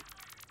complete.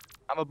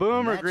 I'm a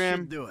boomer, That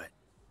Grim. should do it.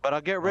 But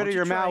I'll get rid Why of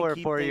your don't you try and malware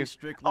keep for you. things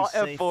strictly I'll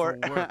safe for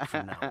F4. work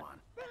from now on.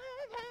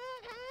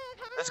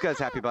 This guy's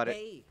happy about it.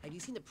 Hey, have you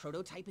seen the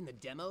prototype in the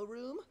demo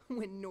room?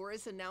 When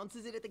Norris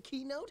announces it at the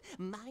keynote,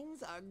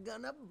 minds are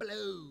gonna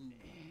blow.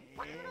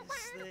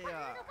 Yes, they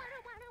are.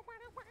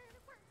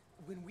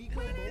 When we go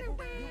mobile,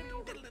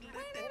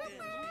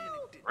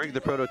 Rig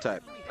the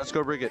prototype. Let's go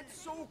rig it.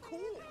 That's so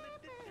cool.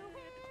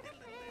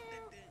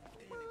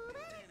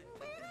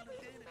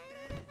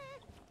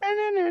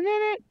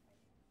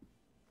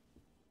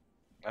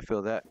 I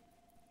feel that.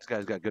 This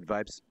guy's got good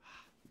vibes.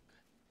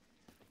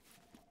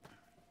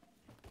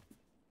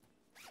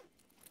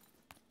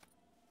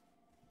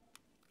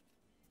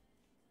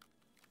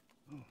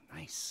 Oh,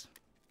 nice.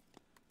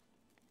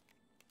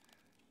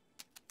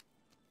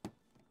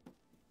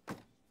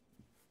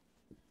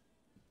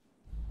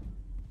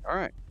 All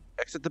right,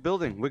 exit the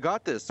building. We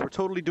got this. We're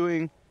totally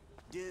doing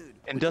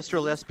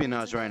industrial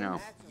espionage right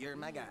now. You're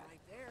my guy.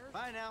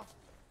 Bye now.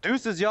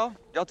 Deuces, y'all.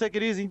 Y'all take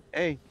it easy.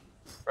 Hey,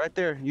 right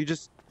there. You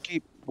just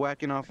keep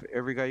whacking off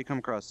every guy you come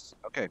across.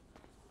 Okay.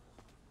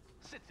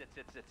 Sit.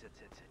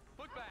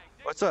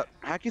 What's up,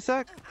 hacky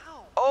sack?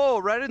 Oh,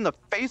 right in the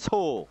face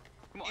hole.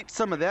 Eat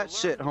some of that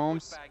shit,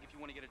 Holmes. If you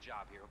want to get a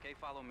job here, okay?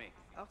 Follow me.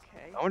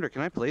 Okay. I wonder,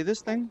 can I play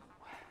this thing?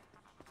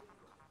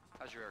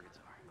 How's your air guitar?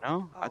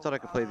 No? I thought I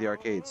could play the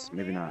arcades.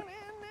 Maybe not.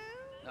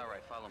 All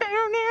right, follow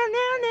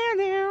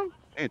me.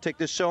 Hey, take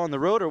this show on the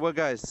road or what,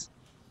 guys?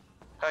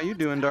 How you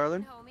doing,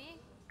 darling?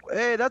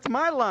 Hey, that's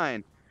my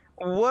line.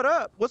 What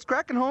up? What's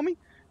cracking, homie?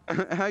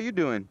 How you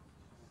doing?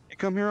 You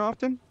come here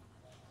often?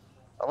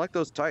 I like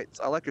those tights.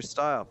 I like your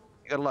style.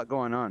 You got a lot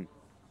going on.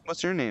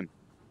 What's your name?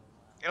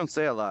 You don't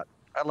say a lot.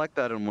 I like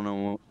that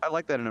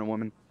in a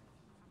woman.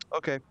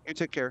 Okay, you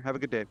take care. Have a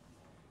good day.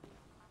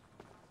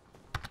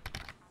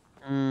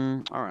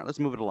 All right, let's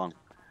move it along.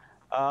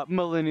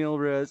 Millennial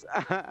Rez.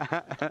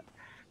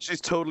 She's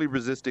totally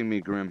resisting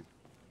me, Grim.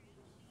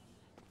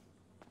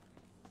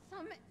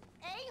 Some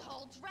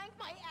a-hole drank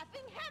my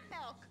effing hemp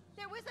milk.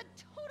 There was a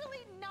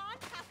totally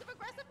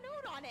non-passive-aggressive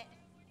note on it.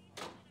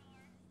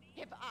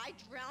 If I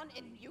drown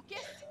in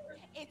mucus,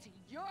 it's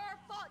your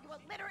fault, you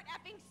illiterate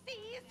effing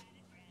C's.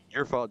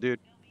 Your fault, dude.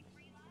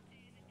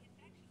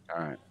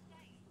 All right.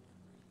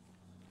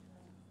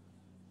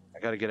 I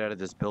gotta get out of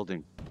this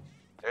building.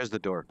 There's the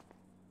door.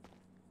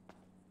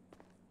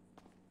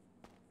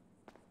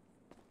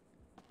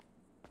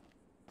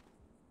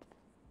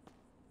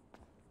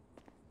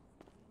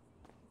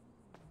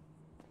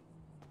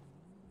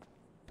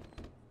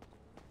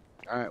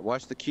 All right,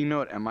 watch the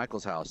keynote at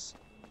Michael's house.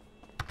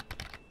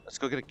 Let's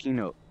go get a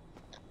keynote.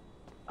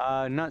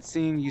 Not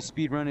seeing you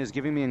speedrun is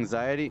giving me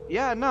anxiety.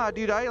 Yeah, nah,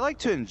 dude, I like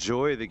to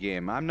enjoy the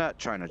game. I'm not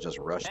trying to just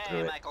rush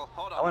through it. Michael,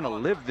 hold on, I want to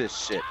live this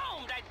shit.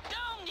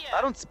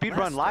 I don't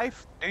speedrun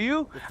life, do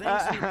you?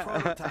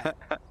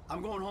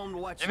 I'm going home to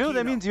watch. You know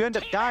that means you end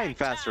up dying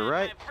faster,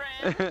 right?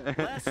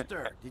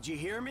 Lester, did you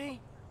hear me?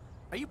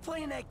 Are you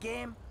playing that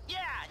game? Yeah,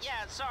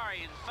 sorry,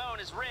 the phone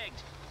is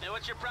rigged. Now,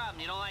 what's your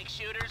problem? You don't like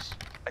shooters?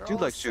 I do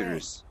like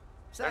shooters.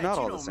 They're not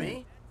all the same.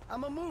 Me.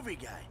 I'm a movie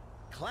guy.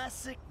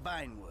 Classic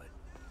Vinewood.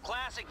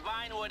 Classic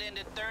Vinewood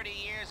ended 30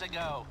 years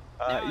ago.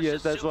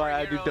 Yes, that's why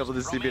I do double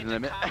the CB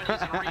limit.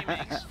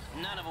 Remakes,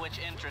 none of which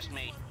interest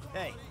me.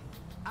 Hey,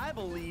 I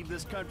believe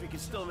this country can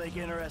still make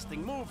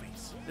interesting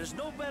movies. There's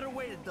no better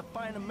way to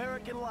define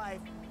American life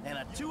than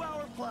a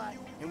 2-hour plot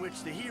in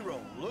which the hero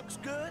looks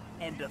good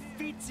and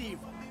defeats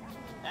evil.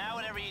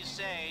 Whatever you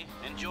say,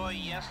 enjoy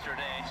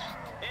yesterday.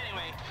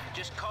 Anyway,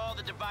 just call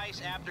the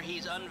device after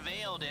he's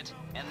unveiled it,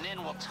 and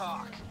then we'll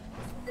talk.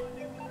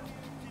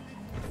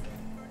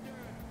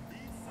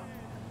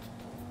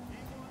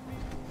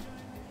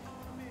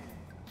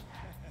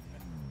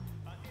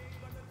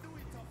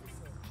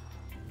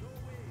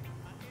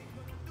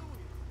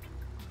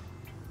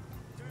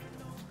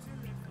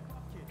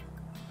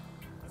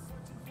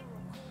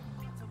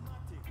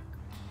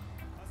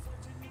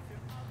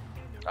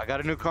 I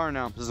got a new car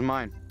now. This is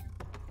mine.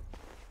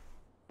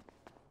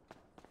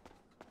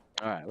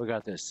 All right, we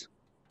got this.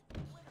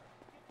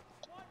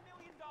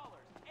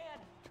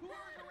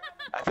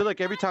 I feel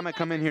like every time I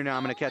come in here now,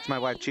 I'm gonna catch my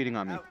wife cheating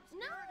on me. No,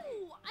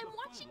 I'm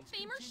watching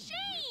Fame or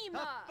Shame.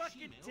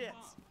 Fucking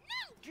tits.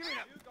 Give it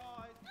up.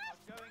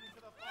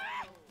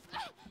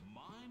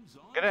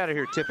 Get out of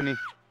here, Tiffany.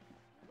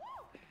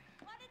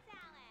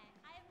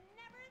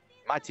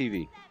 My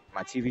TV.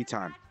 My TV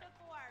time.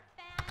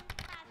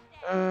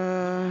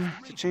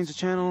 To change the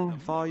channel,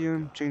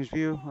 volume, change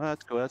view. Oh,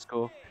 that's cool, that's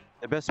cool.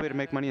 The best way to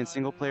make money in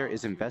single player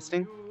is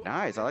investing.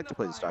 Nice, I like to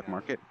play the stock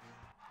market.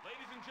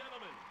 Ladies and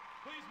gentlemen,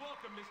 please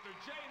welcome Mr.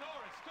 Jay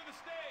Norris to the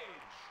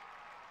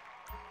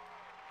stage.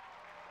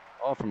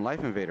 Oh, from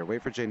Life Invader.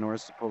 Wait for Jay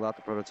Norris to pull out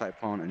the prototype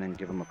phone and then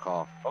give him a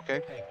call.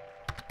 Okay. Hey,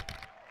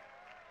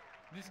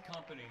 this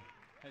company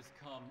has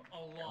come a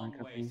long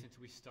way since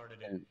we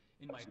started it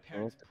in my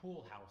parents'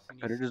 pool house in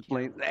Better East just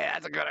play. Carolina. Yeah,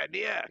 that's a good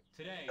idea.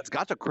 Today, That's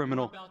gotcha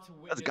criminal.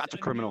 That's gotcha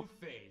criminal.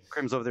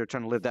 Crim's over there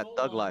trying to live that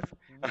thug life.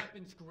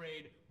 weapons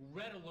grade,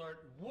 red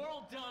alert,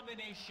 world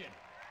domination.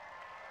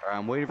 All right,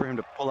 I'm waiting for him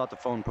to pull out the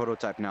phone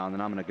prototype now, and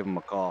then I'm gonna give him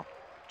a call.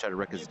 Try to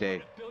wreck his day.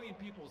 A billion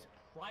people's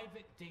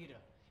private data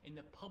in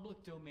the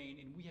public domain,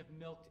 and we have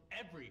milked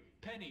every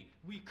penny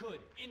we could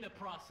in the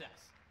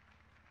process.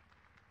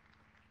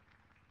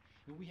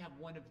 And we have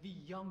one of the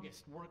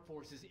youngest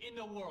workforces in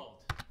the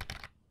world.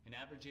 An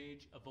average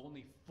age of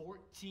only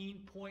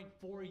 14.4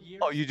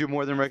 years. Oh, you do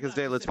more than Records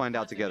Day? Let's find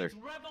out together. It's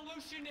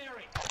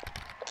revolutionary.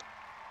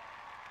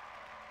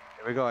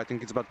 Here we go. I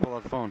think it's about to pull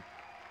out the phone.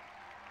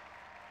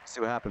 See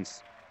what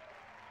happens.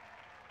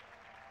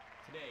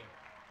 Today,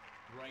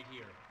 right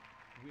here,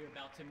 we're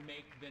about to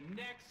make the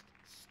next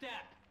step.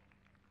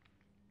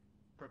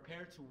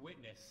 Prepare to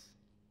witness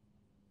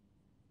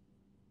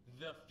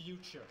the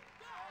future.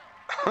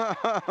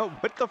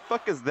 What the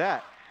fuck is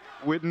that?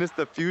 Witness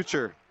the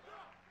future.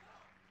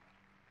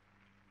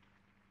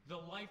 The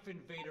Life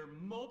Invader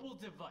mobile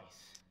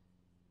device.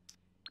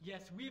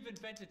 Yes, we've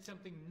invented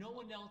something no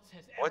one else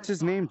has ever. What's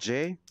his name,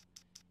 Jay?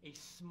 A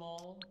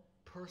small,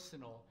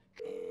 personal.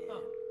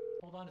 Oh,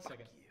 hold on a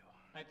second.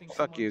 I think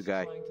Fuck you,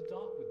 guy. trying to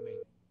talk with me.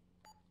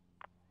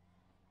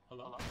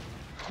 Hello?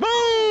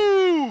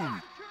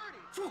 Boom!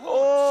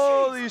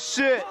 Holy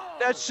shit!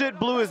 That shit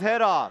blew his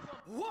head off.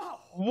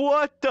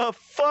 What the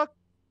fuck?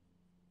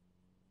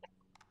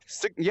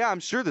 Yeah, I'm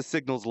sure the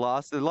signal's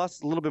lost. It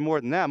lost a little bit more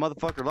than that.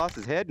 Motherfucker lost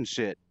his head and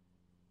shit.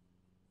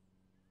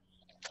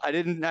 I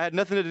had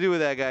nothing to do with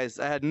that, guys.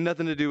 I had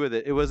nothing to do with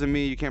it. It wasn't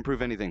me. You can't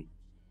prove anything.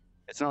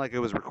 It's not like it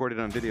was recorded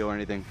on video or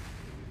anything.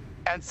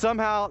 And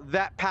somehow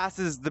that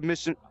passes the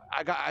mission.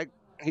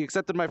 He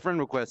accepted my friend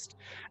request.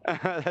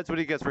 That's what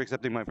he gets for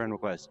accepting my friend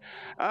request.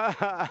 Oh,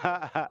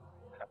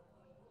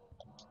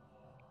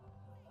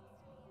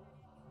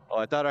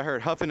 I thought I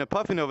heard huffing and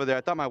puffing over there.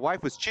 I thought my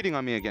wife was cheating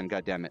on me again.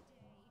 God damn it.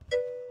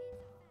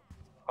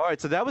 All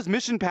right, so that was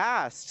mission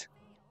passed.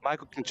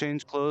 Michael can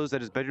change clothes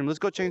at his bedroom. Let's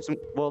go change some.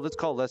 Well, let's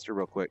call Lester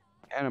real quick.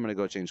 And I'm going to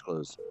go change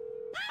clothes.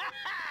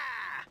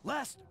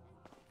 Lester,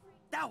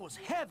 that was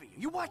heavy.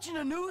 You watching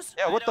the news?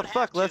 Yeah, what the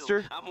fuck,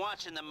 Lester? I'm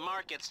watching the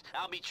markets.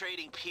 I'll be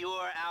trading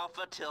pure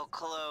alpha till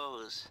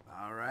close.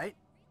 All right.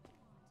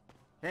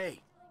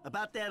 Hey,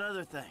 about that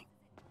other thing.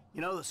 You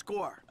know, the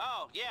score.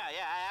 Oh, yeah,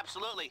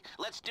 absolutely.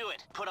 Let's do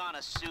it. Put on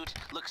a suit,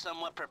 look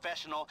somewhat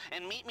professional,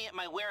 and meet me at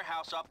my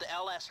warehouse off the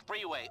LS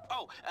freeway.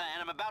 Oh, and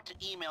I'm about to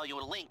email you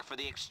a link for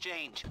the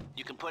exchange.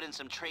 You can put in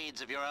some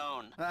trades of your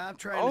own. I'm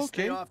trying to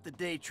stay off the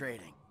day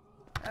trading.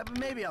 But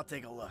maybe I'll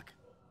take a look.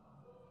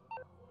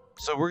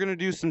 So we're going to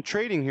do some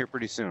trading here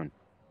pretty soon.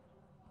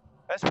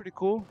 That's pretty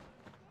cool.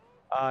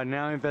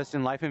 Now invest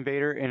in Life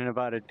Invader, and in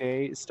about a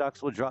day,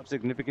 stocks will drop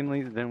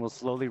significantly, then will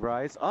slowly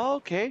rise. Oh,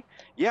 okay.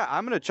 Yeah,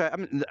 I'm going to try.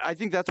 I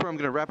think that's where I'm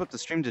going to wrap up the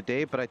stream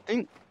today, but I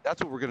think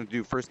that's what we're going to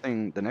do first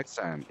thing the next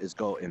time is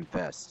go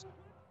invest.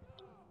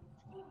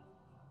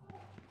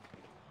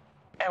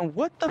 And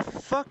what the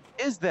fuck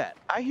is that?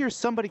 I hear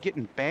somebody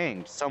getting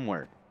banged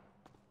somewhere.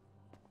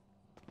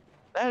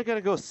 I got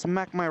to go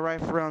smack my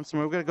rifle around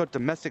somewhere. We're going to go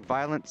domestic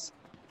violence.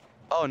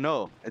 Oh,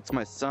 no. It's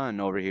my son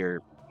over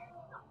here.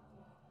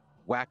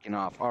 Whacking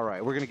off. All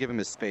right, we're gonna give him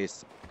his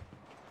space.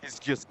 He's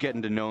just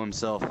getting to know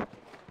himself.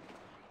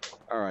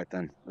 All right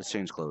then, let's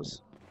change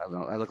clothes. I don't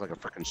know. I look like a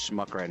freaking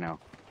schmuck right now.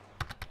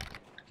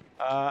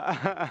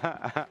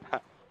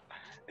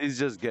 He's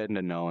just getting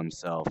to know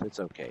himself. It's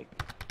okay.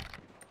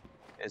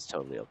 It's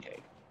totally okay.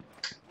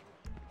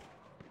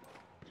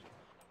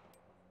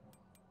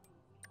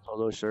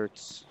 Polo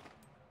shirts.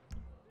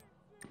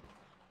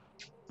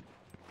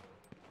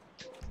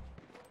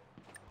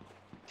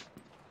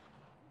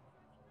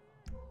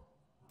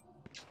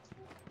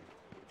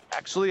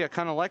 Actually, I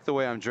kind of like the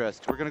way I'm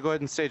dressed. We're going to go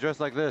ahead and stay dressed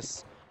like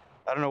this.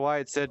 I don't know why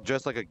it said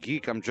dressed like a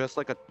geek. I'm dressed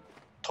like a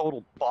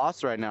total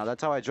boss right now.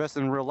 That's how I dress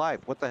in real life.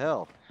 What the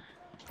hell?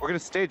 We're going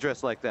to stay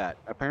dressed like that.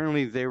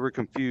 Apparently, they were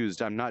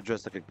confused. I'm not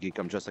dressed like a geek.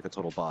 I'm dressed like a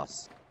total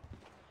boss.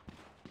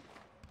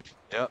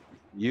 Yep.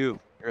 You're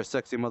a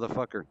sexy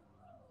motherfucker.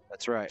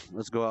 That's right.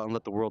 Let's go out and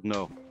let the world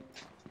know.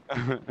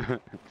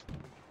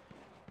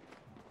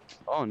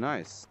 Oh,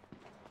 nice.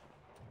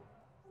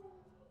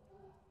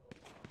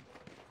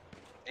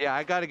 Yeah,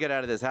 I gotta get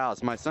out of this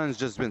house. My son's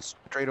just been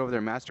straight over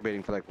there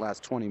masturbating for like the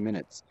last 20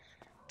 minutes.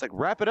 It's like,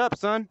 wrap it up,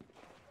 son.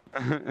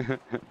 All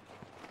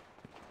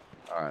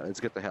right, let's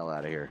get the hell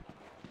out of here.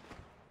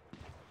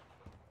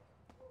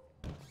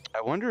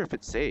 I wonder if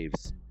it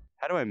saves.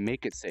 How do I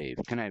make it save?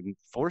 Can I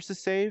force a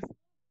save?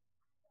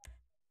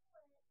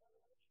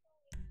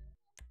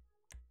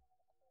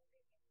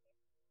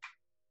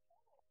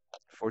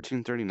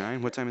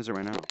 $14.39. What time is it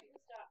right now?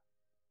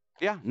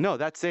 Yeah, no,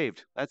 that's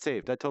saved. That's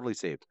saved. That totally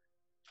saved.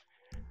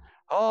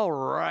 All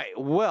right.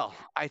 Well,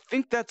 I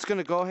think that's going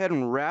to go ahead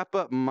and wrap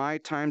up my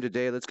time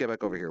today. Let's get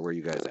back over here. Where are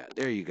you guys at?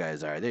 There you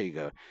guys are. There you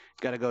go.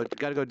 Gotta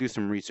go do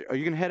some research. Are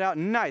you going to head out?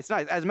 Nice,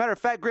 nice. As a matter of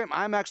fact, Grim,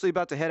 I'm actually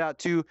about to head out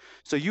too.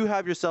 So you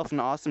have yourself an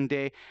awesome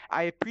day.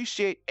 I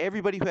appreciate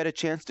everybody who had a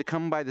chance to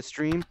come by the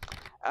stream.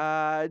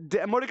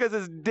 Mordecai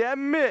says,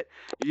 damn it.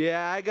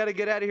 Yeah, I got to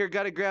get out of here.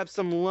 Got to grab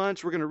some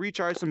lunch. We're going to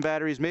recharge some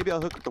batteries. Maybe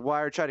I'll hook up the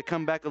wire, try to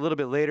come back a little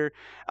bit later.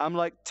 I'm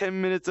like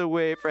 10 minutes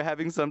away for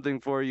having something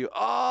for you.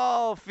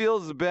 Oh,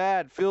 feels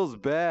bad. Feels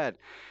bad.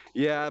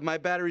 Yeah, my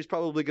battery's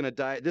probably going to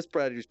die. This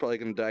battery's probably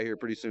going to die here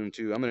pretty soon,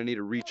 too. I'm going to need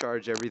to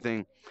recharge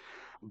everything.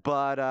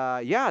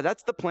 But yeah,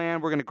 that's the plan.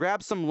 We're going to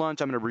grab some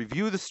lunch. I'm going to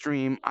review the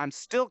stream. I'm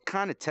still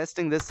kind of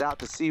testing this out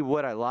to see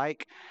what I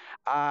like.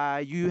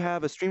 You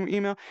have a streamer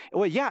email?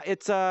 Well, yeah,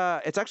 it's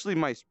actually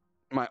my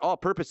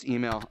all-purpose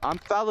email. I'm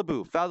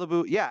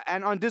Falibu. Yeah,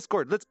 and on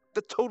Discord. Let's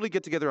totally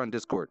get together on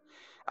Discord.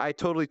 I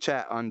totally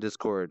chat on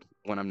Discord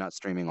when I'm not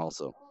streaming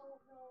also.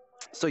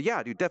 So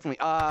yeah, dude, definitely.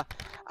 I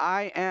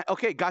am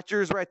okay. Got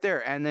yours right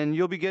there, and then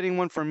you'll be getting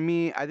one from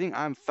me. I think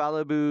I'm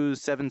Falibu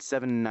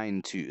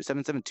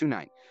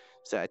 7729.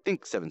 So I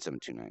think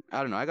 7729.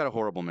 I don't know. I got a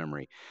horrible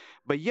memory.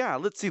 But yeah,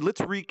 let's see.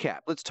 Let's recap.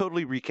 Let's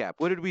totally recap.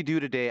 What did we do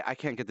today? I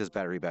can't get this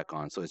battery back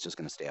on, so it's just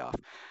going to stay off.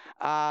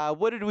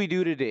 What did we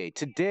do today?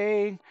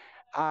 Today,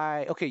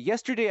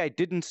 yesterday I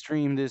didn't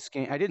stream this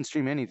game. I didn't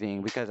stream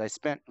anything because I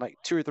spent like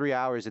 2 or 3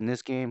 hours in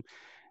this game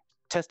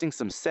testing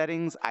some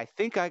settings. I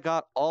think I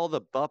got all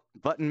the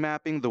button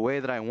mapping the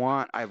way that I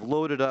want. I've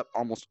loaded up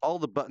almost all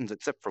the buttons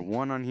except for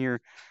one on here,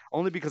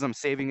 only because I'm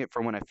saving it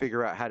for when I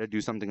figure out how to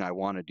do something I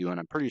want to do, and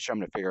I'm pretty sure I'm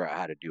going to figure out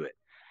how to do it.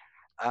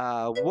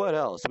 What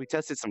else? We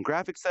tested some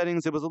graphic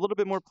settings. It was a little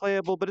bit more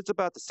playable, but it's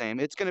about the same.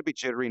 It's going to be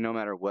jittery no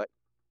matter what,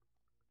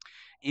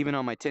 even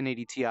on my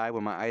 1080 Ti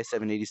with my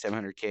i7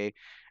 8700K.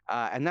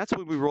 And that's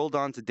what we rolled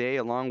on today,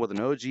 along with an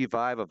OG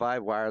Vive, a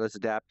Vive wireless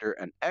adapter,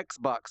 an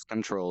Xbox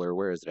controller.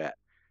 Where is it at?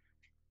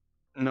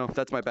 No,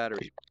 that's my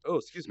battery. Oh,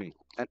 excuse me.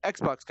 An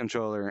Xbox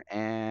controller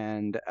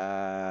and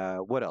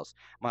what else?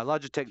 My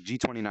Logitech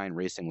G29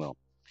 racing wheel.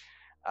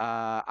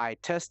 I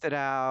tested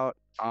out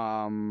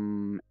a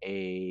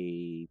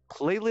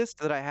playlist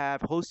that I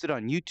have hosted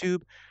on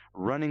YouTube,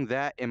 running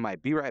that in my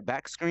Be Right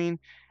Back screen,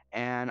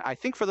 and I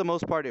think for the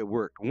most part it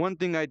worked. One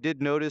thing I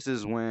did notice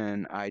is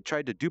when I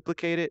tried to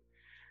duplicate it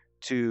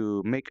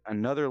to make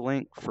another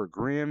link for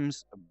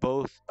Grimm's,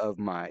 both of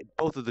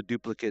the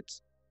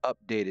duplicates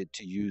updated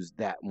to use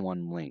that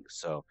one link.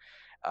 So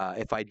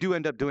if I do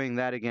end up doing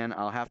that again,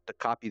 I'll have to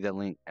copy the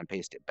link and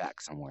paste it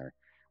back somewhere,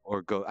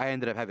 or I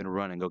ended up having to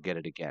run and go get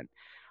it again.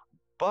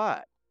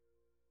 But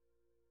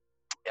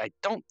I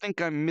don't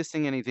think I'm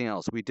missing anything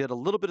else. We did a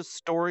little bit of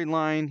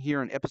storyline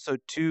here in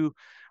episode 2.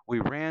 We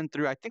ran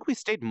through, I think we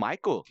stayed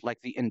Michael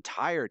like the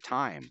entire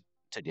time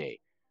today.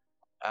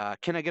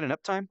 Can I get an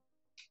uptime?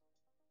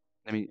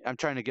 I mean, I'm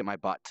trying to get my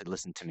bot to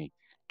listen to me.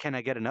 Can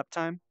I get an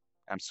uptime?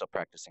 I'm still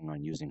practicing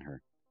on using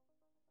her.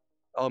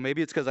 Oh,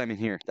 maybe it's because I'm in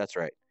here. That's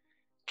right.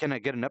 Can I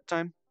get an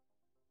uptime?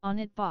 On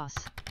it, boss.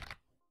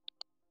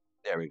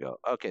 There we go.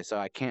 Okay, so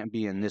I can't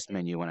be in this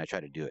menu when I try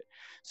to do it.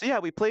 So yeah,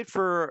 we played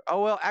for,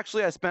 oh well,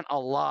 actually I spent a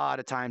lot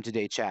of time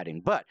today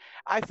chatting, but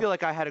I feel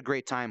like I had a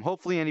great time.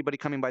 Hopefully anybody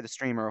coming by the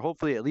stream, or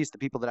hopefully at least the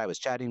people that I was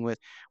chatting with,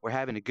 were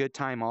having a good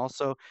time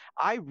also.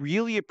 I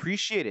really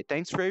appreciate it.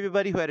 Thanks for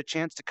everybody who had a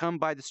chance to come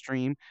by the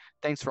stream.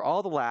 Thanks for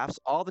all the laughs,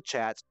 all the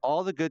chats,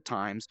 all the good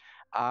times.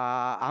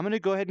 I'm going to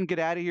go ahead and get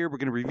out of here. We're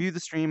going to review the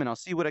stream, and I'll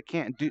see what I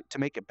can do to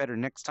make it better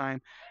next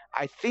time.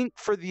 I think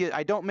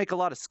I don't make a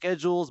lot of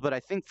schedules, but I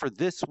think for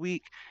this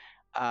week,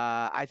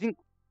 I think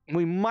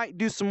we might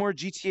do some more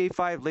GTA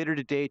 5 later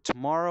today.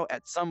 Tomorrow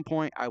at some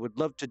point, I would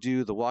love to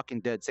do The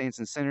Walking Dead Saints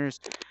and Sinners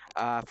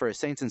for a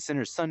Saints and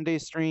Sinners Sunday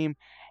stream.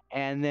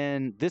 And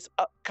then this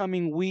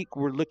upcoming week,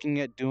 we're looking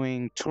at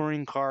doing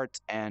touring carts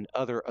and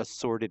other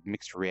assorted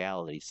mixed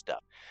reality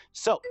stuff.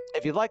 So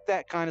if you like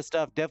that kind of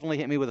stuff, definitely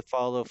hit me with a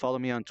follow. Follow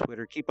me on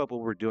Twitter. Keep up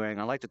what we're doing.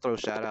 I like to throw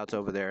shout outs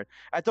over there.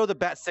 I throw the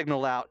bat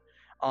signal out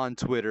on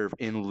Twitter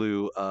in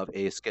lieu of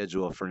a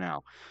schedule for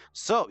now.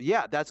 So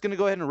yeah, that's going to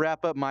go ahead and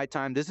wrap up my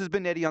time. This has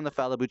been Eddie on the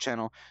Falibu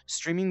channel,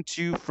 streaming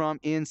to you from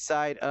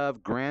inside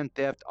of Grand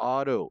Theft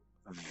Auto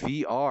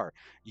VR,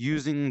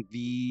 using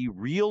the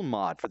R.E.A.L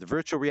mod for the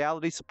virtual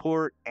reality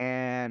support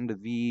and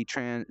the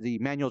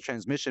manual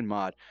transmission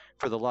mod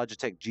for the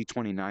Logitech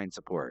G29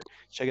 support.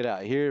 Check it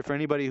out here for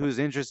anybody who's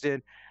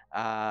interested.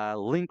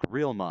 Link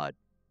R.E.A.L mod.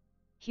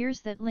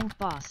 Here's that link,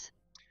 boss.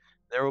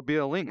 There will be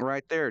a link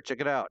right there.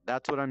 Check it out.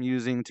 That's what I'm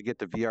using to get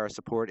the VR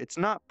support. It's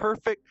not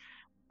perfect,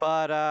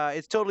 but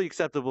it's totally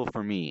acceptable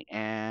for me.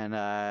 And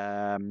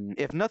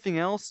if nothing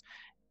else,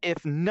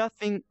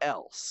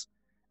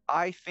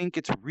 I think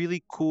it's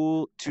really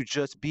cool to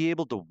just be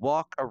able to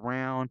walk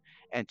around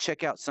and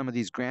check out some of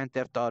these Grand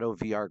Theft Auto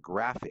VR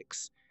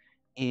graphics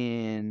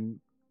in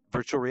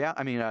virtual reality.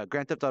 I mean,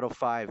 Grand Theft Auto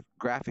 5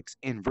 graphics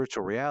in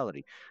virtual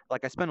reality.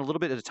 Like, I spent a little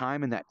bit of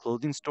time in that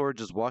clothing store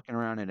just walking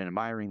around and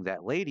admiring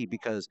that lady,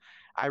 because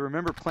I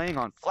remember playing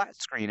on flat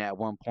screen at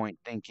one point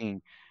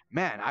thinking,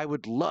 man, I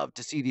would love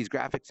to see these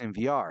graphics in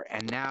VR.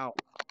 And now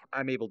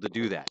I'm able to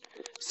do that.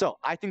 So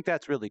I think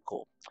that's really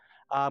cool.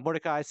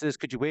 Mordecai says,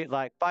 could you wait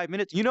like 5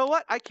 minutes? You know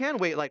what? I can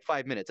wait like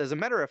 5 minutes. As a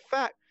matter of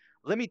fact,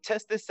 let me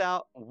test this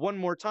out one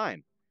more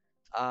time.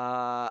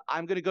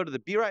 I'm going to go to the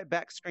Be Right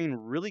Back screen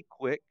really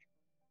quick.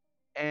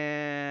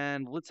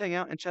 and let's hang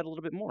out and chat a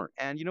little bit more.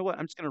 And you know what?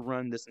 I'm just going to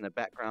run this in the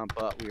background,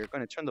 but we are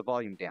going to turn the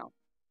volume down.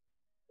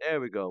 There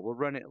we go. We'll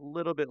run it a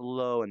little bit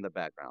low in the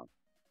background.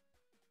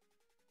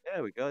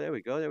 There we go. There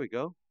we go. There we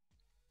go.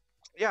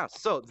 Yeah,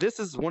 so this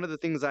is one of the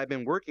things I've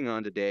been working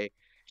on today,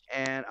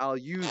 and I'll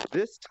use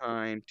this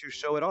time to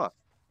show it off.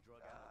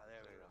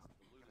 There we go.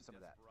 Do some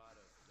of that.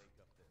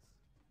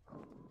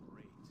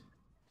 Great city of lights.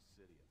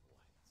 Give me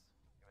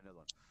another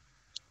one.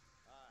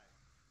 Hi,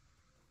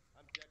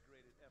 I'm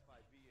decorated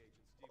FIB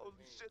agent Steve.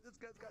 Holy shit, this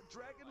guy's got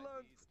dragon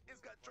lungs. He's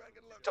got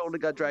dragon lungs. Totally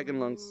got dragon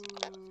lungs.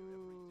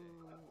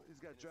 He's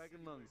got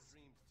dragon lungs.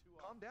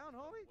 Calm down,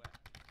 homie.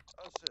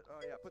 Oh shit. Oh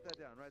yeah, put that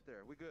down right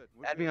there. We good.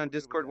 Add me on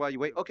Discord while you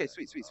wait. Okay,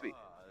 sweet, sweet, sweet.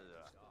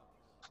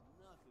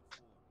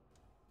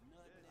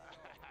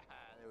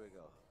 There we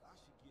go.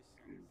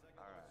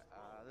 All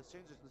right. Let's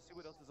change this. Let's see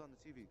what else is on the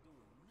TV.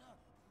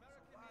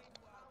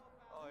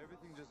 Oh,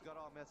 everything just got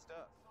all messed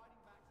up.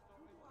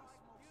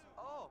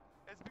 Oh,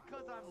 it's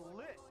because I'm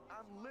lit.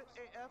 I'm lit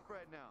AF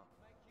right now.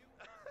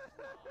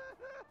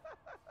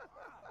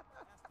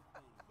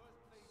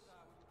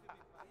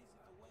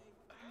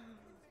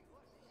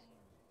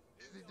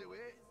 Easy do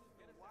it.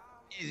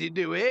 Easy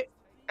do it.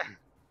 I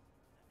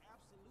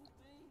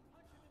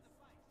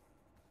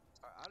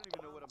don't even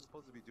know what I'm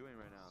supposed to be doing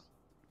right now.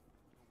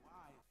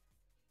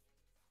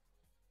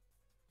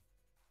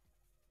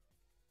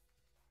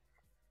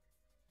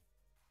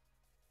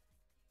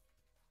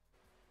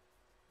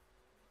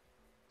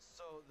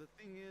 So the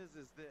thing is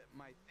that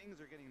my things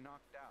are getting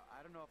knocked out.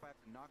 I don't know if I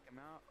have to knock him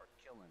out or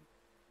kill him.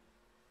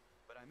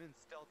 But I'm in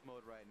stealth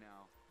mode right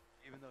now,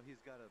 even though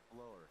he's got a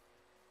blower.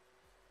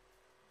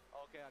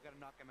 Okay, I gotta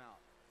knock him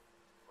out.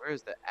 Where's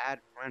the add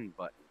friend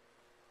button?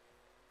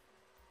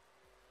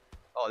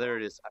 Oh, there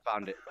it is. I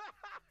found it.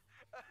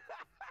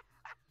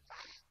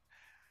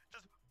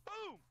 Just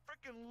boom!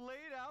 Freaking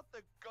laid out the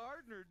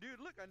gardener,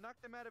 dude. Look, I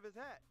knocked him out of his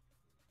hat.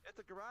 It's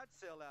a garage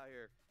sale out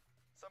here.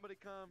 Somebody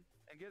come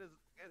and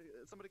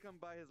somebody come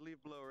buy his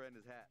leaf blower and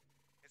his hat.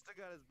 He still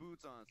got his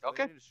boots on. So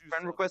Okay, they need a shoe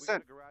friend sale. request We got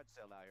sent. a garage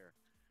sale out here.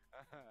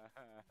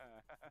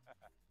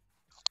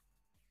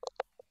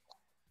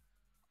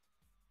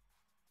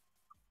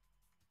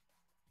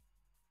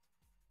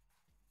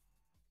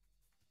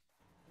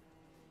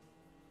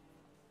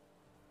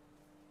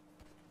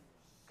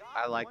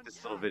 I like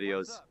this little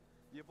videos.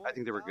 I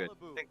think they were good.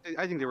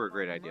 I think they were a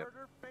great idea.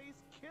 Murder face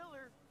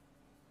killer.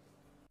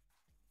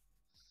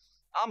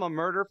 I'm a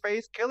murder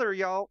face killer,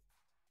 y'all.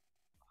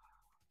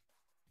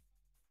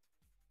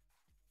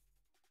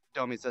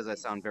 Domi says I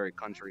sound very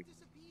country.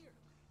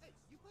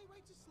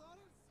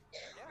 Yeah,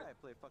 I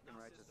play fucking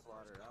Righteous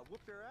Slaughter. I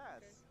whoop their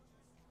ass.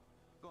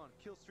 Go on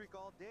kill streak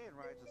all day in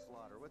Righteous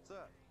Slaughter. What's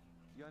up?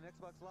 You on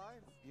Xbox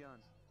Live? You on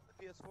the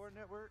PS4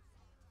 network?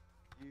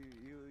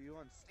 You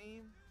on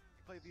Steam? You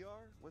play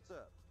VR? What's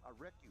up? I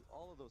wreck you.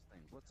 All of those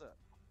things. What's up?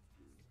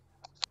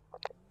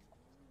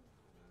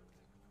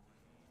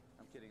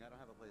 I'm kidding. I don't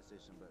have a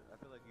PlayStation, but I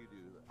feel like you do.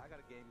 I got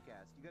a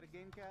Gamecast. You got a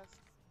Gamecast?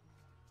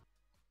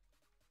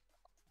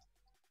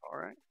 All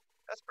right.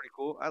 That's pretty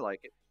cool. I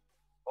like it.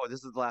 Oh,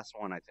 this is the last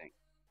one, I think.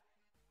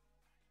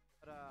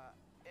 But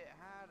it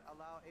had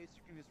allow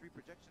asynchronous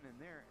reprojection in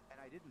there, and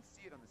I didn't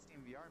see it on the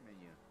Steam VR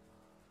menu.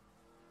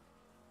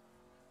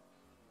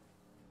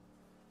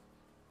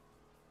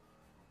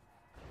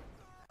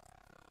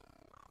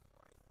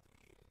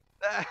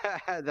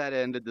 That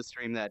ended the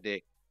stream that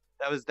day.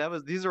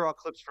 These are all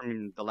clips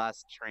from the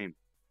last stream.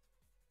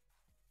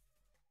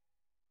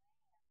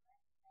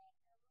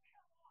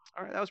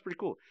 All right, that was pretty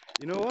cool.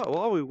 You know what?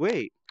 While we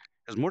wait,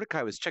 because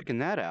Mordecai was checking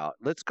that out,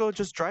 let's go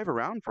just drive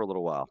around for a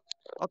little while.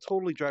 I'll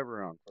totally drive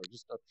around for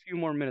just a few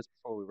more minutes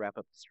before we wrap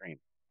up the stream.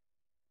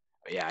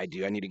 But yeah, I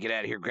do. I need to get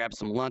out of here, grab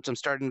some lunch. I'm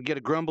starting to get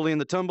a grumbly in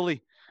the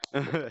tumbly.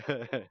 All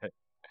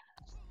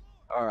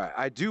right,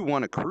 I do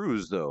want to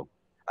cruise, though.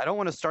 I don't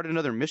want to start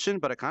another mission,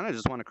 but I kind of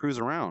just want to cruise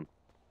around.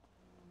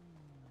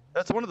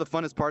 That's one of the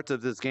funnest parts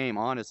of this game,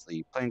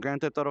 honestly. Playing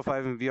Grand Theft Auto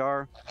 5 in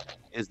VR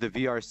is the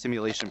VR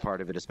simulation part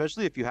of it,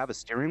 especially if you have a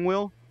steering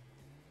wheel.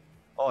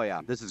 Oh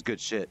yeah, this is good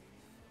shit.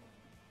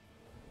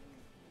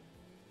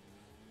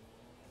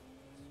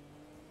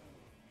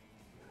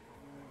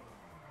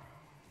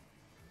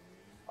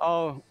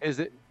 Oh, is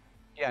it?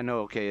 Yeah, no,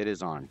 okay, it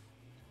is on.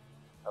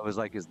 I was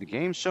like, is the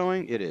game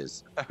showing? It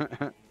is.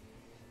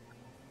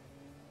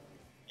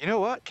 You know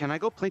what? Can I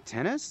go play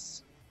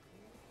tennis?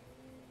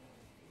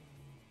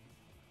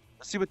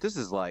 Let's see what this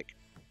is like.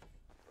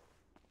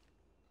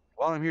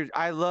 While I'm here,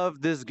 I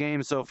love this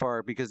game so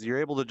far because you're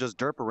able to just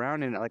derp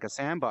around in it like a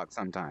sandbox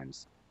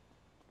sometimes.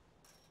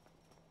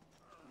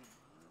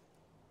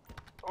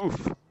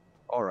 Oof.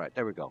 All right,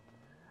 there we go.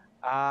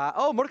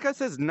 Oh, Mordecai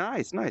says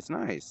nice, nice,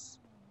 nice.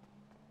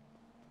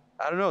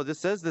 I don't know. This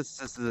says this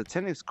is a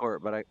tennis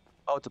court, but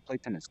oh, to play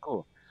tennis.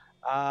 Cool.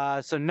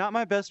 So not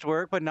my best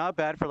work, but not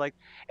bad for like,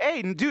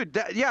 hey, dude,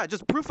 yeah,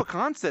 just proof of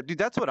concept, dude.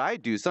 That's what I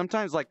do.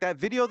 Sometimes like that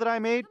video that I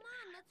made,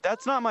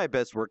 that's not my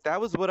best work.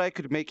 That was what I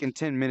could make in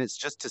 10 minutes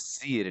just to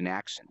see it in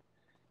action.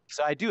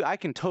 So I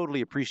can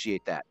totally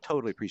appreciate that.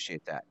 Totally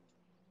appreciate that.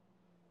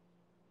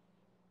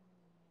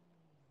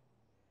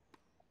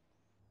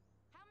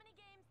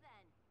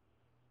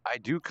 I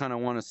do kind of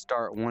want to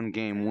start one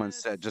game, one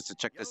set, just to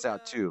check this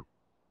out too.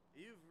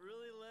 You've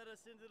really led us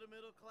into the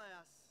middle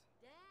class.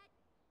 Debt,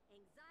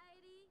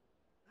 anxiety,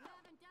 you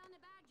haven't done a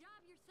bad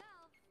job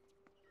yourself.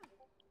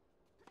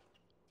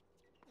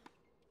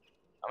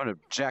 I'm gonna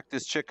jack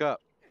this chick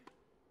up.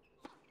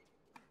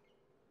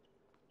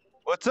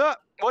 What's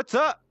up? What's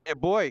up? Yeah,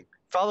 boy,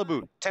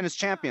 Falibu, tennis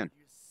champion.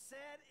 You're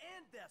sad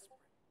and desperate.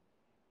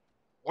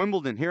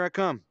 Wimbledon, here I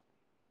come.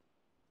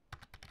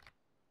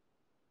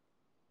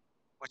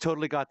 We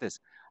totally got this.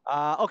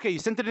 Okay, you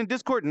sent it in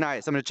Discord?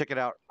 Nice, I'm gonna check it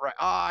out. Right,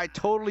 I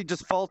totally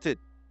just faulted.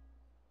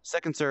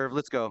 Second serve,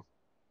 let's go.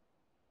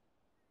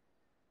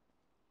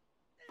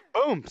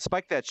 Boom,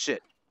 spike that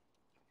shit.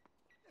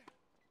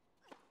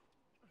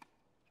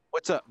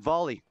 What's up,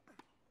 volley?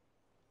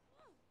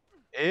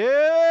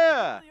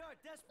 Yeah!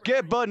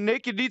 Get butt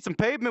naked, need some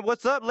pavement.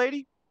 What's up,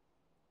 lady?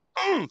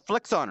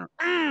 Flex on her.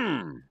 I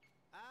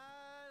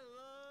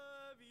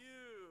love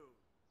you.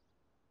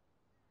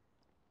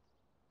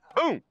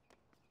 Boom.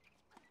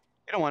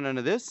 You don't want none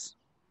of this.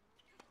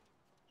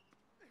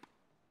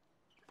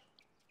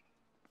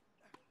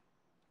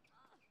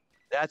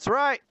 That's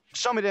right.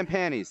 Show me them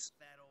panties.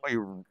 Oh,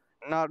 you're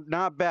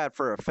not bad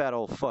for a fat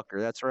old fucker.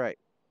 That's right.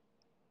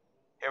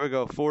 Here we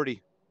go,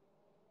 40.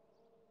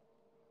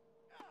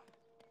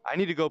 I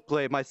need to go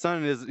play. My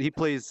son he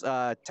plays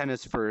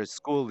tennis for his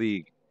school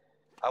league.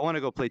 I want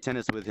to go play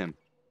tennis with him.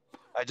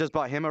 I just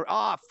bought him a.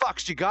 Ah, fuck!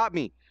 She got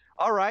me.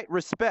 All right,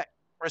 respect,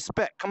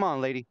 respect. Come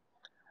on, lady.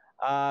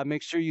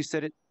 Make sure you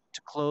set it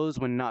to close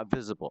when not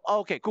visible.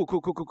 Okay,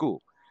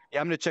 cool.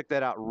 Yeah, I'm gonna check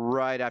that out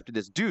right after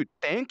this, dude.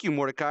 Thank you,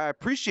 Mordecai. I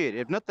appreciate it.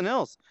 If nothing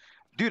else,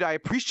 dude, I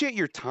appreciate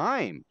your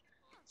time.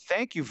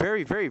 Thank you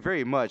very, very,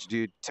 very much,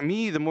 dude. To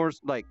me, the more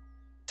like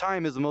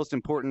time is the most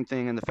important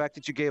thing, and the fact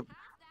that you gave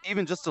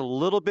even just a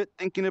little bit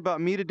thinking about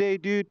me today,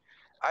 dude,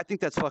 I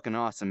think that's fucking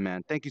awesome,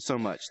 man. Thank you so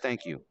much.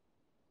 Thank you.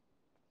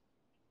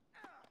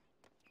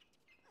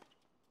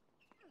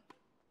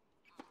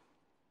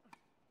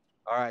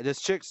 All right, this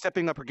chick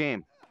stepping up her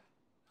game.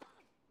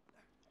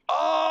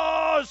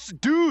 Oh,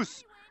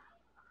 deuce.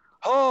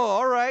 Oh,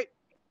 all right.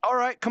 All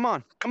right, come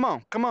on.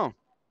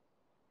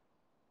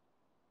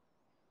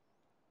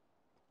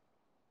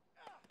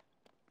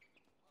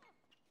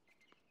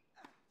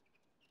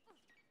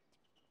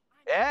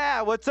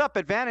 Yeah, what's up?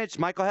 Advantage.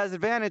 Michael has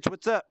advantage.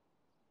 What's up?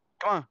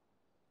 Come on.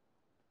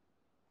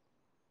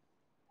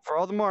 For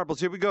all the marbles,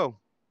 here we go.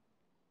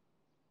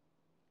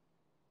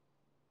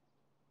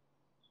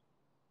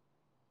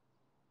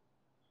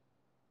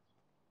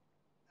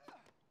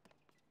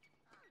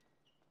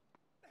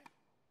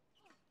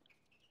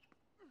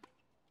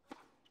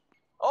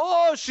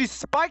 Oh, she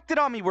spiked it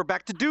on me. We're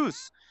back to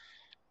deuce.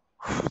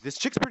 This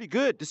chick's pretty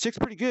good.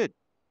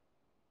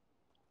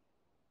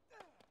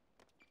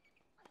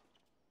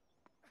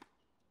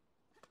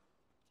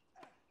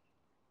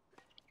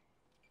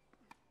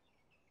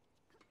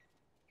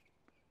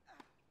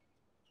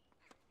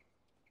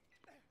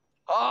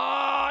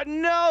 Oh,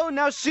 no.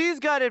 Now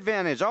she's got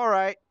advantage. All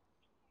right.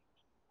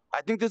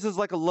 I think this is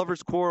like a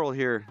lover's quarrel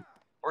here.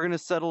 We're going to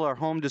settle our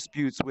home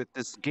disputes with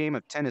this game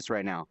of tennis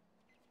right now.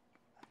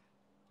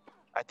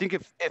 I think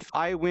if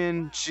I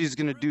win, she's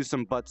going to do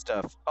some butt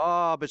stuff.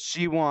 Oh, but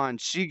she won.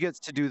 She gets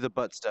to do the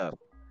butt stuff.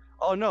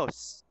 Oh, no.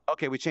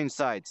 Okay, we changed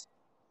sides.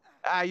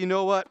 You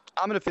know what?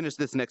 I'm going to finish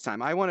this next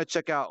time. I want to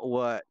check out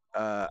what...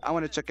 I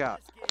want to check out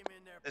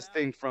this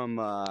thing from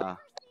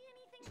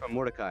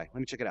Mordecai. Let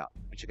me check it out.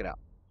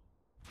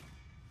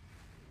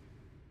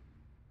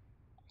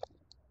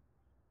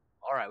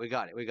 All right, we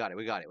got it.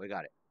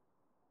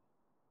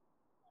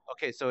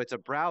 Okay, so it's a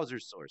browser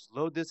source.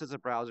 Load this as a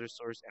browser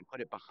source and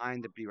put it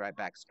behind the Be Right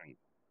Back screen.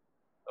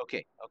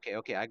 Okay,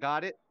 I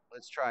got it.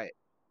 Let's try it.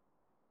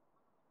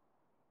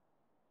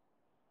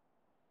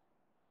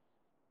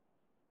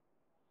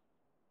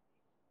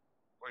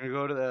 We're gonna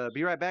go to the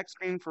Be Right Back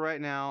screen for right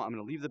now. I'm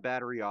gonna leave the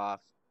battery off.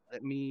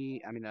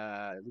 Leave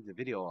the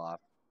video off.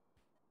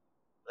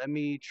 Let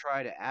me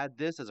try to add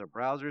this as a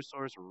browser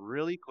source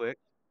really quick.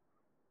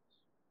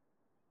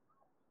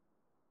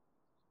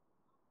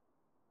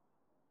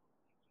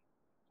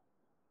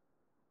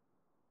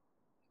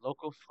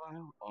 Local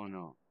file? Oh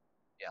no.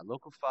 Yeah,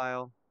 local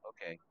file.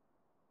 Okay.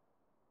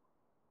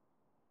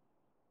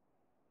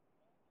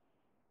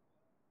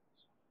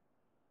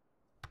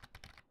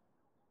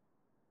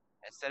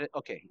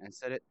 And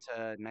set it to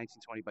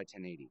 1920 by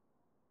 1080.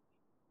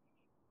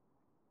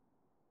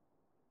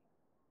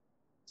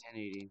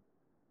 1080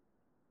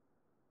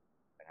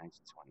 by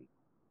 1920.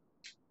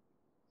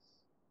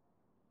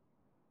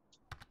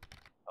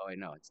 Oh wait,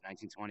 no, it's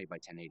 1920 by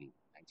 1080.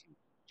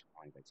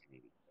 1920 by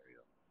 1080. There we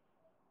go.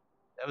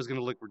 That was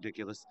gonna look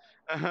ridiculous.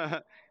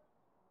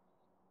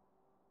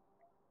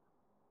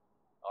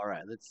 All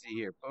right, let's see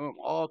here. Boom.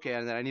 Okay,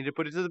 and then I need to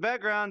put it to the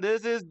background.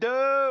 This is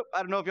dope.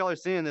 I don't know if y'all are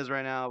seeing this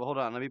right now, but hold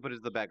on. Let me put it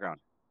to the background.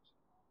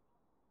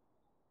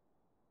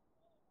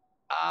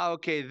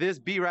 Okay, this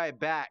Be Right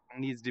Back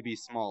needs to be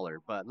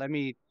smaller, but let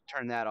me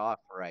turn that off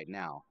for right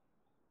now.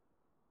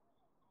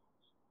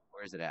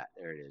 Where is it at?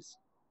 There it is.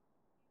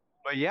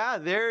 But yeah,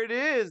 there it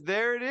is.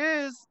 There it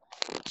is.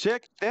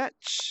 Check that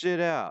shit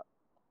out.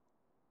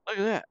 Look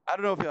at that. I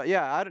don't know if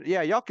y'all,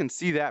 yeah, y'all can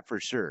see that for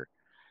sure.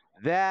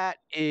 That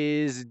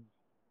is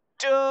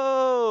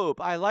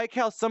dope. I like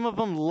how some of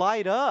them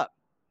light up.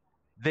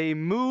 They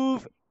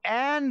move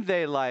and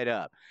they light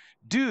up.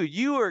 Dude,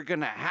 you are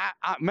going to have,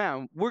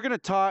 man, we're going to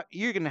talk.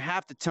 You're going to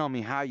have to tell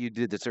me how you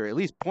did this, or at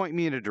least point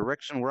me in a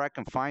direction where I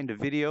can find a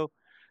video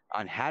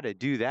on how to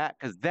do that,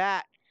 because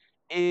that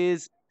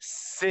is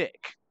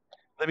sick.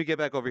 Let me get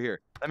back over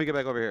here.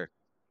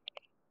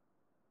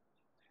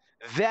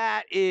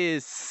 That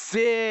is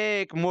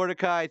sick,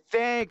 Mordecai.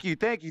 Thank you.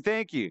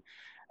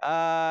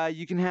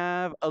 You can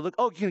have a look.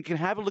 Oh, you can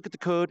have a look at the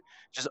code.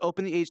 Just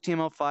open the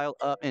HTML file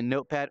up in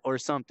Notepad or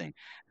something.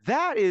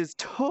 That is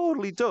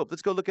totally dope.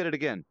 Let's go look at it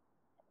again.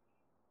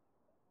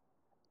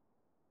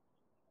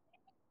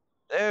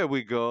 There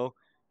we go.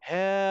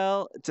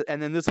 Hell,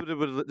 and then this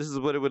is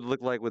what it would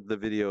look like with the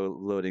video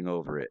loading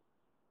over it.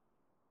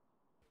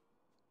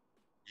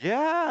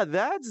 Yeah,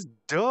 that's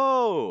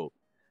dope.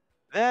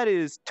 That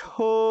is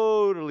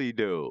totally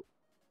dope.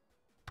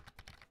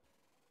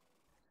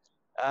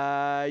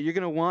 You're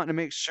gonna want to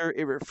make sure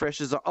it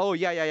refreshes. Oh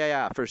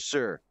yeah, for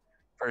sure.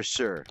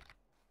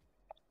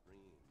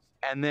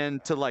 And then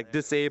to like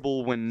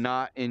disable when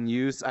not in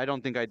use. I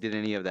don't think I did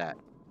any of that.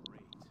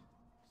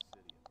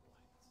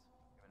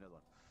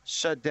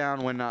 Shut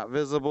down when not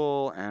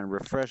visible, and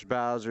refresh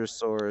browser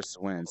source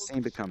when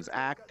scene becomes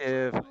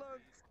active.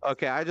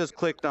 Okay, I just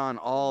clicked on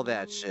all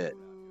that shit.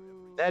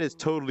 That is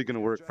totally gonna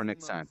work for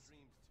next time.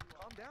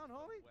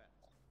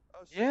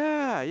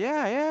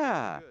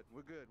 Yeah.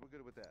 We're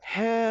good with that.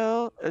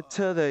 Hell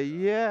to the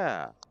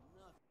yeah.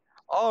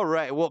 All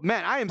right. Well,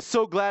 man, I am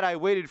so glad I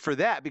waited for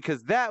that,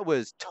 because that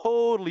was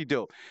totally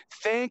dope.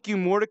 Thank you,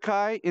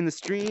 Mordecai, in the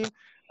stream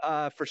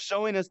for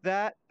showing us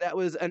that. That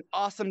was an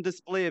awesome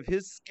display of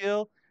his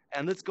skill.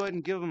 And let's go ahead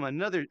and give him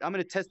another. I'm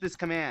going to test this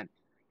command.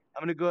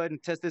 I'm going to go ahead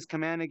and test this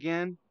command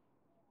again.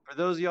 For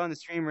those of you on the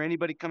stream or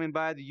anybody coming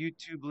by the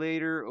YouTube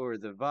later or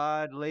the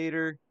VOD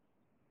later,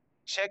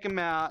 check him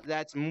out.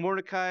 That's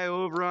Mordecai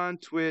over on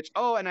Twitch.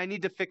 Oh, and I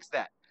need to fix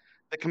that.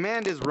 The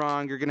command is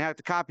wrong. You're going to have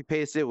to copy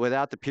paste it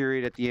without the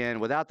period at the end,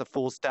 without the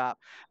full stop.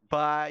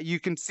 But you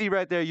can see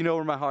right there, you know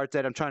where my heart's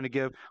at. I'm trying to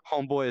give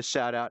homeboy a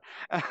shout out.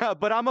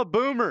 But I'm a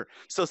boomer,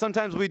 so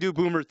sometimes we do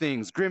boomer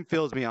things. Grim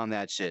feels me on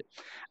that shit.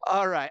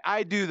 All right,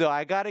 I do though.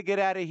 I got to get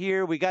out of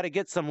here. We got to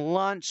get some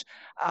lunch.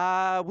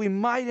 We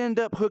might end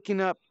up hooking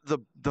up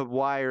the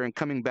wire and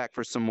coming back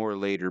for some more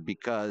later,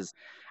 because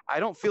I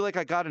don't feel like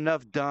I got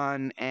enough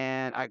done,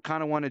 and I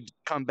kind of want to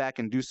come back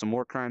and do some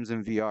more crimes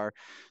in VR.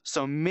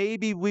 So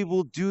maybe we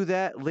will do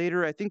that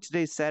later. I think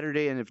today's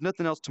Saturday, and if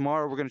nothing else,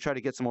 tomorrow we're going to try to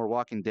get some more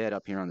Walking Dead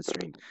up here on the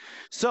stream.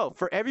 So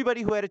for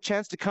everybody who had a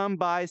chance to come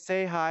by,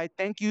 say hi,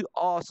 thank you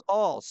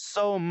all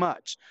so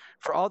much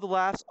for all the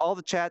laughs, all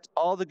the chats,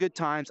 all the good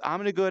times. I'm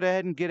going to go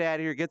ahead and get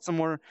out of here, get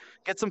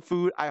some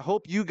food. I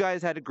hope you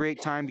guys had a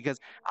great time, because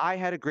I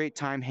had a great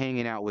time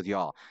hanging out with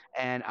y'all,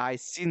 and I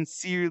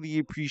sincerely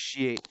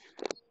appreciate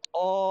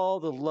all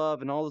the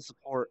love and all the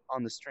support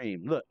on the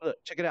stream. Look,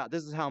 check it out.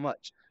 This is how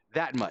much.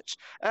 That much.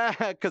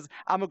 Because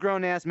I'm a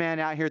grown-ass man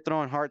out here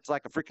throwing hearts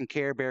like a freaking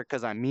Care Bear,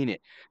 because I mean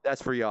it.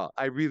 That's for y'all.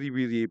 I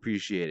really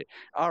appreciate it.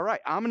 All right,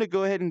 I'm going to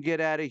go ahead and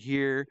get out of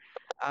here.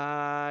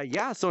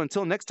 Yeah, so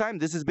until next time,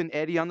 this has been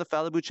Eddie on the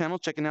Falibu channel,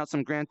 checking out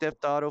some Grand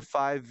Theft Auto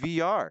 5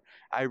 VR.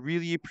 I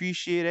really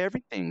appreciate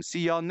everything.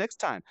 See y'all next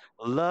time.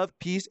 Love,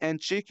 peace, and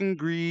chicken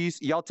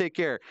grease. Y'all take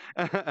care.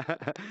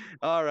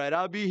 All right,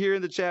 I'll be here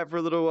in the chat for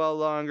a little while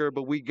longer,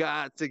 but we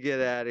got to get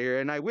out of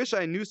here. And I wish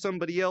I knew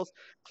somebody else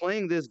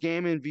playing this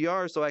game in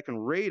VR so I can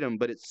rate them,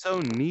 but it's so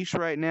niche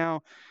right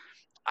now.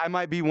 I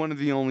might be one of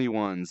the only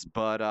ones,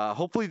 but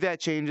hopefully that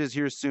changes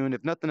here soon.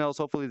 If nothing else,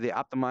 hopefully they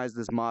optimize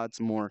this mod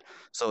some more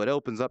so it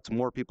opens up to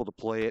more people to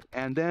play it.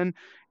 And then,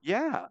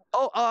 yeah.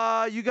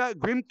 Oh, you got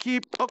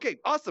Grimkeep. Okay,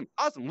 awesome.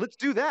 Let's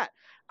do that.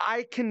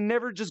 I can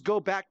never just go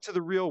back to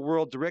the real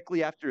world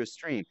directly after a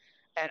stream.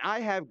 And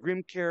I have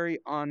Grim Carry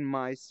on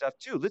my stuff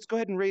too. Let's go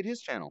ahead and raid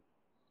his channel.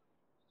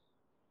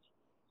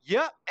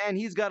 Yep, and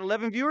he's got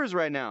 11 viewers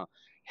right now.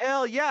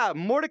 Hell yeah,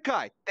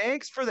 Mordecai,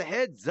 thanks for the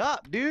heads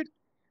up, dude.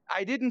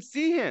 I didn't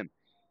see him.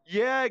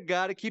 Yeah,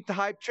 gotta keep the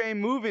hype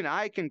train moving.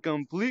 I can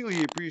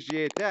completely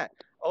appreciate that.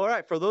 All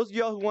right, for those of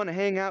y'all who want to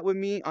hang out with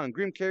me on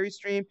Grim Carry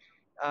stream,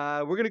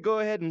 we're gonna go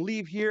ahead and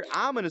leave here.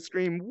 I'm gonna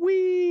scream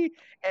wee,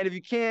 and if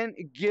you can,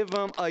 give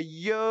them a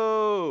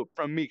yo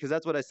from me, because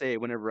that's what I say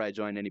whenever I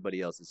join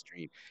anybody else's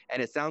stream, and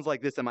it sounds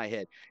like this in my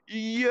head.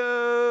 Yo.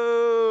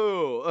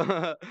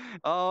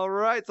 All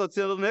right, so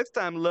till next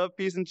time, love,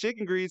 peace, and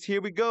chicken grease.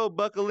 Here we go.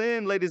 Buckle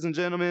in, ladies and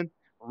gentlemen.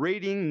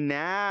 Rating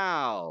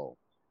now.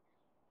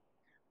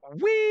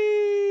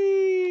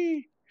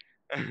 Wee.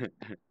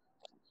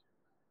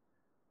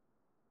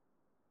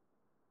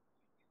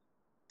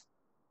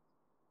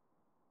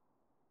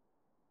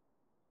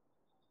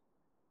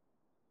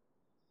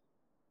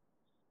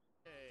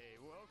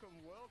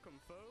 Welcome,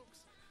 folks.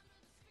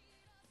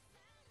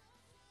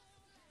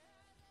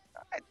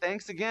 All right,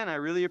 thanks again. I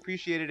really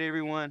appreciate it,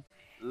 everyone.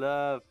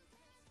 Love.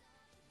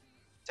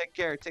 Take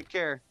care. Take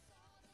care.